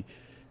can be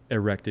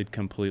erected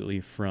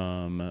completely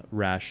from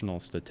rational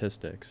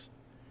statistics.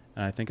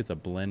 And I think it's a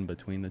blend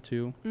between the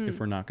two if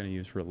we're not going to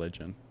use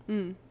religion.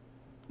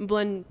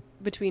 Blend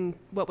between,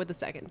 what would the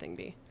second thing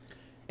be?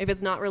 If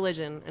it's not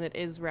religion and it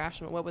is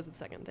rational, what was the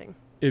second thing?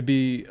 It'd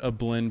be a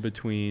blend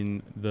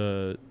between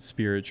the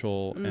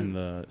spiritual and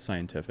the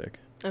scientific.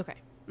 Okay.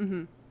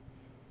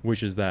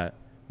 Which is that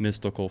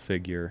mystical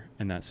figure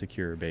and that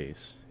secure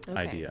base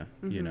idea.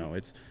 You know,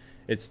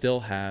 it still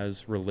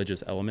has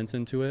religious elements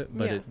into it,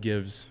 but it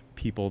gives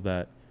people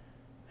that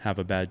have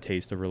a bad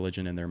taste of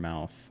religion in their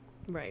mouth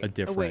a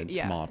different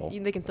model.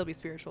 They can still be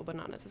spiritual, but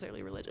not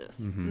necessarily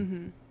religious.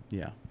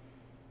 Yeah.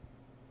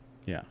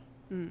 Yeah.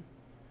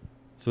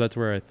 So that's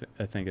where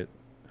I think it,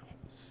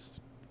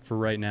 for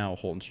right now,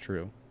 holds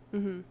true.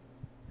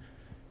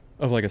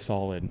 Of like a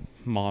solid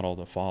model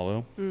to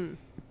follow.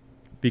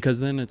 Because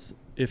then it's,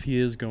 if he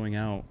is going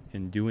out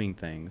and doing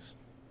things,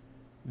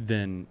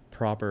 then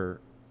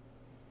proper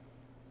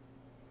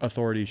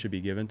authority should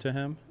be given to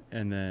him.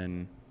 And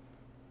then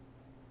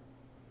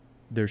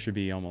there should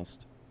be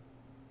almost,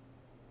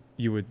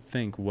 you would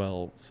think,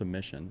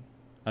 submission.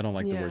 I don't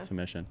like the word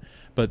submission,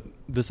 but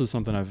this is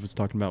something I was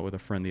talking about with a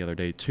friend the other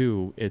day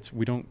too. It's,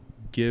 we don't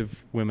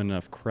give women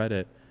enough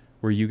credit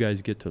where you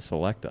guys get to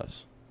select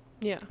us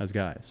as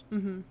guys,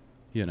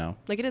 you know,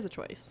 like it is a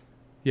choice.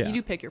 Yeah. You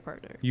do pick your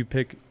partner. You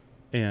pick,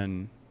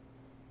 and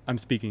I'm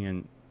speaking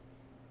in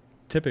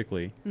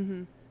typically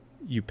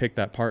you pick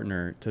that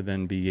partner to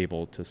then be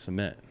able to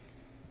submit.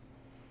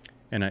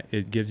 And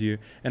it gives you,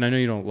 and I know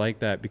you don't like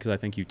that because I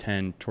think you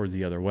tend towards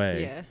the other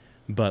way. Yeah.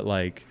 But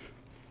like,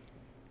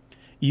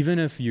 even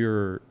if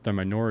you're the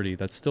minority,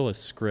 that's still a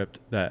script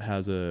that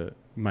has a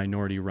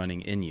minority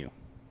running in you.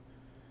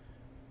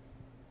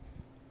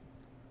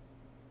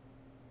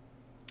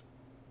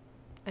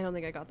 I don't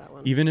think I got that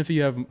one. Even if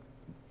you have,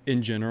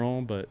 in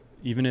general, but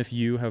even if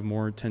you have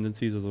more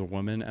tendencies as a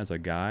woman, as a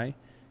guy,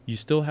 you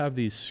still have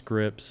these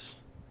scripts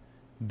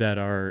that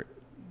are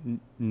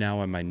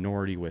now a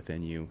minority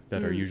within you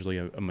that are usually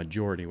a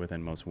majority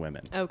within most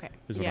women. Okay.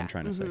 Is what I'm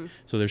trying to say.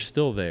 So they're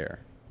still there.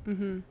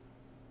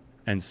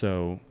 And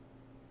so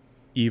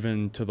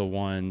even to the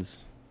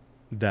ones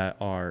that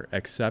are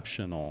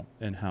exceptional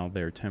in how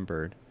they're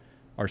tempered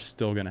are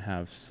still going to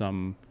have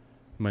some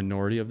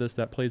minority of this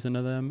that plays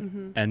into them.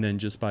 Mm-hmm. And then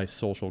just by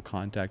social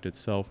contact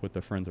itself with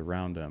the friends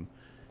around them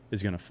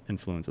is going to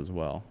influence as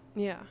well,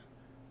 Yeah.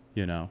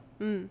 you know?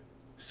 Mm.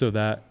 So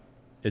that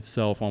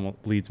itself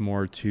almost leads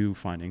more to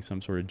finding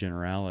some sort of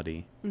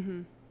generality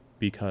Mm-hmm.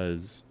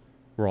 because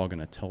we're all going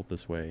to tilt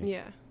this way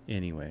Yeah.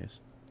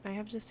 anyways. I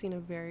have just seen a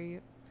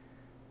very,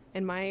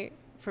 in my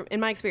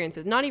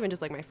experiences, not even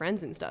just like my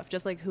friends and stuff,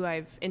 just like who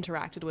I've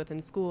interacted with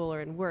in school or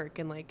in work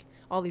and like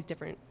all these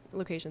different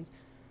locations,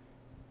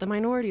 the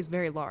minority is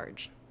very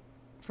large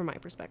from my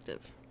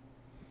perspective.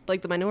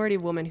 Like the minority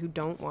of women who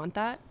don't want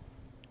that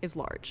is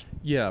large.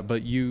 Yeah,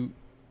 but you,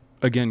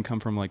 again, come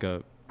from like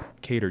a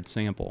catered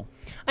sample.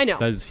 I know.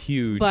 That is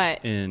huge.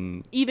 But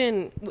in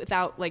even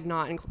without like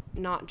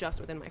not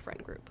just within my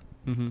friend group,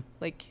 mm-hmm.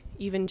 like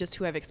even just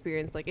who I've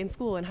experienced like in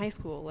school and high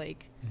school,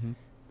 like Mm-hmm.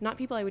 not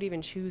people I would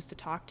even choose to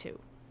talk to.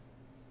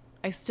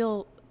 I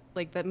still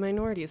like that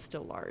minority is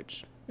still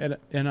large.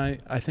 And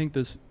I think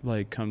this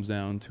like comes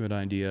down to an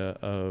idea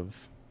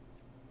of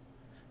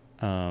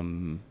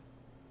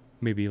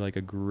maybe like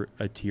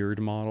a tiered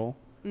model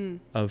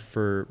of,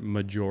 for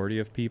majority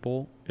of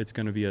people it's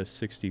going to be a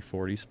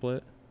 60-40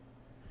 split,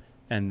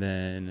 and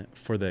then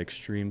for the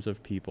extremes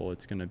of people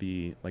it's going to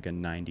be like a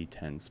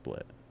 90-10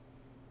 split,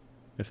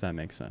 if that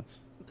makes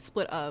sense.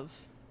 Split of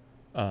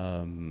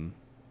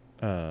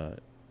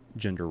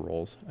Gender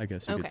roles, I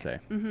guess you could okay. say,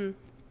 Mm-hmm.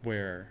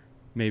 where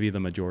maybe the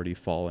majority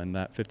fall in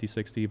that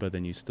 50-60, but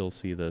then you still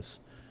see this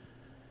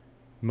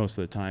most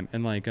of the time.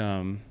 And like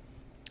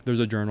there's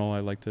a journal I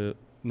like to,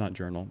 not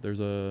journal, there's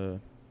a,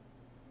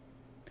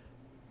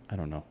 I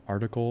don't know,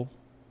 article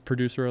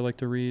producer I like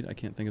to read. I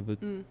can't think of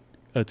the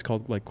it's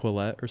called like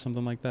Quillette or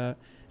something like that,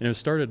 and it was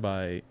started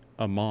by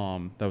a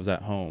mom that was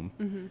at home,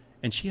 Mm-hmm.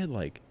 and she had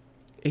like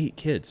 8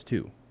 kids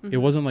too. Mm-hmm. It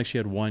wasn't like she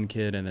had one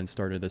kid and then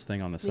started this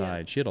thing on the Yeah.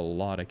 side. She had a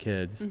lot of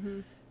kids, Mm-hmm.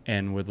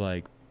 and would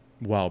like,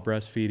 while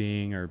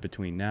breastfeeding or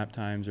between nap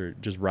times, or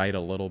just write a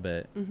little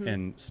bit Mm-hmm.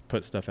 and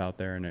put stuff out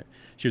there. And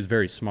she was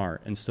very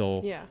smart and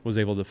still Yeah. was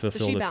able to So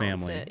fulfill she the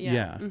balanced family. it,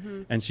 yeah.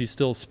 Mm-hmm. And she's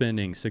still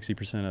spending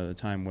 60% of the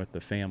time with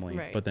the family,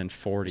 Right. but then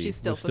 40 She's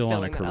still was still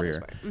on a fulfilling that other career.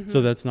 part. Mm-hmm.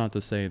 So that's not to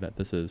say that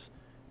this is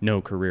no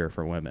career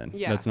for women.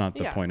 Yeah. That's not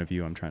the Yeah. point of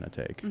view I'm trying to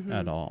take Mhm.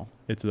 at all.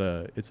 It's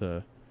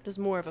a Just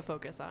more of a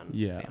focus on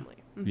Yeah. family.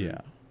 Mm-hmm.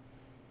 yeah.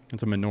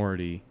 It's a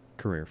minority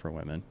career for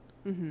women.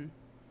 Mm-hmm.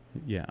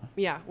 Yeah.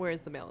 Yeah.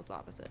 Whereas the male is the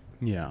opposite.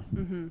 Yeah.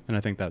 Mm-hmm. And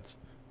I think that's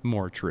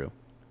more true.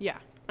 Yeah.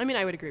 I mean,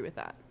 I would agree with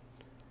that.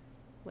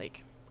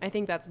 Like, I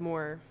think that's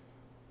more.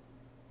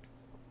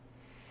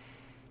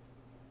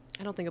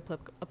 I don't think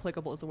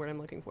applicable is the word I'm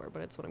looking for,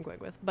 but it's what I'm going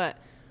with. But,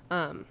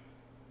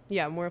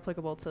 yeah, more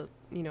applicable to,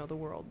 you know, the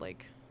world.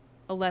 Like,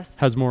 a less.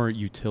 Has more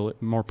utility,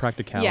 more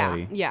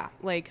practicality. Yeah.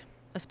 Like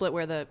a split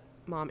where the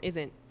mom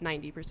isn't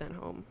 90%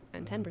 home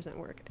and 10%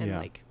 work. And, Yeah.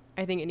 like,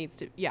 I think it needs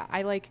to. Yeah.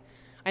 I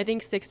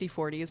think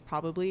 60-40 is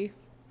probably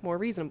more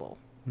reasonable.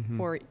 Mhm.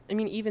 Or, I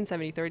mean, even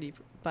 70-30,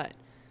 but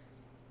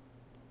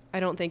I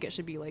don't think it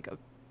should be like a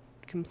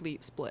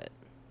complete split.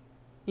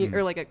 Mm.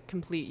 Or like a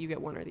complete, you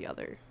get one or the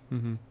other.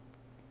 Mm-hmm.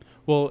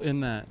 Well, in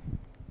that,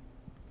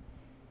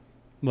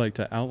 like,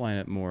 to outline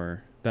it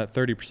more, that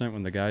 30%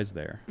 when the guy's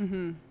there,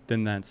 Mm-hmm.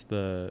 then that's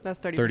the That's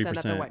 30%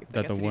 that the wife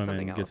that gets the to do something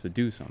woman gets to else.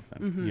 do something,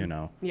 Mhm. you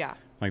know? Yeah.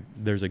 Like,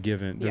 there's a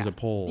given, there's Yeah. a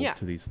pull Yeah.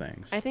 to these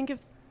things. I think if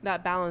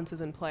that balance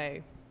is in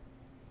play,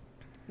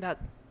 that,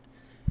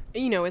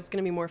 you know, it's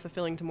going to be more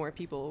fulfilling to more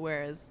people,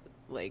 whereas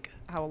like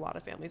how a lot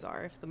of families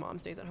are, if the mom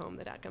stays at home,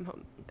 the dad comes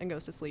home and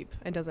goes to sleep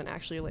and doesn't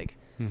actually like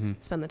Mm-hmm.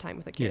 spend the time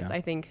with the kids. Yeah.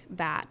 I think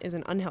that is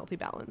an unhealthy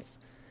balance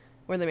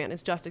where the man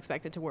is just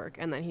expected to work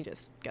and then he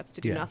just gets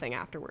to do Yeah. nothing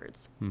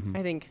afterwards. Mm-hmm.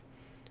 I think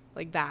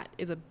like that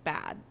is a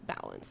bad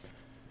balance.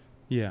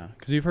 Yeah,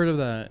 because you've heard of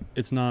that,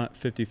 it's not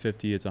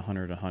 50-50, it's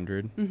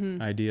 100-100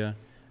 Mm-hmm. idea.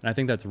 And I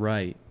think that's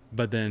right.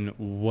 But then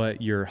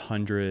what your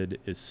 100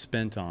 is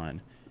spent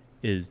on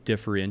is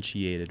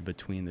differentiated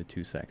between the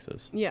two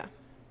sexes. Yeah.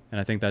 And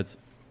I think that's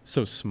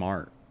so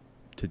smart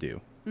to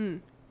do.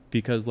 Mm.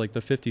 Because like the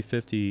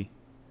 50-50,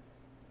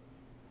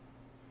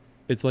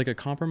 it's like a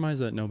compromise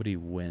that nobody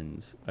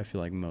wins, I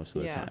feel like, most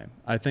of the Yeah. time.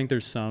 I think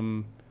there's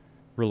some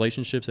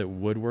relationships it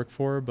would work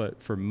for,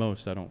 but for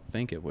most I don't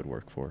think it would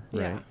work for,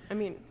 Yeah. right? I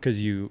mean,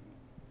 Because you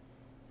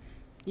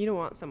you don't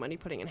want somebody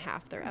putting in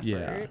half their effort.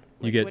 Yeah. Like,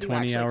 You get what are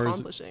 20 actually hours.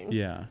 accomplishing?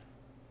 Yeah.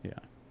 Yeah.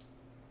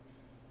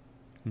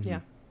 Mhm. Yeah.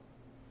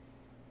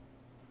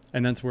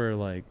 And that's where,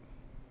 like,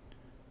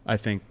 I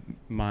think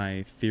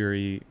my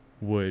theory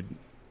would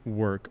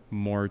work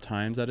more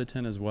times out of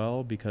 10 as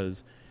well,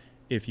 because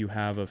if you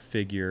have a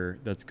figure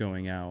that's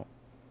going out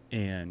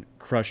and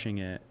crushing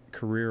it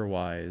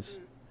career-wise,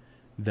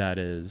 that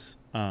is,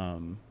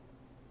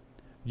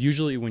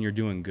 usually when you're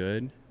doing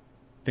good,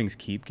 things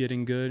keep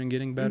getting good and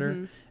getting better.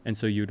 Mhm. And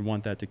so you'd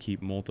want that to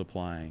keep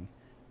multiplying.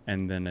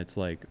 And then it's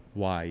like,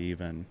 why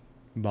even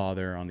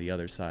bother on the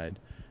other side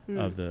Mm.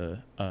 of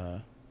the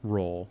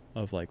role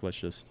of, like, let's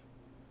just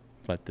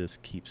let this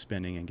keep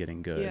spinning and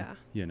getting good. Yeah.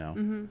 You know,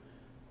 Mm-hmm.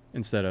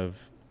 instead of,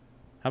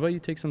 how about you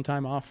take some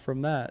time off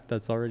from that?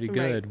 That's already Right,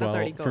 good. that's well,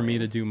 already for me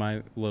going. to do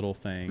my little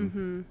thing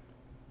Mm-hmm.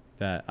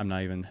 that I'm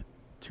not even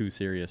too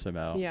serious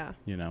about. Yeah.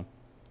 You know.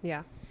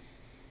 Yeah.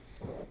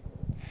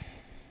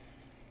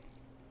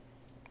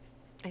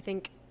 I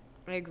think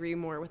I agree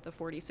more with the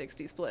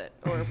 40-60 split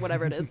or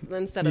whatever it is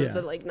instead Yeah. of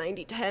the like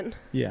 90-10.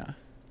 Yeah. But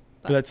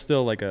But- that's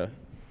still like a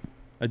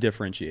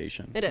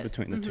differentiation It is.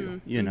 between the two,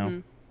 Mhm, you know?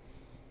 mhm.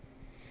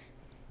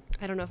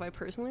 I don't know if I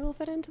personally will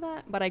fit into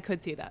that, but I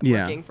could see that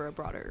Yeah. working for a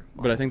broader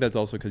But I model. think that's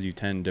also because you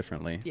tend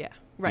differently, Yeah.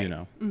 Right. you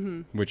know,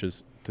 Mm-hmm. which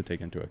is to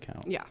take into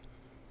account. Yeah.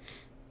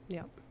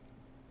 Yeah.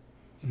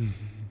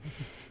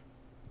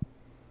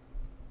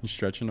 You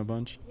stretching a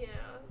bunch? Yeah.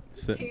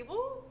 This Sit.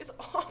 table is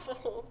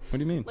awful. What do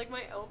you mean? Like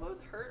my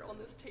elbows hurt on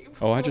this table.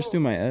 Oh, I just do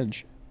my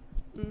edge.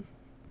 Mm.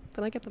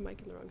 Then I get the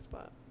mic in the wrong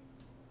spot.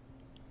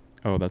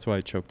 Oh, that's why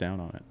I choked down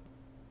on it.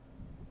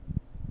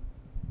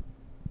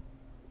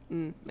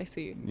 I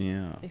see.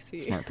 Yeah. I see.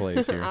 Smart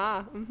plays here.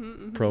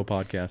 Pro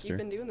podcaster. You've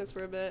been doing this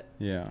for a bit.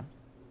 Yeah.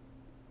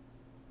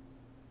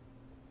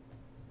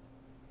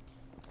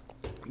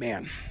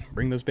 Man,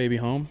 bring this baby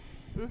home.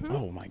 Mm-hmm.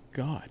 Oh my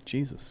God,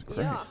 Jesus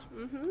Christ.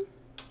 Yeah. Mm-hmm.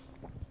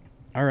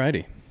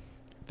 Alrighty.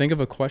 Think of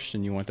a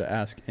question you want to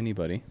ask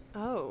anybody.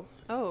 Oh.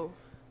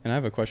 And I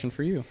have a question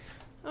for you.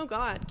 Oh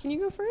God. Can you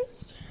go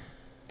first?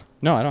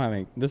 No, I don't have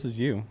any. This is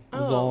you.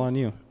 This is all Oh. on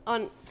you.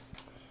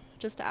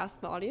 Just to ask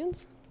the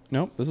audience?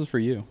 Nope, this is for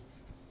you.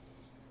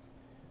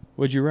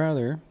 Would you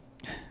rather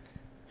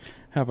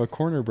have a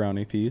corner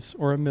brownie piece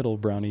or a middle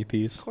brownie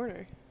piece?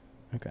 Corner.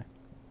 Okay.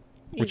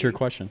 What's your Easy.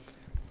 question?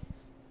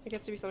 It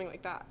gets to be something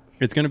like that.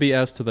 It's going to be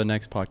asked to the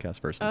next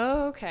podcast person.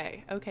 Oh,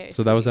 okay.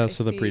 So that was asked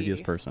to the previous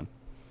person.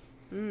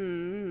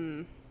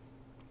 Mm.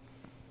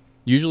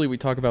 Usually we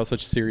talk about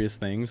such serious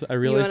things. I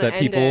realize wanna that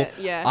end people it,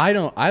 yeah.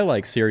 I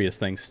like serious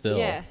things still.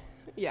 Yeah.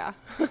 Yeah.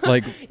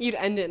 Like You'd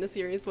end it in a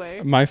serious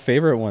way. my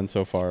favorite one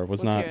so far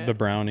was Let's not hear it. the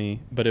brownie,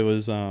 but it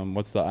was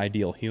what's the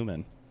ideal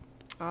human?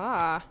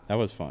 Ah. That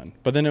was fun.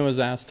 But then it was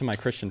asked to my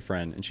Christian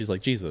friend and she's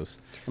like, Jesus.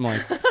 I'm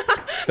like,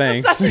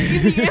 thanks. Such an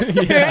easy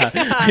answer. Yeah,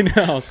 I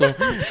know. So I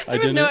There was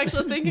didn't no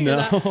actual thinking no.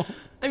 of that.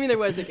 I mean, there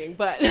was thinking,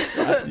 but.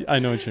 I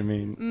know what you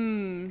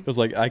mean. It was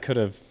like I could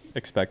have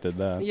expected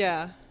that.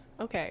 Yeah.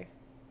 Okay.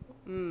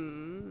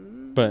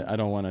 Mm. But I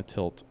don't want to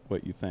tilt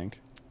what you think.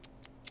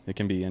 It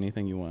can be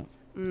anything you want.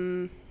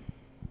 Mm.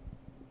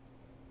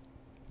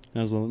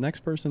 And as the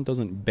next person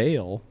doesn't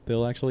bail,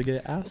 they'll actually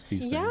get asked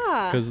these things.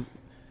 Yeah. Because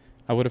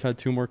I would have had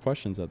 2 more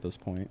questions at this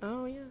point.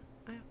 Oh, yeah.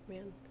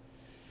 Man.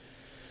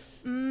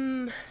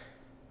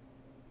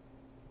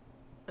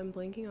 I'm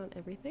blanking on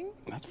everything.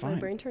 That's My fine.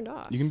 brain turned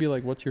off. You can be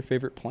like, what's your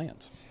favorite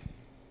plant?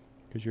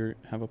 Because you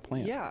have a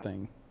plant Yeah.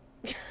 thing.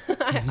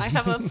 I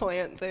have a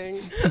plant thing.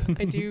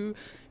 I do,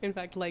 in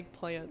fact, like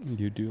plants.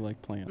 You do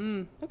like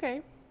plants.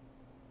 Okay.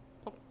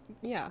 Oh,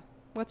 yeah.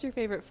 What's your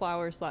favorite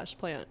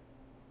flower/plant?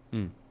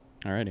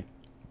 Alrighty.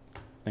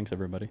 Thanks,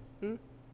 everybody. Mm.